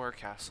 Welcome to our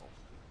castle.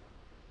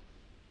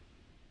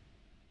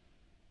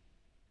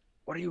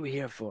 What are you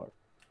here for?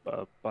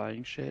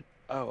 Buying shit?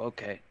 Oh,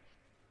 okay.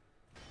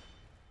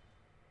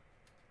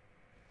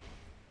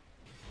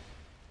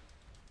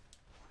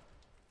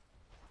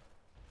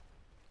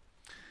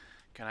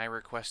 Can I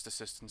request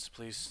assistance,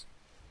 please?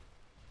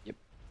 Yep.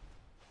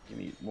 Give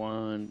me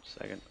 1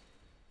 second.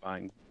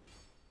 Buying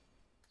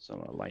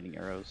some lightning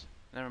arrows.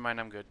 Never mind,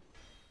 I'm good.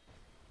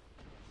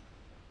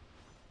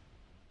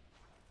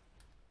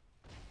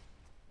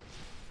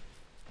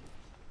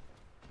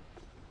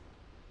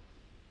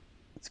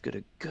 Let's get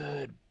a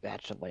good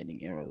batch of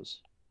lightning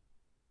arrows.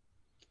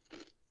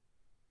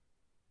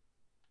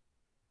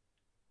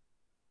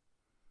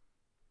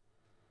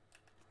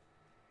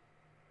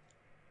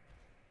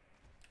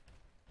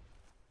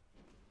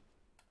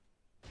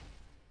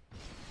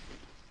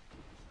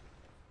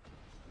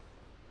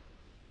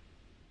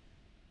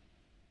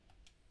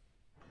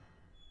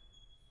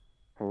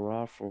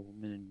 Hurrah for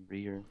woman in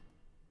rear.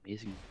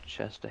 Amazing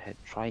chest ahead.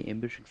 Try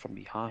ambushing from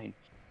behind.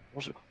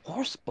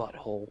 Horse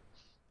butthole.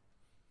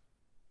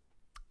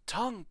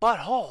 Tongue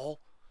butthole?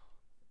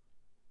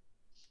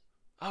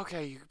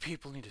 Okay, you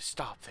people need to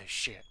stop this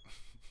shit.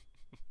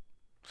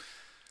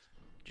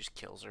 Just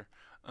kills her.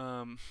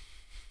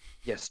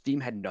 Yeah, Steam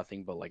had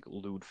nothing but like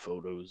lewd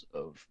photos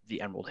of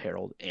the Emerald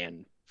Herald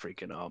and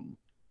freaking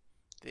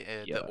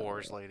the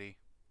Oars lady.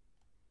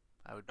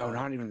 I would. No,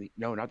 not even the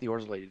no, not the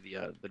Orcs lady.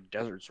 The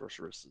desert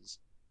sorceresses.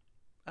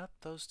 Up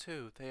those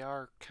two. They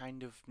are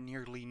kind of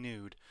nearly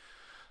nude.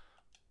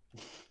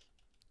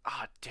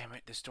 Ah, damn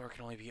it! This door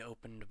can only be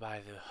opened by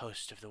the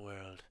host of the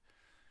world.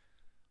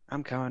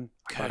 I'm coming.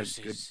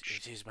 Curses!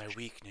 It is my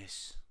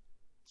weakness.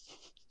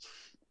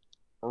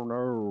 Oh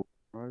no,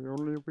 my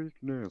only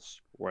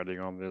weakness. Wedding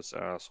on this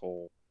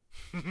asshole.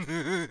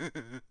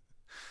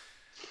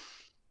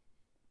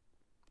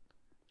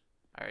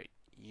 Alright,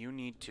 you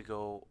need to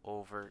go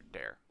over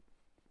there.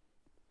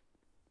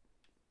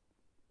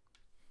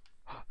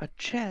 A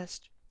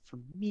chest for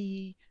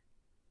me.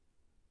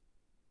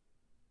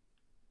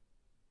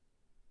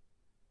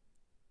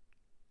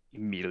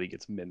 Immediately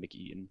gets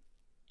mimicky and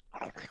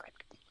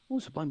oh,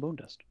 sublime bone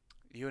dust.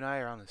 You and I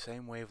are on the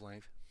same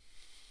wavelength.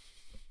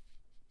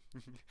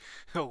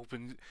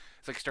 Open.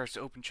 It's like starts to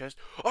open chest.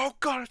 Oh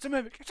god, it's a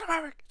mimic! It's a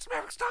mimic! It's a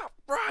mimic! Stop!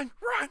 Run!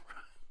 Run!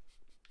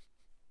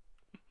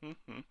 Run!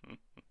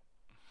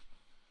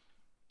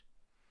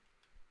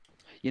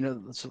 You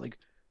know, so like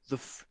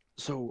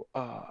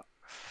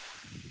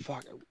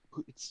fuck,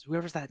 it's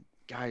whoever's that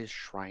guy's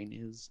shrine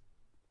is.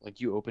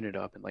 Like you open it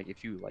up and like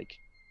if you like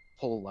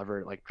pull a lever,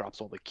 it like drops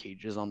all the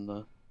cages on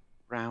the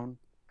ground.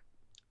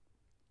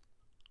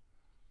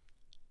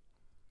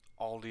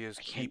 Aldia's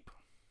Keep.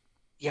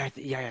 Yeah, I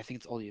think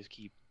it's Aldia's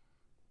Keep.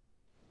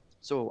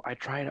 So I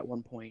tried at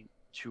one point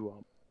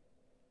to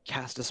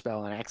cast a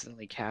spell and I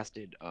accidentally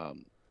casted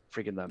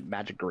freaking the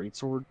magic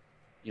greatsword.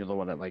 You know, the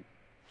one that like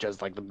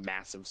does like the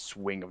massive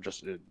swing of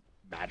just a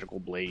magical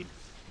blade.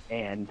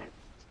 And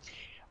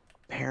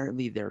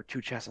apparently there are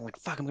two chests. I'm like,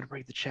 fuck, I'm gonna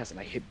break the chest, and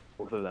I hit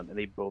both of them, and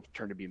they both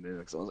turned to be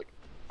mimics. So I was like,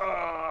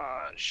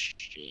 ah,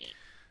 shit.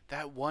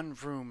 That one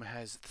room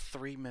has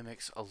 3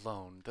 mimics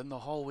alone. Then the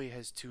hallway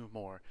has 2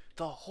 more.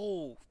 The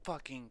whole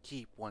fucking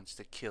keep wants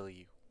to kill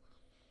you.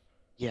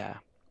 Yeah,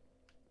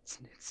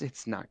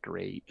 it's not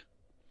great.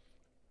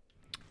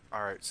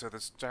 Alright, so the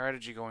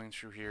strategy going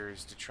through here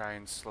is to try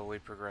and slowly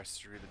progress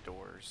through the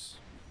doors.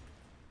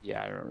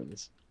 Yeah, I remember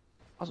this.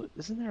 Also,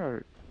 isn't there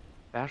a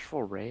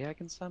bashful ray I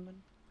can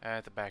summon?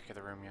 At the back of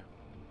the room, yeah.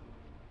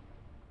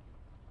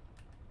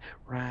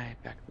 Right,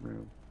 back of the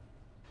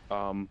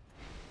room.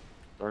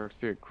 Dark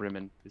Spirit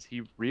Grimmin. Is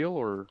he real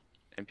or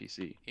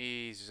NPC?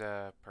 He's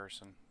a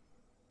person.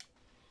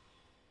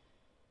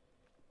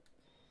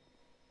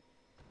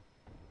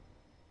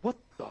 What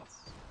the?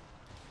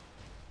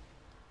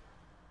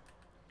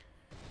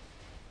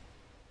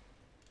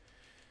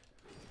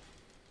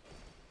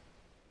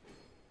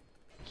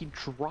 He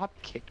drop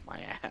kicked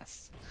my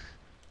ass.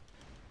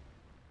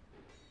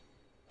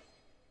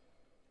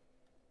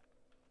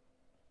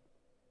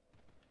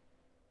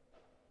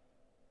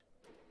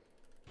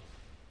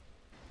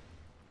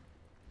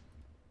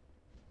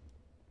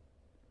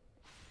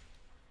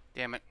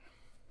 Damn it.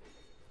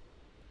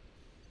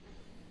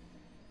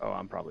 Oh,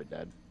 I'm probably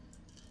dead.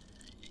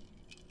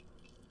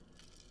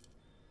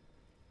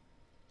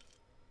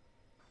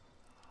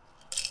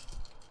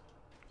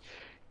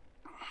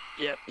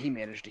 Yep, he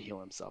managed to heal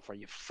himself. Are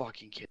you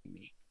fucking kidding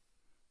me?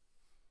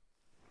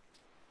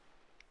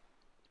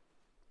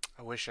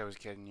 I wish I was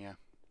kidding you.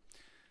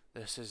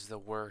 This is the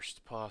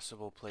worst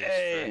possible place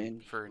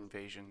for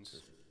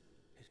invasions.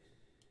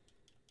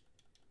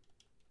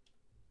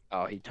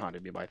 Oh, he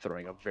taunted me by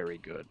throwing a very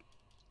good.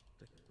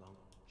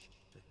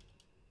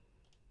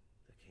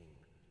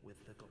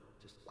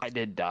 I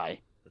did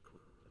die.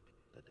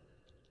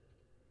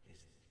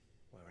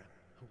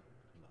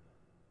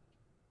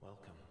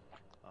 Welcome,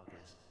 our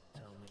guest.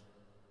 Tell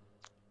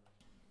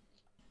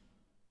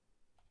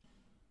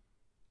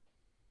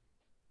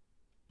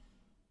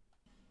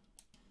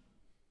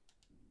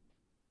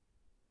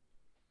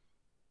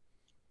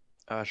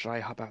me. Should I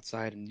hop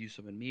outside and you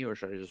summon me, or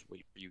should I just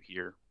wait for you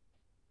here?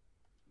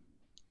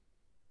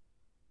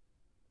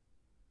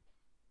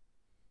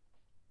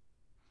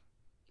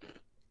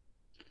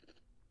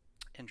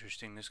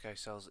 Interesting, this guy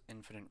sells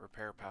infinite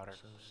repair powder.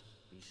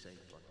 Be safe,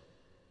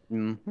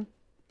 Mm-hmm.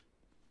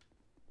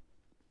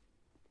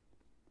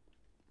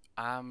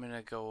 I'm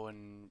gonna go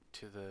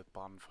into the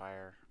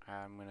bonfire.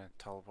 I'm gonna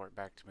teleport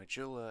back to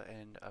Majula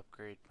and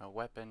upgrade my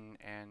weapon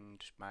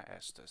and my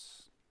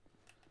Estus.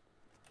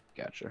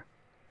 Gotcha.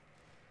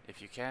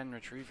 If you can,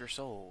 retrieve your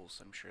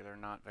souls. I'm sure they're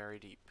not very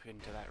deep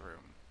into that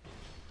room.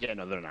 Yeah,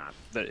 no, they're not.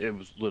 It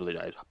was literally,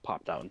 I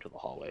popped out into the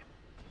hallway.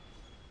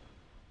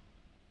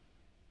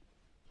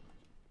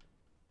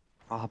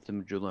 I'll hop to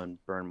Majula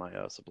and burn my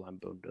sublime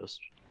bone dust.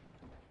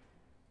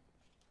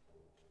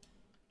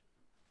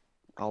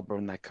 I'll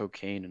burn that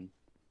cocaine and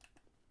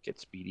get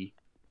speedy.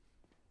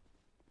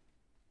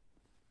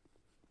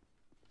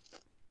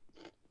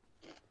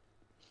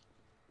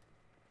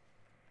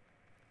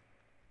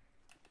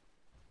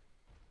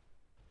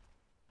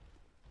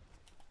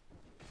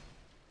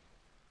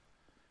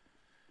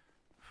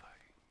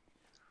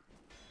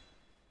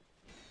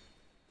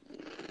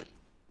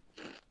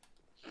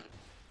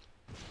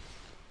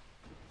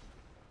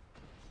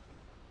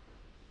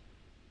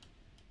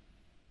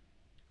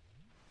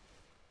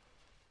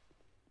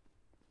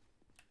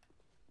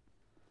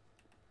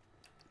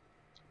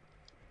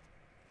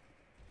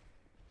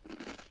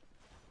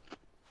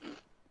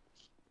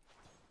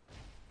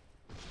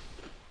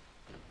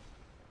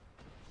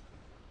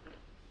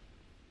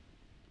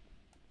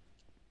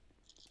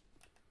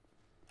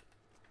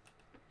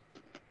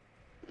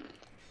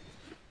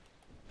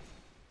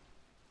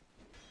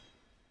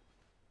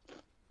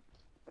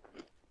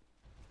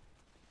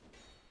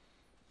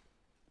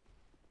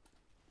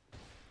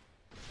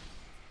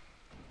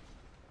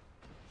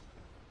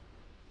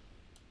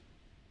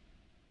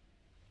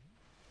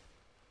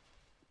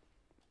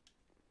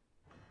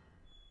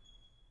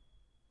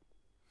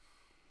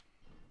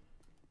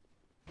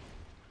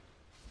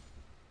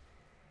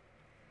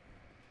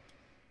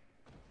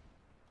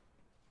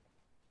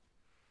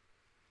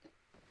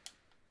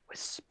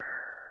 Whisper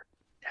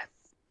death.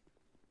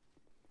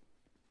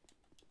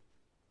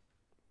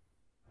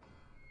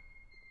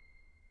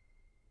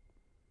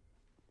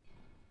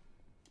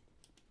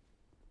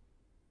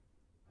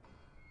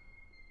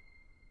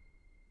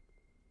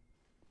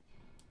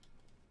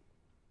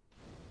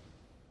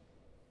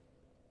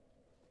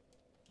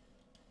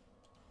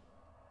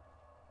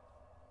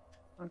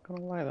 Not gonna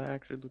lie, that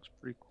actually looks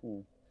pretty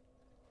cool.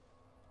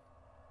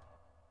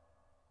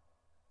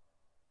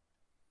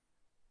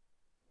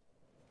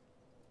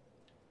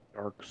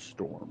 Dark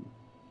Storm.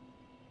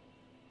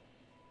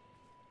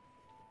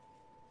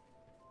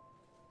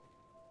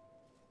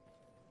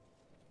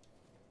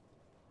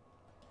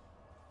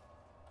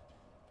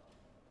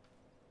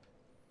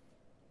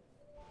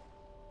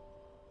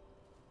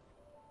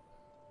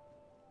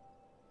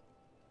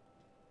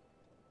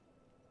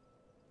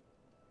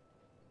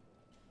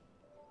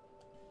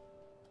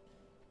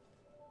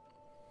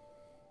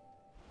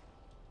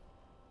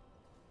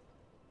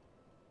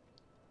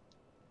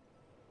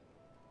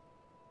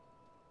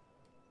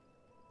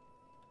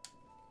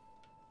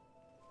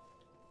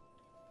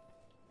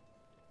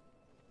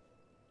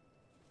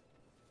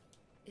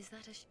 Is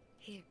that a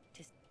here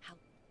to help?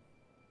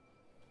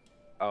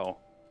 Oh,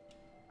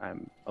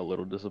 I'm a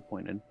little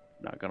disappointed.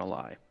 Not gonna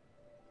lie.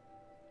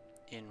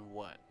 In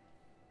what?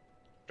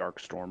 Dark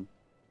Storm.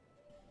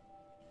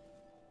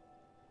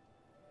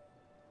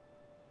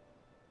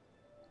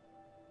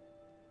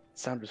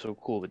 Sounded so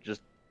cool. It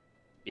just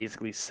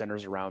basically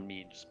centers around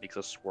me and just makes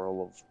a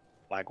swirl of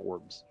black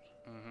orbs.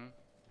 Mm-hmm.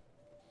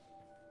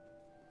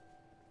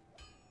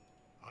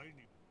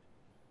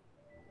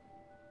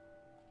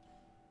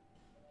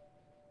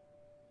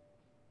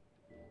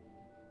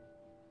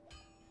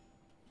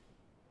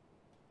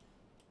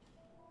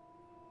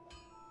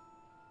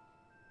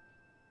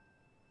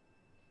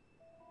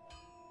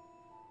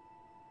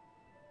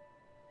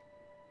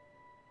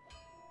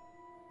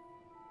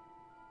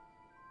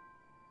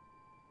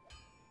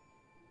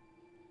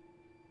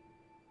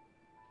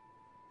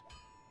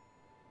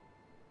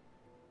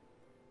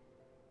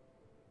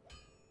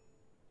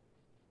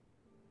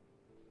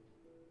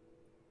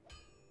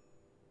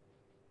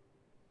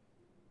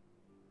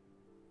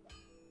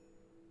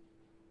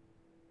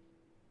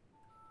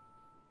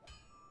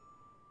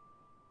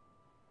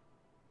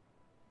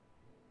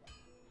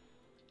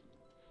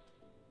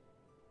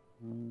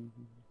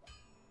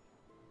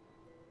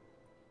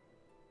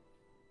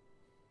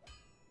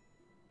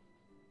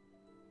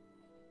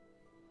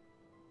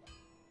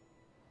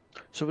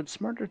 So it's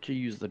smarter to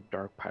use the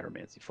dark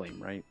pyromancy flame,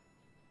 right?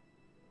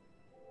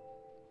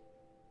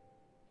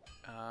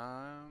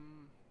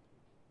 I'm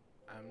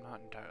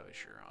not entirely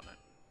sure on it.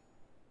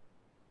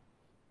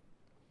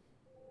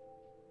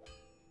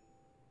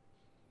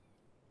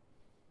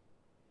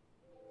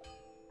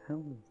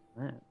 Hell is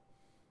that?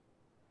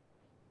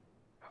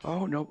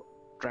 Oh no,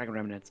 Dragon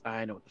Remnants.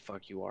 I know what the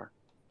fuck you are.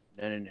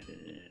 No, no, no, no,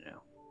 no, no,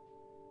 no.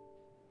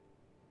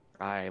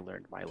 I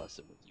learned my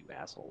lesson with you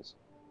assholes.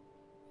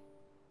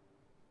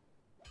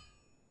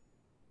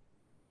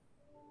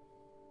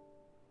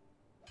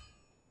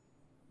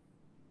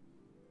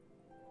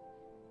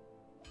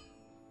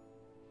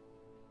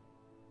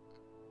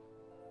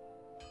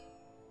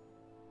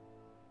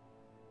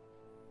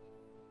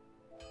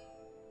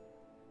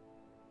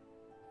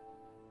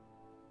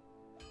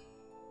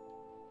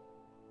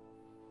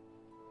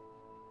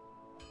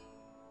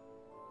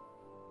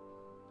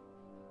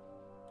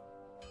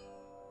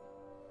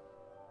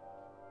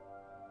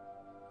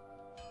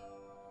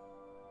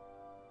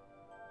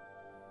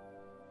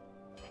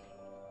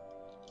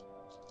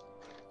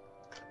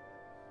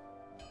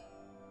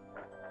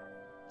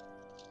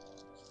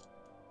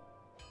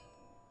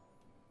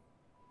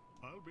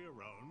 I'll be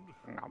around.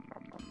 Nom,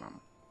 nom, nom,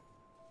 nom.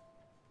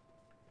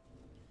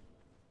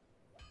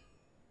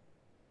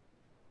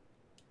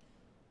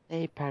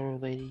 Hey, Pyro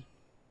Lady.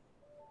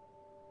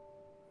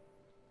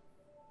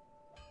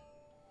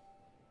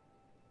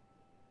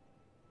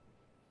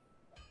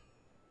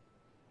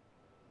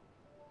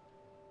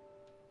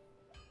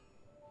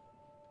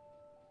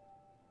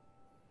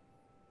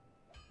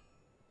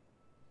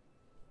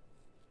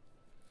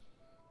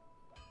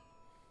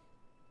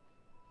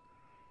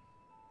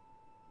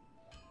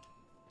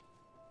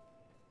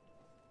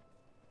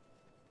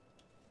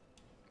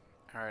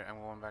 Alright, I'm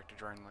going back to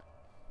drawing.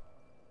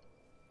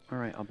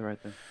 Alright, I'll be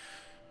right there.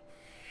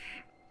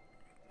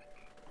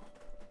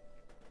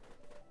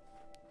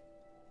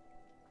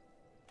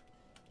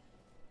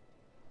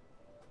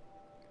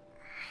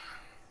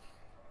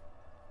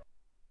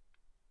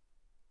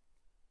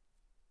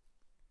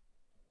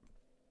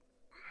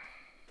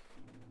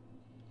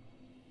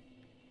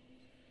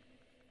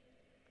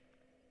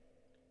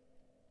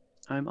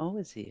 I'm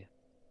always here,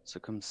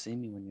 so come see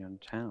me when you're in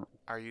town.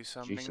 Are you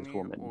summoning Jesus me,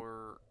 woman.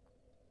 or...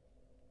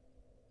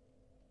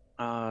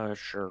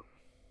 Sure.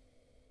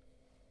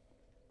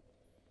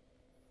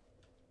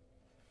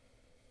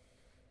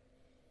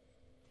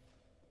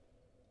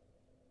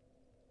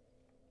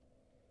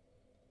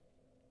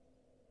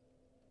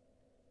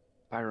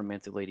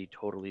 Pyromancy Lady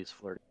totally is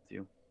flirting with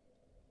you.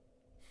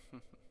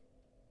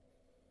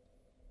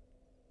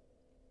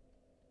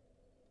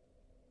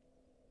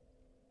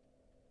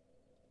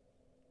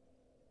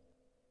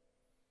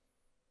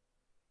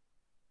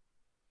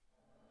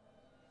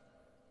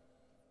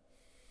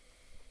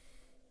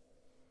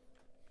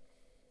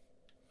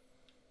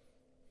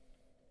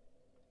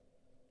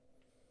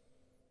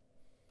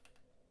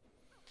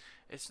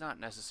 It's not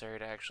necessary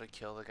to actually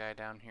kill the guy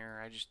down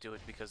here. I just do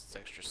it because it's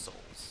extra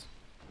souls.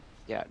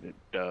 Yeah,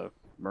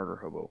 murder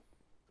hobo.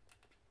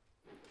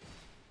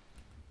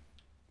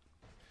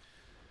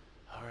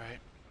 Alright.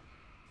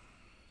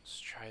 Let's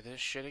try this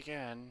shit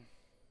again.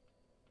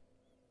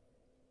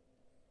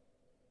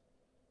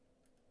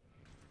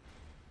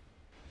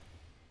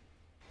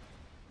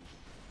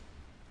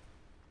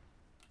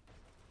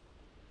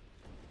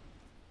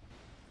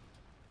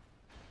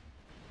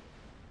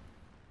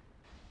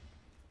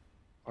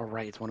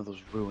 Alright, it's one of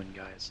those ruin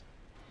guys.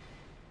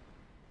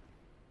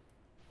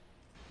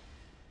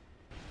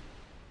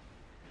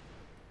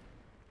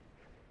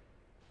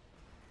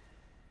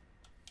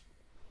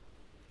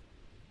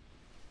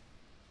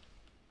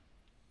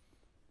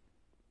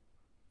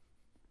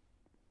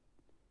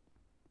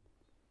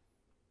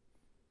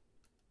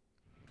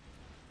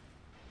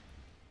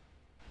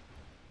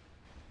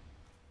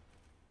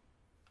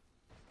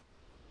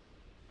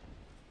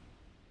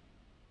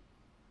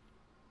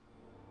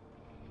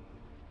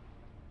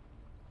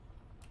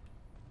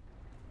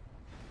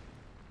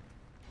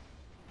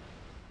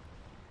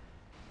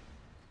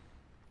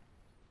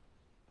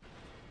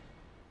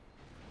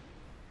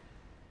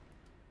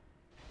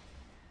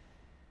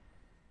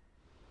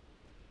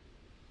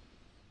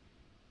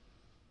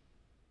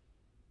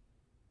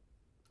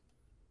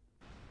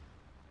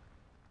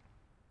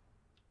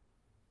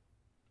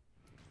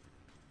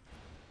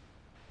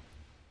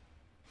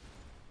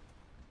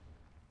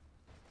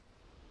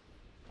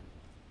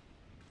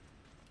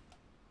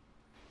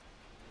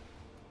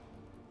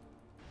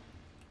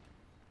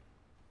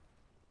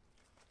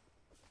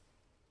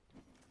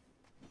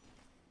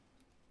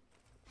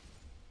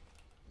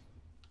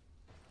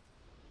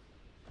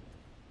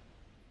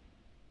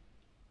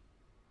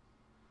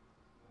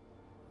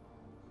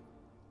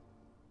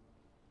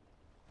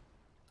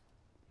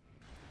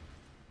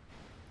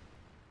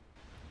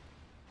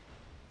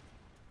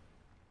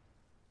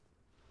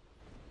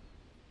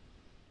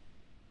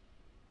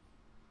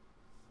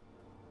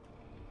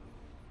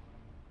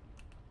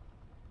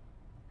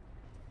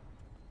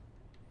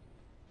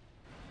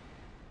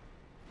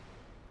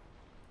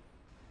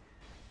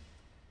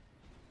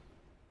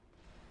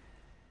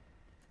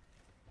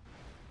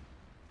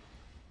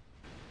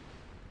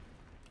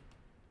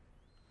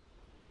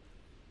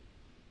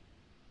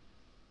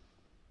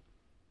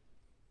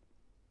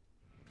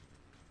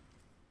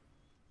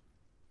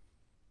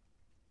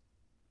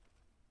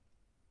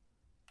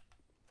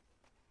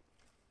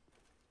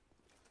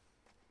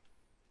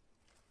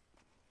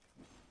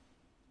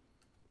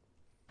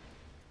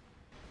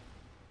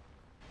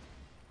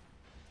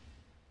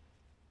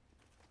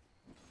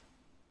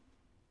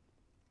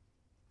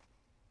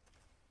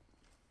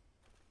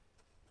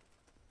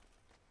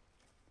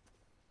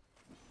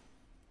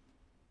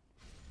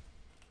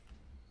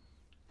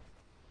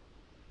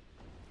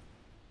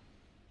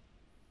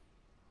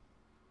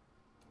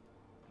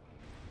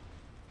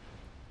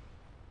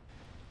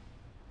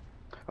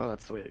 Oh,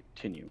 that's the way to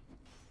continue.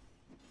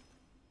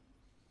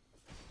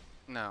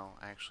 No,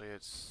 actually,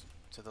 it's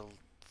to the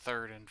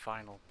third and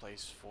final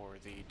place for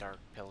the Dark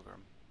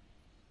Pilgrim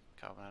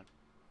Covenant.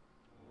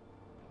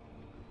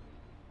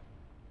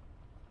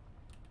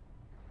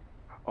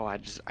 Oh,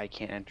 I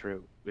can't enter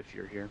it if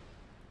you're here.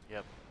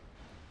 Yep.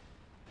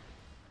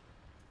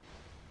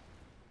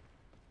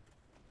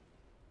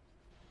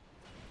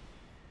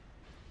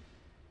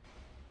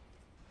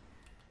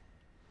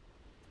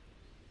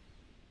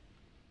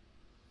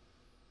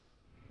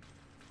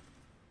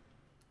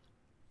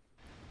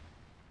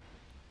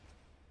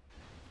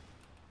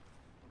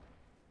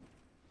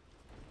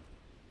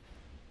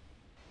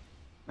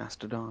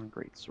 Mastodon,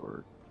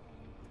 greatsword.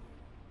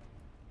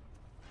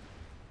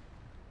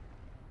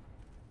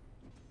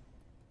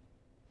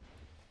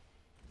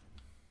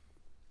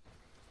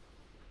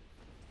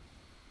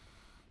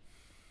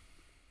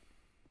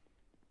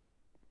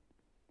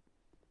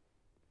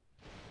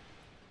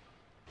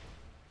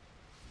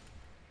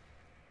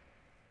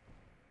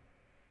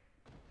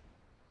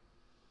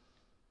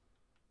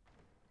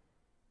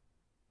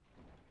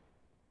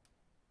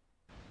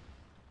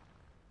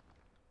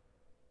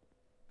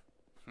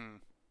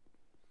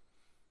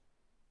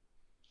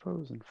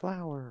 Frozen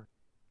flower.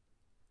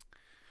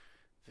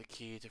 The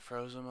key to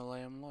Frozen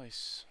Malayan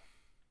Lois.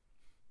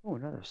 Oh,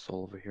 another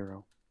soul of a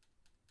hero.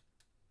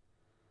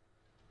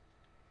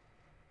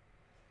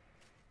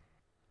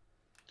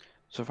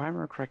 So if I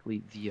remember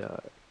correctly, the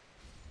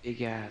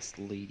big ass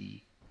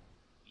lady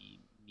we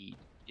meet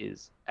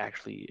is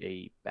actually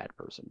a bad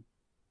person.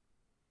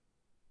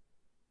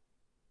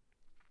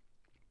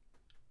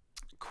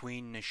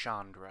 Queen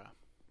Nishandra.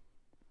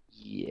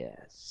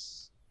 Yes.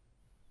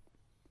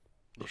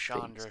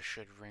 Nishandra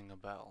should ring a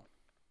bell.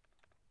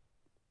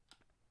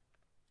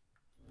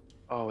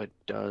 Oh, it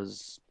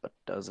does, but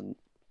doesn't.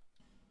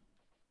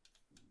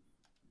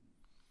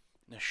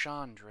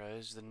 Nishandra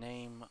is the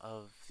name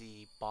of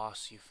the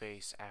boss you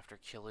face after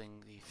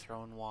killing the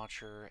Throne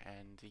Watcher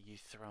and the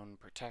Throne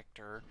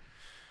Protector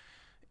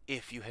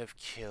if you have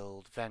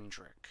killed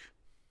Vendrick.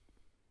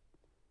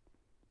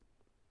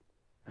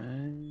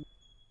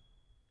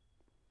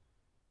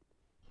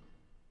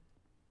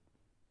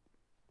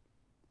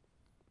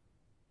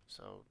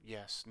 So,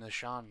 yes,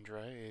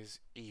 Nishandra is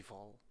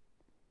evil.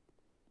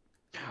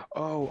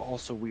 Oh,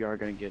 also, we are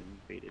going to get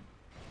invaded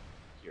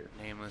here.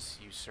 Nameless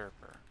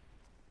usurper.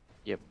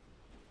 Yep.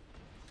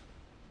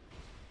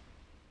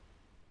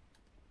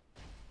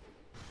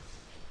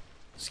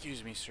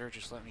 Excuse me, sir,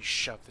 just let me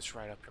shove this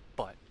right up your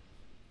butt.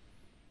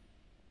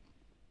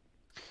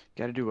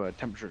 Gotta do a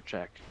temperature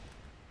check.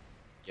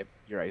 Yep,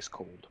 you're ice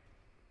cold.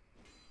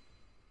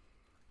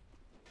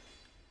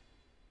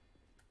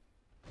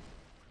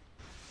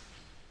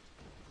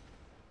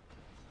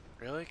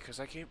 Really? Because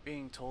I keep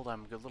being told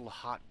I'm a little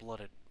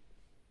hot-blooded.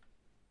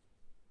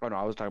 Oh no,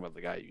 I was talking about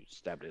the guy who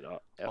stabbed it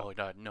up. Oh,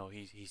 God, no,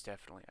 he's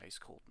definitely ice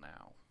cold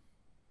now.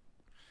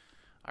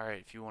 Alright,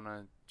 if you want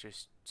to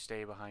just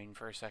stay behind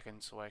for a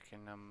second so I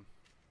can,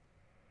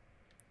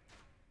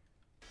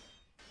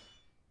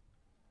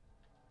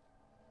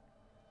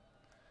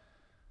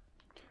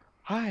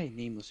 Hi,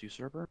 nameless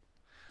usurper.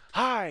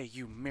 Hi,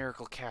 you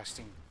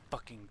miracle-casting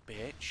fucking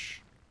bitch.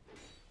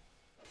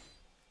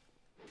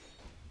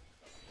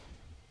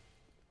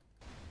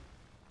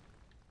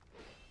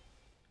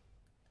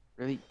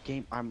 Really,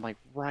 game? I'm like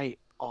right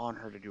on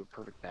her to do a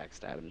perfect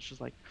backstab, and it's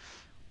just like,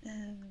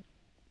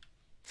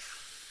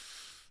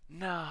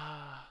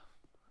 Nah.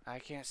 I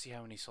can't see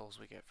how many souls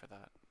we get for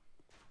that.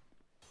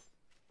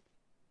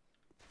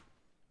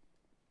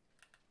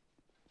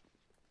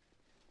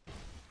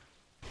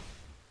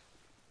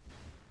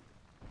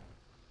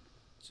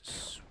 It's a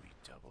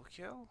sweet double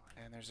kill,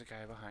 and there's a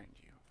guy behind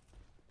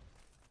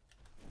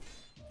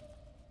you.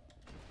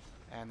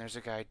 And there's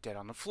a guy dead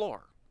on the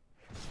floor.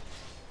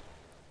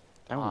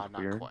 that was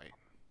not weird. quite.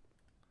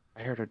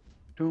 I heard a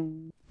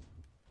doom.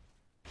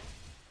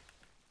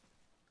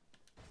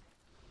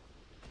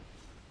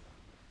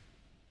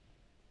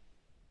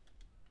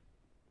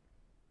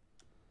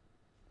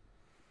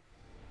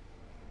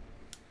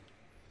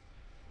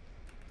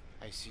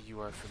 I see you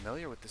are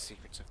familiar with the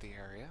secrets of the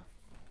area.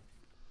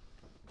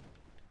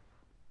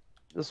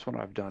 This one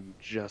I've done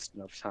just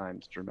enough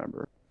times to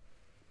remember.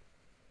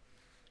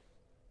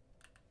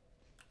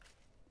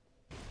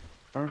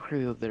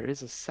 Darkly, there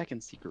is a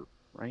second secret,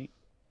 right?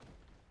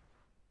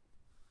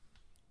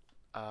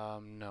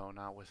 No,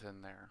 not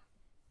within there.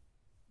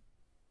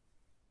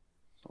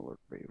 Solar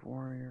Brave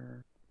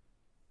Warrior.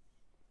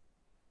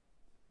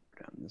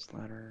 Go down this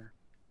ladder.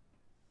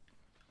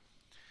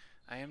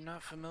 I am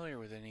not familiar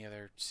with any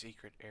other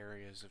secret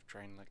areas of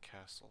Drainlit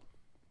Castle.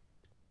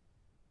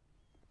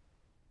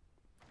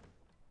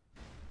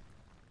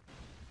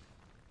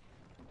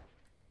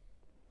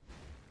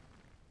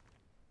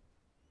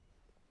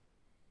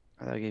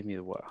 That gave me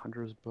the what?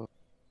 Hunter's book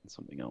and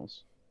something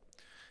else.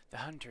 The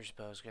Hunter's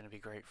Bow is going to be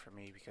great for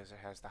me because it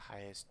has the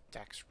highest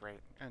dex rate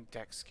and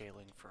dex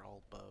scaling for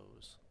all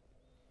bows.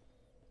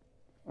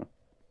 Huh.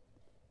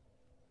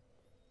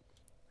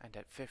 And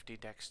at 50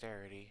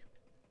 dexterity,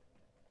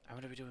 I'm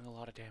going to be doing a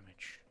lot of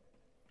damage.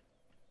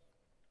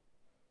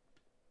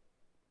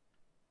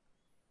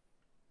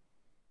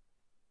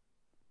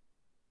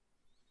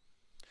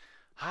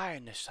 Hi,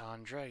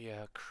 Nisandra, you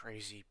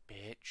crazy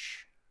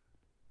bitch.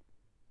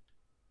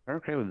 I'm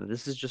okay with it.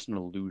 This is just an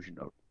illusion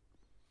of.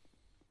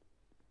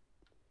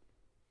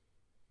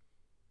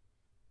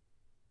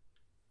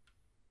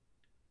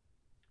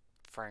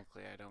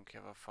 Frankly, I don't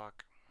give a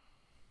fuck.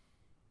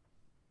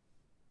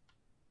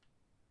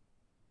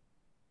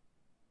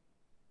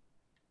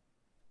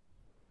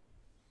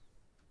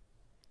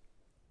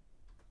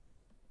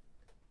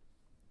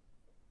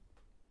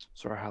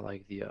 Sort of how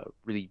like the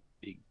really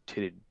big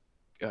titted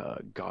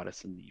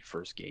goddess in the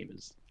first game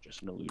is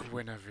just an illusion.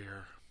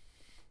 Guinevere.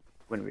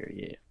 Guinevere,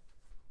 yeah.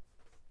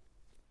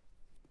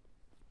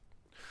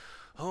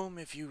 Whom,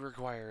 if you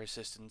require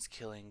assistance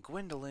killing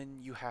Gwendolyn,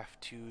 you have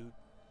to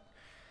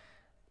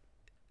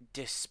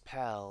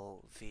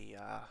dispel the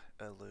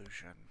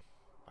illusion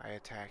by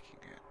attacking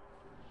it.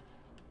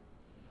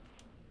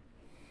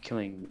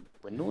 Killing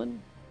Gwendolyn?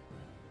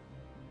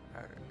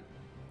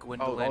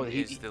 Gwendolyn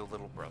is the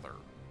little brother.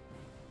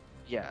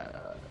 Yeah.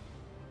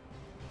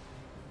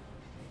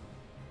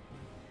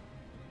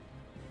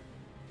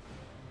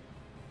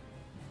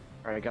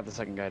 Alright, I got the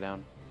second guy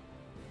down.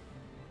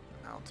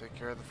 I'll take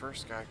care of the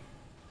first guy.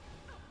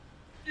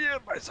 Yeah,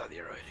 I saw the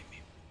arrow hitting me.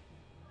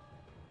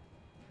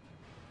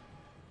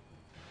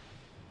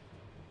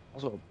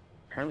 Also,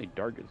 apparently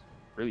Dark is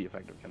really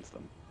effective against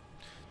them.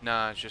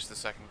 Nah, it's just the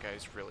second guy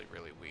is really,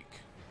 really weak.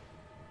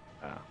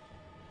 Ah.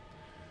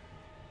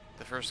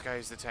 The first guy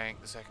is the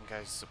tank, the second guy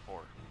is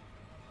support.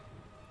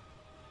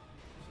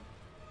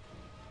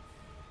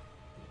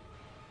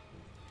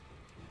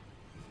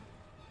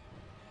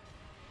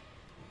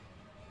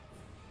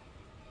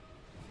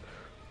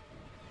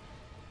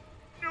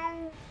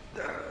 No!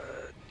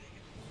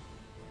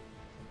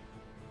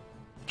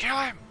 Kill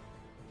him!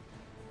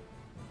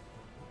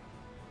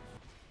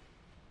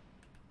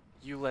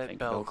 You let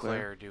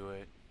Belclair do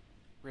it.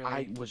 Really?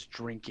 I was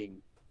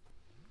drinking.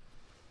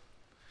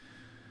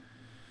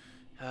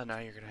 Now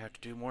you're gonna have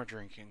to do more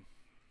drinking.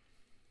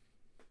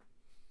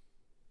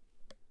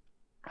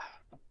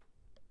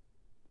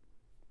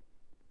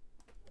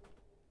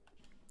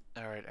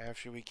 Alright,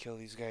 after we kill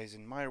these guys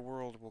in my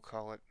world, we'll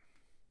call it.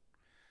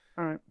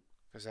 Alright.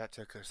 Because that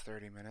took us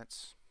 30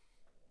 minutes.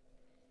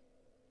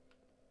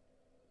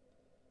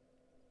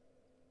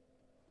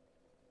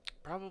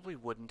 Probably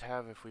wouldn't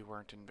have if we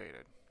weren't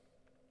invaded.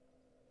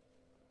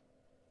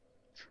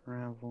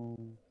 Travel.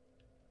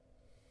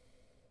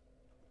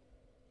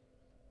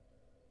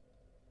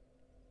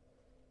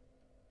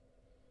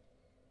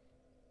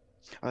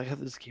 I like how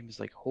this game is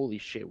like, holy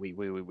shit, wait.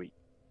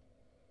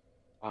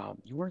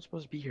 You weren't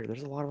supposed to be here.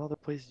 There's a lot of other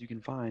places you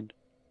can find.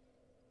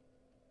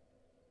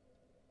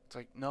 It's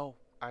like, no,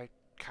 I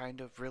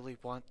kind of really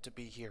want to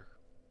be here.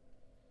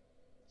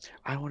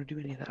 I don't want to do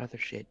any of that other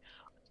shit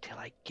until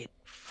I get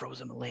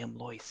Frozen Lamb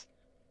Lois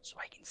so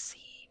I can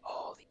see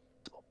all the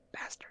little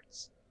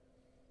bastards.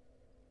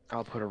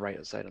 I'll put her right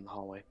outside in the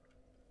hallway.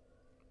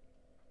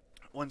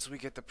 Once we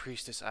get the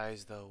priestess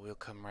eyes, though, we'll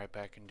come right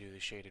back and do the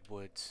shaded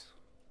woods.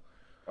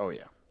 Oh,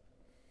 yeah.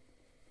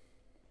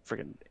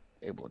 Friggin'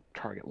 able to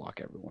target lock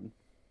everyone.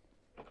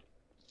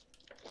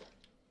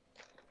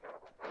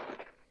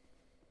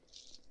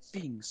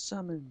 Being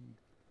summoned.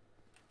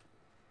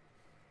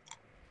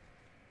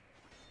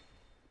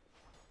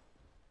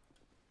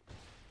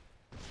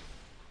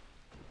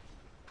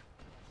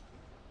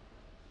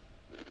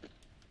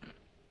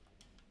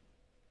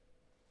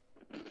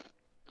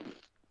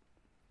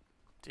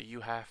 Do you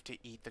have to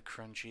eat the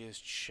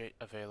crunchiest shit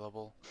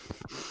available?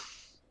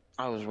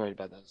 I was worried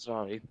about that,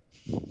 sorry.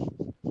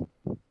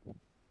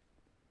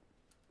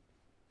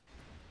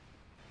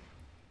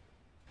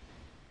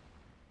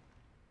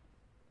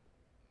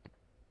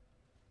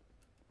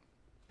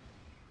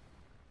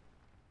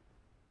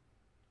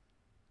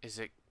 Is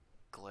it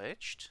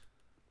glitched?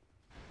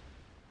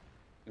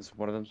 Is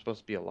one of them supposed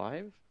to be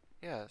alive?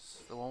 Yes,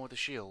 the one with the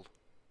shield.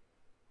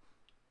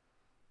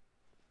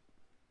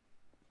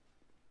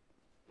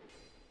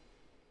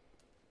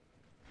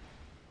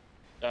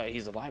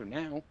 He's alive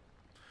now.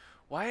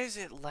 Why is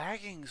it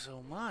lagging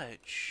so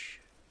much?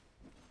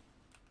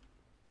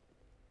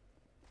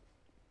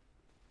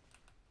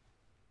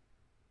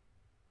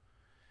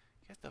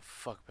 Get the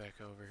fuck back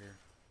over here.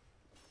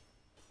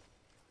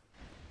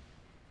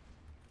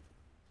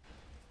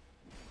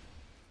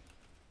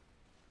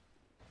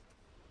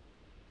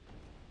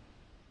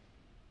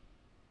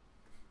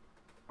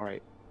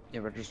 Alright, it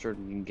registered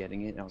me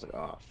getting it, and I was like,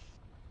 oh,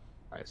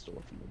 I still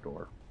opened the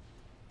door.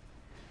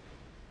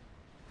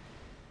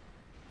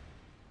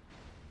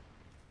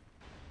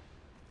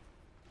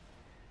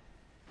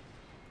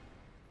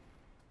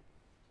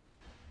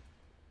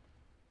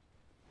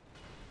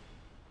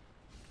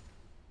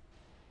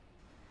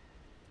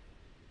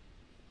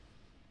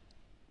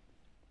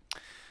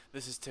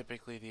 This is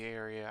typically the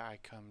area I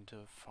come to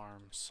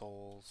farm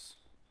souls,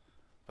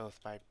 both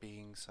by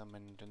being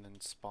summoned and then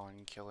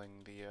spawn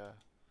killing the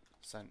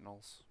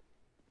sentinels.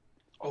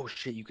 Oh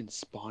shit, you can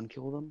spawn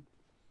kill them?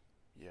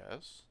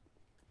 Yes.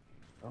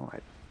 Oh, I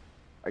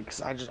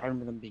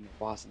remember them being a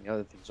boss and the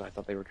other thing, so I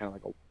thought they were kind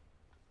of like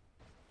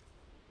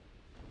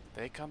a...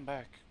 They come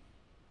back.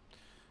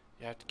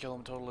 You have to kill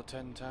them a total of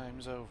 10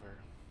 times over.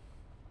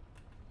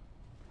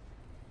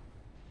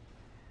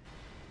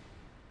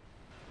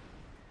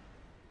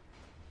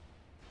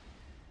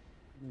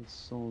 How many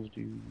souls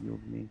do you yield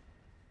me?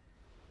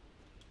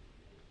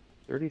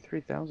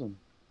 33,000.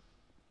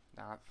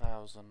 Not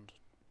 1,000.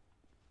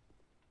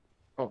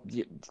 Oh,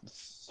 yeah,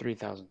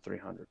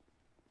 3,300.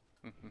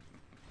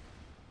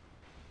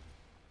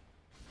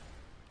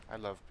 I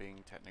love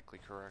being technically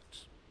correct.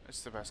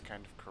 It's the best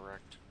kind of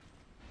correct.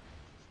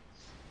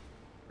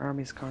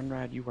 Aramis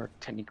Conrad, you are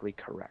technically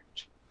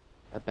correct.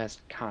 The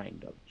best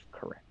kind of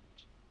correct.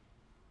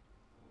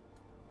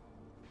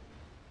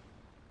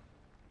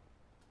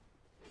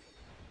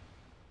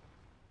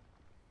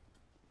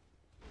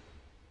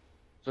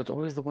 So it's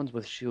always the ones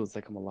with shields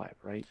that come alive,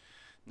 right?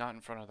 Not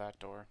in front of that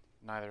door.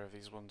 Neither of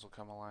these ones will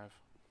come alive.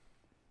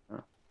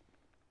 Oh.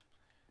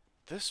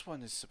 This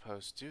one is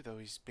supposed to, though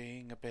he's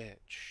being a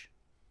bitch.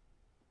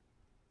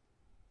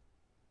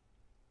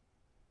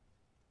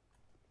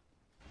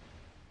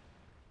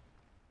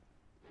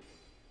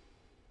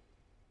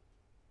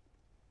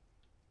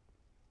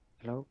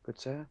 Hello, good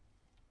sir?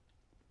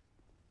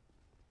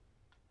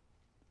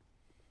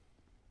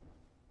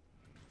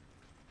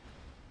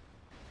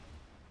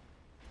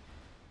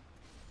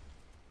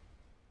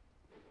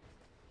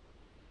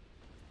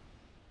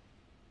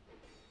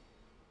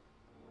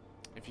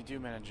 If you do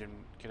manage him,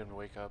 get him to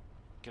wake up,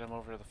 get him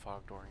over to the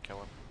fog door and kill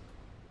him.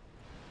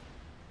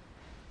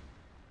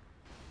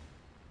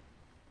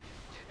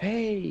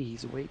 Hey,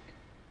 he's awake.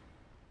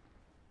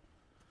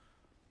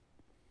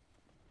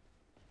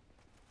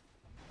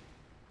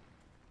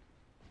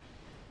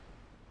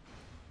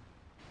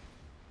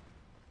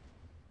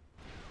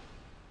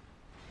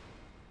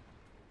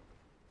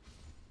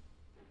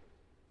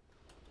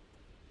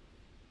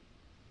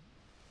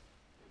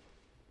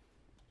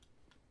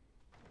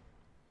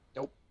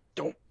 Nope,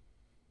 don't.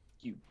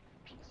 You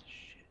piece of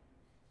shit.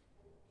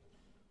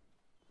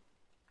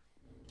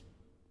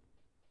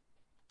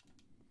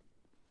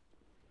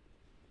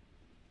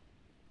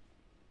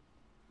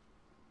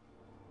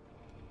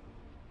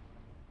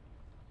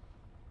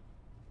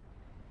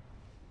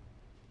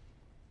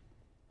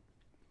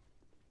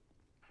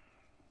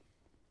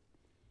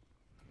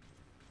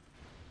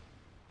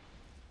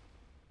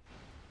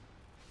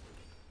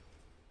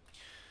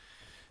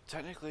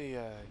 Technically,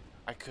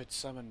 I could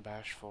summon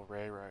Bashful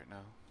Ray right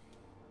now.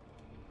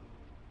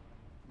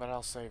 But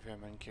I'll save him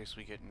in case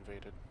we get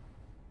invaded.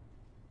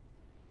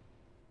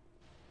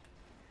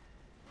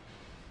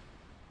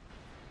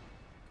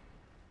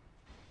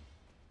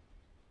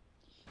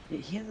 Yeah,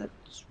 he has that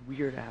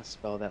weird ass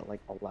spell that like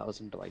allows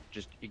him to like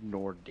just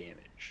ignore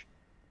damage.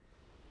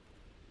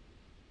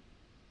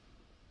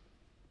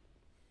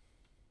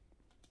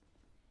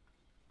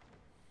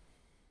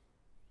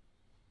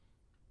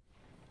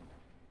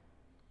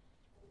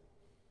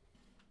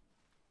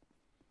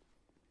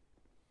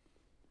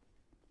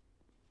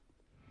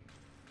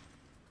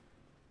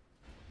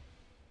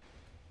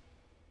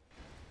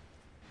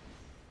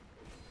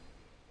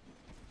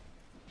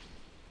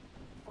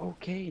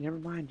 Okay, never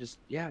mind. Just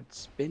yeah,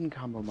 spin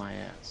combo my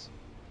ass.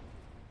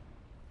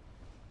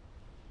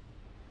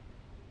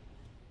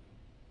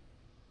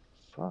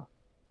 Fuck.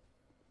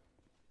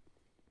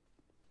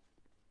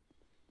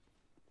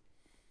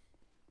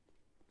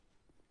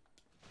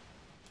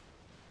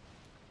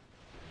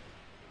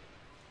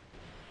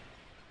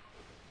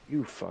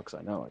 You fucks,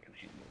 I know I can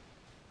handle.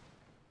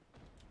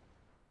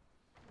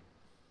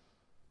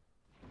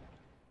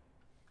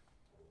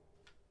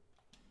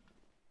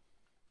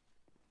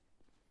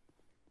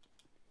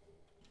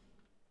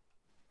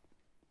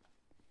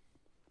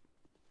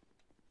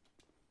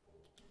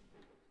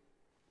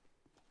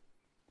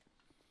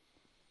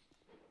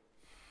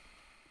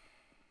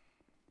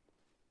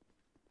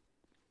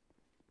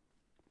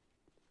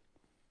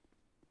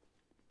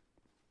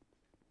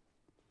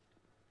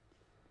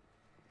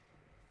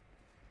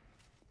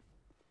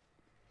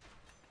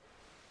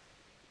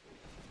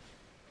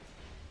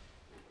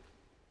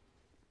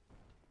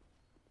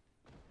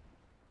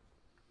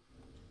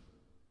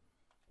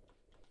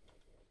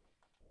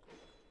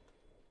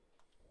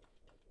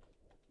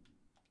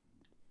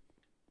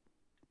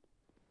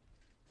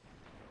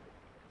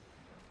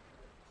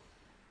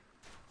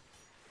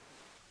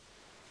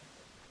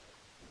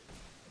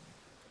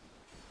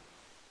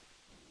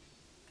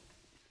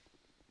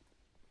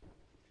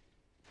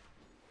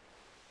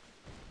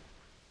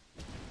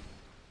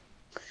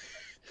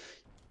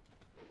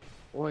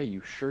 Boy,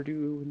 you sure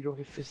do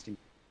enjoy fisting.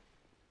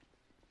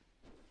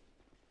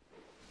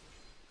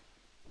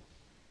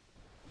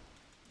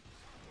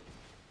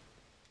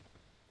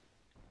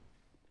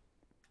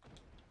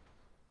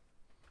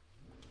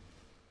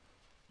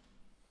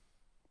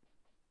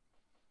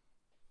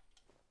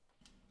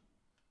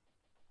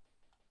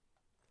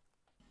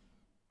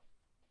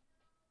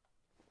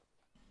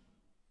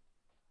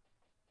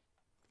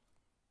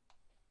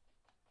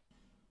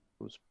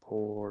 Those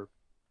poor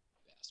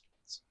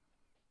bastards.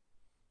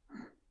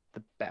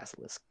 The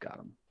basilisk got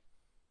him.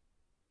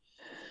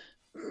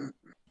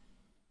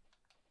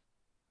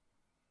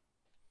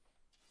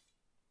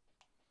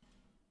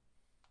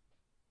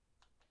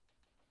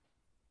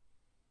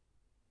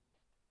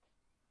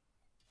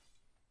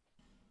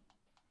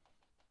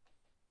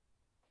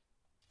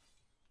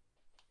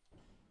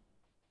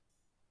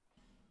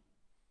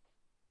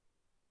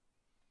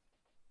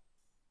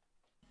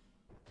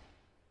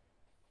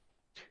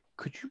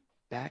 Could you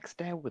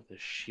backstab with a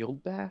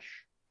shield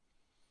bash?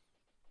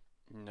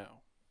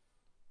 No.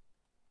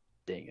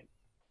 Dang it.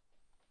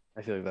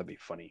 I feel like that'd be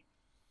funny.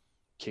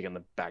 Kick on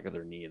the back of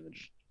their knee and then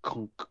just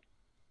kunk.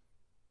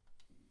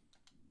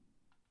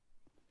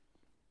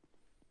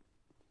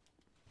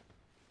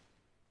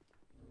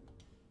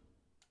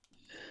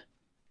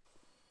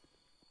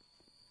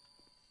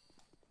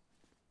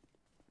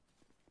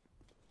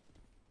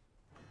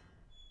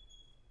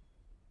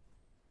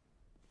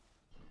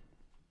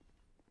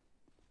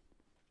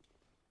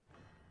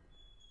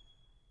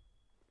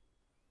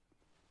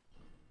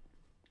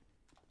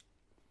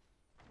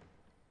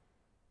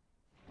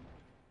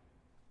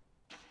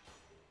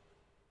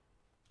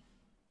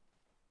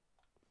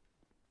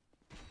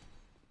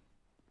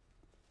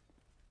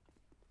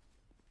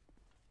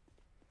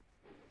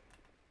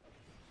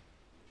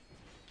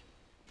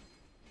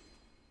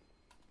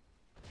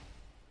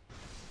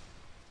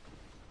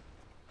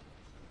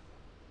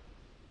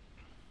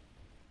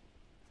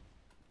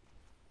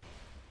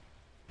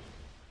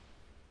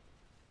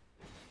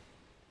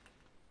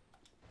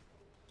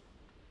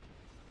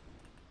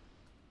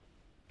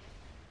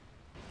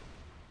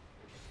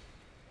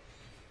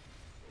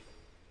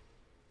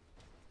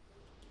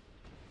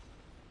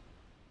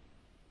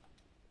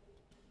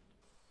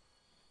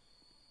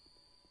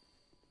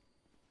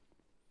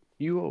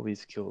 You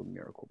always kill a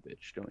miracle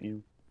bitch, don't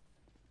you?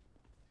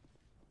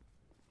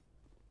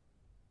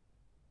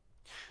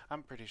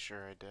 I'm pretty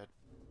sure I did.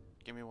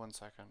 Give me 1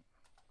 second.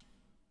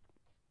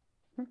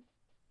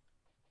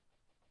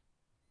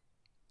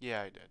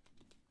 Yeah, I did.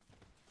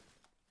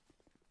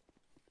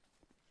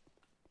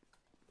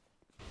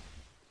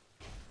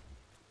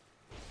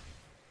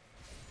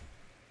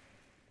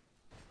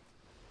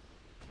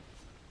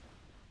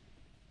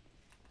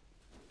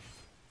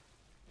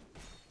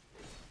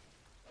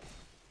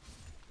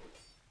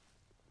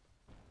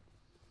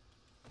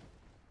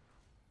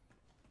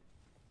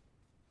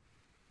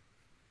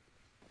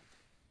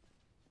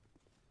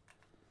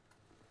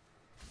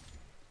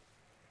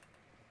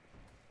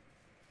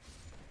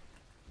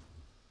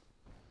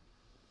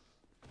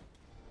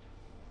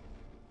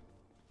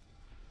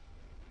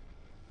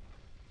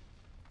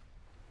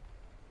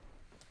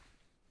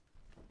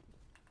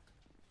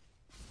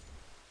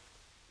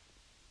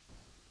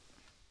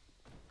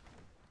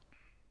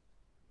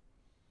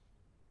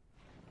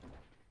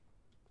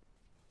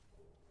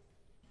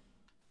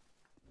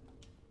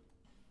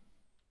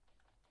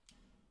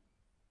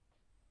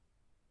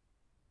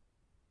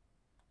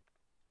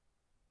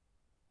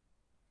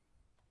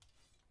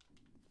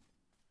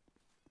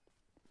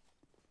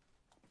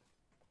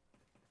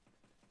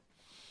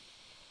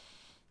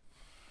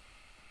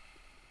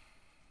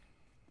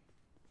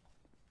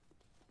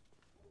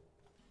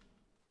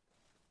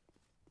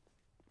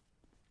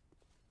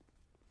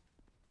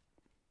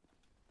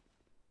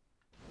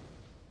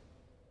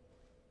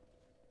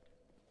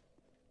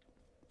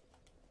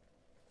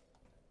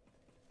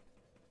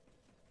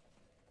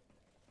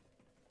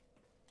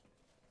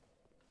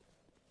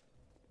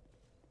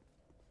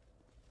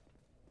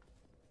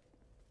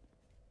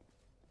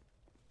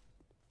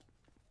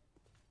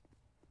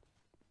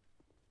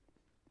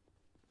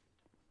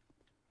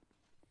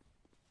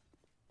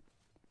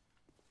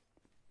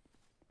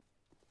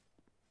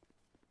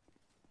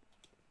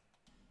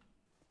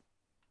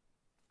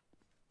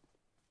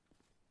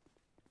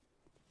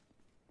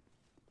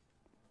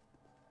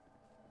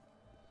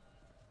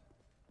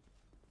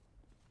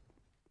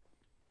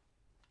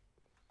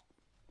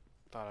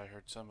 Thought I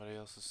heard somebody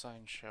else's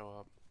sign show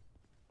up.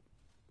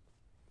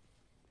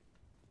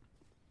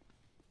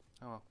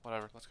 Oh well,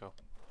 whatever, let's go.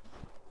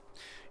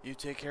 You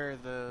take care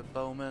of the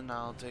bowman,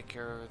 I'll take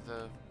care of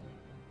the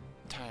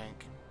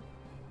tank.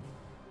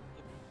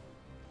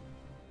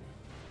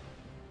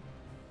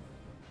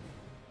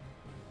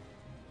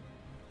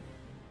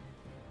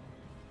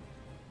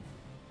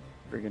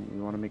 Friggin',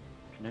 we want to make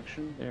a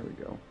connection? There we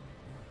go.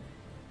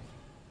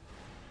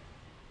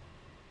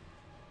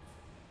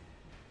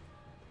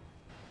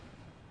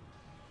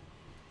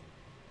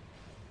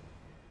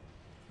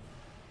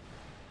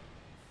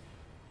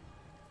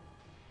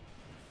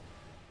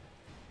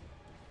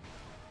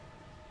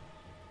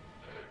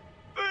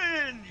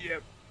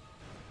 Yep.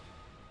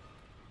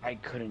 I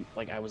couldn't,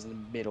 like, I was in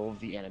the middle of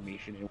the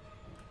animation and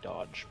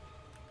dodge.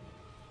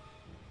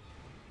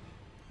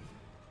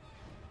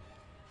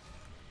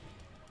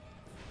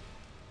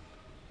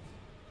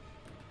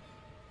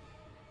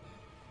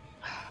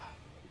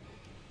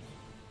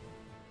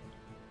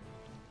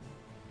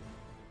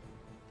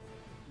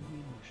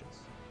 Emotions.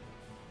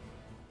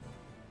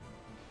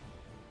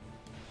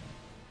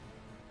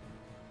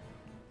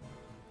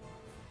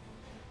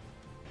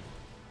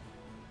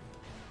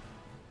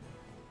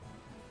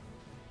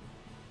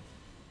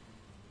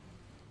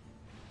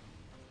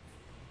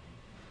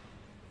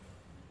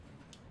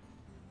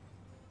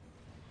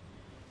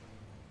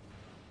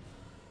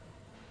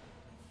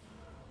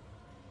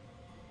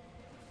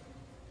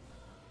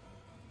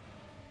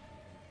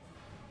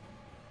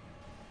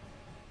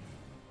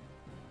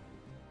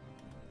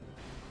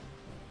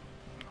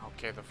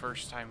 Okay, the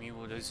first time he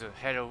was a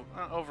head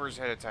over his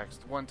head attacks.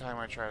 The one time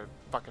I tried to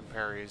fucking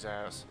parry his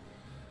ass.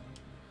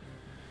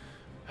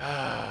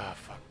 Ah,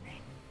 fuck me.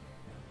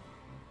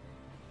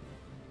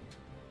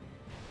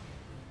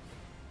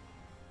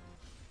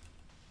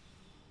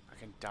 I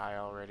can die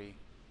already.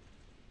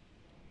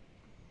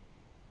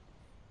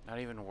 Not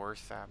even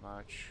worth that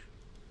much.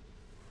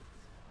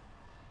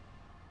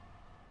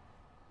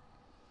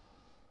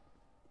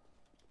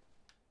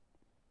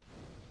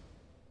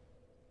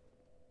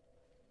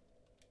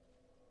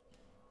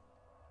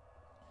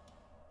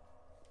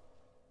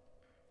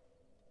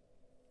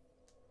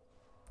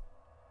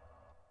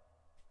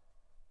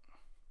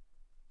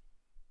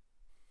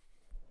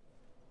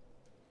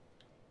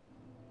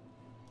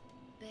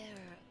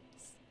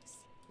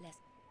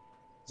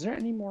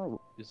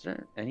 Is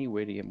there any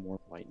way to get more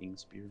lightning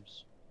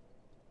spears?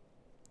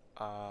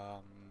 Hmm.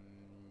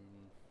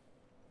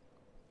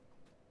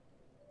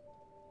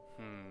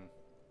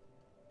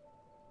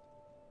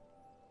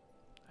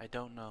 I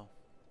don't know.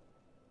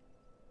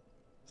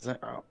 Is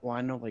that, well,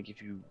 I know, like,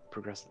 if you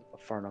progress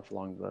far enough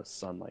along the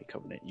Sunlight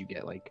Covenant, you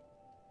get, like,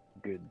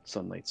 good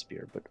Sunlight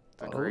Spear, but...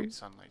 The Great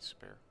Sunlight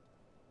Spear.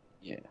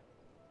 Yeah.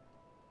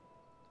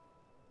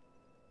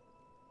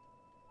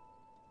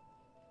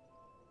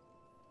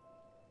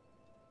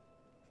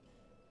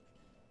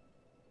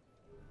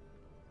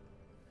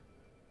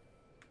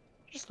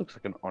 Just looks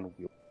like an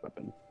on-wheel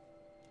weapon.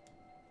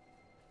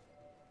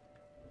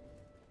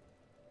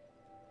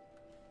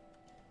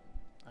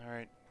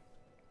 Alright.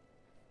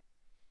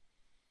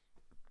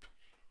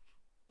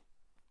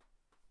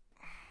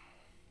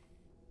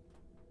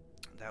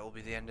 That will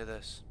be the end of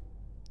this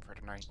for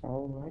tonight.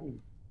 Alrighty.